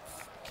the 8th.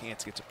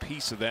 McCants gets a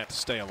piece of that to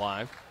stay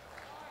alive.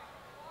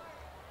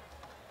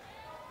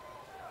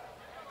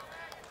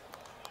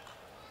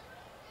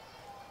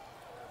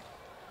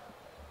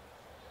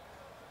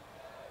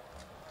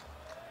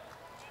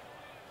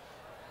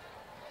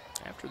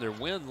 After their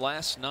win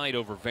last night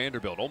over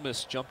Vanderbilt, Ole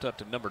Miss jumped up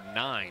to number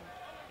 9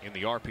 in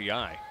the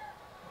RPI. A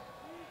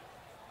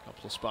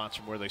couple of spots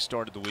from where they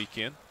started the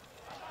weekend.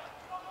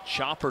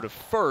 Chopper to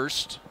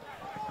first.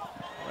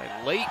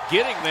 Right, late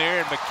getting there,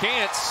 and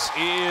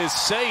McCants is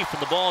safe,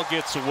 and the ball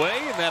gets away,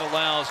 and that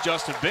allows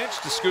Justin Bench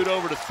to scoot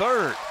over to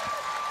third.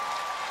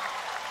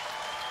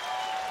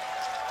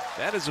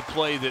 That is a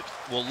play that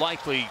will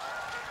likely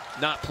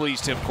not please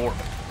Tim Corbin.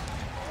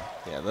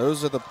 Yeah,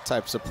 those are the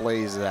types of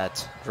plays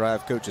that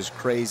drive coaches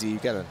crazy. You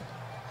got a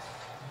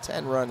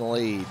 10-run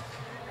lead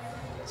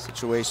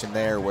situation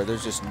there where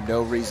there's just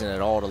no reason at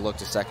all to look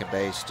to second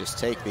base. Just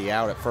take the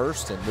out at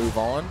first and move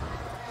on.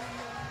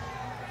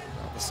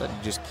 All of a sudden,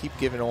 you just keep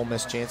giving Ole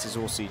Miss chances.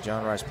 We'll see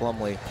John Rice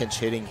Plumlee pinch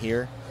hitting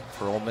here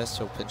for Ole Miss.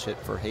 He'll pinch hit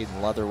for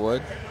Hayden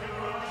Leatherwood.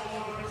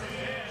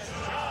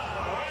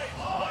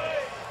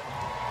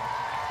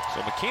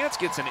 So McCants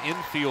gets an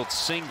infield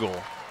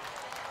single.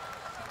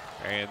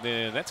 And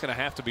then that's going to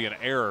have to be an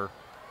error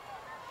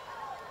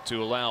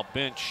to allow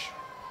Bench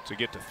to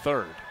get to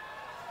third.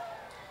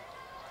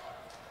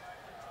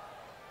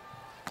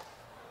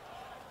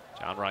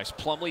 John Rice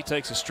Plumlee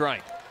takes a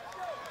strike.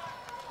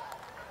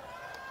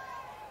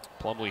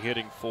 Plumlee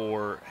hitting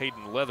for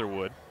Hayden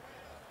Leatherwood.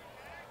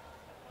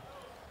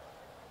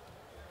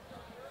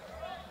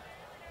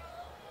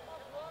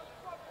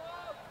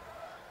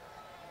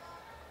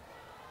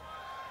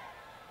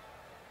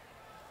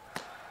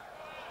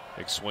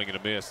 Big swing and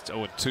a miss. It's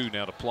 0-2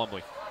 now to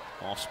Plumlee.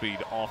 Off-speed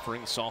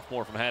offering,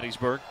 sophomore from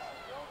Hattiesburg.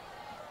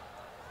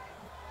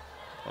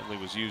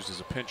 Plumlee was used as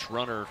a pinch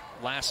runner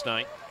last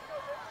night.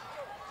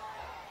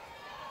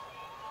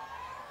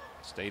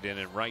 Stayed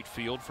in right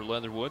field for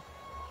Leatherwood.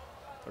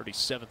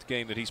 37th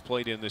game that he's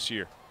played in this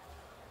year.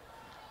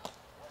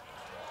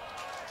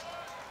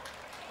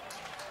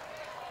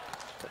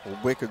 Couple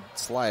wicked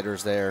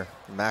sliders there.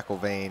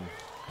 McElvain.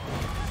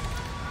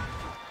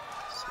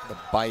 The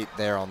bite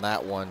there on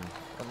that one.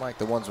 Unlike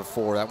the ones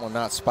before, that one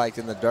not spiked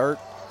in the dirt.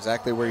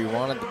 Exactly where you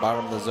want it, the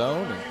bottom of the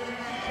zone. And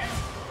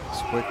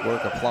it's quick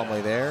work of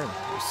Plumlee there. And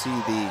you see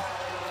the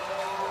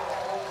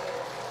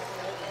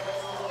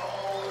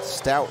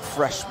stout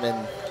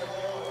freshman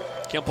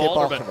Kemp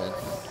Alderman.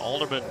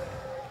 Alderman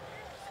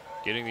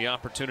getting the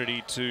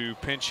opportunity to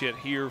pinch hit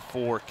here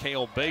for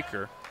Cale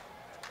Baker.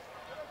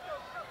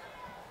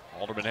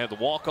 Alderman had the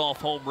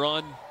walk-off home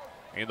run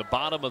in the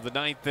bottom of the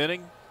 9th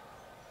inning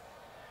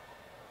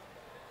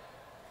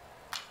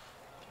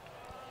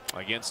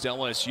against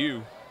LSU,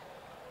 and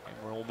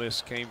where Ole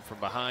Miss came from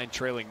behind,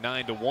 trailing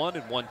 9-1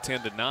 and won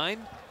 10-9.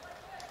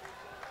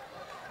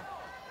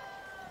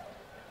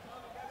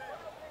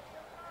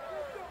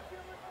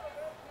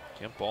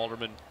 Kemp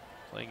Alderman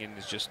playing in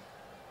just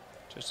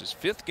his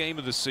 5th game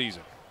of the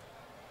season.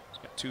 He's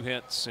got 2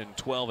 hits and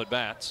 12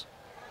 at-bats.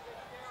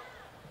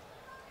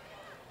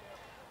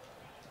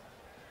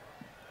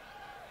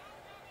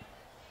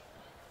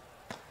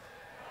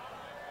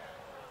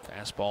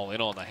 Fastball in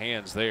on the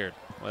hands there.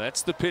 Well,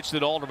 that's the pitch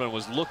that Alderman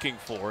was looking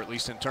for, at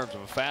least in terms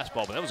of a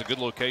fastball, but that was a good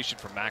location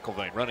for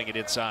McElvain, running it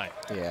inside.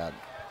 Yeah,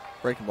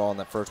 breaking ball in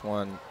that first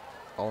one.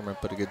 Alderman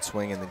put a good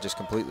swing and then just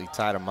completely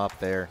tied him up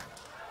there.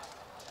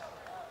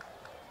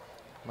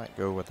 Might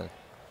go with an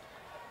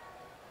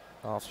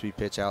off-speed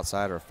pitch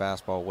outside or a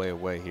fastball way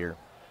away here.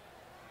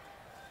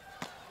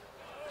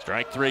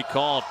 Strike 3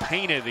 called.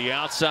 Painted the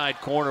outside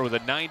corner with a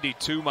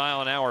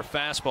 92-mile-an-hour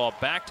fastball.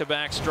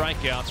 Back-to-back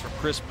strikeouts from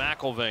Chris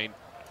McElvain.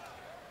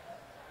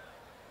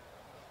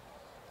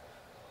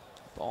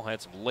 Ball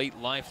had some late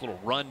life, little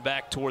run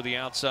back toward the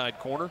outside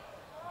corner.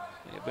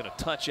 May have been a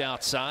touch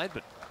outside,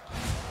 but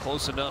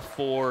close enough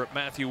for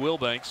Matthew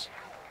Wilbanks.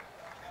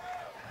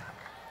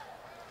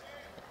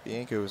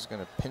 Bianco is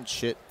going to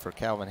pinch hit for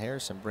Calvin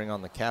Harris and bring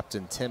on the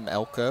captain, Tim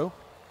Elko.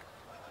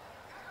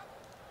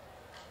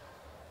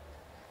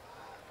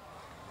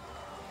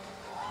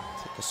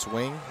 Take a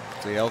swing.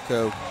 The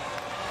Elko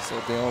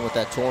still dealing with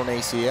that torn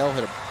ACL.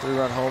 Hit a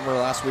 3-run homer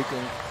last week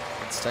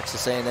against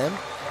Texas A&M.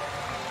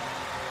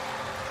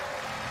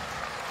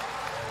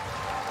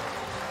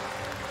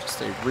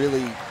 Just a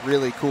really,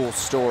 really cool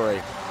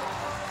story.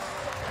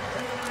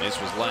 This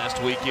was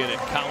last weekend at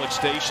College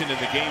Station in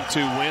the Game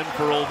 2 win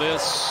for Ole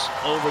Miss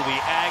over the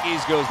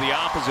Aggies. Goes the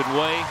opposite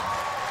way.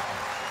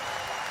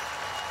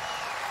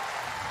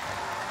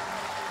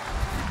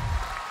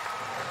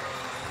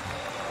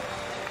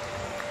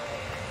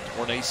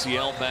 Torn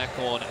ACL back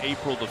on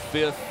April the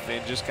 5th,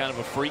 and just kind of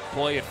a freak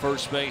play at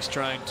first base,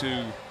 trying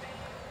to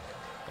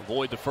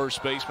avoid the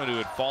first baseman who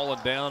had fallen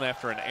down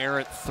after an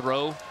errant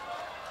throw.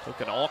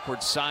 Took an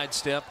awkward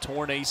sidestep,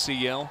 torn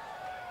ACL.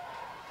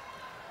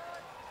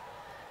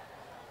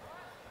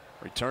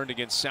 Returned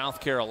against South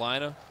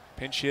Carolina,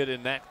 pinch hit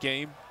in that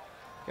game,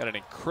 got an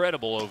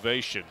incredible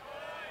ovation.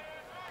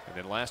 And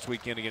then last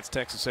weekend against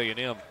Texas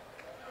A&M,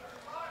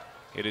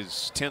 it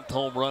is 10th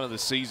home run of the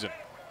season.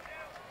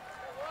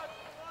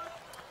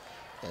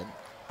 And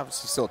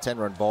obviously still a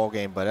 10-run ball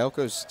game, but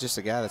Elko's just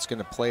a guy that's going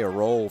to play a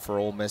role for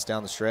Ole Miss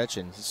down the stretch,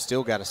 and he's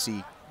still got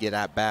to get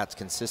at bats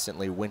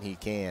consistently when he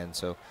can.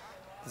 So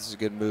this is a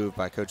good move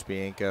by Coach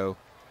Bianco.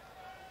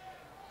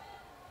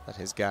 Let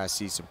his guys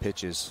see some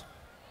pitches.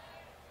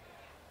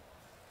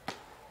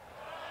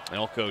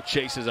 Elko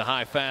chases a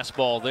high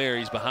fastball there.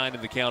 He's behind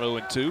in the count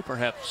 0-2.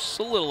 Perhaps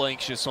a little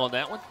anxious on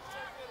that one.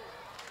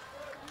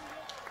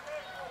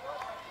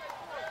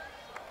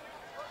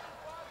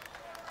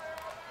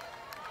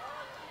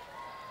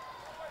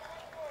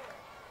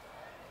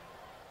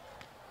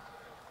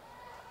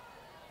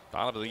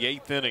 Bottom of the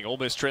 8th inning. Ole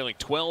Miss trailing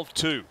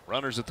 12-2.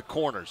 Runners at the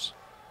corners.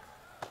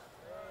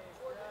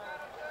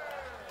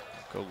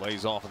 Elko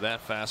lays off of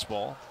that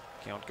fastball.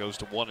 Count goes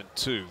to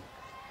 1-2.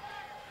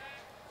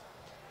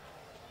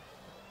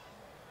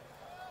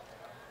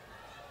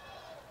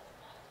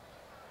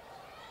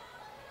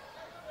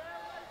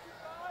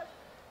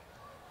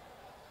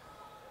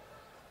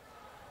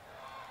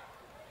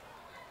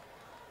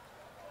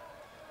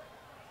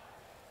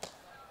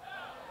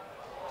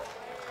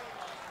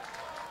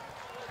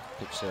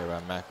 Pitch there by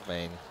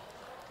McElvain.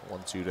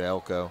 1-2 to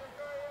Elko.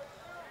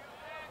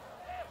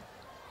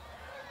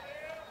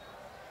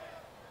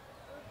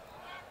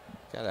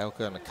 Got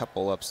Elko in a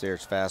couple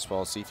upstairs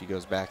fastballs. See if he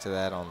goes back to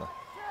that on the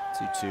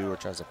 2-2 or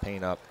tries to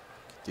paint up.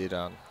 He did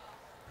on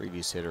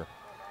previous hitter.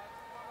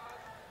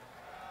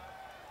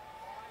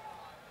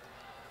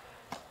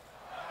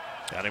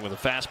 Got him with a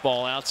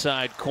fastball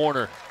outside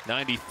corner.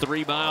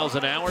 93 miles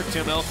an hour.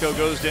 Tim Elko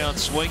goes down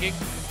swinging.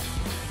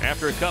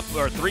 After a couple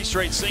or 3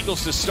 straight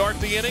singles to start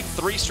the inning,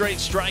 3 straight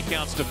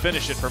strikeouts to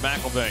finish it for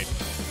McElvain.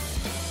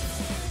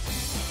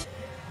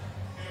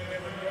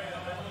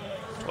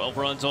 12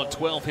 runs on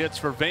 12 hits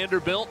for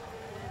Vanderbilt.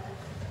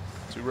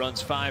 2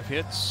 runs, 5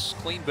 hits.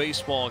 Clean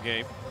baseball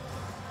game.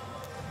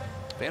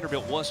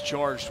 Vanderbilt was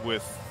charged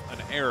with an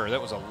error.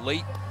 That was a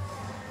late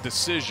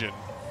decision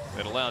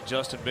that allowed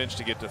Justin Bench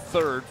to get to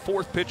third.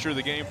 Fourth pitcher of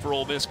the game for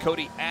Ole Miss,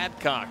 Cody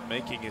Adcock,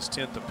 making his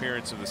 10th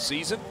appearance of the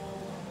season.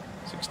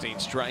 16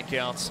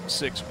 strikeouts,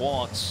 6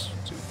 walks,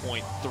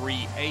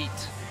 2.38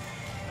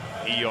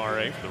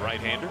 ERA for the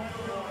right-hander.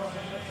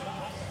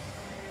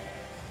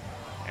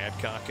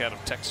 Adcock out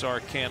of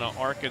Texarkana,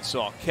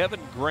 Arkansas.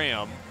 Kevin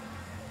Graham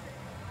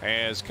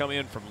has come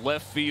in from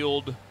left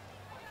field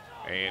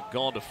and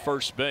gone to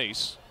first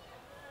base.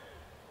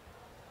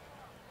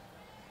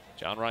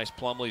 John Rice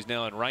Plumlee is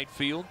now in right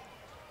field,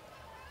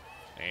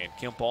 and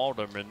Kemp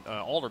Alderman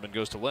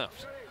goes to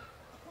left.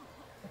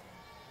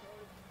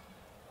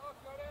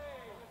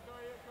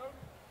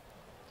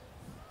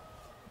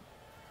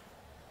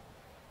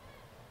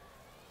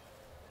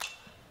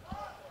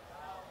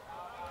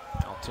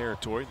 Foul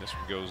territory. This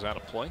one goes out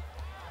of play.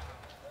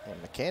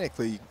 And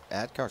mechanically,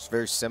 Adcock's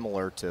very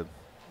similar to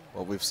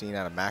what we've seen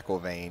out of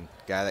McIlvain,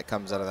 guy that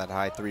comes out of that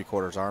high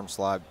 3/4 arm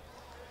slot.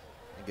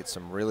 Get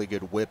some really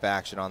good whip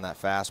action on that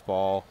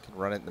fastball, can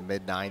run it in the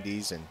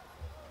mid-90s, and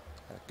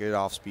a good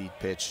off-speed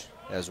pitch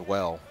as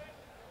well.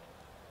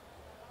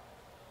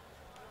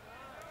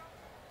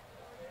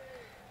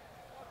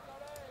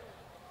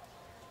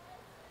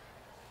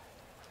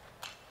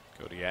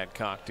 Cody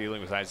Adcock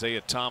dealing with Isaiah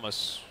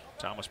Thomas.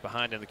 Thomas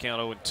behind in the count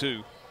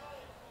 0-2.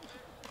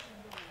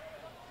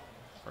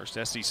 First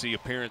SEC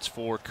appearance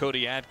for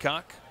Cody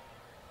Adcock.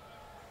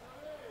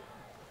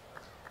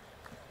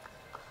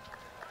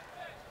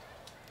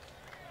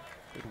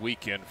 Good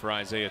weekend for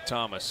Isaiah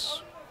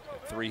Thomas.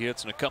 3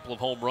 hits and a couple of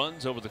home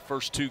runs over the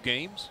first 2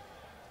 games.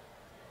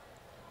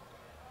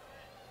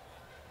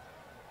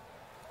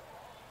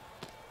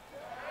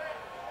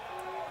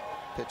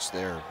 Pitch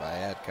there by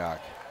Adcock.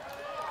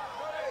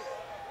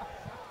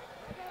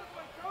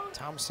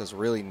 Thomas has a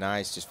really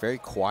nice, just very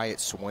quiet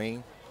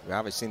swing. We've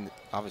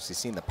obviously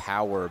seen the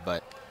power,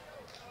 but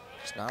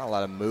there's not a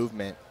lot of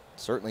movement.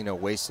 Certainly no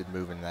wasted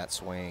movement in that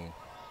swing.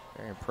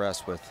 Very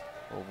impressed with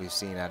what we've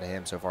seen out of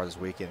him so far this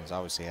weekend. He's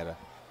obviously had a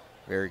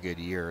very good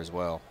year as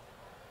well.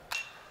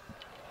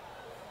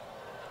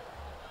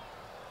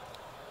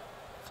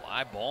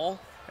 Fly ball.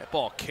 That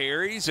ball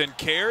carries and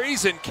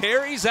carries and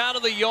carries out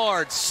of the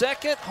yard.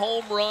 Second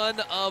home run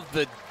of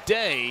the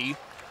day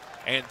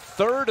and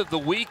third of the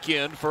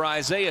weekend for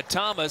Isaiah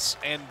Thomas.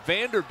 And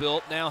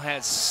Vanderbilt now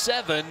has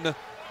 7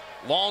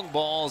 long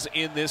balls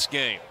in this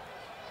game.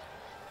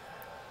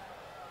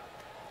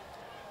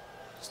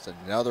 Just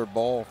another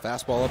ball,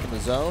 fastball up in the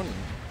zone.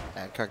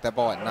 And Adcock that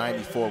ball at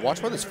 94.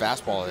 Watch where this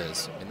fastball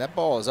is. I mean, that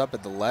ball is up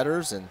at the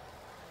letters and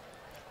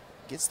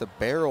gets the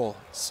barrel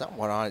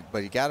somewhat on it,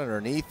 but he got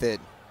underneath it.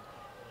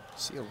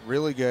 See a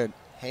really good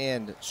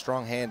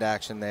strong hand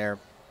action there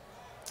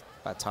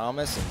by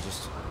Thomas, and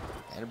just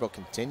Vanderbilt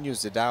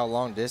continues to dial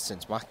long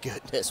distance. My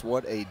goodness,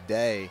 what a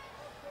day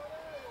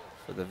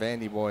for the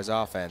Vandy boys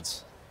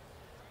offense.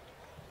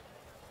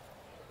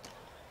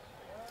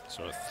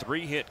 So a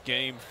 3-hit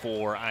game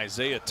for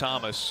Isaiah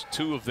Thomas,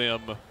 2 of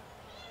them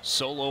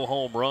solo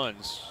home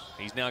runs.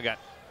 He's now got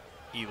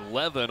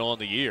 11 on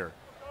the year.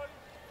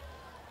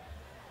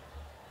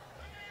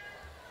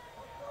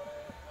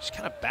 Just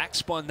kind of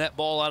backspun that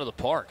ball out of the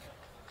park.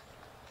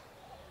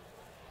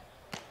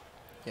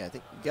 Yeah, I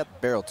think you got the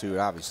barrel to it,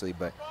 obviously,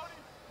 but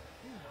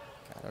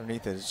got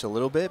underneath it just a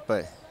little bit.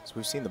 But as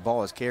we've seen, the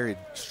ball is carried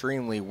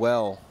extremely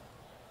well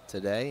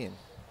today, and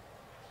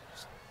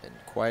it's been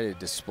quite a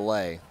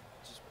display.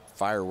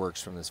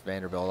 Fireworks from this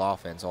Vanderbilt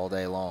offense all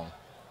day long.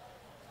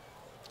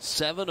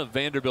 7 of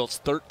Vanderbilt's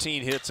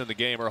 13 hits in the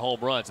game are home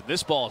runs. And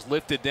this ball is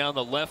lifted down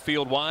the left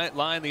field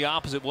line the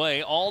opposite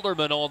way.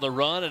 Alderman on the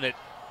run, and it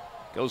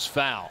goes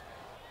foul.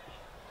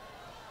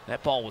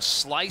 That ball was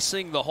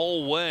slicing the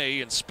whole way,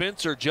 and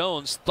Spencer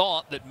Jones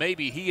thought that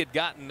maybe he had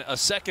gotten a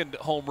second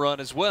home run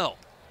as well.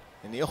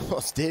 And he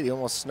almost did. He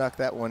almost snuck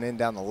that one in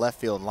down the left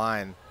field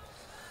line.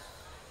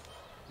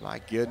 My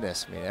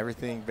goodness, I mean,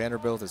 everything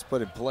Vanderbilt has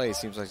put in place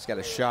seems like he's got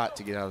a shot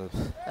to get out of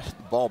the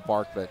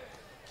ballpark, but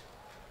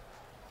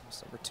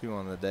it's number 2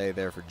 on the day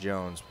there for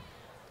Jones.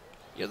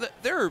 Yeah,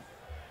 there are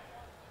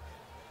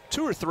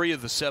 2 or 3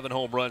 of the 7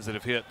 home runs that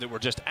have hit that were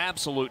just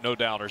absolute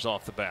no-doubters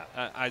off the bat.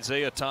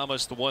 Isaiah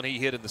Thomas, the one he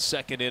hit in the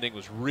 2nd inning,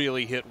 was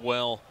really hit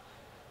well.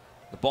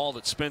 The ball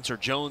that Spencer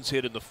Jones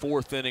hit in the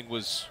 4th inning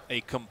was a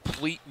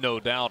complete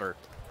no-doubter.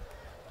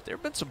 There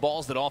have been some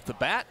balls that off the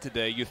bat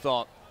today you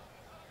thought,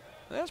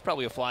 that's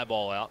probably a fly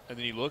ball out, and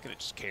then you look and it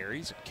just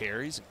carries and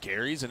carries and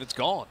carries, and it's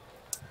gone.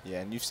 Yeah,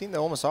 and you've seen the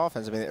Ole Miss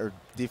offense. I mean, or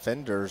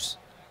defenders,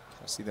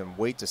 I see them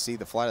wait to see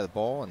the flight of the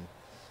ball, and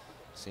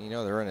so you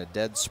know they're in a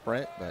dead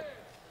sprint. But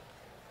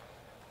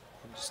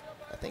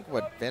I think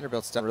what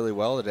Vanderbilt's done really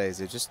well today is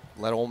they just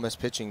let Ole Miss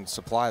pitching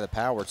supply the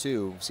power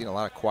too. We've seen a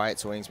lot of quiet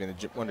swings. I mean,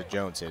 the one to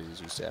Jones hit, as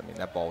you said. I mean,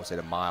 that ball was hit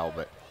a mile,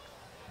 but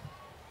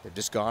they've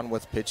just gone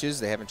with pitches.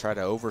 They haven't tried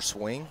to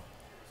overswing.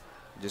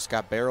 Just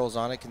got barrels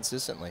on it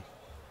consistently.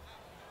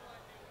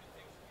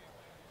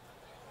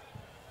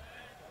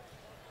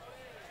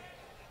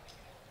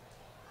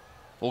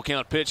 Full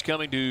count pitch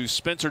coming to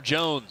Spencer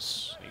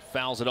Jones. He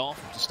fouls it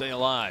off to stay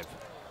alive.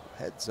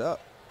 Heads up.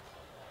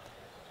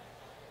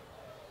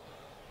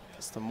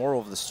 That's the moral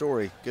of the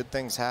story. Good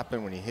things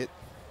happen when you hit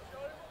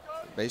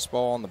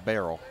baseball on the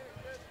barrel.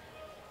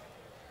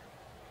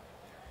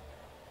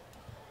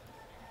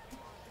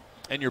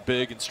 And you're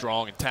big and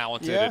strong and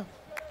talented. Yeah. And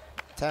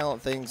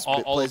talent things.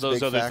 all of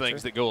those other factor.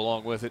 things that go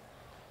along with it.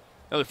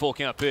 Another full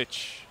count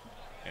pitch.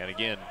 And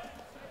again,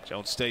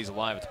 Jones stays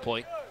alive at the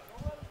plate.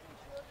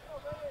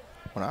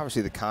 Well,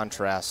 obviously the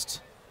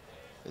contrast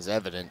is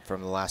evident from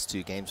the last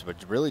two games, but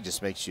it really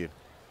just makes you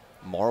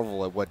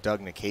marvel at what Doug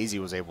Nikhazy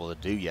was able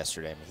to do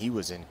yesterday. I mean, he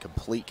was in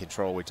complete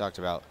control. We talked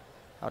about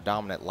how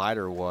dominant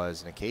Leiter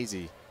was.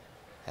 Nikhazy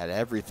had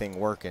everything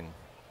working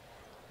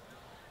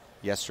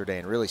yesterday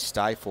and really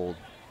stifled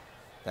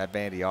that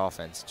Vandy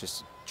offense.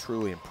 Just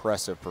truly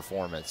impressive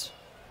performance.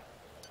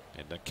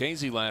 And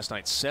Nikhazy last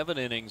night, 7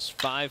 innings,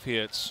 5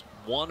 hits,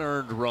 1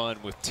 earned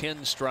run with 10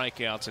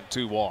 strikeouts and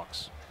 2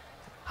 walks.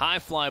 High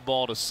fly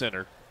ball to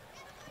center.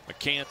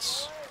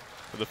 McCants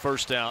for the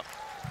first out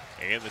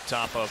in the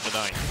top of the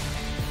ninth.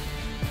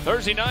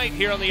 Thursday night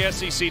here on the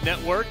SEC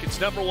Network, it's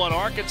 #1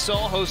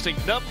 Arkansas hosting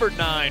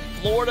 #9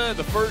 Florida in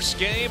the first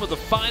game of the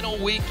final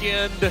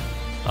weekend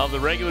of the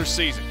regular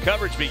season.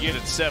 Coverage begins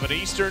at 7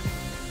 Eastern.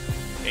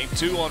 Game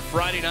 2 on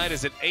Friday night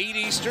is at 8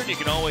 Eastern. You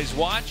can always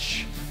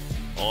watch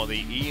on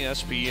the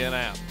ESPN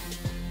app.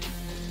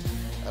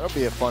 That'll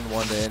be a fun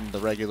one to end the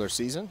regular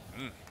season.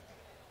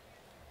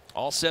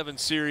 All 7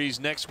 series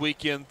next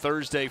weekend,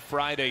 Thursday,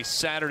 Friday,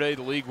 Saturday.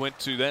 The league went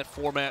to that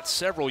format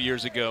several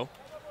years ago,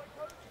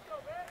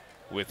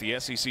 with the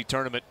SEC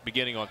tournament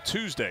beginning on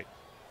Tuesday.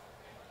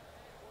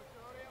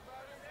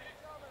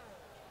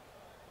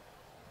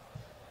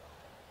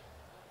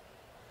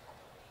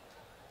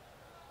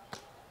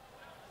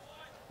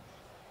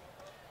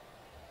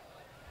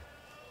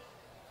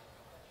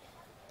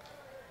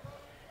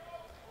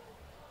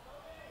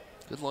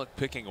 Good luck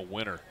picking a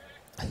winner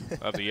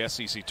of the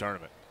SEC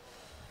tournament.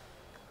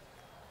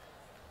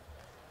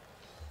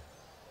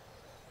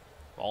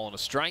 Ball on a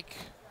strike.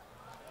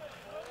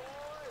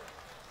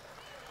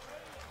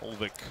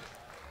 Holvik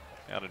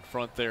out in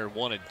front there,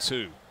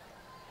 1-2.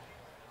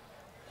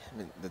 I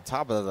mean, the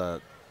top of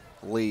the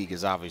league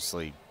is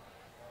obviously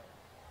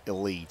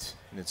elite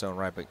in its own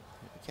right, but you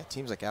got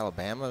teams like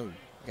Alabama who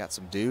got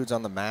some dudes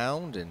on the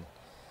mound, and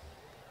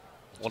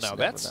well, now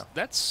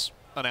that's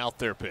an out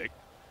there pick.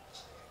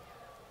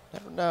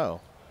 Never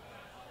know.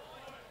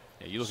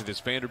 Yeah, you look at this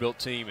Vanderbilt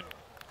team, and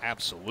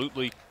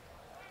absolutely,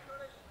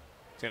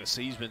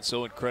 Tennessee's been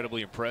so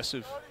incredibly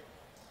impressive.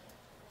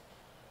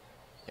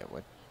 Yeah,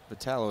 what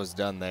Vitello has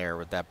done there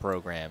with that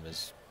program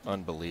is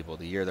unbelievable.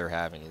 The year they're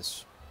having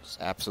is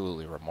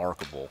absolutely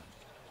remarkable.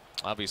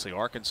 Obviously,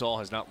 Arkansas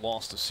has not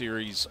lost a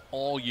series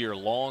all year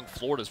long.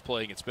 Florida's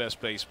playing its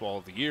best baseball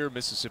of the year.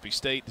 Mississippi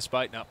State,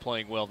 despite not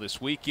playing well this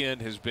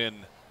weekend, has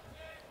been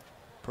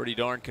pretty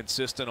darn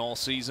consistent all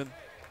season.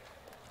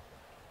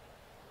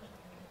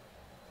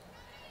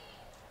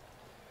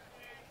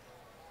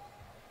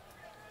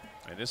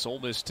 And this Ole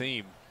Miss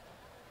team,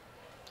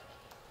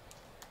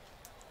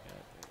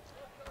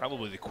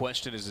 probably the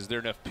question is there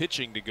enough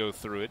pitching to go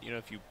through it? You know,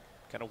 if you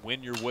kind of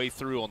win your way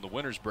through on the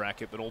winner's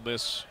bracket, but Ole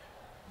Miss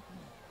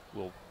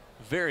will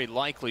very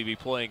likely be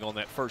playing on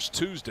that first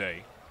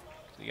Tuesday.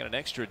 So you got an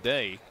extra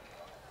day.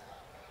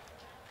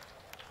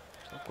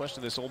 No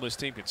question this Ole Miss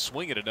team can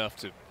swing it enough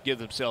to give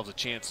themselves a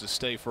chance to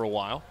stay for a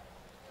while.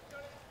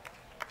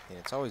 And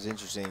it's always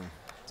interesting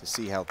to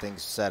see how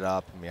things set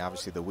up. I mean,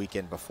 obviously the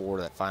weekend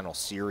before that final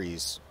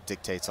series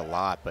dictates a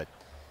lot, but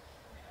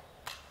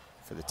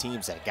for the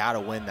teams that got to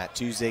win that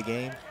Tuesday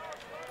game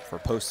for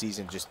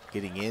postseason just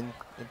getting in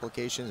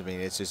implications, I mean,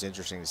 it's just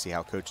interesting to see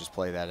how coaches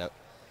play that up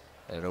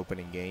at an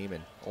opening game,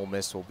 and Ole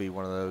Miss will be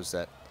one of those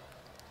that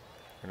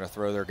are going to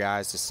throw their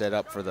guys to set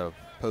up for the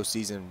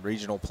postseason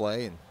regional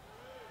play, and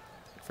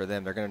for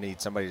them, they're going to need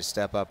somebody to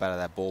step up out of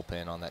that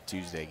bullpen on that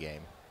Tuesday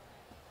game.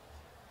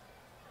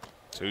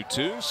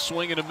 2-2,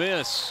 swing and a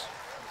miss.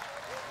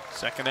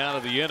 Second out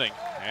of the inning.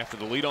 After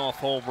the leadoff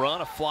home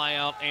run, a fly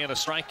out and a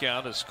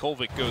strikeout as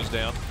Kolvik goes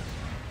down.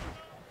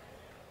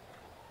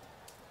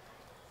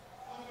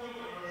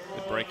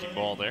 Good breaking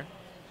ball there.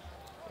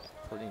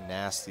 Pretty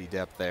nasty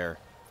depth there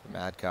from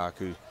Adcock,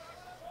 who,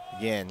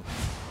 again,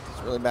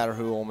 doesn't really matter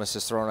who Ole Miss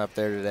has thrown up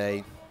there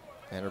today.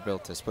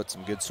 Vanderbilt has put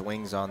some good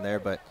swings on there,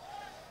 but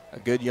a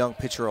good young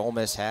pitcher Ole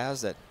Miss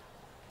has that,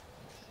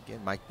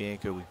 again, Mike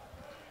Bianco, we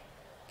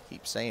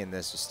keep saying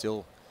this, is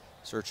still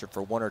searching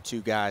for 1 or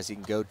 2 guys he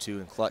can go to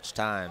in clutch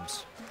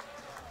times.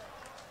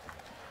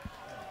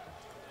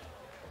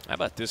 How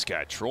about this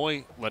guy,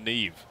 Troy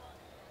Leneve,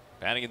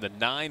 batting in the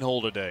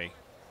 9-hole today.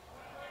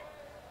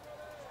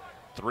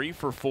 3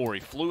 for 4. He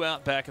flew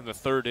out back in the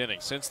 3rd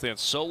inning. Since then,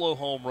 solo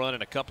home run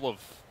and a couple of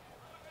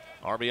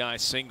RBI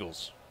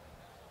singles.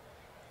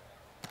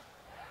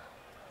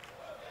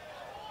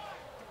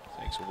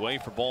 Takes away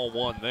for ball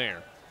 1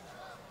 there.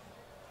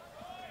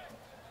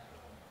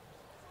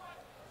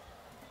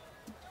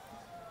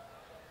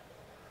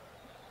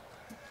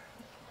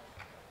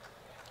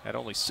 Had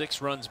only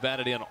 6 runs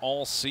batted in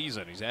all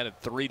season. He's added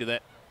 3 to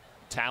that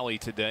tally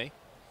today.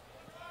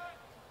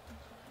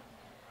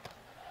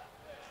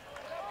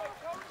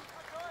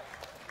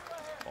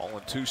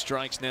 2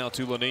 strikes now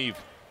to Lanieve.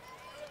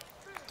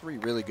 3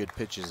 really good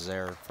pitches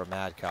there from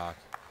Adcock.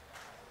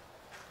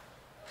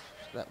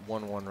 So that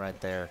 1-1 right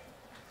there.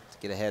 Let's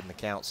get ahead in the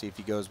count, see if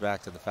he goes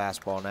back to the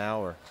fastball now,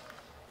 or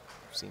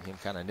I've seen him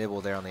kind of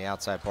nibble there on the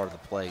outside part of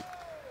the plate.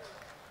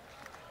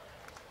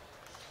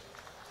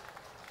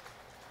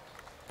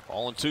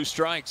 Ball and 2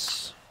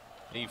 strikes.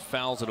 He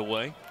fouls it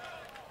away.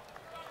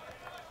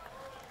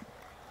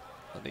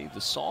 Lanieve,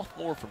 the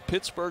sophomore from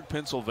Pittsburgh,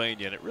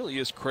 Pennsylvania, and it really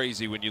is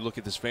crazy when you look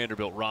at this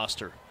Vanderbilt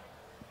roster.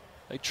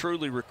 They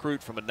truly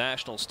recruit from a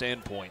national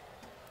standpoint.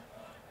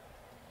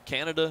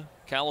 Canada,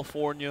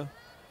 California,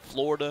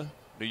 Florida,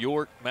 New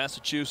York,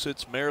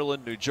 Massachusetts,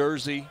 Maryland, New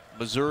Jersey,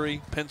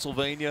 Missouri,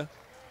 Pennsylvania,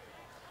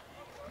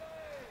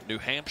 New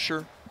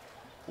Hampshire,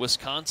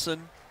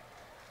 Wisconsin,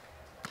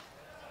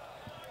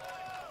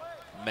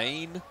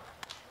 Maine.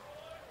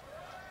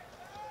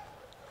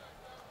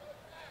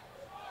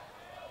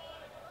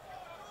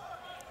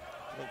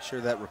 Make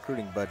sure that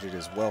recruiting budget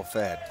is well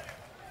fed.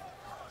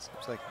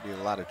 Seems like there'd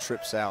be a lot of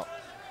trips out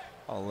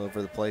all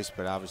over the place,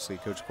 but obviously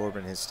Coach Corbin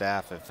and his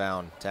staff have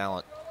found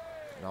talent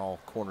in all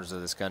corners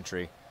of this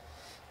country.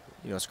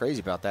 You know, what's crazy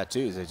about that too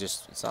is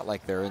it's not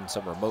like they're in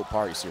some remote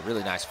part. You see a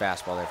really nice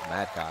fastball there from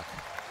Adcock.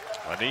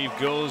 Lanieve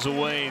goes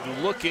away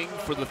looking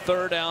for the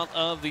 3rd out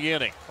of the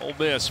inning. Ole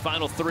Miss,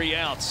 final 3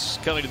 outs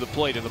coming to the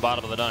plate in the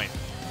bottom of the 9th.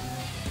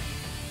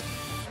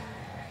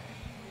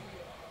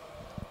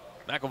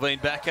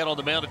 McElvain back out on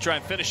the mound to try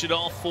and finish it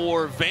off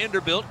for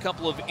Vanderbilt.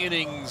 Couple of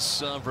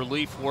innings of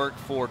relief work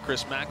for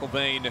Chris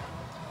McElvain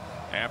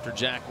after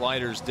Jack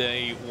Leiter's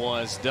day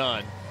was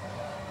done.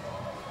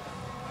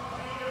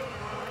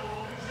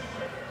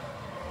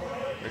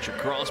 Richard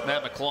Cross,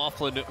 Matt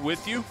McLaughlin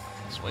with you.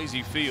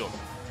 Swayze Field,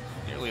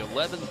 nearly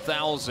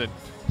 11,000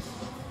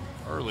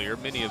 earlier.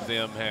 Many of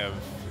them have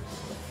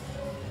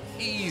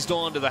eased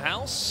on to the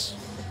house,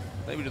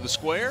 maybe to the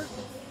square.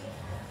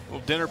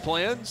 Little dinner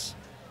plans.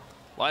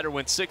 Leiter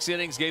went 6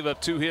 innings, gave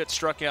up 2 hits,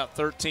 struck out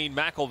 13.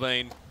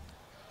 McElvain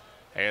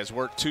has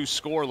worked 2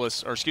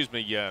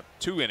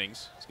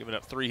 innings. He's given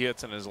up 3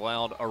 hits and has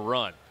allowed a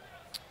run.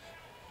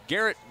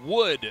 Garrett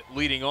Wood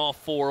leading off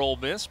for Ole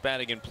Miss,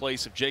 batting in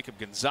place of Jacob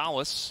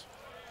Gonzalez.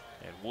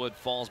 And Wood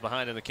falls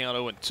behind in the count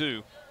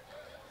 0-2.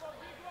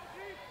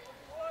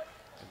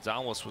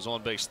 Gonzalez was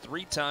on base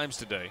 3 times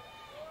today,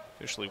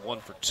 officially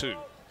 1 for 2.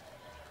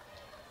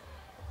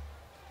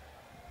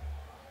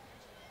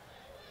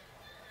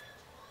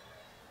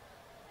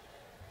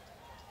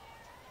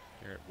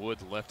 Garrett Wood,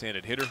 the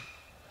left-handed hitter,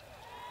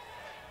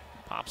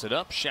 pops it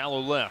up, shallow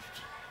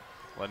left.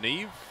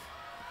 Lanieve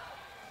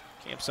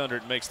camps under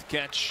it and makes the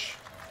catch.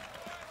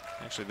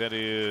 Actually, that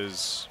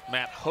is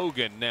Matt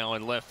Hogan now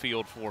in left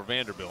field for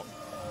Vanderbilt.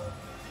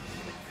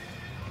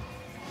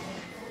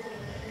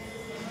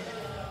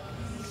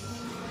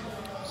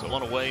 So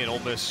 1 away, and Ole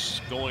Miss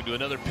going to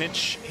another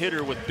pinch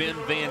hitter with Ben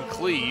Van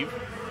Cleve.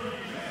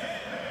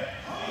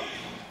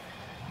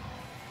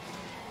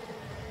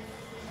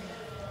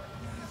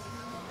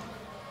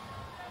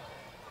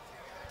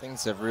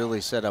 Things have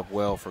really set up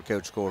well for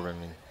Coach Corbin.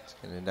 He's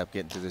going to end up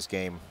getting through this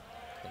game,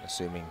 and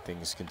assuming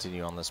things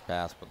continue on this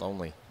path, with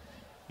only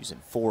using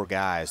 4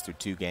 guys through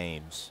 2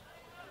 games.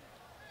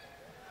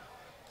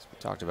 As we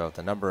talked about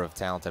the number of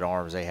talented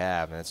arms they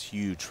have, and that's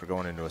huge for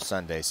going into a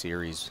Sunday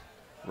series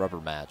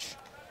rubber match.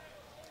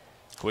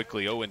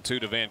 Quickly 0-2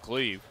 to Van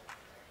Cleve.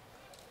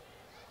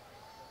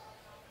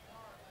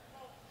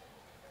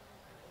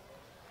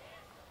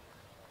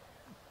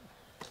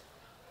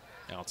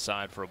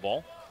 Outside for a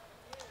ball.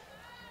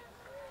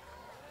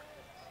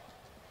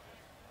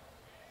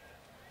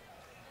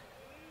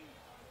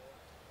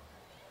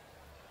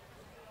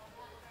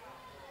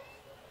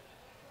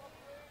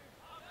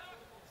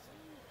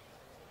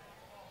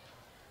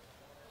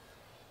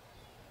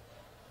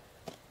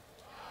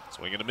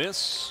 Swing and a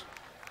miss.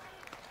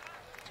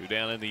 2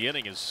 down in the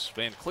inning as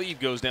Van Cleve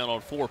goes down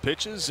on 4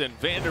 pitches, and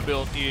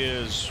Vanderbilt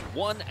is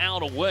 1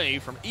 out away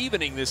from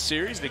evening this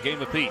series in a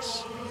game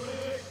apiece.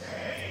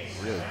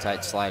 Really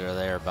tight slider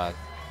there by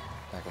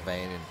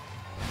McElvain, and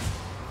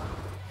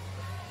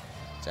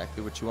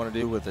exactly what you want to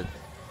do with a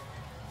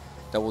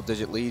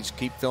double-digit leads.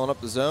 Keep filling up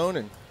the zone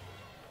and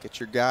get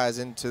your guys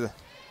into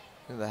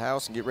the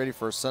house and get ready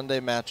for a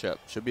Sunday matchup.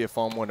 Should be a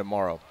fun one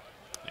tomorrow.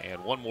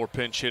 And 1 more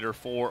pinch hitter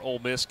for Ole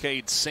Miss.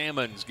 Cade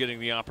Salmon's getting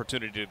the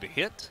opportunity to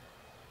hit.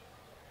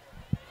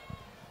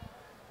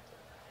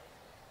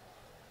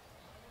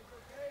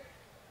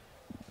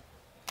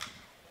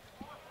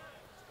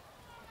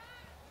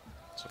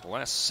 So the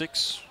last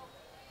 6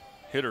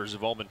 hitters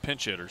have all been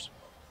pinch hitters.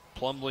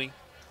 Plumlee,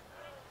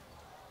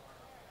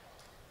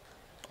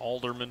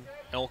 Alderman,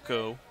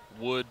 Elko,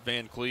 Wood,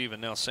 Van Cleve,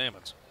 and now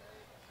Salmons.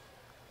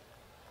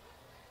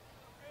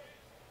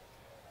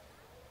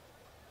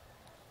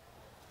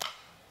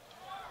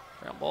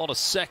 Ground ball to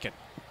second.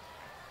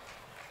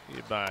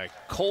 Hit by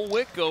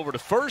Colwick over to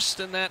first,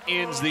 and that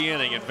ends the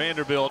inning. And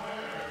Vanderbilt,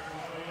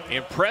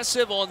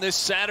 impressive on this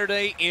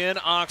Saturday in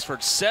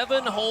Oxford.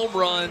 7 home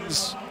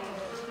runs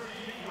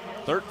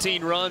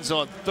 13 runs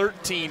on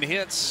 13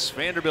 hits.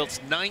 Vanderbilt's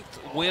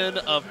 9th win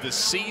of the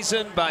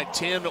season by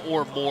 10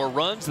 or more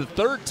runs. The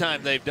 3rd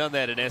time they've done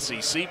that in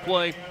SEC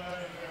play.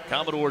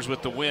 Commodores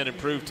with the win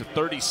improved to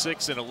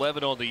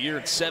 36-11 on the year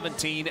and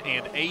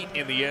 17-8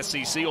 in the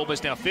SEC. Ole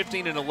Miss now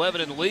 15-11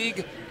 in the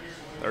league,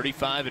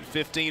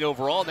 35-15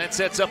 overall. And that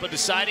sets up a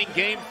deciding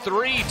Game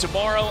 3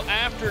 tomorrow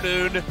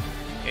afternoon.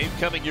 Game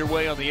coming your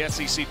way on the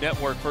SEC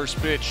Network.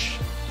 First pitch,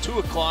 2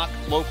 o'clock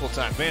local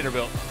time.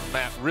 Vanderbilt,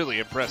 Matt, really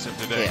impressive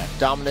today. Yeah,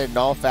 dominated in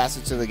all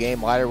facets of the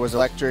game. Leiter was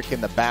electric,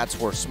 and the bats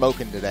were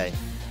smoking today.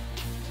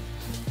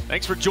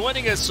 Thanks for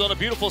joining us on a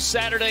beautiful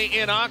Saturday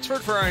in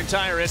Oxford. For our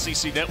entire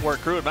SEC Network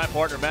crew and my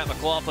partner, Matt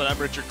McLaughlin, I'm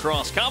Richard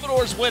Cross.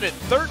 Commodores win it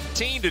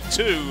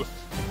 13-2.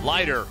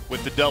 Leiter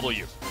with the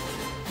W.